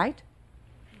 right?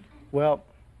 Well,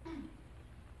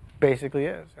 basically,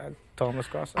 yes. I told him to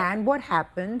go outside. And what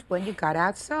happened when you got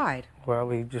outside? Well,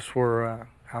 we just were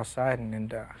outside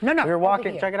and No, we were walking.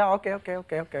 over here. Check it out.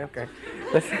 Okay.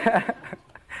 Listen.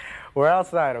 We're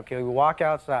outside, okay? We walk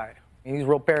outside. He's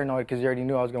real paranoid because he already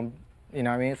knew I was going to, you know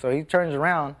what I mean? So he turns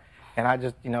around and I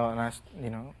just, did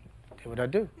what I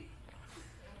do.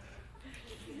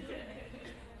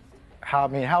 How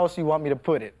else do you want me to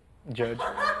put it, Judge?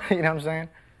 You know what I'm saying?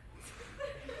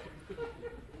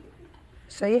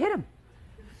 So you hit him.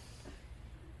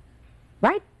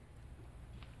 Right?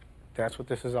 That's what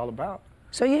this is all about.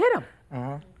 So you hit him.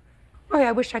 Uh-huh. Boy,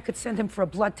 I wish I could send him for a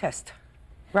blood test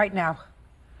right now.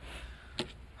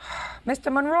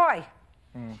 Mr. Monroy,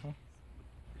 Mm-hmm. when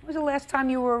was the last time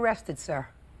you were arrested, sir?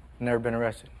 Never been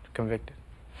arrested, convicted.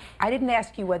 I didn't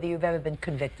ask you whether you've ever been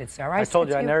convicted, sir. I told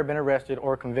you said I've to never been arrested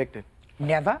or convicted.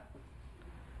 Never?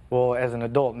 Well, as an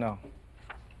adult, no.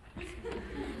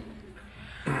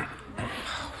 Can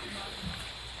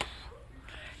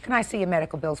I see your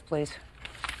medical bills, please?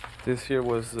 This here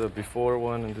was the before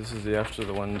one, and this is the after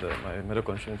the one that my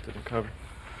medical insurance didn't cover.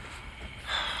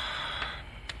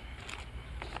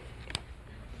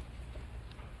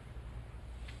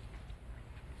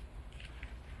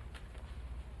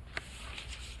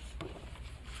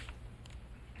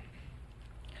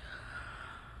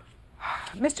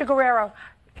 Mr. Guerrero,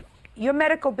 your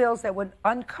medical bills that were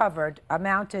uncovered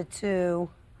amounted to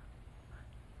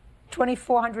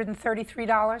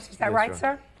 $2,433. Is that Yes, right,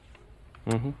 sir.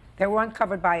 sir? Mm-hmm. They were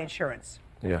uncovered by insurance.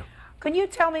 Yeah. Can you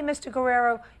tell me, Mr.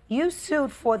 Guerrero, you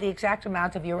sued for the exact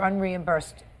amount of your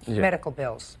unreimbursed medical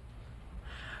bills.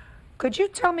 Could you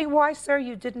tell me why, sir,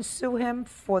 you didn't sue him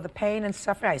for the pain and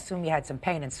suffering? I assume you had some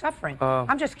pain and suffering.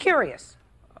 I'm just curious.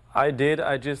 I did.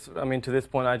 I mean, to this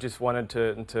point, I just wanted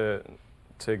to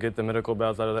get the medical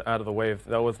bills out of the way.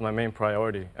 That was my main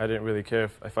priority. I didn't really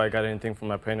care if I got anything from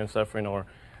my pain and suffering or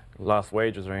lost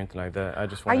wages or anything like that. I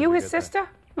just wanted Are you to his get sister?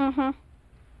 Mm-hmm.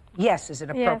 Yes is an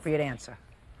appropriate answer.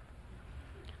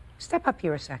 Step up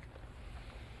here a second.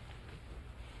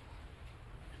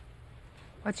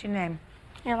 What's your name?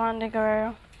 Yolanda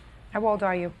Guerrero. How old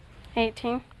are you?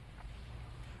 18.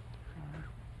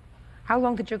 How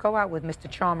long did you go out with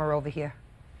Mr. Charmer over here?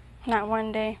 Not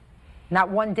one day. Not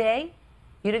one day?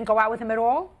 You didn't go out with him at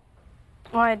all?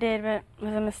 Well, I did, but it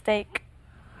was a mistake.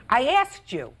 I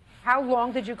asked you, how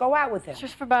long did you go out with him?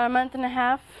 Just for about a month and a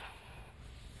half.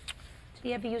 Did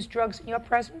he ever use drugs in your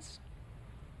presence?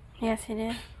 Yes, he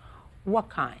did. What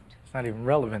kind? It's not even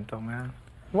relevant, though, man.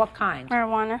 What kind?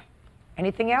 Marijuana.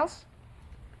 Anything else?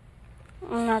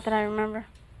 Not that I remember.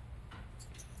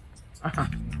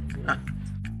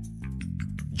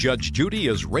 Judge Judy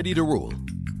is ready to rule.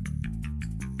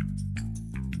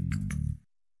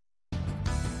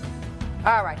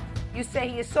 All right. You say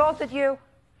he assaulted you.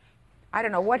 I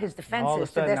don't know what his defense All of a is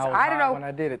to sudden, this. I was I don't high know. when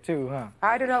I did it, too, huh?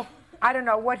 I don't know. I don't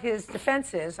know what his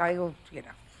defense is. I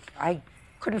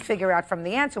couldn't figure out from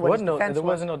the answer what his defense There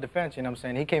was. wasn't no defense, you know what I'm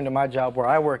saying? He came to my job where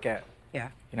I work at. Yeah.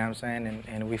 You know what I'm saying?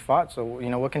 And we fought, so, you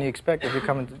know, what can you expect if you're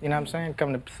coming to, you know what I'm saying?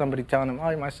 Coming to somebody telling him, oh,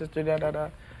 you're my sister, da-da-da.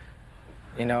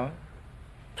 You know?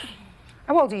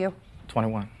 How old are you?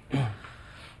 21.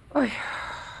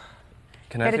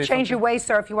 Can I Better say change your something? ways,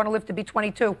 sir, if you want to live to be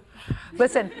 22.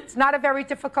 Listen, it's not a very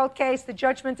difficult case. The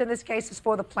judgment in this case is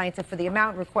for the plaintiff for the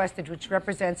amount requested, which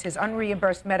represents his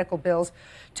unreimbursed medical bills,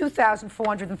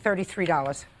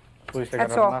 $2,433.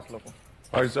 That's all.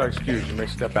 Parties are excused. You may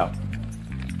step out.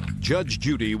 Judge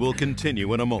Judy will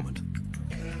continue in a moment.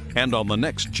 And on the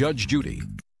next Judge Judy.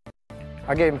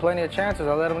 I gave him plenty of chances.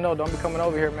 I let him know, don't be coming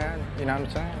over here, man. You know what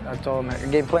I'm saying? I told him, I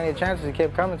gave him plenty of chances. He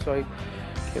kept coming, so he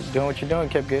kept doing what you're doing,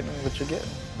 kept getting what you're getting.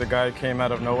 The guy came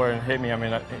out of nowhere and hit me. I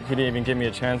mean, he didn't even give me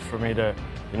a chance for me to,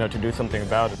 you know, to do something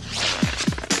about it.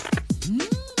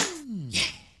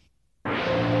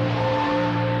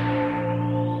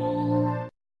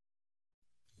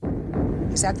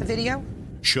 Is that the video?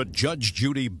 Should Judge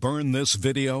Judy burn this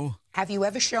video? Have you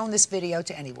ever shown this video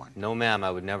to anyone? No, ma'am, I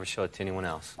would never show it to anyone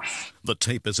else. The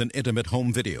tape is an intimate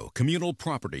home video, communal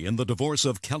property in the divorce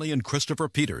of Kelly and Christopher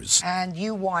Peters. And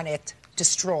you want it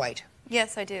destroyed?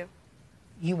 Yes, I do.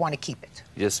 You want to keep it?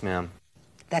 Yes, ma'am.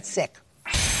 That's sick.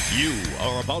 You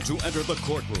are about to enter the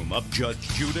courtroom of Judge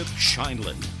Judith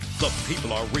Scheinlin. The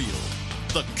people are real.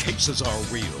 The cases are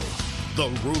real. The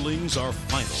rulings are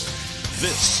final.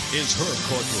 This is her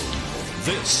courtroom.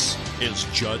 This is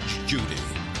Judge Judy.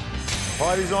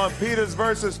 Party's on Peters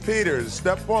versus Peters.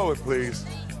 Step forward, please.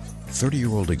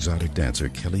 30-year-old exotic dancer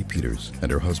Kelly Peters and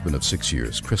her husband of 6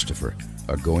 years, Christopher,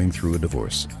 are going through a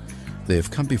divorce. They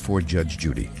have come before Judge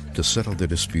Judy to settle their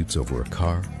disputes over a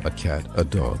car, a cat, a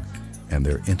dog, and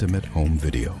their intimate home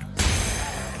video.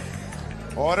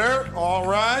 Order. All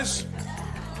rise.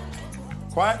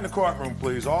 Quiet in the courtroom,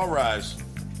 please. All rise.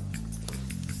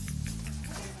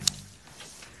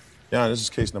 Yeah, this is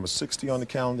case number 60 on the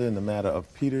calendar in the matter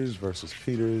of Peters versus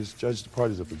Peters. Judge, the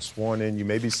parties have been sworn in. You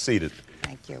may be seated.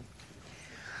 Thank you.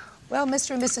 Well,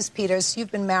 Mr. and Mrs. Peters,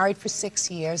 you've been married for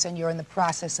 6 years and you're in the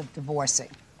process of divorcing.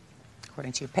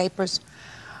 According to your papers,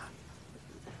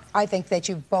 I think that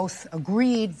you've both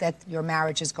agreed that your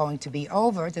marriage is going to be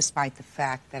over, despite the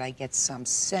fact that I get some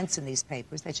sense in these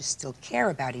papers that you still care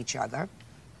about each other,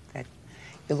 that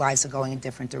your lives are going in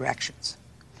different directions.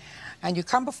 And you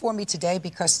come before me today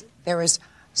because there is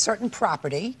certain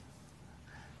property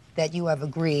that you have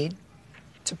agreed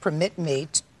to permit me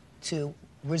to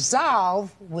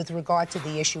resolve with regard to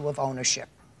the issue of ownership.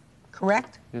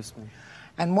 Correct? Yes, ma'am.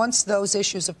 And once those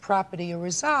issues of property are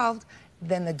resolved,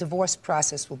 then the divorce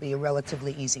process will be a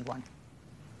relatively easy one.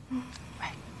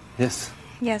 Yes.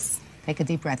 Yes. Take a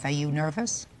deep breath. Are you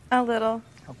nervous? A little.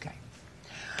 Okay.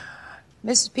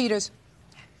 Mrs. Peters,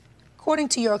 according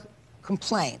to your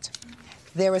complaint,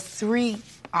 there are 3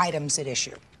 items at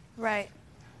issue. Right.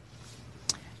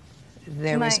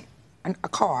 There is a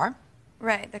car.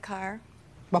 Right, the car.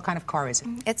 What kind of car is it?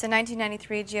 It's a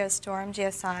 1993 Geostorm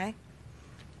GSI.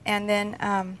 And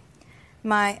then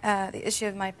the issue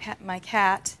of my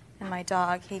cat and my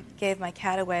dog, he gave my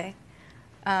cat away.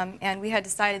 And we had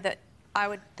decided that I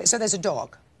would... So there's a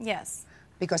dog? Yes.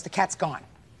 Because the cat's gone?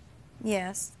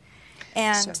 Yes.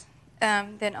 And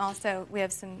then also we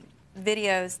have some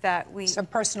videos that we... Some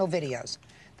personal videos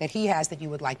that he has that you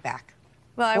would like back?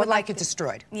 Well, I would would like it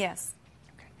destroyed? Yes.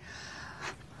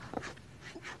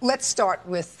 Let's start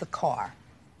with the car,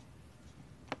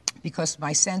 because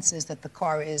my sense is that the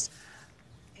car is,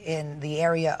 in the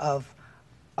area of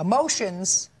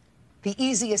emotions, the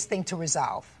easiest thing to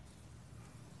resolve.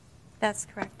 That's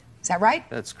correct. Is that right?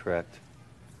 That's correct.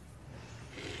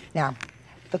 Now,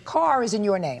 the car is in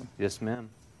your name, Yes,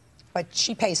 ma'am. but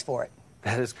she pays for it.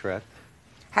 That is correct.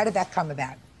 How did that come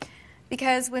about?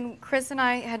 Because when Chris and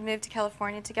I had moved to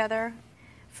California together,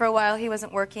 for a while he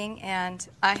wasn't working, and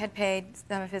I had paid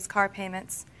some of his car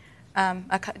payments,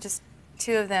 just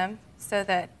 2 of them, so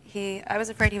that I was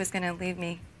afraid he was going to leave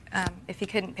me if he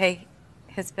couldn't pay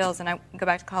his bills and I go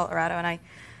back to Colorado, and I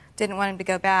didn't want him to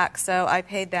go back, so I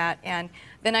paid that. And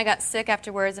then I got sick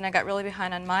afterwards, and I got really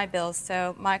behind on my bills,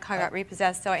 so my car got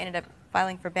repossessed, so I ended up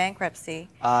filing for bankruptcy.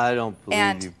 I don't believe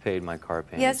And- you paid my car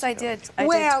payment. Yes, I did. I did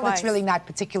Well, twice. it's really not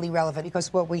particularly relevant,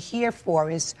 because what we're here for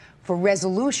is for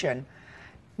resolution,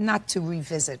 not to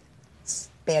revisit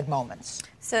bad moments.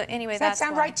 So anyway, Does that that's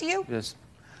sound why. right to you? Yes.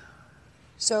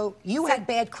 So you had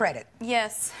bad credit,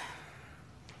 Yes.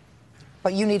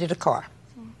 but you needed a car,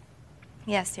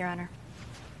 Yes, Your Honor.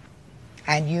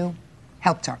 and you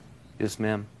helped her. Yes,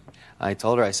 ma'am. I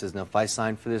told her, I says, now if I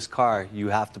sign for this car, you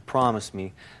have to promise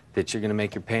me that you're going to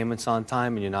make your payments on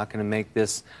time and you're not going to make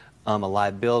this a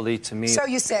liability to me. So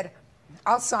you said,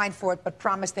 I'll sign for it, but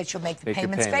promise that you'll make the Make your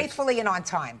payments payments. faithfully and on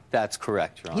time. That's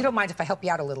correct, Your Honor. You don't mind if I help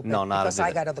you out a little bit? No, not a because I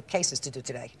bit. got other cases to do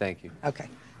today. Thank you. Okay.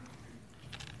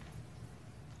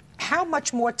 How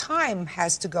much more time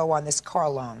has to go on this car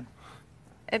loan?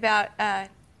 About a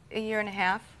year and a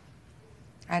half.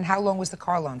 And how long was the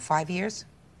car loan? 5 years?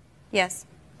 Yes.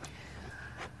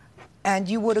 And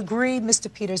you would agree,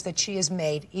 Mr. Peters, that she has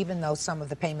made, even though some of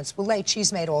the payments were late,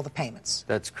 she's made all the payments.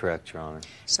 That's correct, Your Honor.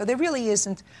 So there really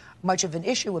isn't much of an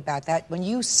issue about that. When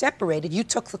you separated, you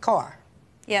took the car.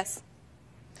 Yes.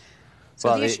 So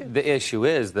well, the the issue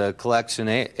is the collection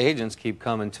agents keep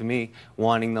coming to me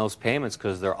wanting those payments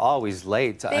because they're always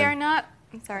late. They are not,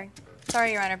 I'm sorry.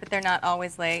 Sorry, Your Honor, but they're not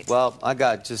always late. Well, I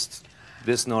got just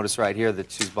this notice right here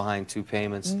that she's behind 2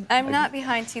 payments. I'm not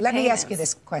behind 2 Let payments. me ask you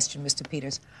this question, Mr.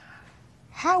 Peters.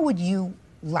 How would you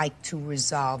like to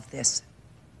resolve this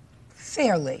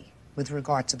fairly with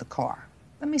regard to the car?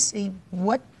 Let me see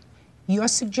what your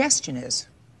suggestion is.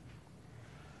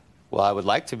 Well, I would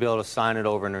like to be able to sign it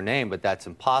over in her name, but that's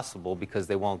impossible because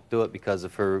they won't do it because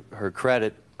of her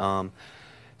credit.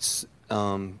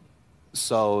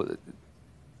 So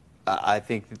I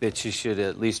think that she should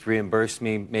at least reimburse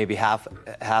me maybe half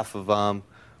of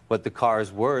what the car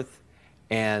is worth,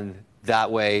 and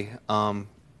that way.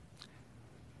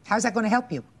 How's that going to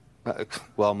help you?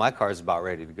 Well, my car is about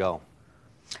ready to go.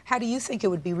 How do you think it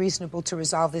would be reasonable to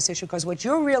resolve this issue? Because what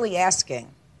you're really asking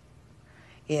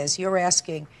is you're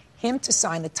asking him to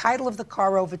sign the title of the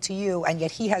car over to you, and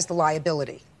yet he has the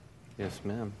liability. Yes,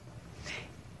 ma'am.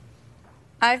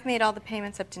 I've made all the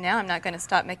payments up to now. I'm not going to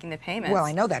stop making the payments. Well,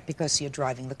 I know that because you're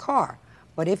driving the car.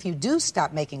 But if you do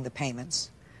stop making the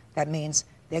payments, that means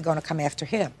they're going to come after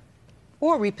him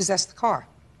or repossess the car.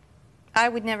 I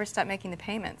would never stop making the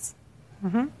payments.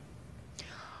 Mm-hmm.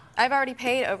 I've already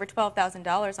paid over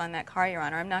 $12,000 on that car, Your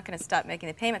Honor. I'm not going to stop making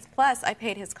the payments. Plus, I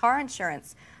paid his car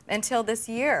insurance until this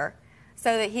year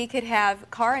so that he could have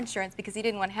car insurance because he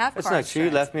didn't want to have That's car not insurance. true.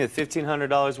 You left me with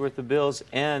 $1,500 worth of bills,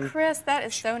 and Chris, that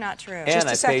is so not true. and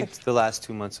I paid the last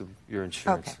 2 months of your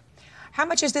insurance. Okay. How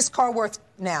much is this car worth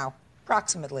now,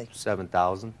 approximately?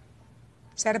 $7,000.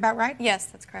 Is that about right? Yes,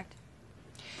 that's correct.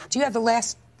 Do you have the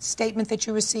last statement that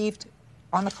you received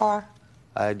on the car?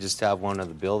 I just have one of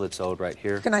the bill that's owed right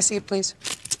here. Can I see it, please?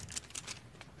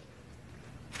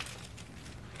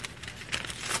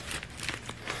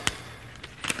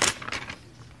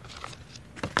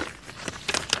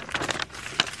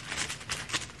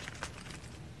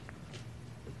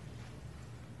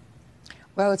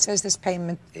 Well, it says this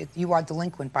payment, you are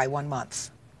delinquent by 1 month.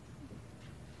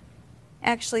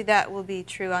 Actually, that will be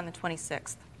true on the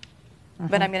 26th.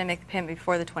 But I'm going to make the payment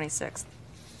before the 26th.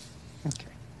 Okay.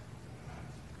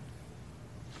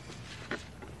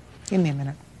 Give me a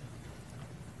minute.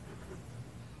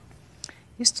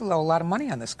 You still owe a lot of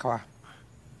money on this car.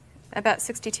 About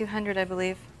 $6,200, I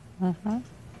believe. Mm-hmm.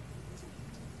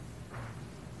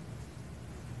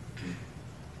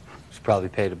 She's probably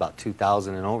paid about $2,000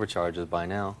 in overcharges by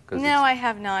now. No, I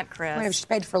have not, Chris. Wait, she's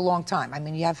paid for a long time. I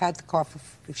mean, you have had the car for,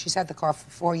 if she's had the car for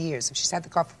 4 years, if she's had the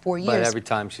car for 4 years. But every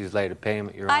time she's late a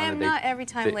payment, Your Honor, I am not every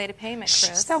time late a payment,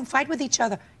 Chris. Shh, don't fight with each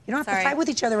other. You don't have Sorry. to fight with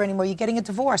each other anymore. You're getting a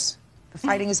divorce. The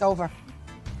fighting is over.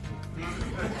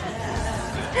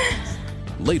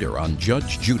 Later on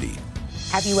Judge Judy.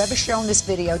 Have you ever shown this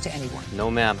video to anyone?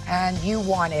 No, ma'am. And you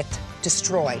want it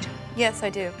destroyed? Yes, I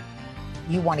do.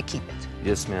 You want to keep it?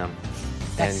 Yes, ma'am.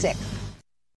 That's sick.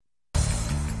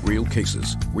 Real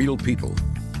cases, real people.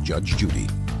 Judge Judy.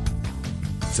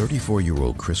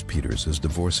 34-year-old Chris Peters is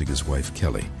divorcing his wife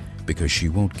Kelly because she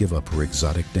won't give up her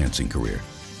exotic dancing career.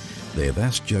 They have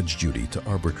asked Judge Judy to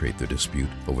arbitrate their dispute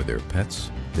over their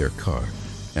pets, their car,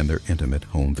 and their intimate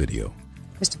home video.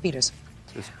 Mr. Peters,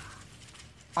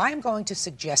 I'm going to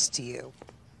suggest to you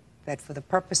that for the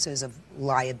purposes of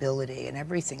liability and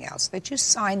everything else, that you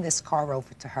sign this car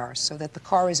over to her so that the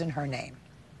car is in her name.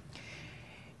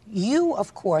 You,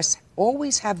 of course,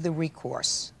 always have the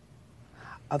recourse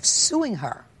of suing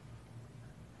her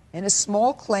in a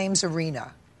small claims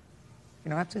arena. You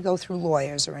don't have to go through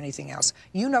lawyers or anything else.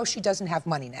 You know she doesn't have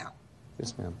money now.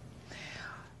 Yes, ma'am.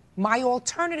 My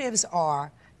alternatives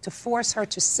are to force her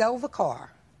to sell the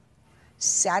car,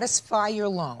 satisfy your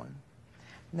loan,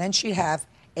 and then she'd have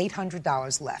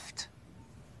 $800 left.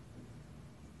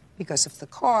 Because if the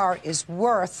car is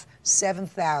worth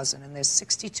 $7,000 and there's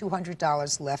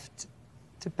 $6,200 left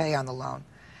to pay on the loan,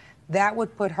 that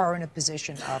would put her in a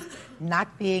position of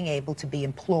not being able to be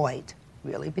employed,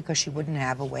 really, because she wouldn't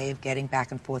have a way of getting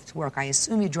back and forth to work. I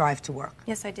assume you drive to work.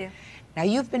 Yes, I do. Now,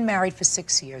 you've been married for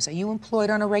 6 years. Are you employed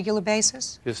on a regular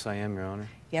basis? Yes, I am, Your Honor.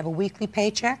 You have a weekly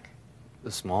paycheck?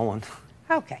 The small one.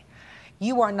 Okay.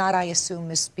 You are not, I assume,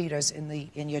 Ms. Peters,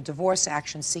 in your divorce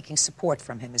action seeking support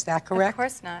from him. Is that correct? Of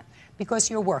course not. Because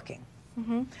you're working.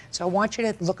 Mm-hmm. So I want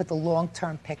you to look at the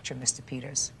long-term picture, Mr.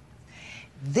 Peters.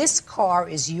 This car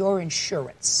is your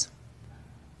insurance.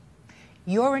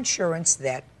 Your insurance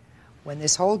that when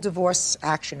this whole divorce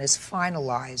action is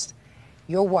finalized,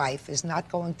 your wife is not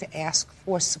going to ask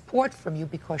for support from you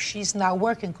because she's not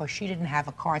working because she didn't have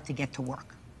a car to get to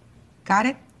work. Got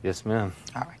it? Yes, ma'am.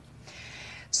 All right.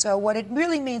 So what it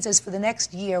really means is for the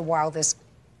next year while this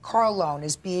car loan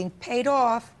is being paid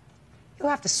off, you'll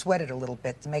have to sweat it a little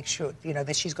bit to make sure, you know,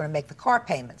 that she's going to make the car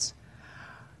payments.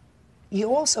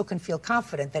 You also can feel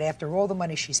confident that after all the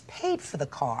money she's paid for the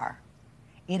car,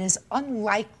 it is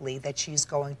unlikely that she's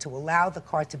going to allow the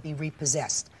car to be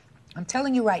repossessed. I'm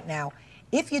telling you right now,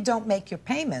 if you don't make your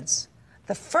payments,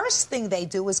 the first thing they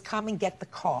do is come and get the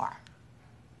car.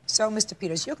 So, Mr.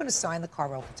 Peters, you're going to sign the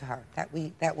car over to her.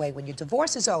 That way, when your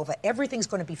divorce is over, everything's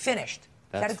going to be finished.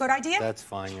 Is that a good idea? That's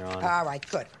fine, Your Honor. All right,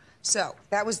 good. So,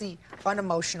 that was the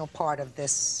unemotional part of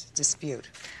this dispute.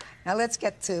 Now, let's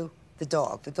get to the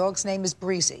dog. The dog's name is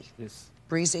Breezy. Yes.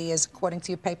 Breezy is, according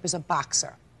to your papers, a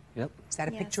boxer. Yep. Is that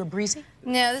a Yes. picture of Breezy?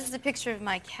 No, this is a picture of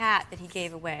my cat that he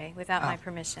gave away without my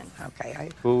permission. Okay.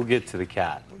 We'll get to the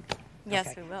cat. Yes,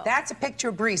 Okay. we will. That's a picture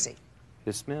of Breezy.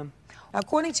 Yes, ma'am. Now,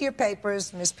 according to your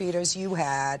papers, Ms. Peters, you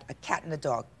had a cat and a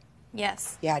dog.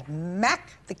 Yes. You had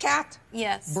Mac, the cat.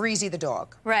 Yes. Breezy, the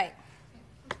dog. Right.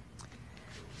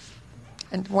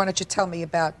 And why don't you tell me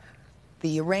about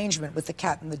the arrangement with the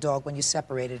cat and the dog when you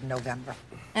separated in November?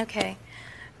 Okay.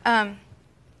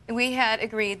 We had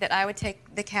agreed that I would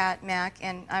take the cat, Mac,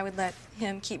 and I would let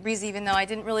him keep Breezy, even though I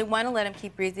didn't really want to let him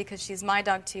keep Breezy because she's my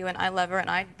dog, too, and I love her, and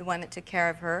I'm the one that took care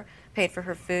of her, paid for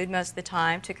her food most of the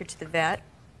time, took her to the vet,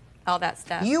 all that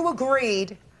stuff. You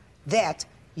agreed that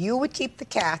you would keep the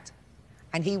cat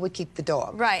and he would keep the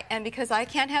dog. Right, and because I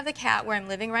can't have the cat where I'm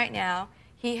living right now,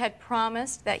 he had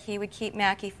promised that he would keep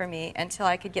Mackie for me until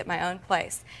I could get my own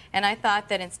place. And I thought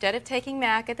that instead of taking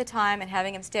Mac at the time and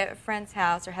having him stay at a friend's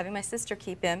house or having my sister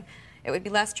keep him, it would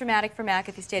be less traumatic for Mac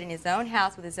if he stayed in his own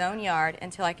house with his own yard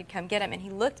until I could come get him. And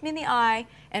he looked me in the eye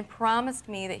and promised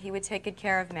me that he would take good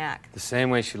care of Mac. The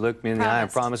same way she looked me in the eye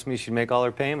and promised me she'd make all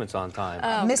her payments on time.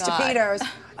 Oh, Mr. God. Peters.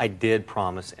 I did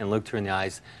promise and looked her in the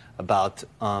eyes about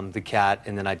the cat,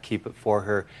 and then I'd keep it for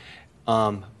her.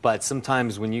 But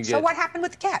sometimes when you get... So what happened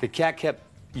with the cat? The cat kept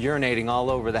urinating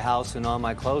all over the house and on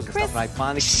my clothes and stuff, and I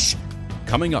finally...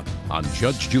 Coming up on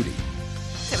Judge Judy.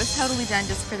 It was totally done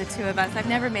just for the two of us. I've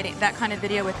never made that kind of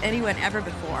video with anyone ever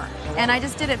before. And I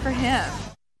just did it for him.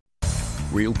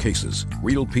 Real cases,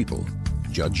 real people.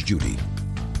 Judge Judy.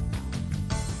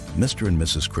 Mr. and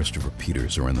Mrs. Christopher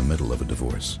Peters are in the middle of a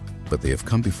divorce, but they have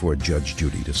come before Judge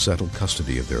Judy to settle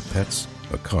custody of their pets,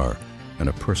 a car, and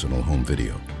a personal home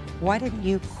video. Why didn't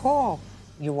you call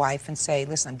your wife and say,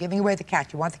 listen, I'm giving away the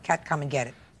cat. You want the cat, come and get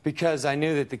it? Because I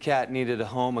knew that the cat needed a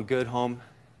home, a good home,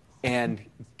 and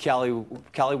Kelly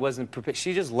wasn't prepared.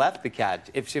 She just left the cat.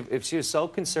 If she was so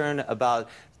concerned about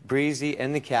Breezy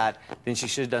and the cat, then she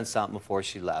should have done something before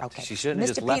she left. Okay. She shouldn't have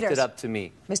just left it up to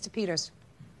me. Mr. Peters,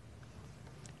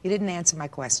 you didn't answer my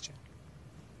question.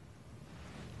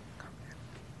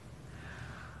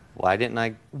 Why didn't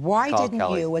I Why call didn't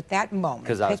Kelly? you, at that moment,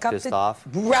 Because I was pick up pissed the... off.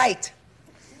 Right.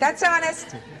 That's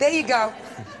honest. There you go.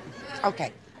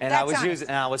 Okay. And That's I was honest. using,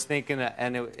 and I was thinking,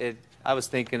 I was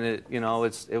thinking that, you know,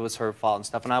 it was her fault and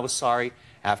stuff, and I was sorry.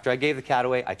 After I gave the cat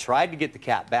away, I tried to get the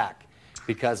cat back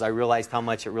because I realized how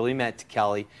much it really meant to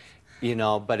Kelly, you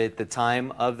know. But at the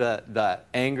time of the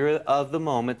anger of the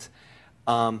moment,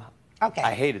 okay.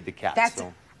 I hated the cat. That's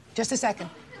so. just a second.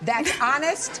 That's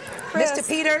honest, Mr.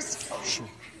 Peters. Shh.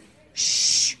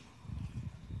 Shh.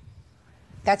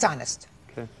 That's honest.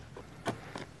 Okay.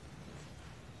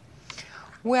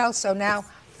 Well, so now,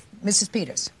 Mrs.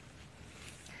 Peters,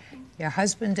 your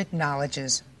husband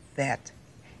acknowledges that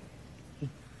he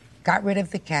got rid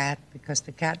of the cat because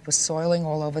the cat was soiling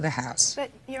all over the house. But,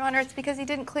 Your Honor, it's because he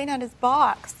didn't clean out his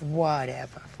box.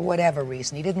 Whatever. For whatever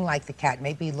reason. He didn't like the cat.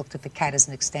 Maybe he looked at the cat as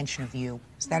an extension of you.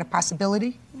 Is that a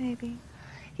possibility? Maybe.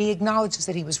 He acknowledges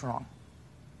that he was wrong.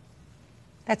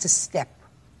 That's a step.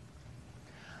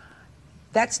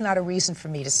 That's not a reason for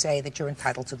me to say that you're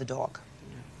entitled to the dog.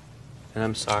 And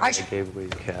I'm sorry I gave away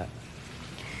the cat.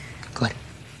 Good.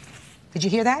 Did you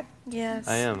hear that? Yes.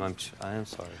 I am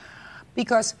sorry.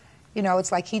 Because, you know,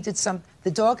 it's like he did some...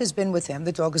 The dog has been with him.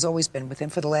 The dog has always been with him.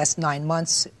 For the last 9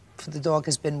 months, the dog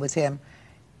has been with him,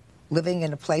 living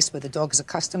in a place where the dog is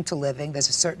accustomed to living. There's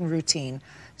a certain routine.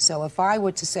 So if I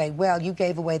were to say, well, you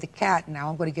gave away the cat, now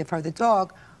I'm going to give her the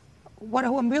dog, who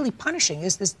I'm really punishing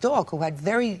is this dog who had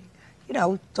very... You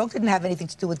know, dog didn't have anything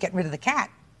to do with getting rid of the cat.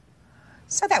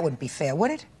 So that wouldn't be fair, would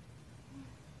it?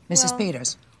 Mrs. Well,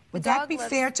 Peters, would that be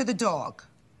fair to the dog?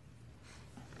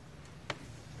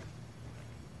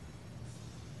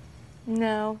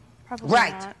 No, probably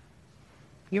Right. not.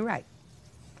 You're right.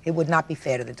 It would not be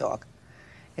fair to the dog.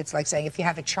 It's like saying if you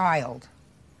have a child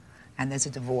and there's a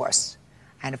divorce,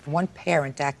 and if one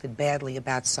parent acted badly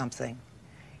about something,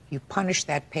 you punish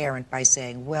that parent by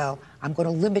saying, well, I'm going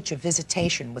to limit your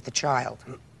visitation with the child.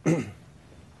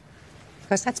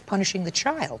 Because that's punishing the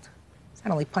child. It's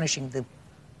not only punishing the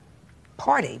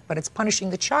party, but it's punishing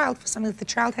the child for something that the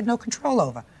child had no control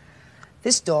over.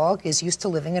 This dog is used to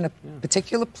living in a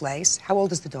particular place. How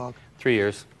old is the dog? 3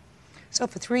 years. So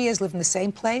for 3 years, lived in the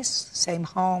same place, same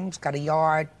home, it's got a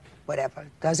yard, whatever.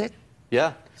 Does it?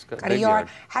 Yeah, it's got Got a big yard,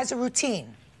 has a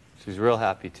routine. She's real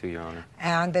happy too, Your Honor.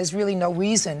 And there's really no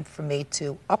reason for me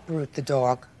to uproot the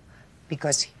dog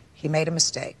because he made a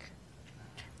mistake.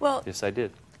 Well, yes, I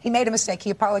did. He made a mistake.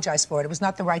 He apologized for it. It was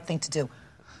not the right thing to do.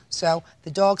 So the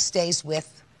dog stays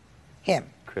with him.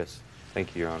 Chris,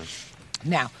 thank you, Your Honor.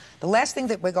 Now, the last thing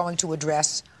that we're going to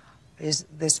address is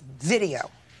this video.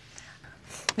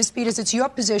 Ms. Peters, it's your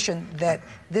position that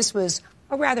this was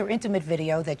a rather intimate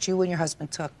video that you and your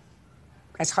husband took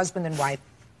as husband and wife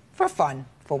for fun,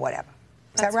 for whatever.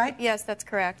 Is that right? Yes, that's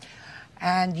correct.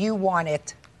 And you want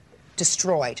it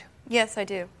destroyed. Yes, I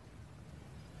do.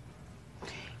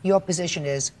 Your position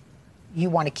is you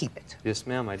want to keep it. Yes,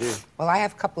 ma'am, I do. Well, I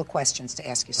have a couple of questions to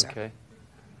ask you, sir. Okay.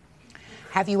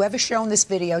 Have you ever shown this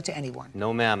video to anyone?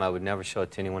 No, ma'am, I would never show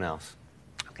it to anyone else.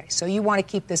 Okay, so you want to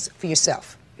keep this for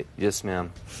yourself. Yes,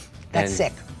 ma'am. That's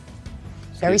sick.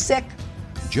 Very sick.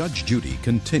 Judge Judy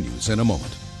continues in a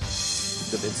moment.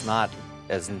 It's not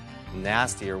as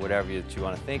nasty or whatever that you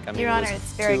want to think. I mean, Your Honor,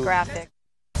 it's very graphic.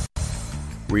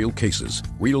 Real cases,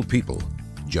 real people.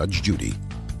 Judge Judy.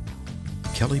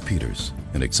 Kelly Peters,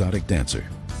 an exotic dancer,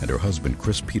 and her husband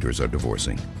Chris Peters are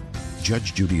divorcing.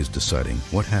 Judge Judy is deciding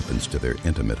what happens to their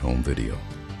intimate home video.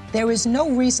 There is no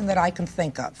reason that I can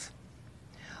think of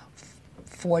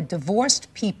for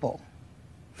divorced people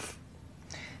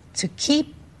to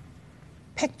keep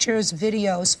pictures,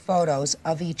 videos, photos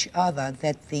of each other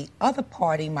that the other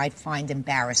party might find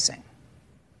embarrassing.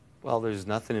 Well, there's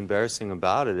nothing embarrassing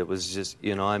about it. It was just,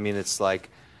 you know, I mean, it's like,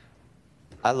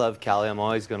 I love Callie. I'm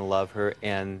always going to love her.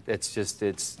 And it's just,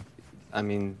 I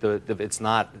mean, it's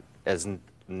not as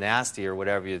nasty or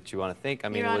whatever that you want to think. I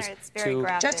mean, Your it was Honor, it's very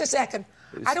graphic. Just a second.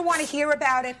 I don't want to hear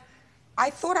about it. I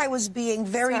thought I was being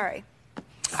very... Sorry.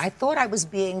 I thought I was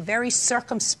being very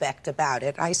circumspect about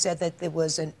it. I said that it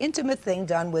was an intimate thing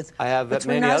done with. I have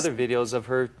between many us. other videos of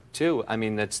her, too. I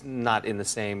mean, that's not in the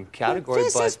same category,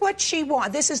 This but... is what she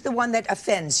wants. This is the one that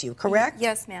offends you, correct?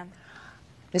 Yes, ma'am.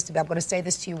 Mr. Bell, I'm going to say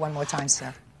this to you one more time,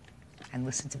 sir, and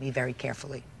listen to me very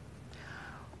carefully.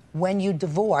 When you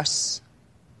divorce,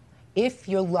 if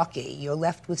you're lucky, you're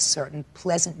left with certain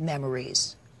pleasant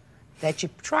memories that you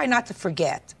try not to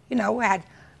forget. You know,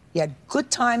 you had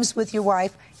good times with your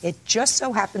wife. It just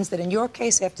so happens that in your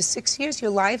case, after 6 years,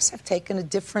 your lives have taken a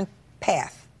different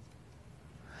path.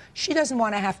 She doesn't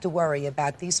want to have to worry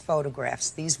about these photographs,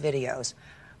 these videos,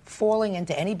 falling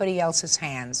into anybody else's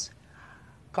hands.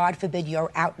 God forbid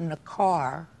you're out in a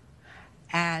car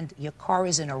and your car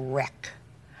is in a wreck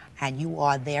and you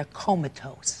are there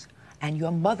comatose and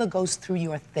your mother goes through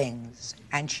your things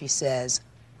and she says,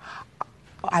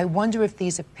 I wonder if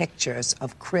these are pictures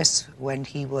of Chris when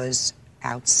he was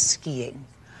out skiing.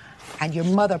 And your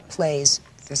mother plays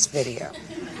this video.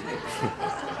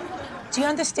 Do you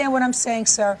understand what I'm saying,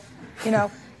 sir? You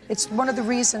know, it's one of the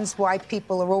reasons why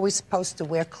people are always supposed to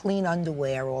wear clean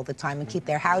underwear all the time and keep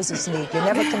their houses neat. You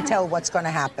never can tell what's going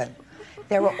to happen.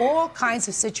 There are all kinds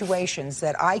of situations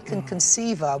that I can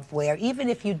conceive of where even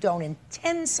if you don't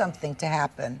intend something to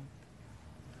happen,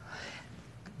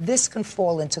 this can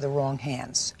fall into the wrong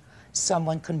hands.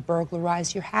 Someone can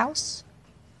burglarize your house.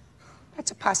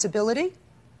 That's a possibility.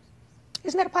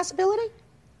 Isn't that a possibility?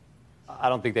 I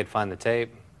don't think they'd find the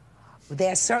tape.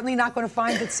 They're certainly not going to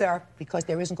find it, sir, because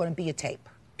there isn't going to be a tape.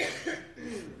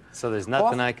 So there's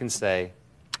nothing I can say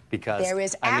because... There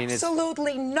is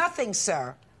absolutely nothing,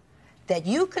 sir, that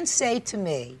you can say to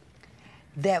me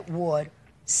that would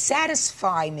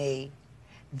satisfy me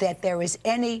that there is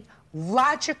any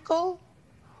logical,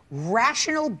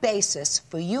 rational basis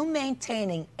for you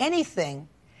maintaining anything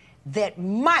that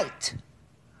might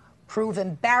prove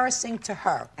embarrassing to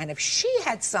her. And if she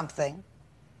had something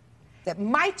that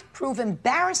might prove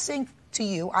embarrassing to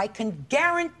you, I can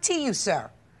guarantee you,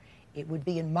 sir, it would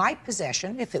be in my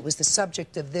possession if it was the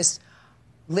subject of this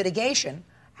litigation,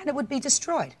 and it would be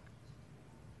destroyed.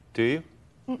 Do you?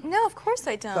 No, of course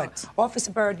I don't. Good.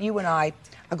 Officer Byrd, you and I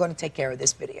are going to take care of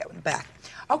this video in the back.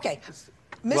 Okay.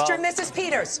 Mr. and Mrs.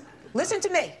 Peters, listen to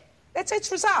me.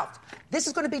 It's resolved. This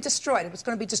is going to be destroyed. It's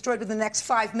going to be destroyed within the next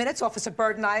 5 minutes. Officer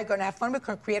Byrd and I are going to have fun. We're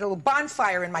going to create a little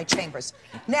bonfire in my chambers.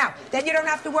 Now, then you don't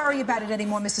have to worry about it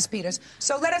anymore, Mrs. Peters.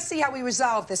 So let us see how we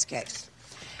resolve this case.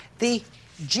 The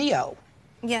Geo.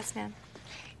 Yes, ma'am.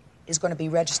 Is going to be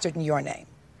registered in your name.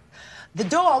 The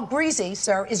dog, Breezy,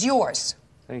 sir, is yours.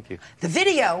 Thank you. The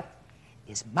video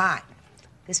is mine.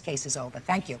 This case is over.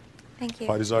 Thank you. Thank you.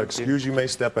 Parties are excused. You may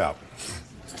step out.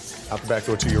 Out the back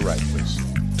door to your right, please.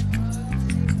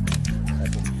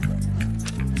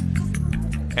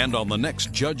 And on the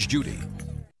next Judge Judy.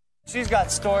 She's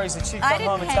got stories that she'd come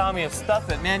home and tell me of stuff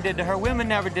that men did to her. Women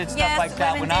never did stuff like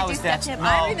that when I was dancing. No.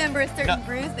 I remember a certain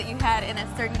bruise that you had in a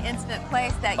certain intimate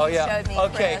place that you showed me.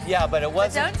 Okay, Chris. yeah, but it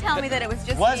wasn't. But don't tell me that it was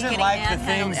just wasn't you like getting the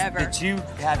manhandled things ever. that you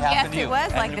had happen to you. Yes, it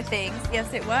was like the things.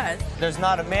 Yes, it was. There's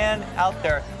not a man out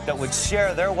there that would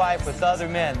share their wife with other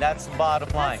men. That's the bottom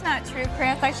line. That's not true,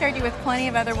 Chris. I shared you with plenty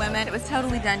of other women. It was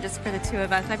totally done just for the two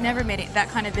of us. I've never made that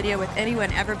kind of video with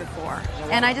anyone ever before.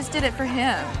 And I just did it for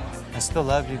him. I still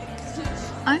love you.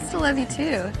 I still love you too.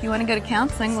 If you want to go to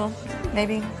counseling, we'll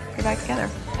maybe go back together.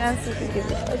 Yes, you can give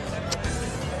me a hug.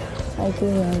 I do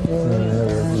love you. I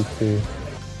love you too.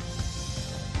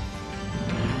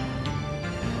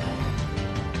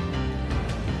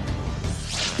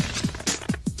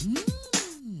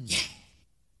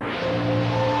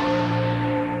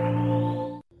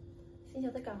 Xin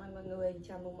chào tất cả mọi người,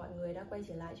 chào mừng mọi người đã quay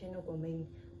trở lại channel của mình.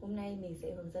 Hôm nay mình sẽ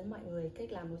hướng dẫn mọi người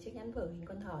cách làm một chiếc nhẫn vở hình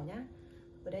con thỏ nhé.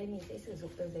 Ở đây mình sẽ sử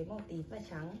dụng tờ giấy màu tím và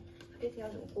trắng. Tiếp theo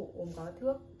dụng cụ gồm có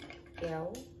thước,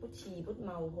 kéo, bút chì, bút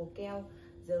màu, hồ keo.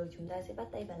 Giờ chúng ta sẽ bắt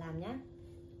tay vào làm nhé.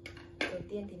 Đầu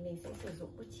tiên thì mình sẽ sử dụng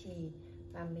bút chì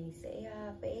và mình sẽ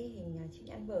vẽ hình chiếc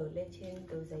nhẫn vở lên trên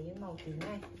tờ giấy màu tím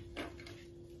này.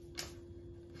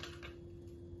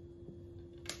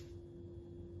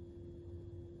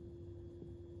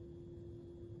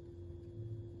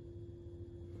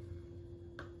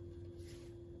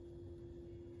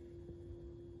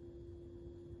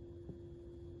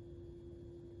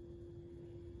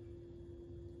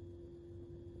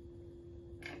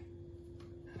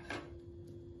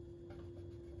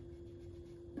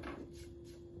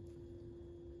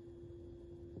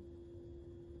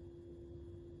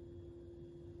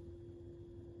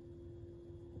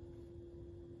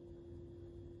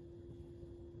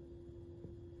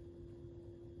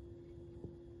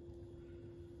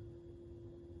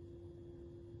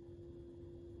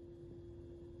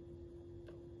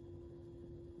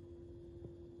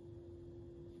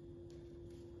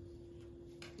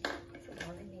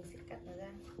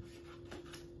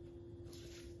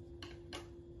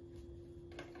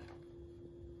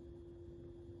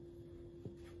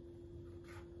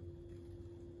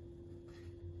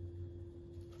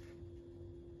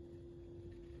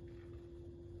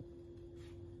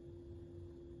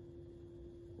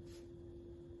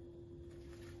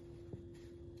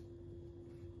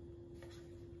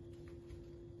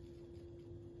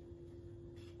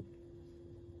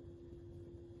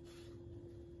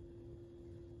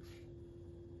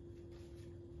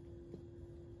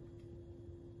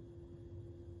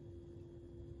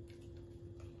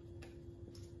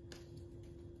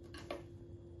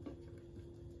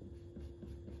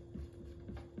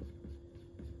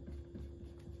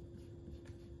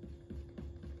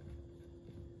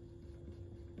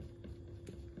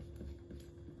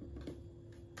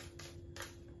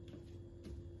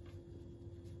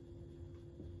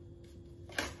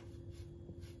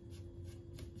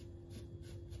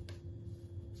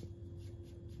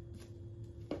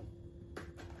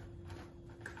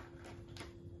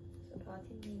 có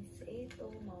thì mình sẽ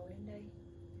tô màu lên đây.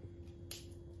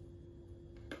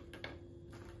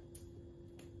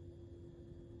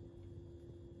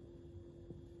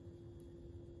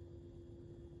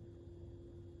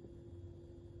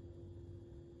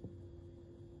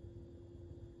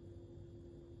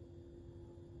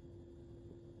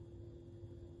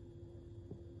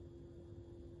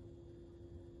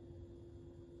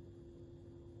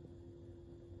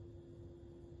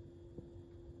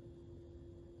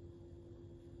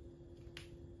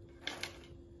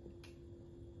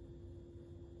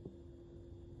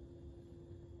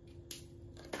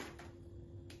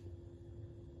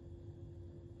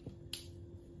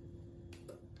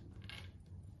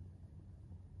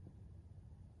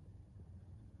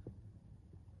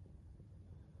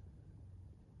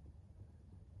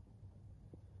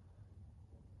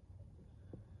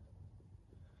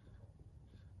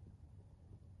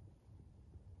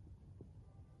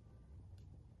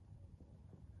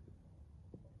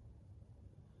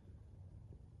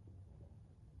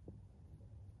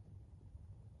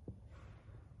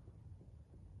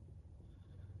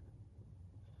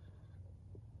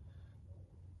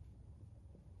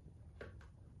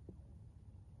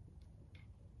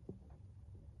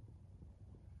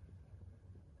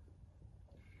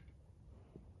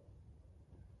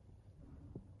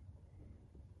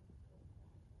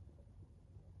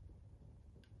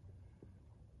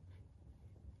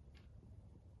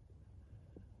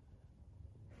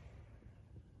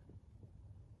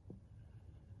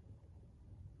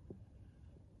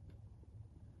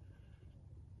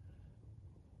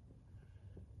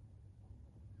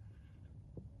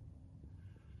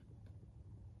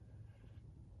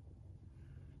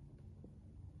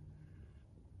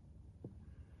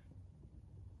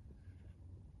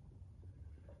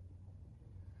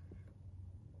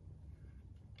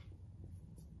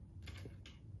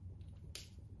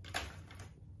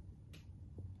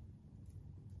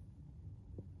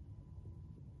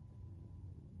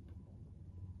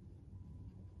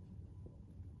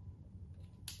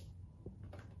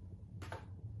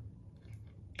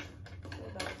 Sau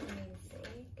đó thì mình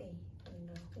sẽ kẻ phần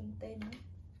khung tên nữa.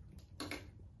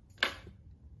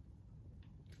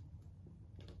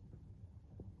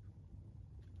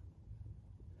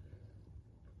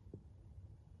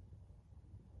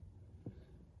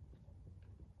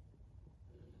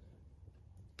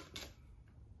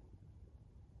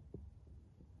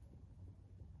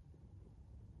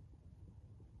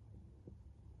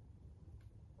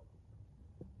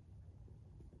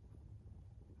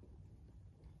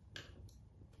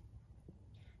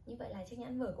 Như vậy là chiếc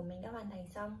nhẫn vở của mình đã hoàn thành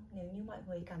xong. Nếu như mọi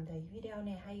người cảm thấy video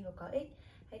này hay và có ích,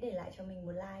 hãy để lại cho mình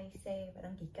một like, share và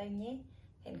đăng ký kênh nhé.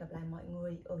 Hẹn gặp lại mọi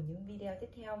người ở những video tiếp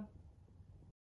theo.